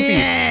 Jeffy.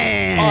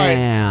 Yeah. All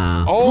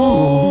right.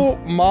 Oh.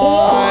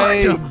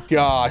 my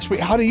gosh. Wait,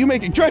 how do you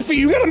make it? Jeffy,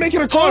 you gotta make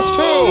it across too.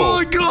 Oh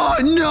my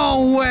god,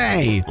 no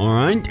way. All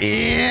right,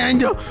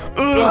 and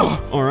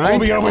all right. Oh,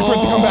 we gotta wait for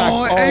it to come back.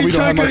 Oh, we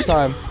don't have much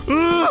time.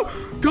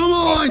 Come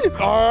on.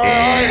 All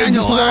right, and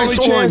this is our only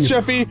chance,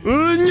 Jeffy.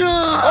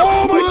 No.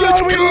 Oh my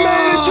god, we made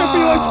it, Jeffy.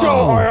 Let's go.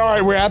 All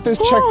right, we're at this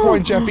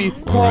checkpoint, Jeffy.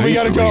 Come on, we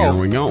gotta go.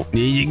 Here we go.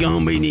 This is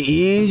gonna be the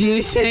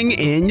easiest thing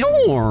in the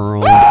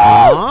world.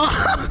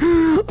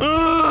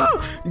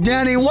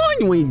 Daddy, why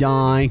did we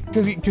die?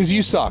 Because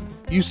you suck.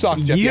 You suck,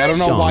 Jeffy. I don't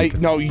know why.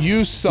 No,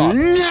 you suck.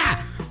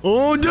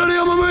 Oh, Daddy,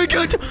 I'm gonna make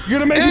it. You're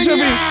gonna make it,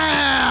 Jeffy.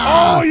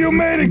 Yeah. Oh, you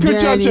made it. Good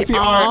job, Jeffy.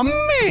 I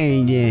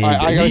made it. All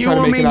right, I gotta try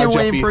to make it out,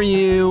 Jeffy. Wait for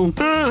you.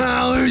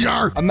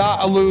 Loser. I'm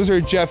not a loser,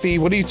 Jeffy.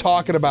 What are you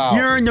talking about?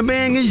 You're the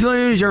biggest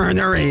loser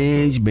there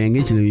is.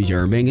 Biggest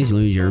loser, biggest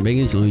loser,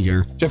 biggest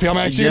loser. Jeffy, I'm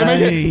actually gonna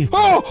make it.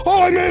 Oh,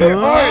 I made it.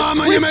 All right,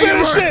 we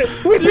finished it.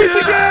 We beat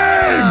the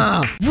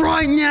game.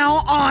 Right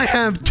now, I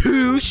have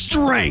 2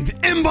 strength.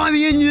 And by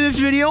the end of this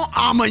video,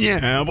 I'm gonna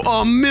have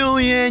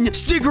 1,000,000.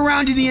 Stick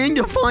around to the end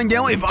to find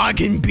out if I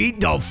can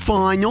beat the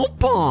final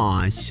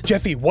boss.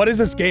 Jeffy, what is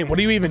this game? What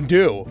do you even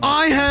do?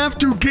 I have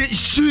to get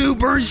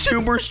super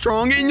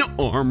strong and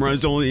arm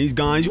wrestle these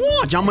guys.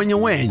 Watch, I'm gonna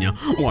win.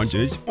 Watch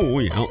this. Oh,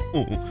 yeah. Oh,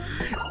 oh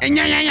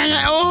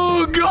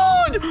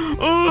God.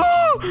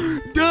 Oh,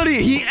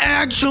 Daddy, he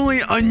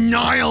actually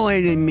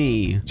annihilated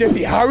me.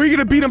 Jeffy, how are we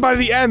gonna beat him by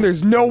the end?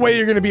 There's no way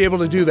you're gonna be able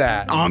to do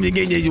that. I'm gonna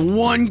get this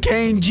 1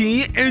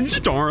 kg and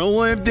start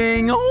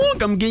lifting.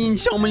 Look, I'm getting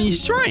so many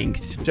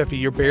strengths. Jeffy,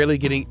 you're barely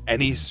getting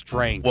any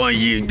strength. What are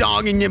you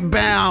talking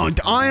about?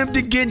 I have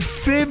to get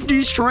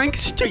 50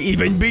 strengths to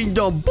even beat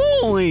the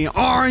bully.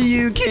 Are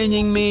you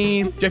kidding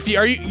me? Jeffy,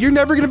 you're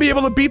never gonna be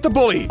able to beat the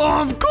bully.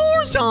 Of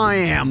course I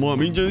am. Let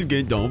me just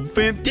get the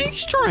 50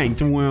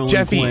 strength real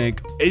Jeffy,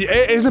 quick.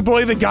 Isn't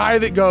bully the guy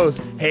that goes,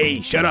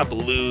 "Hey, shut up,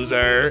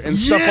 loser," and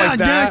stuff like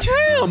that? Yeah,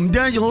 that's him.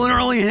 That's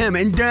literally him.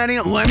 And Daddy,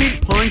 let me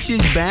punch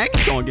his back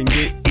so I can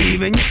get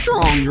even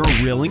stronger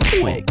really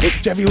quick. Look,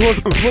 Jeffy, look.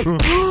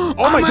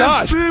 Oh my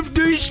gosh. I'm at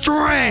 50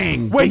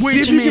 strength. Wait, see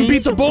if you can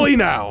beat the bully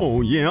now.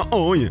 Oh yeah.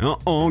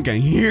 Okay,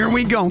 here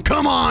we go.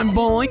 Come on,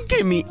 bully.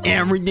 Give me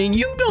everything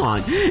you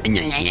got.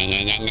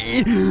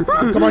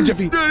 Come on,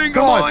 Jeffy. Daddy,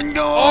 Go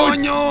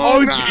on.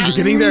 You're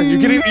getting there.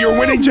 You're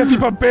winning, Jeffy,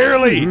 but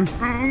barely.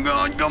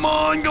 God, come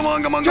on.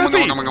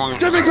 Jeffy, come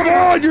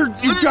on.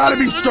 You gotta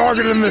be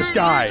stronger than this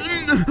guy.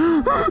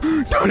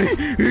 Daddy,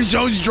 he's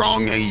so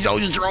strong.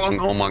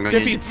 Oh my God.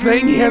 Jeffy, it's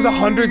saying he has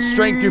 100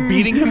 strength. You're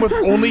beating him with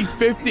only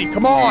 50.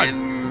 Come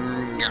on.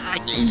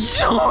 He's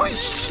so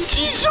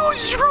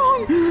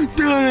strong.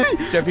 Daddy.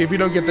 Jeffy, if you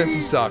don't get this,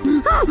 you suck.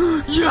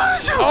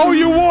 Yes. Oh,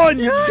 you won.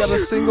 Yes. You got a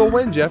single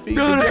win, Jeffy.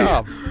 Good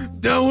job.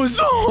 That was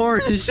the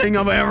hardest thing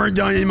I've ever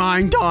done in my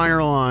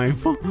entire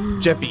life.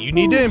 Jeffy, you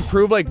need to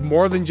improve like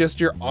more than just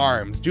your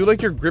arms. Do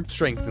like your grip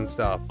strength and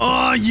stuff.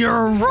 Oh,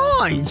 you're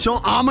right.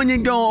 So I'm gonna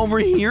go over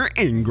here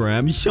and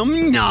grab some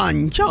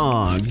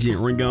nunchucks.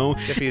 Here we go.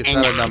 Jeffy, it's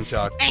not a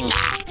nunchuck.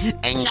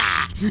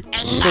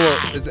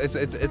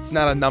 It's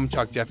not a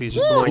nunchuck, Jeffy. It's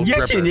just a little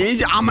yes, gripper. it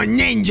is. I'm a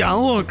ninja.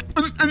 Look.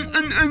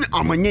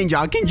 I'm a ninja.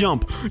 I can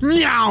jump.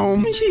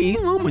 Meow. See,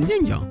 I'm a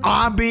ninja.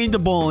 I beat the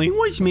bully,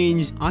 which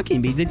means I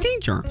can beat the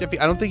teacher. Jeffy,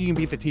 I don't think you can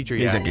beat the teacher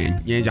yet.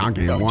 Yes, I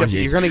can. Watch Jeffy,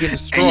 this. you're gonna get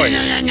destroyed.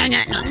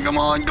 Come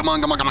on. Oh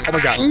my God, Jeffy,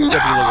 look at him.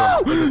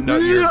 No,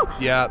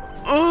 yeah.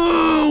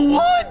 Oh,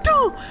 what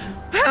the?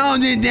 How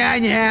did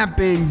that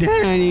happen,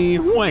 Daddy?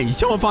 Wait,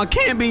 so if I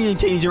can't beat the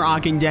teacher, I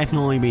can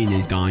definitely beat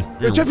this guy.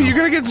 Jeffy, you're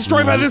gonna get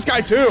destroyed by this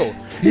guy too.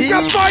 He's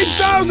got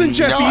 5,000,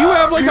 Jeffy. You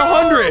have like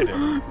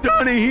 100.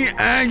 Daddy, he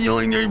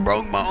actually just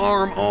broke my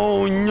arm.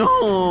 Oh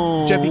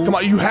no. Jeffy, come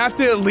on. You have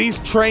to at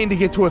least train to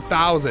get to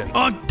 1,000.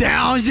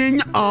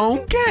 1,000?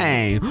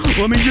 Okay.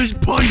 Let me just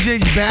punch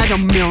this bag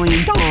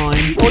 1,000,000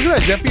 times. Look at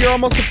that, Jeffy. You're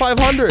almost to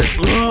 500.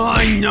 Oh,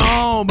 I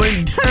know,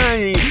 but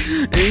Daddy,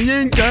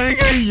 it's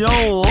taking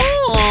so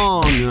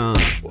long.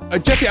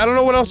 Jeffy, I don't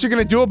know what else you're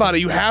going to do about it.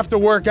 You have to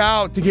work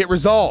out to get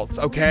results,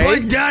 okay?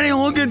 But Daddy,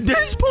 look at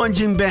this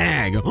punching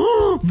bag.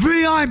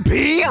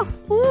 VIP?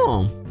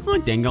 Oh, I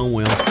think I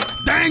will.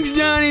 Thanks,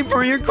 Daddy,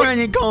 for your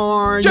credit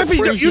card. Jeffy,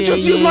 you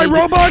just used my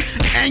Robux?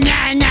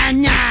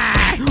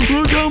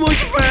 Look how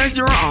much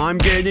faster I'm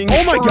getting.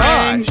 Oh my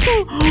gosh.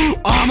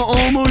 I'm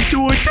almost to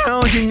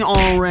 1,000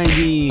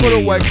 already. What a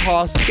wet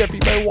cost, Jeffy.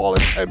 My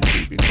wallet's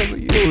empty because of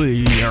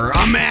you.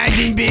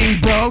 Imagine being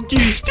broke,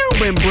 you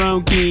stupid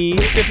brokey.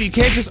 Jeffy, you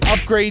can't just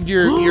upgrade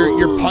your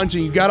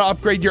punching. You gotta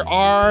upgrade your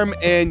arm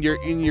and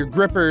your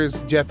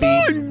grippers, Jeffy.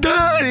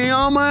 Daddy,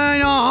 I'm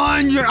at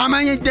 100. I'm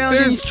at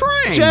 1,000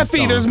 strength.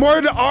 Jeffy, there's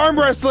more to arm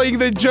wrestling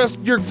than just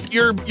your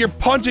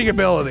punching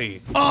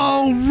ability.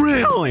 Oh,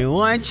 really?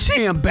 Let's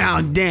see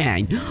about that.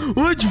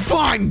 Let's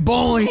fight,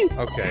 bully.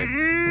 Okay.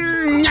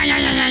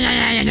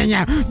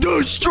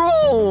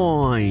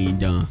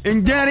 Destroyed.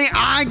 And Daddy,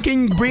 I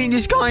can bring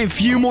this guy a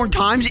few more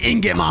times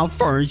and get my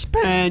first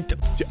pet.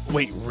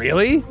 Wait,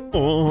 really?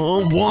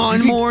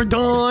 One more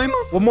time.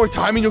 One more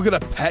time and you'll get a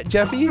pet,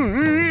 Jeffy?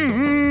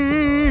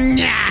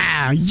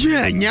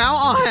 Yeah, now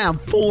I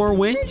have 4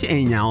 wins,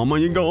 and now I'm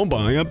gonna go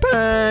buy a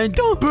pet.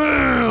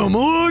 Boom!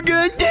 Look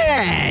at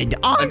that!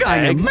 I got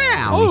a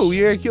mouse. Oh,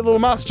 you're a cute little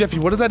mouse. Jeffy,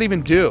 what does that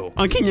even do?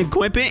 I can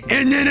equip it,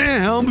 and then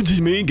it helps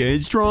me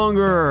get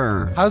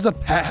stronger. How does a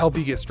pet help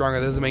you get stronger?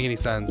 That doesn't make any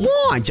sense.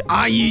 Watch,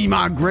 I use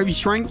my grip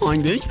strength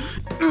like this.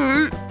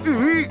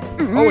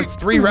 Oh, it's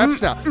 3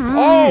 reps now.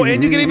 Oh,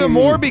 and you get even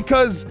more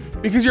because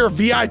you're a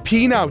VIP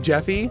now,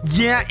 Jeffy.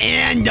 Yeah,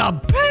 and the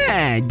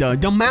pet,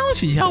 the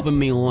mouse is helping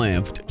me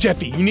lift.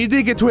 Jeffy, you need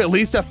to get to at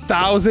least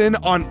 1,000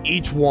 on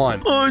each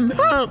one. On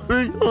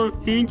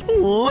each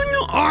one?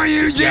 Are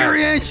you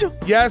serious?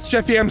 Yes,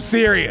 Jeffy, I'm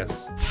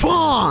serious.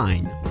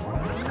 Fine.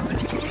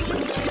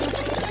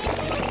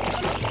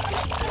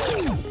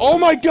 Oh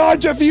my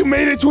God, Jeffy, you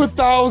made it to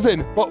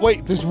 1,000. But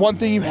wait, there's one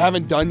thing you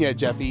haven't done yet,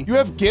 Jeffy. You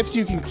have gifts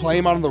you can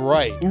claim on the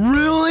right.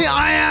 Really?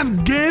 I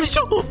have gifts?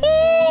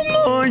 Oh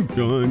my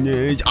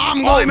goodness.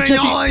 I'm claiming Jeffy,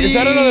 all is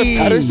that another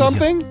pet or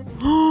something?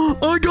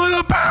 I got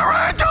a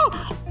parrot.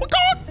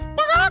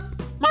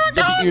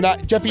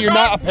 Jeffy, you're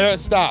not a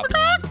parrot. Stop.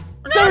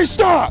 Jeffy,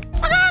 stop.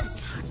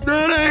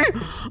 Daddy,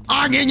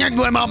 I can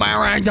equip my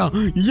parrot.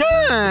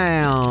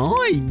 Yeah,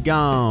 there you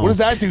go. What does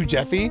that do,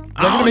 Jeffy? Is that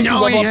Oh, gonna make you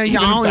no, level up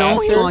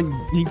even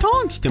faster? he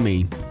talks to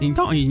me.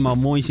 He's my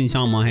voice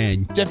inside my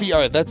head. Jeffy, all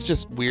right, that's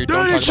just weird.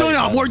 Don't Daddy, talk shut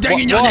about up. your We're pets.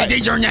 taking you What? to the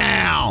teacher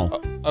now.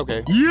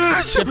 Okay.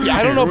 Yes. Jeffy,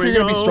 I don't know if Here you're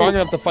going we to be go. strong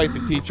enough to fight the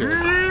teacher.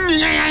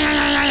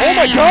 Oh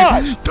my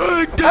gosh.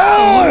 Take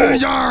that,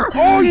 loser.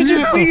 Oh, you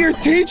just beat your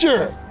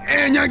teacher.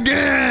 And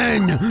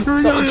again.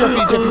 No,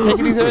 Jeffy, take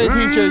it easy on your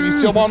teacher. You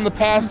still want him to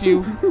pass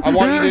you. I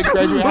want you to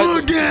graduate high school.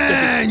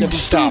 Again, Jeffy,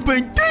 stop.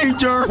 stupid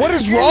teacher. What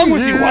is wrong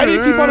with you? Why do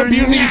you keep on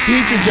abusing your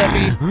teacher,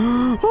 Jeffy?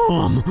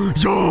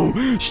 So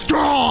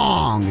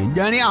strong.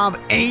 Daddy, I have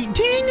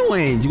 18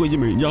 wins. What do you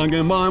mean? Y'all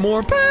gonna buy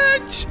more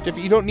pets?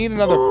 Jeffy, you don't need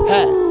another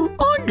pet.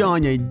 I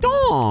got a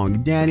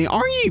dog. Daddy,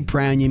 are you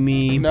proud of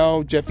me?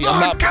 No, Jeffy, I'm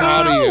not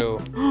proud of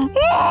you.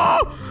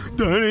 Oh,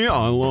 Daddy,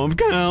 I love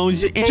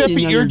cows. And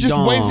Jeffy, you're just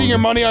dog. wasting your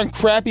money on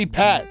crappy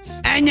pets.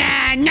 I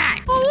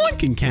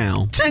like a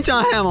cow. Since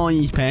I have all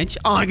these pets,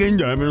 I can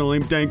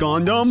definitely take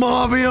on the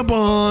mafia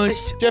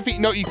boss. Jeffy,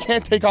 no, you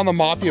can't take on the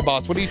mafia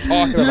boss. What are you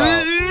talking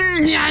about?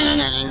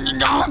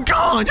 Oh,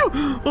 God.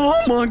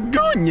 Oh, my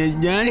goodness,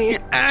 Daddy.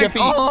 Jeffy,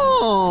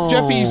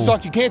 Jeffy, you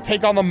suck. You can't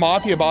take on the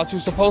mafia boss.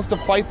 You're supposed to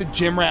fight the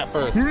gym rat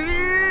first.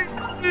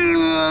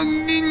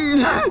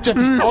 Jeffy,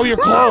 oh, you're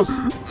close.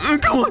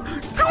 Come on.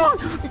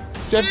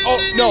 Jeffy, oh,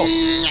 no.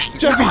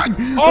 Jeffy,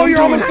 oh,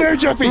 you're almost there,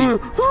 Jeffy. No.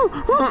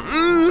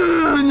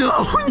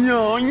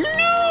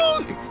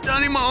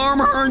 Daddy, my arm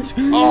hurts.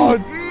 Oh,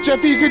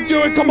 Jeffy, you can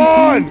do it. Come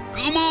on.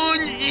 Come on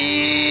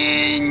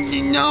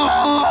in.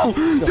 No.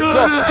 No,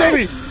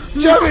 Jeffy.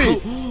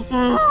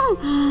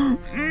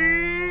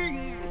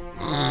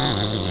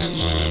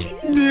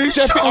 They're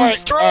Jeffy, so all right.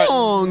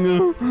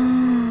 strong.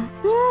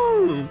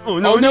 Oh,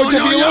 no,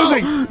 Jeffy, you're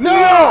losing.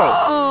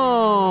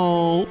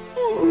 No.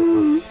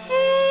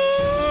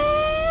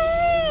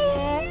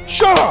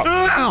 Shut up.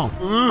 Ow.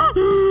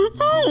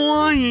 What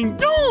are you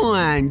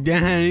doing,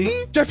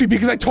 Daddy? Jeffy,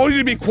 because I told you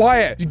to be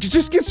quiet. You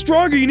just get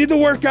stronger. You need to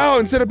work out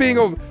instead of being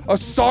a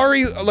sore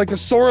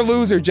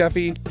loser,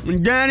 Jeffy.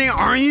 Daddy,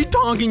 are you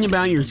talking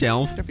about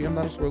yourself? Jeffy, I'm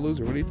not a sore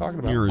loser. What are you talking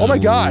about? You're Oh my a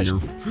gosh.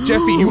 loser.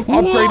 Jeffy, you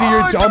upgraded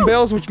your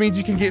dumbbells, which means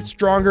you can get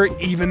stronger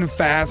even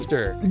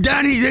faster.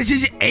 Daddy, this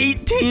is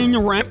 18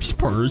 reps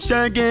per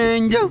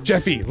second.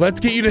 Jeffy,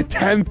 let's get you to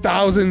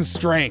 10,000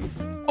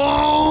 strength.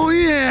 Oh,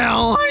 yeah,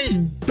 let's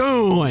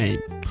do it.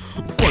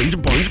 Punch.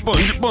 All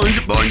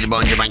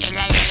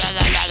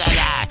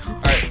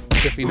right,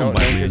 Jeffy, no one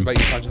cares about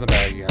you punching the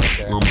bag again,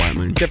 okay? I'm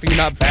Batman. Jeffy, you're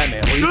not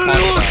Batman. What are you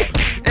talking about?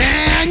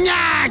 And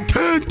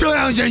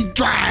 2,000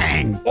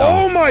 strength.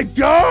 Oh my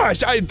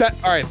gosh! All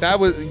right, that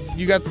was,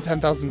 you got the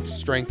 10,000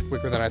 strength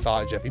quicker than I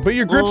thought, Jeffy. But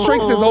your grip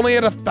strength is only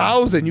at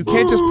 1,000. You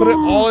can't just put it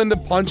all into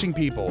punching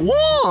people.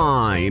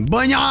 Why?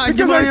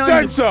 Because I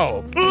said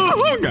so.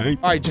 Okay.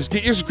 All right, just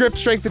get your grip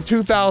strength at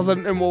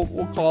 2,000, and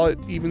we'll call it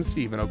even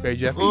Steven, okay,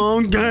 Jeffy?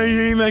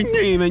 Okay,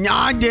 even.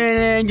 I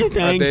did it.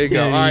 Thanks, There you go.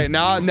 Daddy. All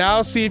right,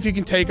 now see if you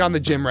can take on the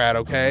gym rat,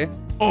 okay?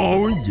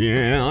 Oh,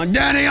 yeah.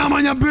 Daddy, I'm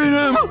gonna beat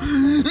him.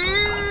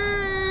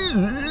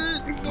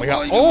 Oh my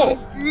God. Oh,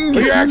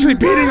 you're actually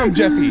beating him,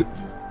 Jeffy.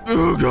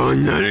 Oh,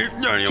 God, Daddy,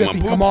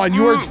 Jeffy, come on.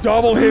 You are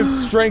double his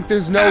strength.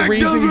 There's no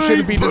reason you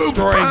shouldn't be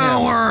destroying him.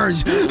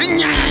 Powers.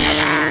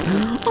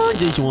 I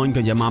just won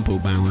because of my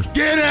poop powers.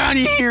 Get out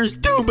of here,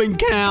 stupid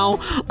cow.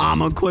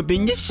 I'm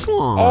equipping the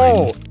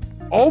slime.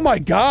 Oh my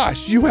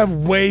gosh. You have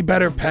way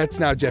better pets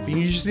now, Jeffy.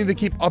 You just need to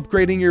keep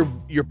upgrading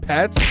your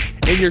pets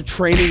and your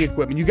training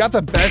equipment. You got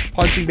the best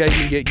punching bag you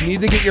can get. You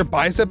need to get your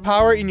bicep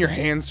power and your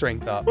hand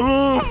strength up.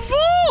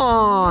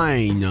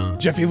 Fine.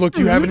 Jeffy, look,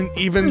 you have an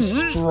even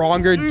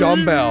stronger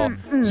dumbbell.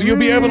 So you'll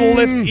be able to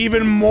lift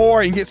even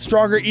more and get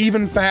stronger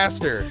even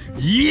faster.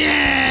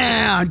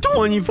 Yeah,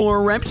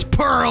 24 reps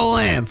per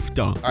lift.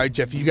 All right,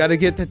 Jeffy, you got to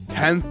get to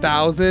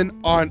 10,000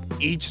 on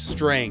each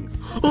strength.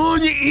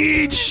 On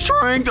each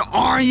strength?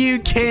 Are you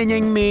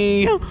kidding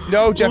me?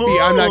 No, Jeffy,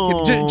 I'm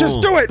not kidding.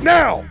 Just do it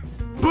now.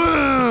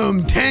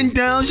 Boom!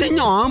 10,000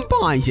 on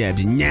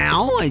biceps.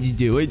 Now let's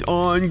do it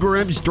on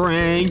grip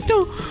strength.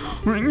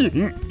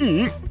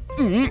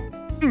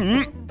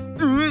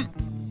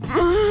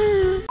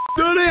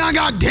 Today I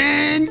got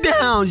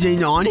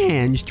 10,000 on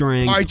hand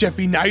strength. All right,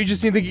 Jeffy, now you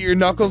just need to get your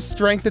knuckles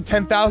strength at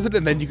 10,000,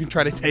 and then you can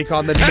try to take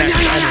on the next enemy.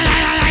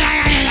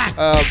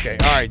 Okay,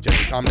 all right,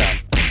 Jeffy, calm down.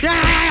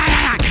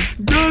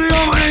 Oh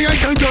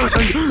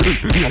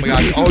my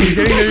gosh, oh, you're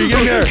getting there, you're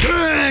getting there.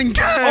 10K.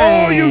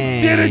 Oh, you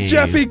did it,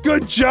 Jeffy,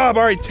 good job.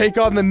 All right, take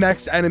on the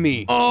next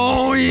enemy.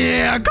 Oh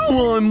yeah, come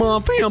on,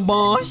 Mafia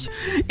boss.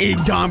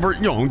 It's time for,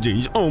 oh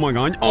jeez, oh my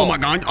god, oh my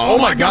god, oh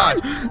my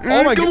god.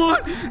 Oh my come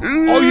god. on.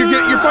 Oh,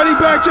 you're fighting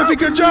back, Jeffy,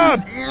 good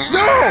job.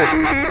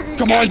 No.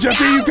 Come on,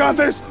 Jeffy, you got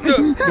this.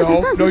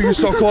 No, you're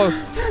so close.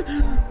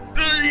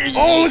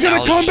 Oh, look at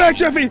the comeback,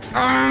 Jeffy.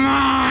 Come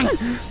on.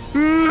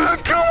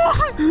 Come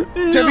on.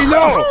 Jeffy,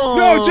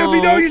 no, Jeffy,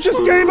 no, you just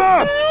gave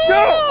up.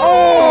 No.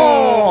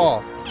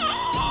 Oh.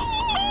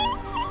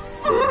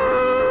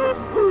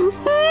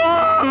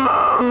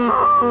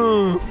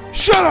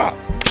 Shut up.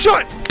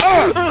 Shut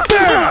up.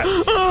 Dad.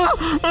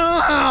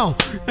 Ow.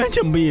 That's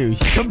abuse.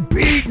 To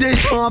beat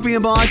this Mafia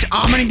boss,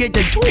 I'm gonna get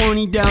the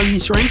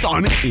 20,000 strength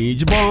on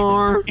each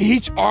bar.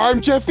 Each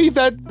arm, Jeffy?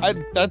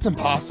 That's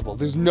impossible.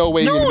 There's no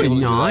way you're gonna be able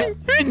to do that.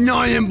 It's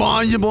not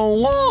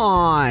impossible.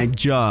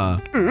 Watch.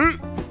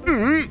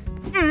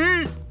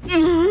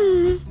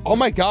 Oh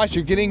my gosh,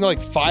 you're getting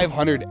like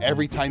 500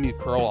 every time you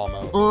curl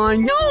almost. I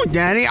know,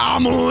 Daddy.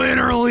 I'm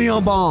literally a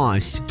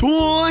boss.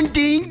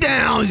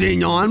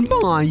 20,000 on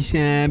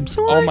biceps.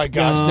 Oh my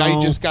gosh, now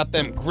you just got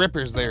them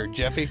grippers there,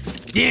 Jeffy.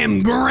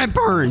 Them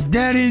grippers.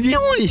 Daddy, do you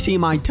want to see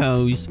my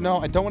toes? No,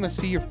 I don't want to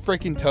see your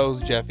freaking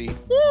toes, Jeffy.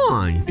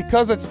 Why?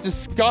 Because it's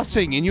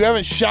disgusting and you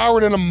haven't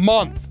showered in a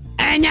month.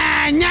 And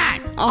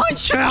I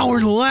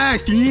showered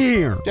last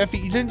year. Jeffy,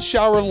 you didn't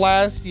shower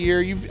last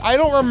year. I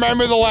don't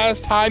remember the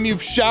last time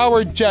you've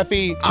showered,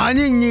 Jeffy. I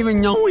didn't even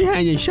know we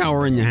had a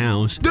shower in the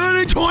house.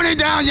 Daddy,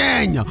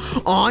 20,000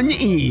 on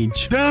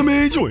each. That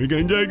means we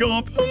can take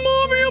off the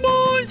Mafia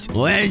boss.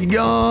 Let's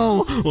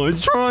go.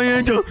 Let's try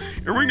it.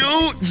 Here we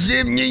go.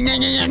 Zip.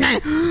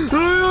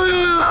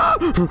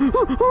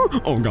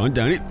 Oh, God,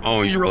 Daddy.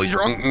 Oh, he's really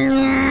strong.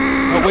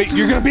 Oh, wait,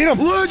 you're going to beat him.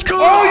 Let's go.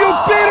 Oh, you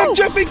beat him,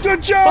 Jeffy.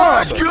 Good job.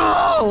 Let's go.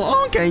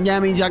 Okay,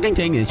 that means I can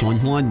take this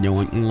one.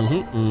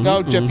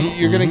 No, Jeffy,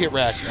 you're going to get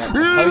wrecked.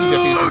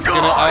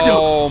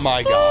 Oh,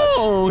 my God.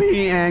 Oh,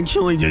 he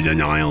actually just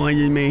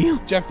annihilated me.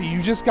 Jeffy,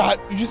 you just got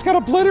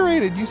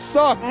obliterated. You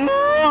suck. No,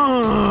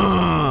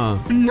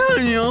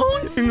 I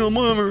don't think I'm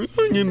ever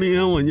going to be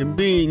able to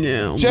beat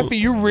him. Jeffy,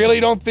 you really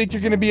don't think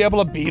you're going to be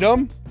able to beat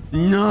him?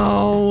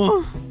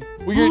 No.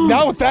 Well, you're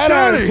not with that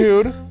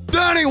attitude.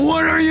 Daddy,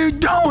 what are you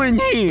doing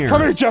here?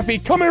 Come here, Jeffy.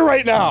 Come here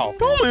right now.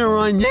 Come here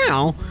right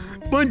now?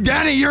 But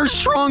Daddy, you're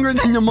stronger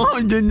than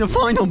the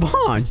final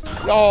boss.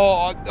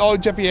 Oh,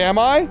 Jeffy, am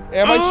I?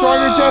 Am I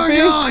stronger, Jeffy?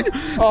 God.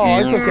 Oh,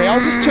 it's okay.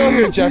 I'll just chill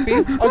here, Jeffy.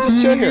 I'll just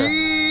chill here.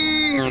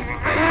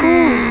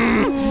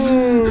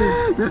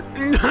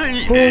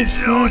 It's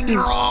so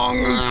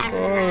strong.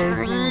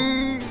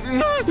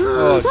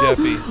 Oh,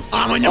 Jeffy.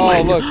 I'm gonna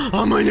win. Look.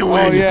 I'm gonna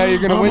win. Oh, yeah, you're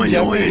gonna win,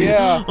 Jeffy.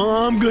 Yeah.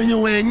 I'm gonna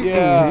win.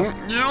 Yeah.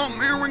 Yep,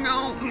 here we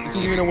go.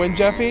 You gonna win,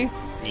 Jeffy?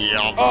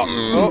 Yep.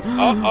 No.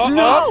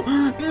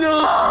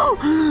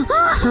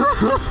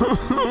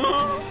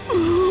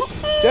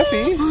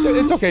 Jeffy,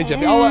 it's okay,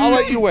 Jeffy. I'll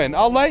let you win.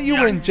 I'll let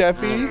you win,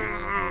 Jeffy.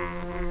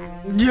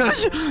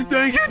 Yes,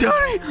 thank you,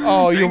 Daddy.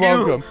 Oh, you're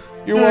welcome.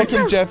 You're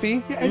welcome,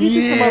 Jeffy.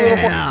 Anything for my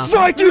little boy.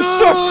 Psych, you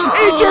suck!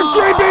 Eat your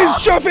green beans,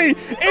 Jeffy!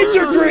 Eat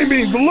your green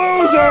beans,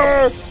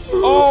 loser!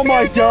 Oh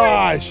my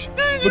gosh!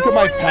 Look at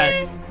my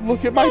pets.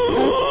 Look at my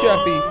pets,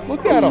 Jeffy.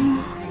 Look at them.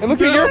 And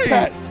look at your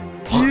pets.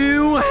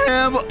 You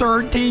have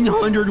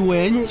 1,300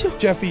 wins?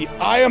 Jeffy,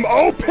 I am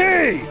OP!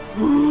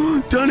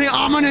 Daddy,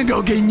 I'm gonna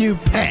go get new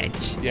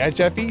pets. Yeah,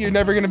 Jeffy, you're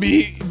never gonna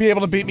be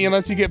able to beat me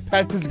unless you get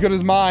pets as good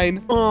as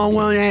mine. Oh,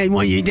 well, hey,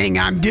 what do you think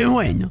I'm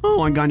doing?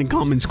 Oh, I got a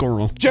common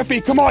squirrel. Jeffy,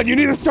 come on, you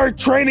need to start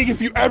training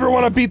if you ever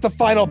want to beat the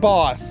final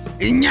boss.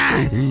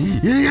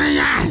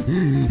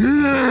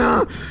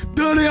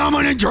 Daddy, I'm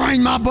gonna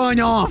train my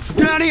butt off.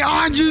 Daddy,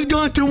 I just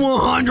got to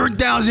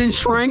 100,000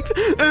 strength,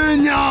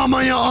 and now I'm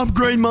gonna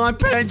upgrade my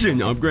pets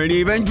and upgrade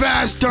even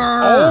faster.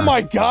 Oh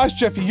my gosh,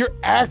 Jeffy, you're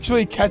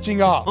actually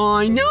catching up.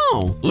 I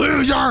know.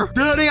 Loser.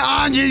 Daddy,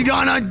 I just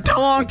got a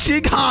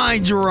toxic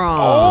hydra.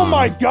 Oh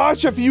my gosh,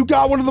 Jeffy, you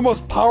got one of the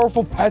most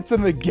powerful pets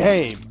in the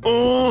game.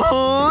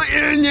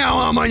 And now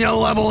I'm gonna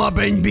level up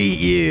and beat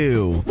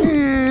you.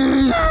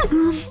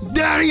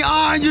 Daddy,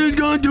 I just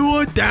got to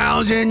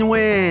 1,000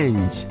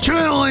 wins.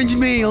 Challenge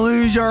me,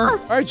 loser. All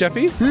right,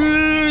 Jeffy.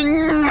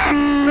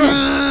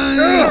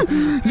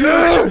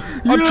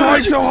 I'm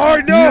trying so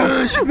hard.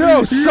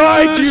 No,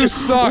 psych, you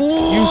suck.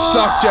 You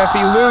suck,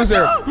 Jeffy,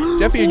 loser.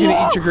 Jeffy, are you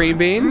gonna eat your green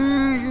beans?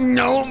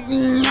 No.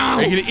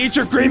 Are you gonna eat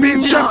your green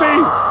beans, Jeffy?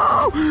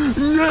 No.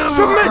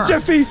 Submit,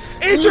 Jeffy.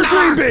 Eat your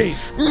green beans.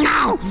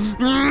 No.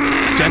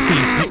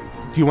 Jeffy,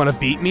 do you want to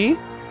beat me?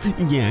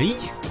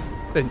 Yes.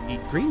 Then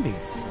eat green beans.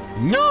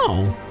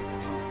 No.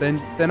 then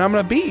I'm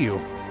gonna beat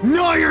you.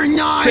 No, you're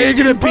not. Say you're It's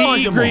gonna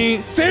beat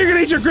green. Say you're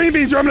gonna eat your green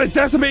beans, or I'm gonna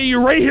decimate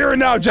you right here and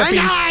now, Jeffy.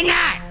 I'm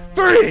not.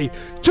 3,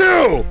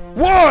 2,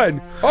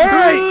 1. All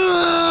right.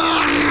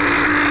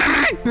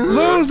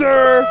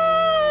 Loser.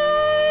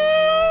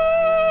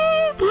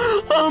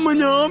 I'm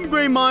gonna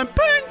upgrade my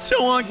pet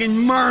so I can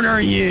murder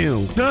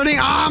you. Daddy,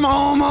 I'm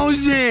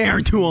almost there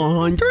to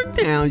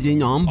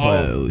 100,000 on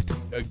both.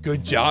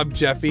 Good job,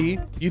 Jeffy.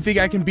 You think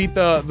I can beat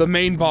the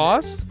main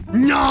boss?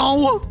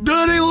 No!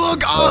 Daddy,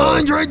 look,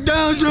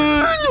 100,000!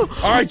 All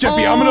right,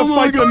 Jeffy, I'm gonna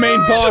fight the main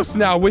boss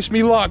now. Wish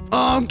me luck.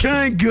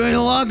 Okay, good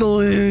luck,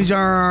 loser.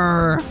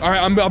 All right,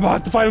 I'm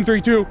about to fight him. 3,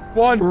 2,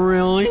 1.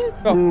 Really?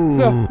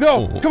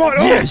 No, come on.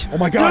 Oh, Yes. Oh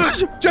my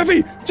gosh. Yes.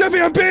 Jeffy,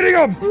 I'm beating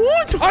him.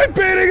 What? I'm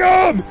beating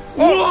him.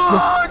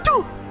 What?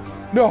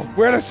 No,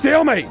 we're at a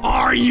stalemate.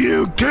 Are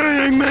you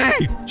kidding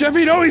me?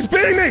 Jeffy, no, he's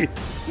beating me.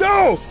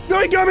 No,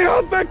 he got me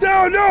health back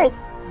down. No.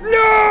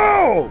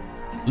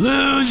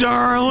 Loser!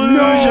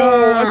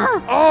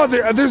 No. Oh,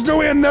 there's no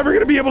way I'm never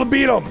going to be able to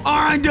beat him.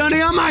 All right,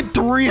 Daddy, I'm at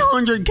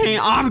 300K.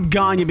 I've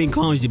got to be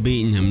close to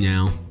beating him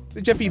now.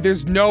 Jeffy,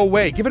 there's no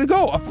way. Give it a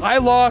go. If I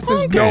lost,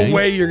 there's no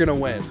way you're going to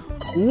win.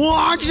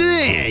 Watch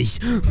this!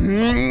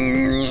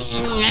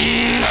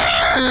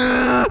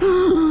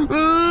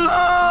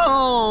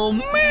 Oh,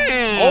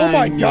 man! Oh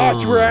my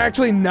gosh, we're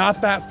actually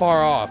not that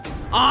far off.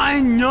 I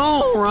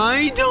know,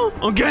 right?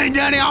 Okay,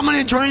 Daddy, I'm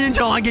gonna train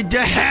until I get to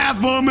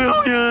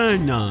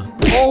 500,000!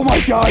 Oh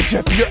my god,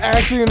 Jeffy, you're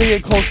actually gonna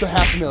get close to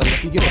 500,000.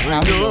 If you get to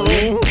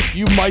 500,000,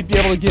 you might be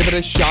able to give it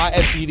a shot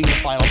at beating the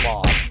final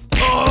boss.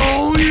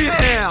 Oh,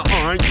 yeah!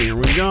 Alright, here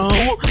we go.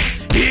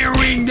 Here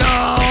we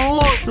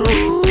go!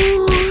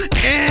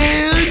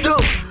 And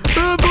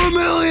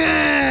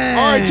 500,000!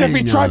 Alright,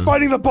 Jeffy, try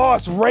fighting the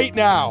boss right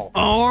now.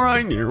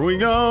 Alright, here we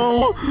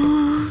go.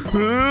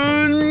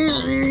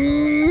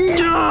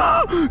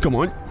 Come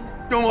on.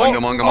 Come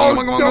on.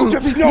 No,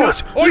 Jeffy, no.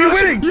 Yes, oh, you're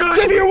yes, winning. yes,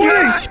 Jeffy, you're winning.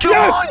 yes, come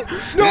on.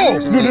 No.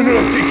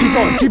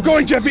 Keep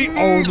going, Jeffy.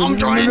 Oh, no, I'm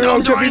trying,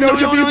 Jeffy, you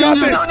got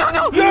this.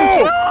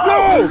 No.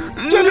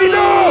 Jeffy,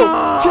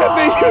 no.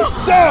 Jeffy, you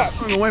suck.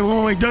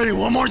 Wait, Daddy,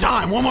 one more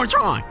try.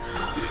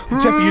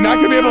 Jeffy, you're not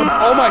going to be able to.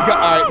 Oh, my God.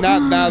 All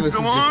right, now this is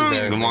just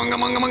embarrassing.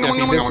 Come on.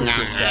 Jeffy, this is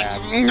just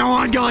sad. No,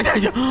 I got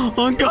it. No.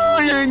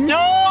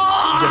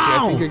 Jeffy, I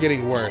think you're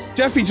getting worse.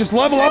 Jeffy, just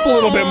level up a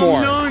little bit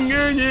more. I'm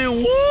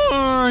getting worse.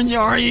 Are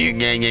you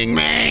kidding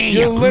me?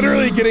 You're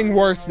literally getting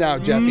worse now,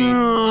 Jeffy.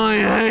 I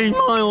hate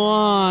my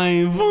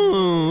life.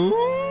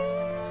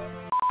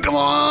 Come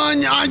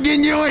on, I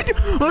can do it.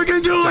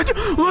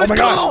 Let's my go.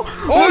 God.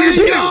 Oh, you're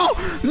beating.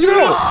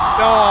 No.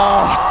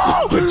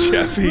 Oh,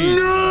 Jeffy.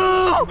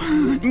 No.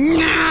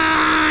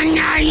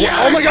 Yes.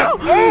 Oh my God.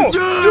 Oh, you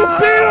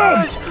beat him.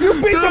 You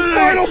beat the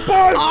final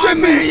boss,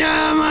 Jeffy.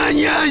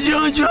 Yes,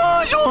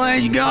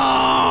 let's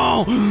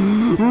go.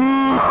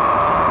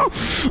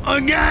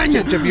 Again.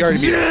 Jeffy already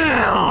beat him.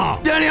 Yeah.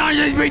 Daddy, I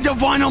just beat the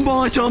final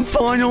boss. I'm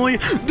finally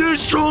the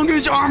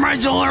strongest arm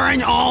wrestler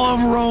in all of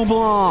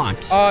Roblox.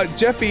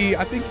 Jeffy,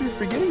 I think you're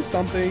forgetting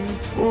something.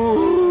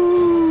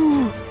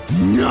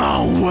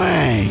 No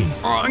way.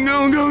 Go.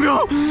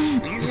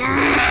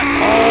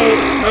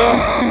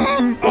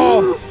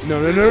 Oh. No.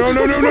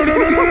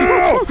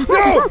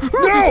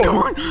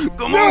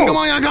 Come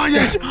on, I got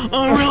this.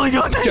 I really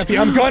got this. Jeffy,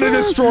 I'm gonna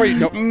destroy you.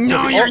 No,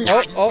 Jeffy, you're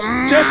not.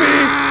 Jeffy.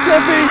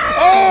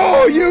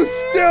 Oh, you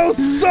still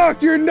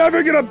suck. You're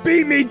never gonna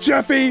beat me,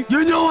 Jeffy.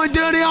 You know what,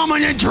 Daddy? I'm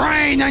gonna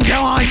train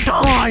until I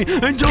die,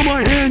 until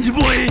my hands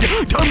bleed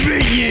to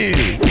beat you.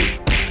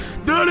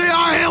 Daddy,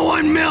 I hit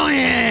 1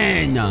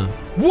 million.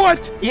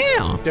 What?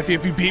 Yeah. Jeffy,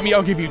 if you beat me,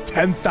 I'll give you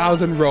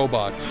 10,000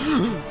 Robux.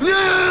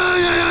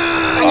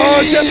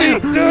 Oh, Jeffy!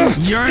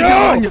 You're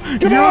done.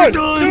 Come on!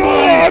 No,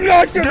 I'm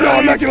not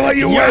gonna let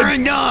you win. You're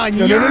done.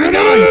 You're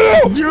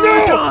done. You're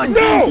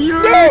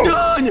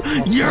done.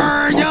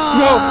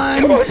 No!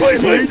 Come on,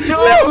 please! It's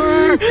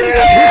over.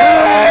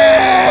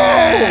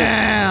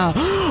 Yeah.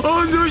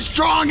 I'm the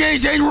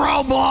strongest in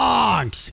Roblox.